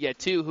Castillo yet,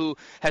 too, who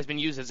has been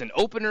used as an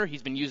opener.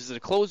 He's been used as a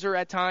closer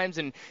at times,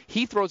 and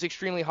he throws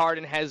extremely hard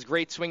and has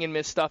great swing and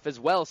miss stuff as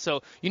well.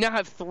 So you now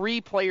have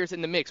 3 players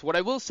in the mix. What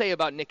I will say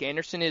about Nick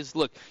Anderson is,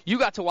 look, you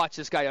got to watch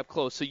this guy up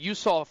close, so you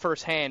saw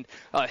firsthand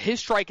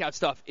his strikeout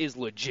stuff is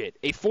legit.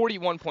 A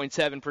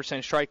 41.7%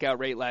 strikeout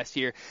rate last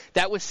year.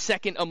 That was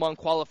second among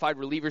qualified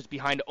relievers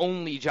behind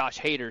only Josh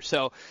Hader.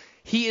 So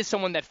he is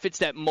someone that fits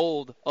that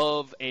mold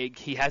of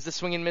he has the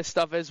swing and miss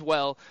stuff as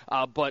well,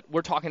 but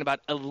we're talking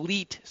about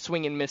elite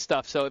swing and miss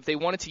stuff. So if they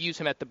wanted to use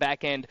him at the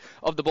back end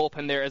of the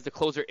bullpen there as the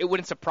closer, it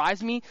wouldn't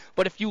surprise me.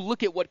 But if you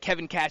look at what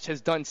Kevin Cash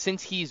has done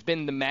since he's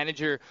been the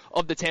manager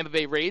of the Tampa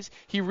Bay Rays,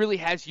 he really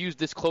has used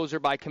this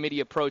closer by committee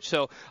approach.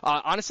 So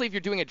honestly, if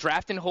you're doing a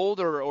draft and hold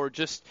or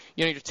just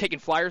you're taking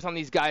flyers on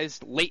these guys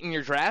late in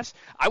your drafts,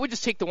 I would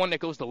just take the one that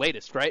goes the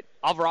latest, right?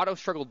 Alvarado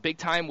struggled big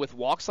time with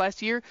walks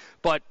last year,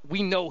 but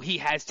we know he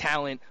has talent.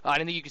 I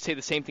think you could say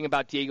the same thing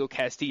about Diego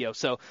Castillo.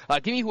 So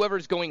give me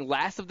whoever's going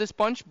last of this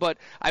bunch, but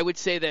I would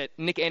say that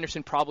Nick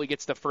Anderson probably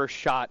gets the first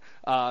shot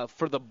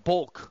for the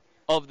bulk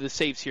of the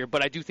saves here,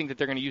 but I do think that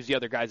they're going to use the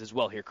other guys as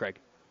well here, Craig.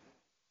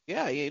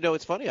 Yeah,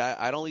 it's funny.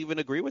 I don't even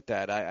agree with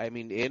that. I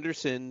mean,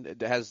 Anderson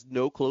has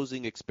no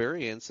closing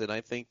experience, and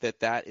I think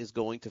that is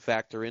going to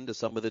factor into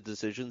some of the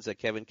decisions that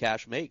Kevin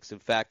Cash makes. In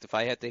fact, if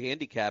I had to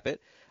handicap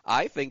it,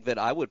 I think that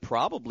I would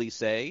probably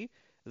say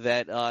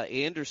that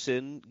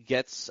Anderson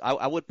gets –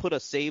 I would put a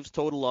saves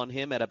total on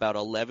him at about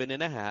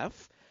 11.5.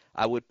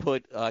 I would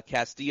put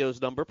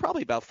Castillo's number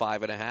probably about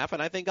 5.5,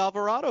 and I think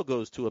Alvarado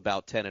goes to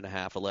about 10.5,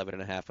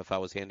 11.5 if I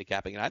was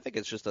handicapping. And I think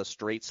it's just a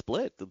straight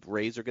split. The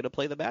Rays are going to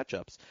play the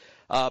matchups,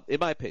 in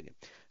my opinion.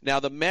 Now,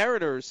 the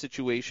Mariners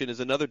situation is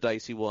another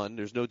dicey one.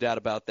 There's no doubt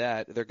about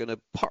that. They're going to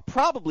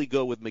probably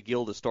go with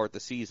McGill to start the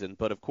season,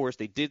 but, of course,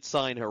 they did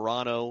sign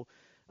Hirano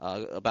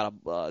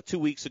about 2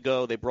 weeks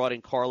ago. They brought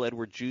in Carl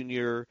Edwards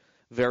Jr.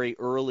 very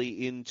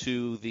early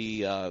into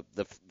the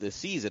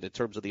season in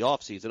terms of the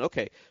offseason.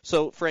 Okay,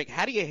 so, Frank,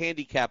 how do you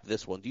handicap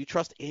this one? Do you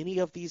trust any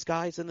of these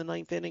guys in the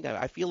ninth inning?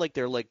 I feel like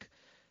they're like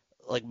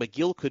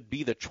McGill could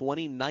be the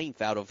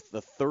 29th out of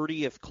the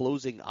 30th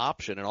closing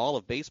option in all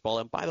of baseball.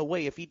 And, by the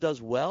way, if he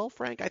does well,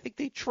 Frank, I think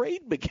they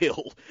trade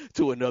McGill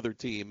to another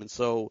team. And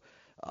so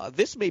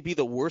this may be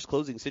the worst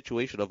closing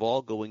situation of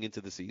all going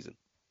into the season.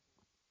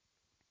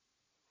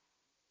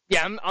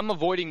 Yeah, I'm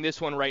avoiding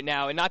this one right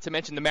now, and not to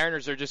mention the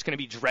Mariners are just going to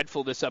be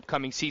dreadful this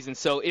upcoming season.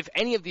 So if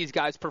any of these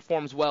guys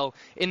performs well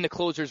in the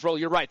closer's role,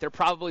 you're right. They're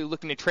probably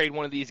looking to trade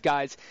one of these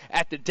guys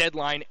at the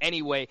deadline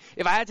anyway.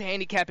 If I had to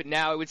handicap it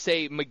now, I would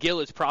say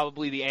McGill is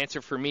probably the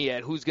answer for me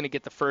at who's going to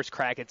get the first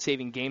crack at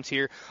saving games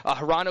here.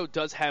 Hirano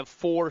does have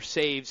 4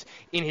 saves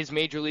in his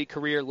major league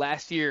career.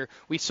 Last year,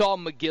 we saw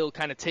McGill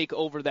kind of take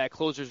over that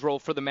closer's role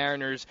for the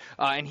Mariners,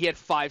 and he had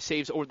 5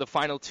 saves over the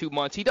final 2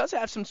 months. He does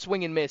have some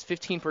swing and miss,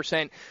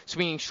 15%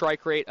 swinging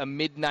strike rate, a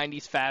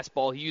mid-90s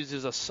fastball. He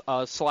uses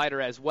a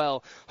slider as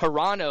well.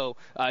 Hirano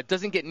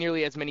doesn't get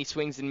nearly as many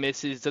swings and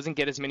misses, doesn't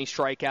get as many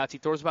strikeouts. He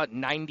throws about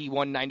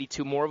 91,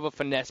 92, more of a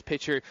finesse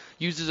pitcher,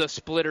 uses a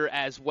splitter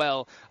as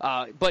well.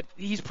 But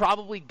he's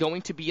probably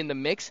going to be in the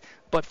mix.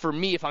 But for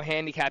me, if I'm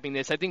handicapping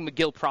this, I think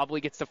McGill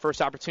probably gets the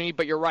first opportunity.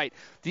 But you're right.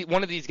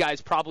 One of these guys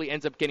probably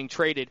ends up getting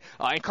traded.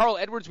 And Carl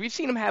Edwards, we've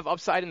seen him have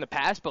upside in the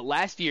past, but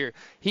last year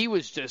he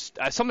was just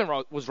something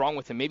was wrong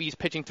with him. Maybe he's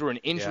pitching through an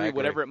injury,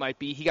 whatever it might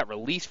be. He got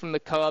released released from the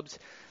Cubs,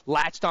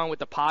 latched on with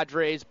the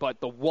Padres, but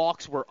the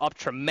walks were up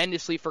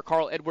tremendously for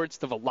Carl Edwards.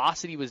 The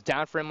velocity was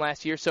down for him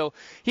last year, so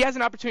he has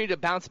an opportunity to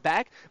bounce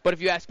back. But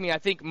if you ask me, I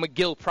think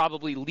McGill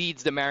probably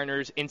leads the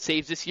Mariners in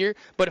saves this year.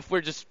 But if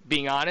we're just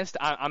being honest,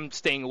 I'm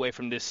staying away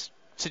from this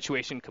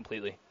situation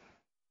completely.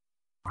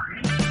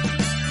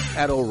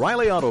 At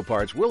O'Reilly Auto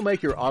Parts, we'll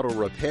make your auto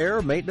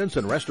repair, maintenance,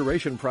 and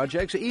restoration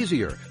projects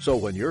easier. So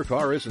when your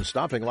car isn't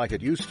stopping like it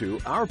used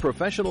to, our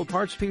professional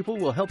parts people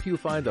will help you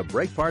find the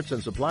brake parts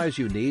and supplies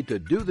you need to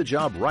do the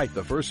job right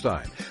the first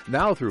time.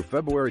 Now through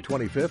February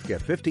 25th,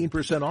 get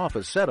 15% off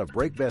a set of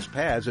Brake Best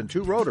pads and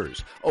 2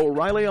 rotors.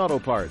 O'Reilly Auto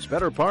Parts.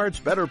 Better parts,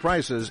 better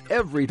prices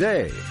every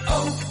day.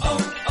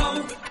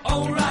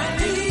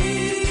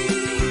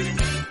 O'Reilly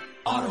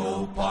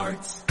Auto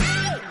Parts.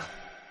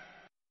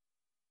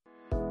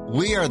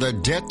 We are the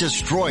Debt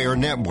Destroyer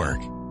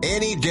Network.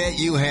 Any debt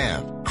you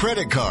have,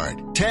 credit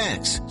card,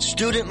 tax,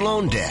 student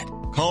loan debt,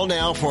 call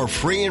now for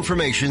free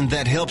information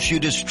that helps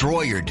you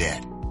destroy your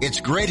debt. It's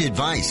great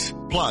advice.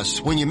 Plus,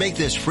 when you make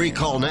this free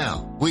call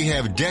now, we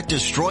have Debt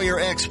Destroyer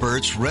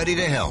experts ready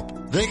to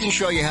help. They can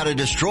show you how to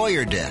destroy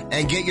your debt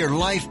and get your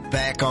life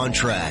back on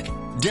track.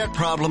 Debt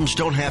problems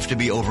don't have to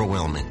be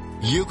overwhelming.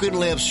 You can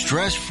live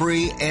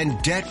stress-free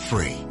and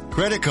debt-free.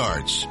 Credit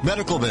cards,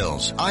 medical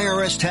bills,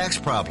 IRS tax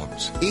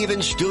problems,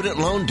 even student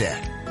loan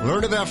debt.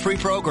 Learn about free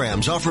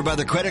programs offered by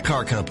the credit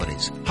card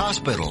companies,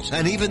 hospitals,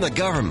 and even the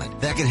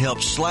government that can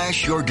help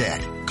slash your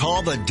debt.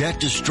 Call the Debt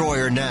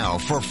Destroyer now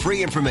for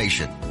free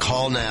information.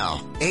 Call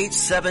now.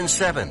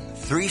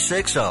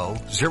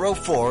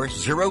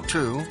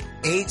 877-360-0402.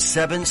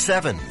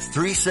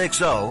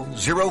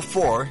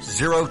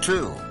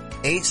 877-360-0402.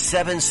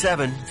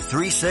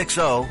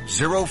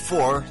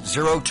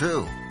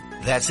 877-360-0402.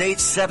 That's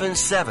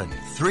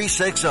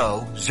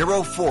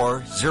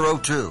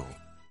 877-360-0402.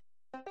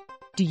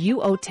 Do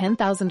you owe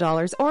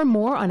 $10,000 or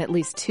more on at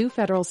least 2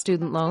 federal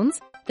student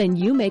loans? Then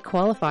you may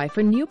qualify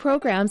for new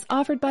programs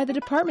offered by the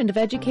Department of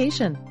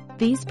Education.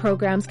 These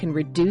programs can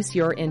reduce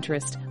your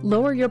interest,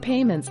 lower your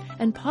payments,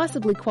 and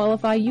possibly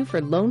qualify you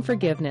for loan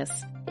forgiveness.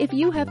 If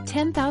you have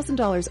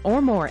 $10,000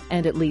 or more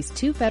and at least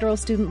 2 federal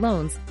student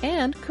loans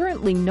and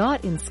currently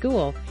not in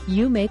school,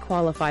 you may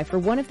qualify for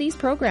one of these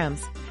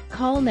programs.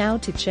 Call now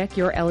to check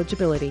your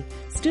eligibility.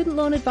 Student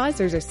loan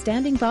advisors are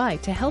standing by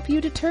to help you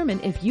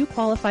determine if you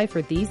qualify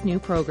for these new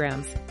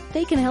programs.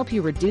 They can help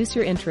you reduce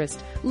your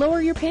interest,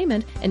 lower your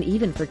payment, and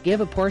even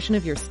forgive a portion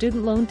of your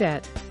student loan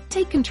debt.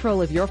 Take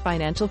control of your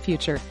financial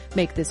future.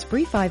 Make this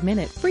free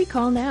 5-minute free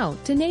call now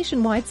to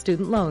Nationwide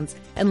Student Loans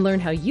and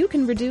learn how you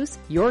can reduce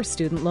your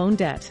student loan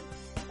debt.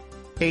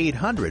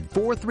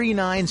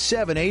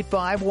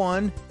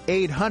 800-439-7851.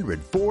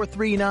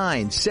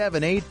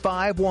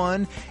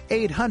 800-439-7851.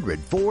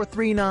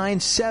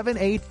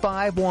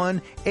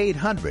 800-439-7851.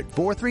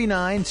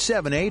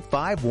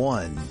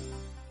 800-439-7851.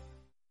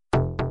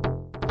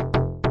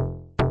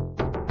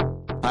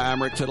 Hi,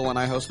 I'm Rick Tittle, and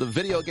I host the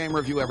Video Game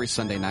Review every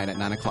Sunday night at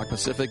 9 o'clock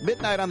Pacific,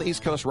 midnight on the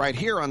East Coast, right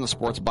here on the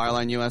Sports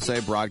Byline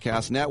USA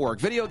Broadcast Network.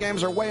 Video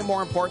games are way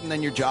more important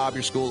than your job,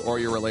 your school, or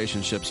your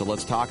relationship, so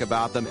let's talk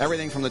about them.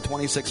 Everything from the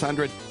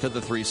 2600 to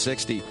the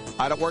 360.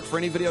 I don't work for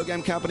any video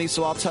game company,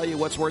 so I'll tell you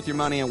what's worth your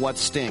money and what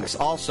stinks.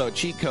 Also,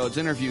 cheat codes,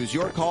 interviews,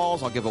 your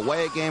calls. I'll give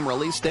away a game,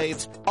 release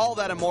dates, all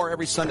that and more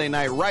every Sunday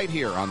night right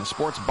here on the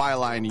Sports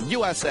Byline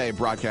USA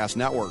Broadcast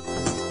Network.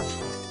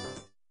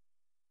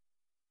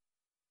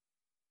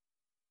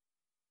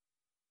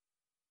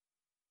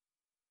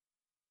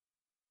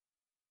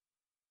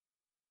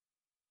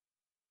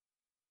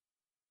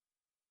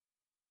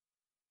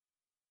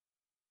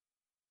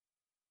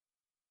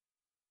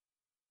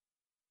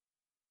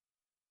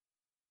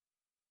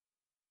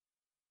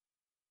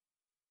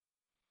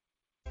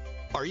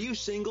 Are you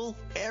single?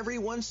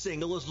 Everyone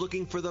single is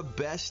looking for the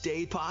best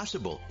date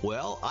possible.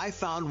 Well, I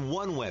found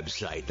one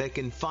website that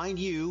can find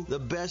you the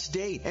best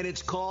date, and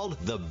it's called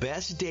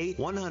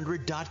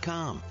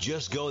thebestdate100.com.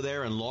 Just go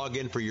there and log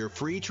in for your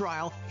free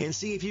trial and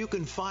see if you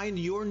can find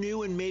your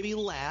new and maybe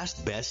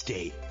last best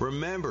date.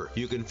 Remember,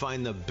 you can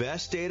find the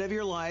best date of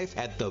your life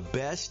at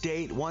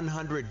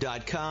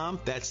thebestdate100.com.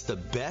 That's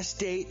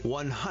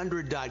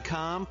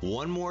thebestdate100.com.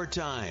 One more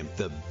time,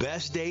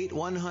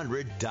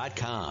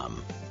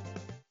 thebestdate100.com.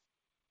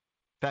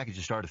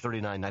 Packages start at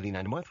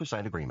 $39.99 a month with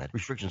signed agreement.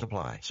 Restrictions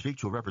apply. Speak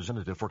to a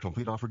representative for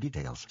complete offer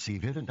details. See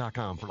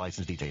Vivint.com for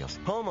license details.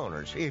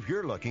 Homeowners, if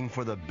you're looking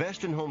for the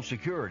best in home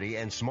security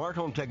and smart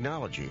home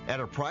technology at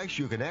a price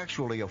you can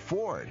actually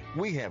afford,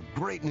 we have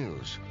great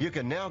news. You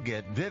can now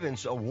get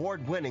Vivint's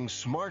award-winning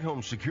smart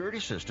home security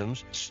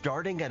systems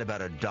starting at about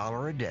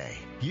 $1 a day.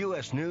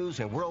 U.S. News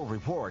and World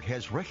Report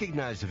has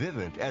recognized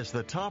Vivint as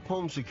the top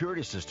home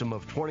security system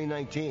of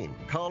 2019,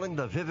 calling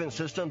the Vivint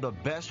system the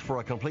best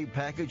for a complete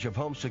package of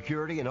home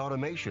security security and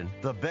automation,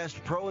 the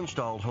best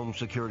pro-installed home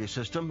security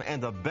system,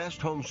 and the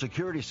best home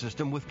security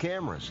system with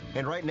cameras.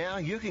 And right now,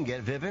 you can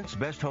get Vivint's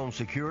best home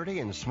security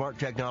and smart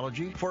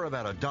technology for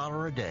about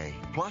 $1 a day.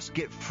 Plus,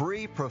 get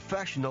free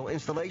professional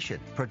installation.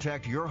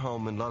 Protect your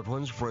home and loved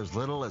ones for as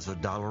little as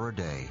 $1 a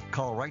day.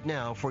 Call right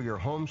now for your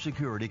home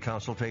security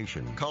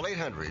consultation. Call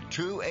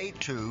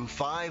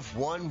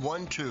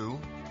 800-282-5112.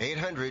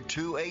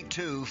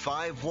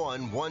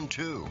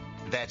 800-282-5112.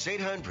 That's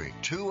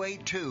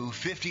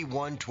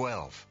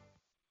 800-282-5112.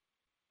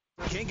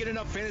 Can't get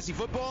enough fantasy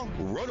football?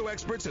 Roto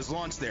Experts has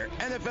launched their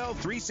NFL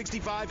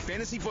 365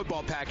 Fantasy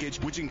Football Package,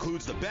 which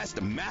includes the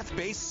best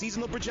math-based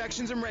seasonal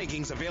projections and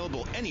rankings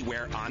available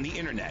anywhere on the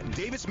internet.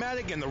 Davis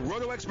Maddock and the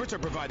Roto Experts are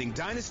providing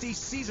dynasty,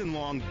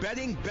 season-long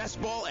betting,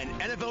 best ball, and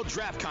NFL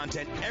draft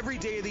content every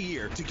day of the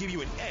year to give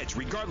you an edge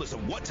regardless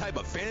of what type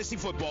of fantasy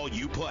football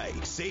you play.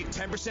 Save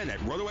 10% at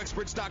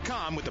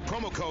rotoexperts.com with the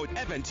promo code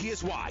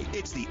FNTSY.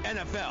 It's the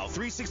NFL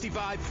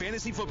 365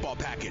 Fantasy Football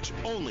Package,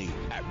 only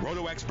at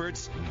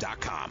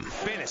rotoexperts.com.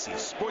 Fantasy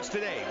Sports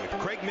Today with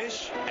Craig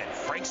Mish and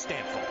Frank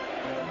Stanfield.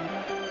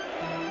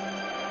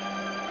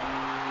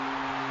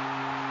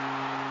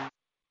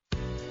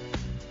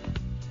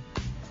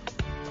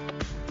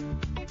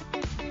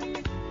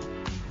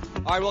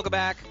 All right, welcome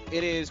back.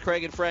 It is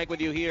Craig and Frank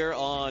with you here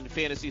on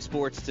Fantasy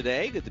Sports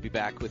Today. Good to be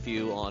back with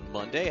you on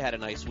Monday. Had a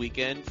nice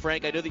weekend.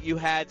 Frank, I know that you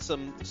had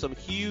some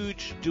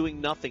huge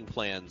doing nothing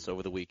plans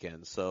over the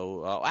weekend.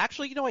 So,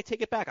 actually, I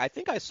take it back. I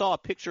think I saw a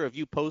picture of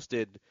you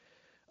posted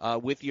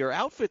with your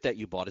outfit that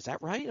you bought. Is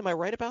that right? Am I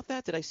right about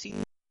that? Did I see?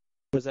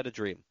 Was that a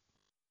dream?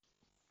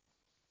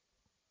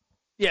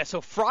 Yeah,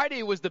 so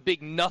Friday was the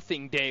big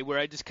nothing day where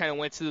I just kind of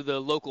went to the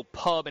local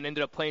pub and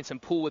ended up playing some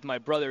pool with my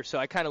brother, so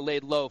I kind of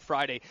laid low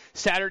Friday.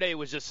 Saturday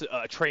was just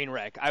a train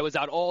wreck. I was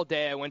out all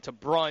day. I went to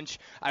brunch.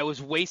 I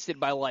was wasted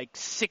by like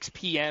 6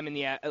 p.m.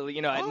 at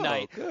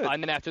night.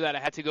 And then after that, I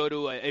had to go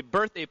to a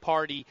birthday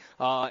party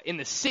in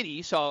the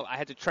city, so I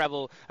had to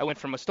travel. I went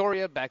from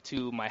Astoria back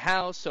to my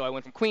house, so I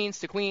went from Queens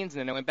to Queens, and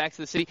then I went back to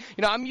the city.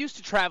 I'm used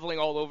to traveling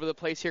all over the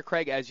place here,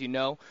 Craig, as you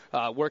know,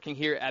 working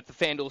here at the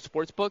FanDuel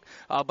Sportsbook,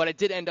 but I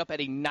did end up at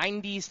a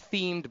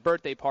 90s-themed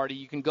birthday party.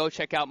 You can go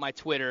check out my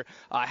Twitter.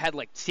 I had,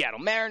 Seattle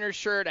Mariners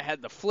shirt. I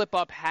had the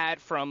flip-up hat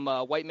from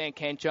White Man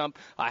Can't Jump.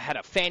 I had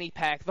a fanny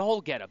pack, the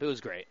whole getup. It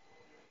was great.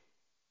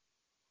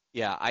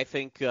 Yeah, I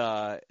think,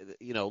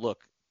 look,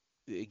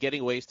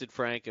 getting wasted,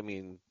 Frank, I'm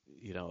a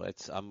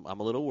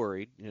little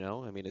worried,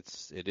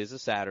 it is a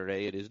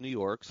Saturday. It is New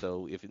York,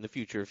 so if in the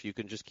future, if you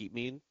can just keep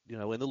me, in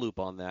the loop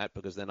on that,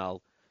 because then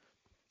I'll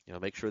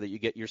make sure that you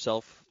get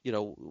yourself,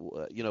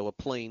 a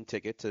plane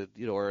ticket to,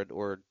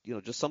 or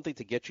just something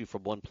to get you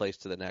from one place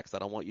to the next. I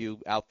don't want you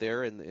out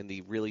there in the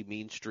really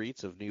mean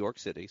streets of New York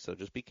City. So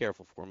just be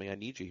careful for me. I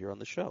need you here on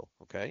the show.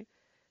 Okay.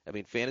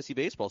 Fantasy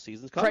baseball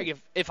season's coming. Craig,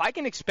 if I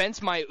can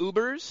expense my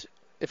Ubers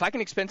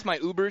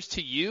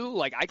to you,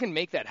 I can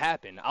make that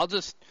happen. I'll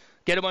just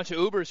get a bunch of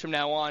Ubers from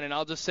now on, and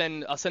I'll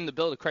send the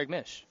bill to Craig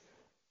Mish.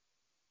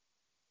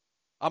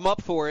 I'm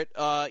up for it.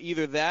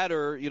 Either that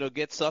or,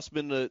 get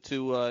Sussman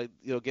to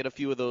get a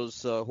few of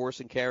those horse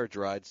and carriage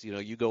rides.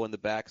 You go in the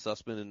back,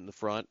 Sussman in the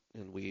front,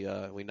 and we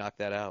knock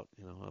that out.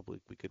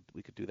 We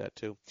could do that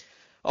too.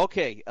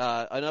 Okay,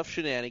 enough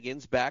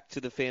shenanigans. Back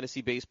to the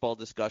fantasy baseball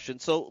discussion.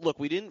 So, look,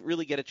 we didn't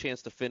really get a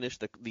chance to finish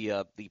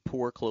the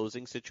poor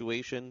closing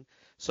situation.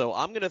 So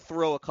I'm going to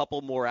throw a couple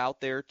more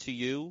out there to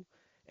you.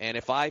 And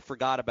if I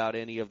forgot about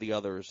any of the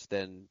others,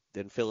 then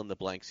fill in the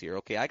blanks here.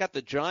 Okay, I got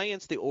the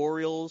Giants, the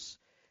Orioles,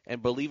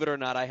 and believe it or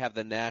not, I have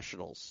the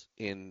Nationals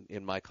in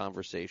my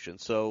conversation.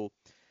 So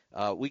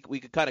we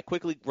could kind of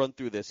quickly run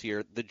through this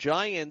here. The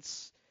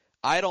Giants,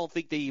 I don't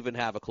think they even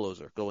have a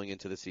closer going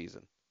into the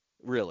season.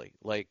 Really.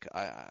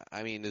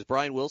 Is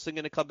Brian Wilson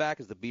going to come back?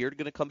 Is the Beard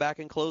going to come back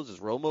and close? Is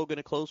Romo going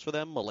to close for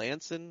them?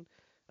 Melanson?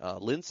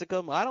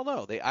 Lincecum? I don't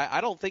know. I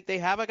don't think they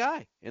have a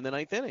guy in the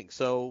ninth inning.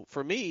 So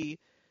for me,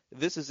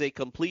 this is a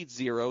complete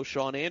zero.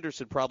 Sean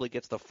Anderson probably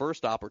gets the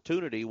first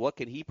opportunity. What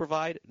can he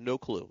provide? No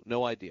clue.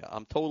 No idea.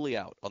 I'm totally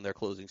out on their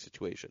closing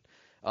situation.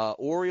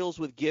 Orioles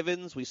with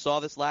Givens. We saw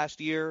this last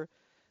year.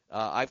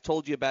 I've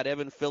told you about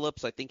Evan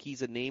Phillips. I think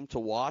he's a name to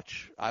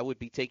watch. I would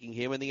be taking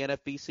him in the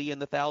NFBC in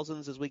the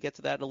thousands as we get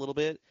to that in a little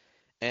bit.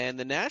 And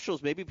the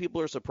Nationals, maybe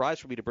people are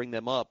surprised for me to bring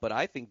them up, but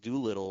I think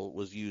Doolittle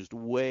was used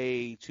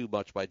way too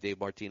much by Dave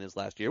Martinez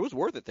last year. It was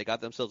worth it. They got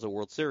themselves a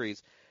World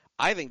Series.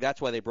 I think that's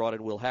why they brought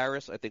in Will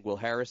Harris. I think Will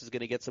Harris is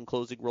going to get some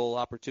closing role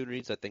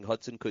opportunities. I think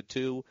Hudson could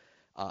too.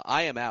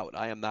 I am out.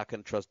 I am not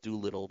going to trust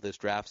Doolittle this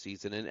draft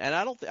season. And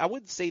I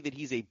wouldn't say that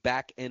he's a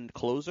back-end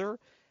closer.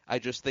 I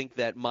just think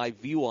that my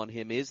view on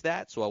him is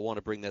that, so I want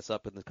to bring this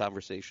up in the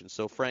conversation.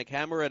 So, Frank,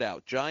 hammer it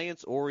out.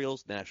 Giants,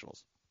 Orioles,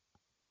 Nationals.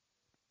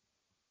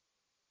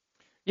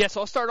 Yes,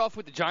 I'll start off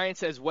with the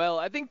Giants as well.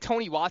 I think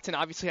Tony Watson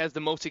obviously has the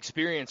most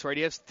experience, right?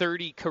 He has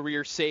 30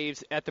 career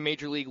saves at the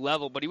major league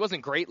level, but he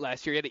wasn't great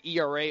last year. He had an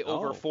ERA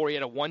over 4. He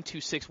had a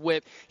 1.26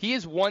 whip. He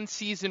is one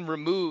season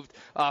removed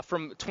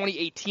from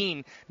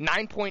 2018,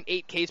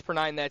 9.8 Ks per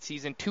nine that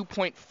season,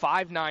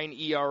 2.59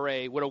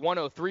 ERA with a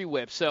 1.03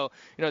 whip. So,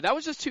 that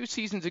was just 2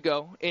 seasons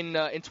ago in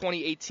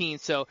 2018.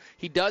 So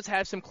he does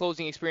have some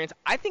closing experience.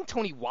 I think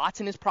Tony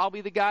Watson is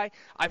probably the guy.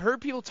 I've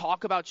heard people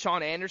talk about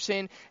Sean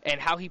Anderson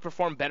and how he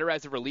performed better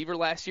as a reliever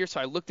last year, so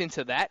I looked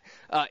into that.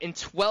 In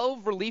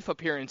 12 relief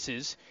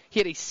appearances, he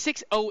had a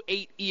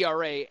 6.08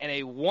 ERA and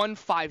a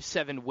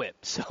 1.57 whip.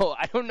 So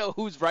I don't know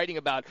who's writing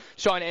about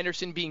Sean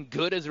Anderson being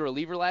good as a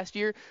reliever last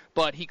year,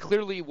 but he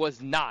clearly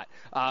was not.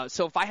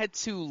 So if I had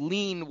to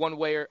lean one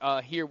way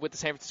here with the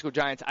San Francisco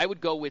Giants, I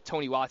would go with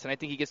Tony Watson. I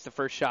think he gets the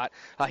first shot.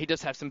 He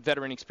does have some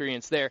veteran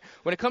experience there.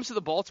 When it comes to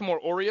the Baltimore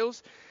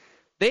Orioles,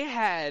 they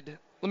had,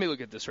 let me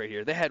look at this right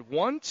here. They had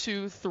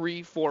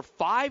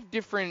 5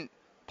 different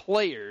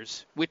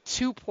players with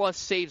 2+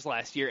 saves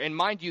last year, and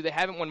mind you, they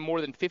haven't won more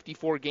than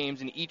 54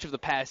 games in each of the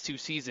past 2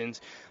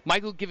 seasons.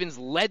 Michael Givens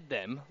led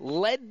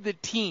the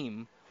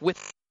team with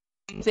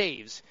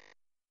saves,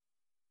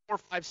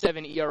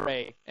 4.57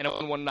 ERA and a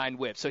 1.19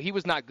 whip. So he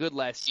was not good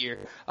last year.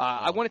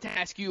 I wanted to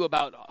ask you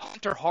about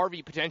Hunter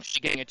Harvey potentially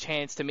getting a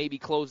chance to maybe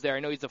close there. I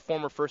know he's a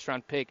former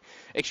first-round pick,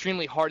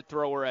 extremely hard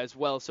thrower as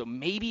well. So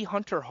maybe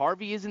Hunter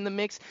Harvey is in the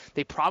mix.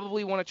 They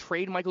probably want to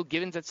trade Michael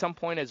Givens at some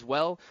point as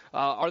well,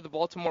 are the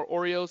Baltimore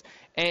Orioles.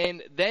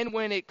 And then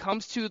when it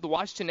comes to the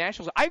Washington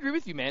Nationals, I agree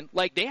with you, man.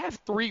 Like, they have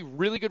 3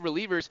 really good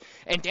relievers,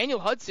 and Daniel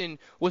Hudson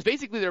was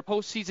basically their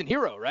postseason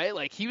hero, right?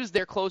 Like, he was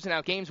there closing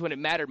out games when it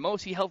mattered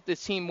most. He helped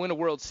this team win a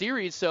World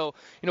Series, so,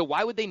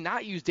 why would they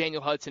not use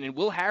Daniel Hudson? And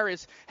Will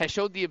Harris has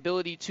showed the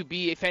ability to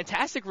be a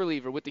fantastic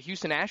reliever with the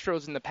Houston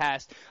Astros in the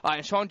past,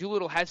 and Sean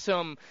Doolittle has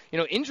some,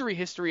 injury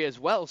history as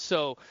well.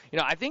 So,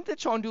 I think that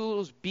Sean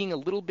Doolittle's being a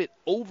little bit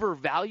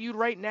overvalued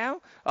right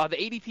now. The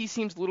ADP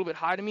seems a little bit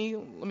high to me.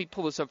 Let me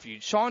pull this up for you.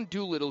 Sean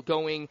Doolittle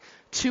going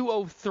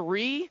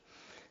 203.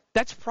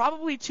 That's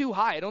probably too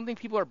high. I don't think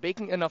people are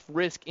baking enough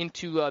risk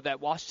into that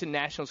Washington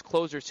Nationals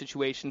closer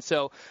situation.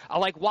 So I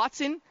like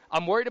Watson.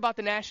 I'm worried about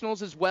the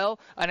Nationals as well.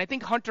 And I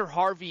think Hunter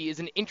Harvey is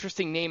an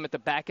interesting name at the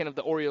back end of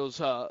the Orioles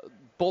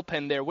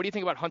bullpen there. What do you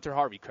think about Hunter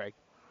Harvey, Craig?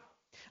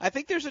 I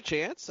think there's a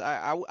chance.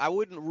 I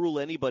wouldn't rule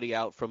anybody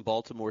out from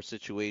Baltimore's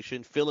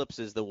situation. Phillips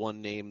is the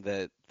one name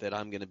that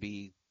I'm going to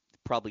be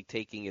probably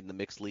taking in the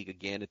mixed league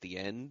again at the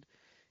end.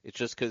 It's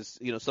just because,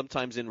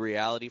 sometimes in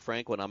reality,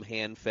 Frank, when I'm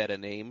hand-fed a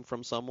name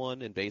from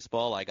someone in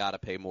baseball, I got to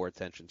pay more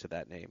attention to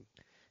that name.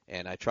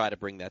 And I try to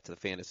bring that to the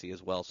fantasy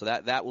as well. So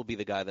that will be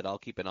the guy that I'll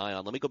keep an eye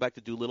on. Let me go back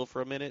to Doolittle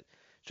for a minute,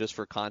 just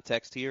for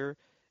context here.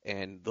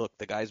 And look,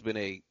 the guy's been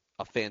a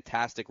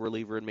fantastic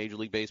reliever in Major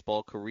League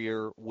Baseball,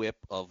 career whip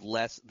of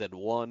less than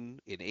 1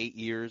 in 8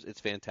 years.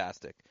 It's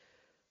fantastic.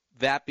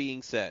 That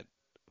being said,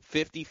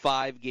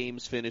 55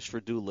 games finished for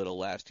Doolittle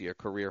last year,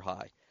 career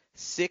high.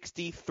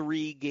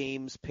 63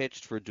 games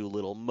pitched for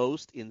Doolittle,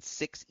 most in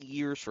 6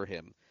 years for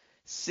him.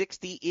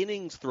 60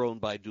 innings thrown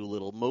by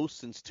Doolittle, most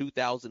since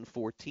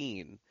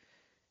 2014.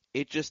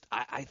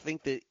 I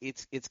think that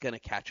it's going to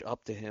catch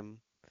up to him.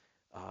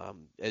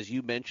 As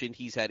you mentioned,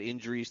 he's had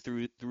injuries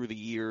through the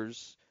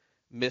years,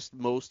 missed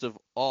most of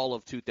all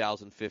of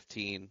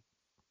 2015.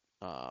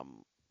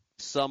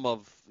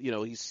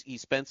 He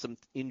spent some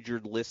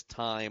injured list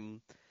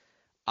time.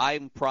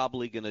 I'm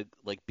probably going to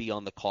be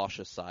on the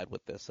cautious side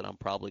with this, and I'm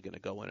probably going to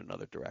go in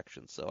another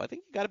direction. So I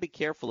think you got to be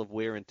careful of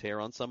wear and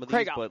tear on some of these.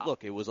 Craig, but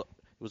look, it was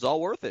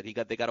all worth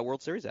it. They got a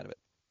World Series out of it.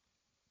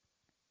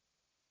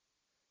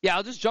 Yeah,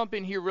 I'll just jump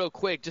in here real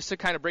quick just to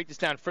kind of break this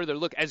down further.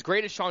 Look, as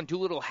great as Sean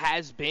Doolittle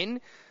has been,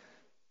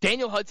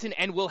 Daniel Hudson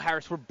and Will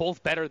Harris were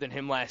both better than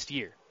him last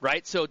year,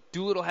 right? So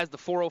Doolittle has the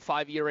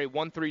 4.05 ERA,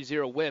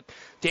 1.30 whip.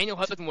 Daniel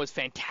Hudson was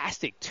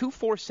fantastic,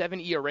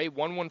 2.47 ERA,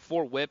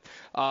 1.14 whip,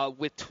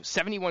 with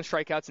 71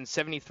 strikeouts and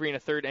 73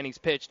 1/3 innings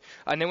pitched.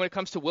 And then when it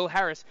comes to Will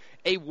Harris,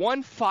 a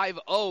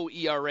 1.50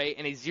 ERA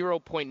and a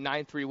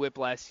 0.93 whip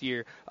last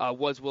year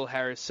was Will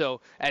Harris.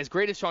 So as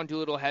great as Sean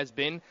Doolittle has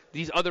been,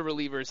 these other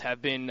relievers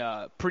have been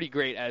pretty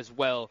great as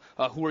well,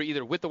 who are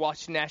either with the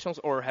Washington Nationals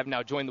or have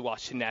now joined the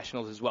Washington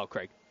Nationals as well,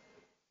 Craig.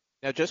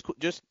 Now, just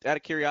out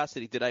of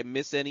curiosity, did I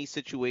miss any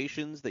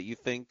situations that you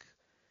think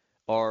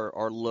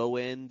are low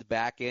end,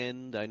 back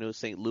end? I know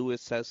St.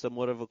 Louis has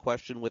somewhat of a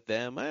question with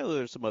them. I know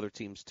there's some other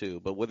teams too,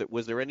 but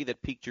was there any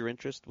that piqued your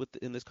interest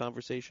in this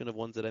conversation of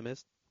ones that I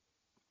missed?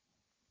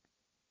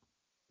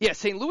 Yeah,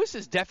 St. Louis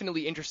is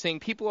definitely interesting.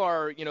 People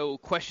are,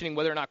 questioning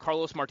whether or not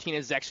Carlos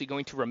Martinez is actually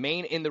going to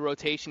remain in the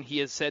rotation. He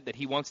has said that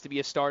he wants to be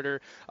a starter.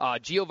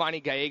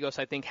 Giovanni Gallegos,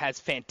 I think, has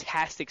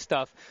fantastic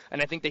stuff,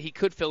 and I think that he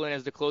could fill in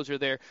as the closer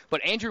there.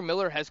 But Andrew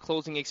Miller has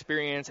closing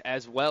experience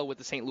as well with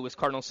the St. Louis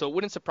Cardinals, so it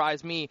wouldn't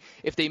surprise me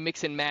if they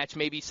mix and match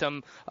maybe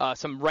some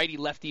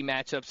righty-lefty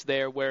matchups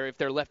there, where if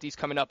there are lefties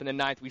coming up in the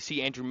ninth, we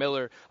see Andrew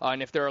Miller,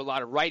 and if there are a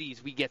lot of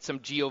righties, we get some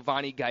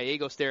Giovanni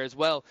Gallegos there as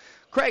well.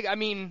 Craig, I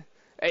mean,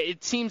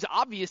 it seems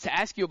obvious to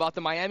ask you about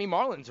the Miami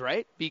Marlins,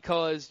 right?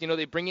 Because,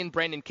 they bring in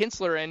Brandon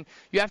Kintzler, and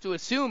you have to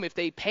assume if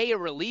they pay a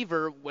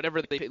reliever,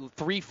 whatever they pay,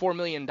 $3-4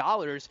 million,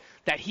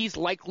 that he's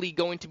likely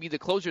going to be the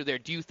closer there.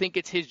 Do you think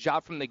it's his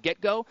job from the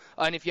get-go?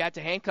 And if you had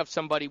to handcuff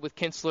somebody with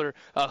Kintzler,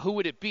 who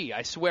would it be?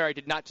 I swear I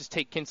did not just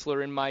take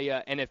Kintzler in my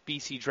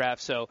NFBC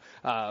draft, so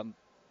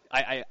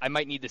I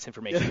might need this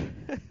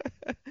information.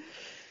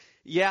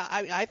 Yeah,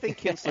 I think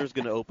Kintzler's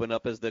going to open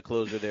up as the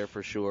closer there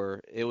for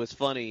sure. It was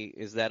funny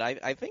is that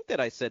I think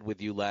that I said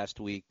with you last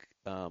week,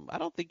 I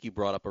don't think you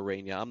brought up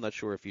Urania. I'm not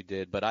sure if you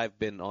did, but I've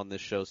been on this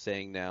show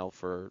saying now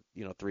for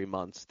 3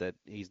 months that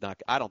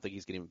I don't think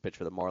he's going to even pitch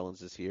for the Marlins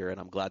this year,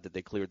 and I'm glad that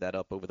they cleared that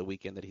up over the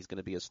weekend that he's going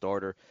to be a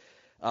starter.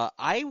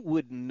 I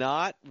would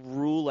not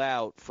rule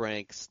out,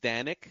 Frank,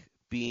 Stanek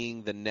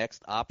being the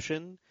next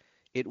option.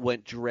 It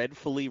went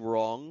dreadfully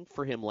wrong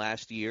for him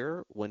last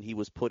year when he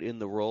was put in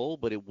the role,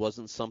 but it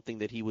wasn't something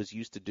that he was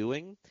used to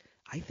doing.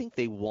 I think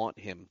they want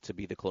him to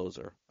be the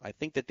closer. I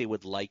think that they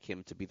would like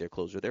him to be their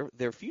closer.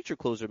 Their future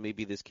closer may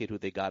be this kid who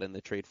they got in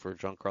the trade for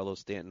Giancarlo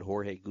Stanton,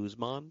 Jorge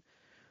Guzman,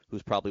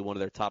 who's probably one of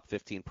their top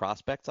 15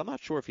 prospects. I'm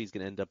not sure if he's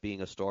going to end up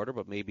being a starter,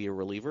 but maybe a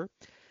reliever.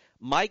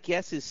 My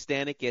guess is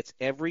Stanek gets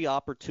every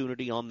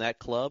opportunity on that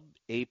club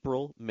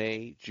April,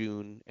 May,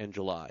 June, and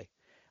July.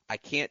 I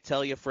can't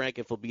tell you, Frank,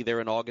 if he'll be there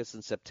in August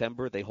and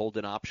September. They hold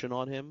an option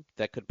on him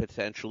that could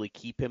potentially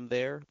keep him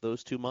there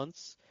those 2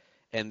 months,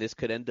 and this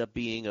could end up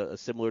being a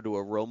similar to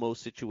a Romo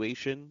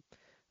situation.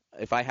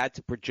 If I had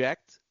to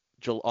project,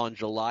 on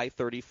July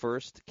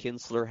 31st,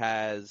 Kintzler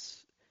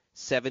has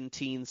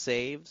 17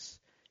 saves,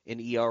 an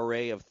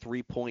ERA of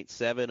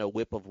 3.7, a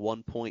WHIP of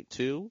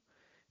 1.2,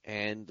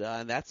 and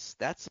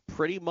that's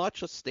pretty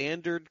much a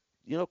standard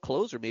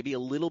closer, maybe a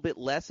little bit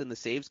less in the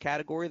saves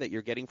category that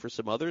you're getting for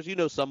some others.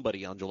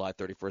 Somebody on July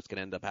 31st can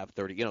end up have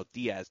 30.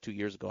 Diaz 2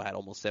 years ago had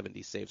almost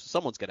 70 saves. So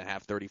someone's going to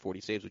have 30,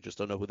 40 saves. We just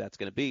don't know who that's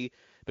going to be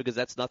because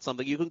that's not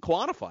something you can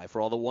quantify for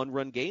all the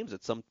one-run games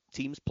that some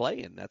teams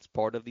play in. That's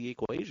part of the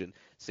equation.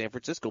 San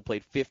Francisco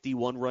played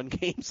 51-run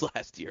games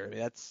last year.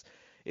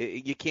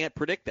 You can't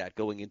predict that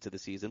going into the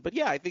season. But,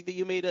 yeah, I think that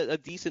you made a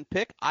decent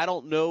pick. I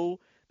don't know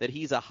that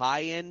he's a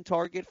high-end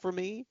target for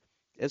me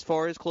as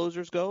far as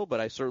closers go, but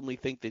I certainly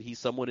think that he's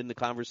someone in the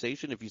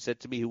conversation. If you said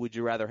to me, who would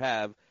you rather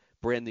have,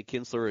 Brandon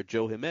Kintzler or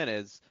Joe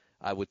Jimenez,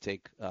 I would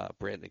take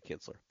Brandon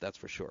Kintzler. That's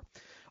for sure.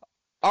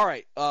 All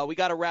right, we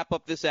got to wrap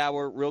up this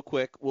hour real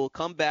quick. We'll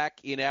come back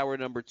in hour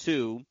number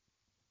 2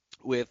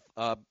 with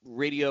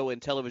radio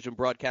and television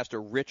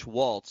broadcaster Rich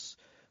Waltz,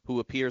 who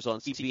appears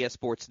on CBS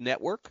Sports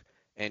Network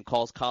and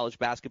calls college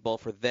basketball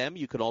for them.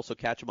 You can also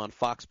catch him on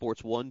Fox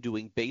Sports 1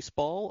 doing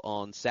baseball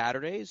on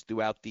Saturdays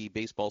throughout the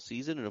baseball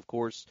season, and, of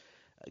course,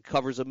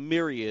 covers a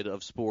myriad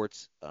of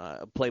sports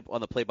on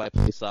the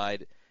play-by-play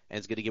side, and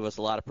is going to give us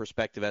a lot of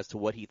perspective as to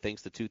what he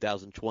thinks the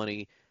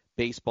 2020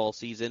 baseball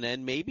season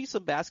and maybe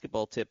some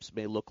basketball tips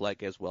may look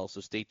like as well. So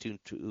stay tuned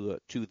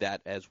to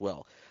that as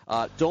well.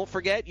 Don't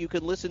forget, you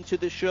can listen to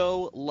the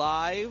show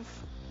live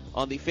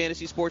on the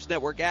Fantasy Sports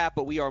Network app,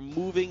 but we are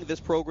moving this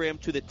program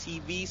to the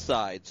TV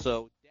side.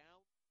 So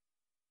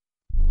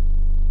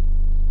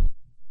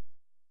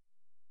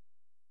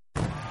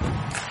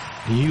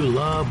Do you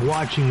love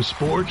watching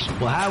sports?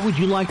 Well, how would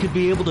you like to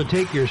be able to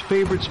take your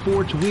favorite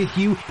sports with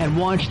you and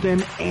watch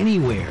them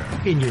anywhere?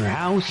 In your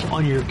house,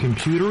 on your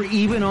computer,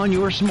 even on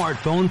your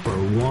smartphone for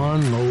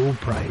one low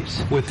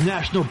price. With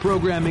National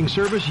Programming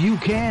Service, you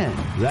can.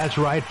 That's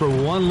right, for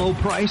one low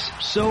price,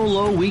 so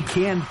low we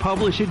can't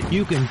publish it,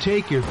 you can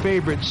take your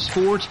favorite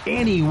sports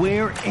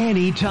anywhere,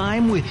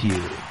 anytime with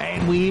you.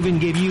 And we even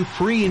give you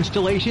free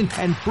installation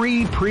and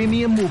free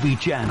premium movie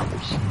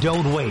channels.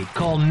 Don't wait.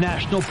 Call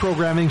National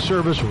Programming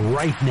Service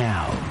right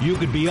now. You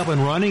could be up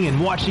and running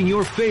and watching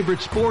your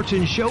favorite sports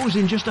and shows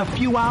in just a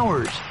few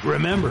hours.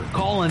 Remember,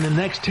 call in the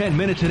next 10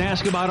 minutes and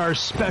ask about our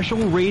special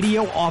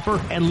radio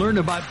offer and learn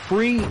about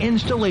free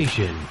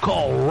installation.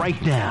 Call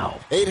right now.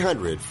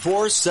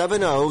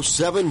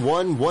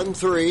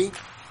 800-470-7113.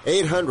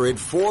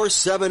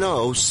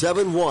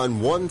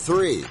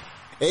 800-470-7113.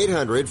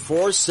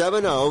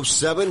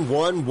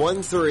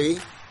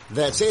 800-470-7113.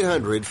 That's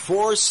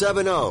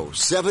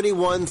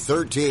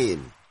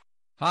 800-470-7113.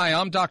 Hi,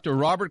 I'm Dr.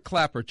 Robert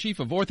Clapper, Chief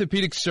of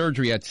Orthopedic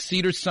Surgery at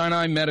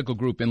Cedars-Sinai Medical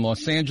Group in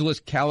Los Angeles,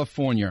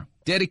 California.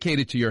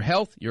 Dedicated to your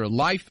health, your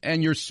life,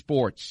 and your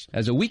sports.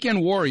 As a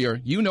weekend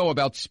warrior, you know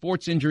about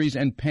sports injuries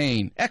and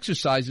pain.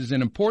 Exercise is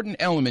an important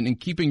element in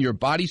keeping your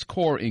body's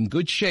core in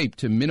good shape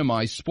to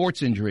minimize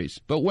sports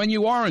injuries. But when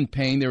you are in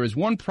pain, there is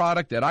one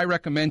product that I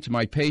recommend to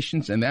my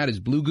patients, and that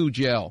is Blue Goo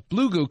Gel.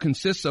 Blue Goo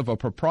consists of a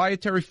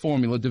proprietary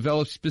formula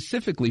developed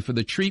specifically for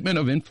the treatment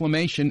of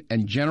inflammation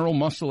and general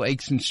muscle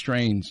aches and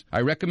strains.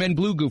 I recommend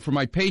Blue Goo for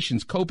my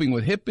patients coping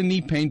with hip and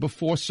knee pain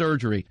before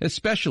surgery,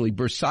 especially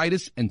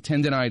bursitis and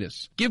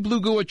tendinitis. Give Blue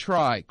Goo a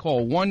try.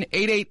 Call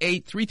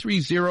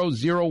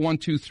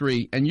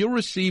 1-888-330-0123 and you'll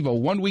receive a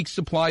 1-week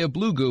supply of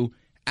Blue Goo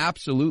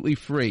absolutely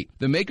free.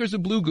 The makers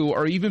of Blue Goo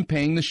are even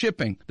paying the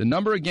shipping. The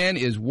number again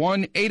is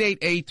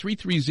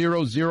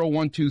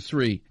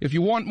 1-888-330-0123. If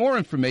you want more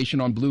information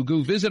on Blue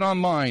Goo, visit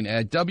online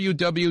at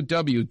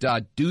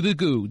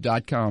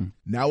www.dothegoo.com.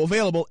 Now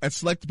available at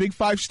select Big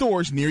 5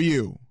 stores near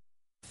you.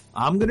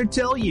 I'm going to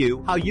tell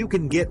you how you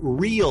can get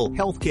real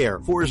health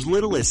care for as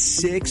little as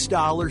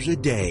 $6 a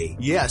day.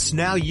 Yes,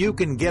 now you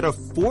can get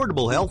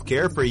affordable health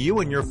care for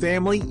you and your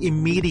family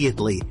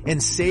immediately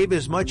and save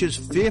as much as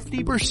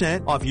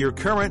 50% off your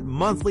current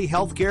monthly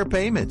health care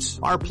payments.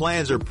 Our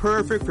plans are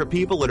perfect for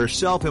people that are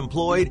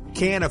self-employed,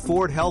 can't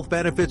afford health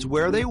benefits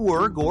where they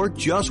work, or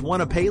just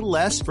want to pay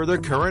less for their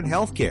current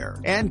health care.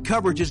 And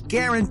coverage is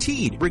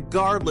guaranteed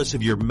regardless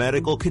of your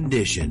medical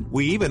condition.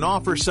 We even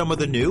offer some of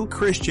the new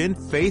Christian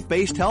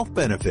faith-based health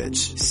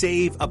benefits.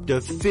 Save up to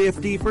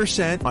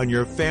 50% on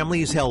your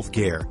family's health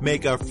care.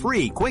 Make a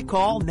free quick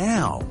call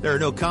now. There are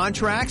no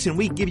contracts and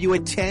we give you a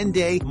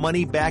 10-day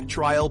money-back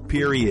trial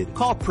period.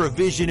 Call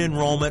Provision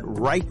Enrollment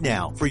right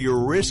now for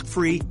your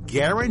risk-free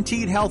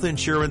guaranteed health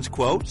insurance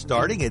quote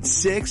starting at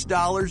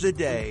 $6 a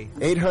day.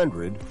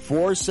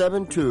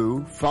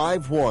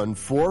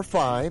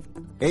 800-472-5145.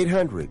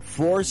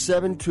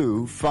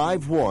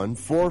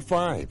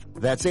 800-472-5145.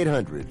 That's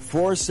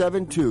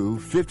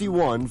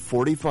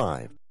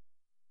 800-472-5145.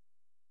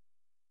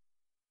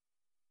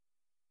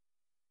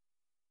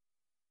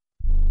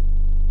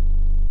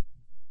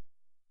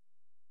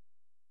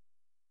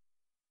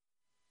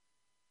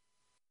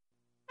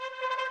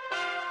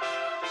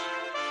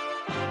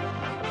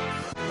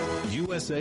 USA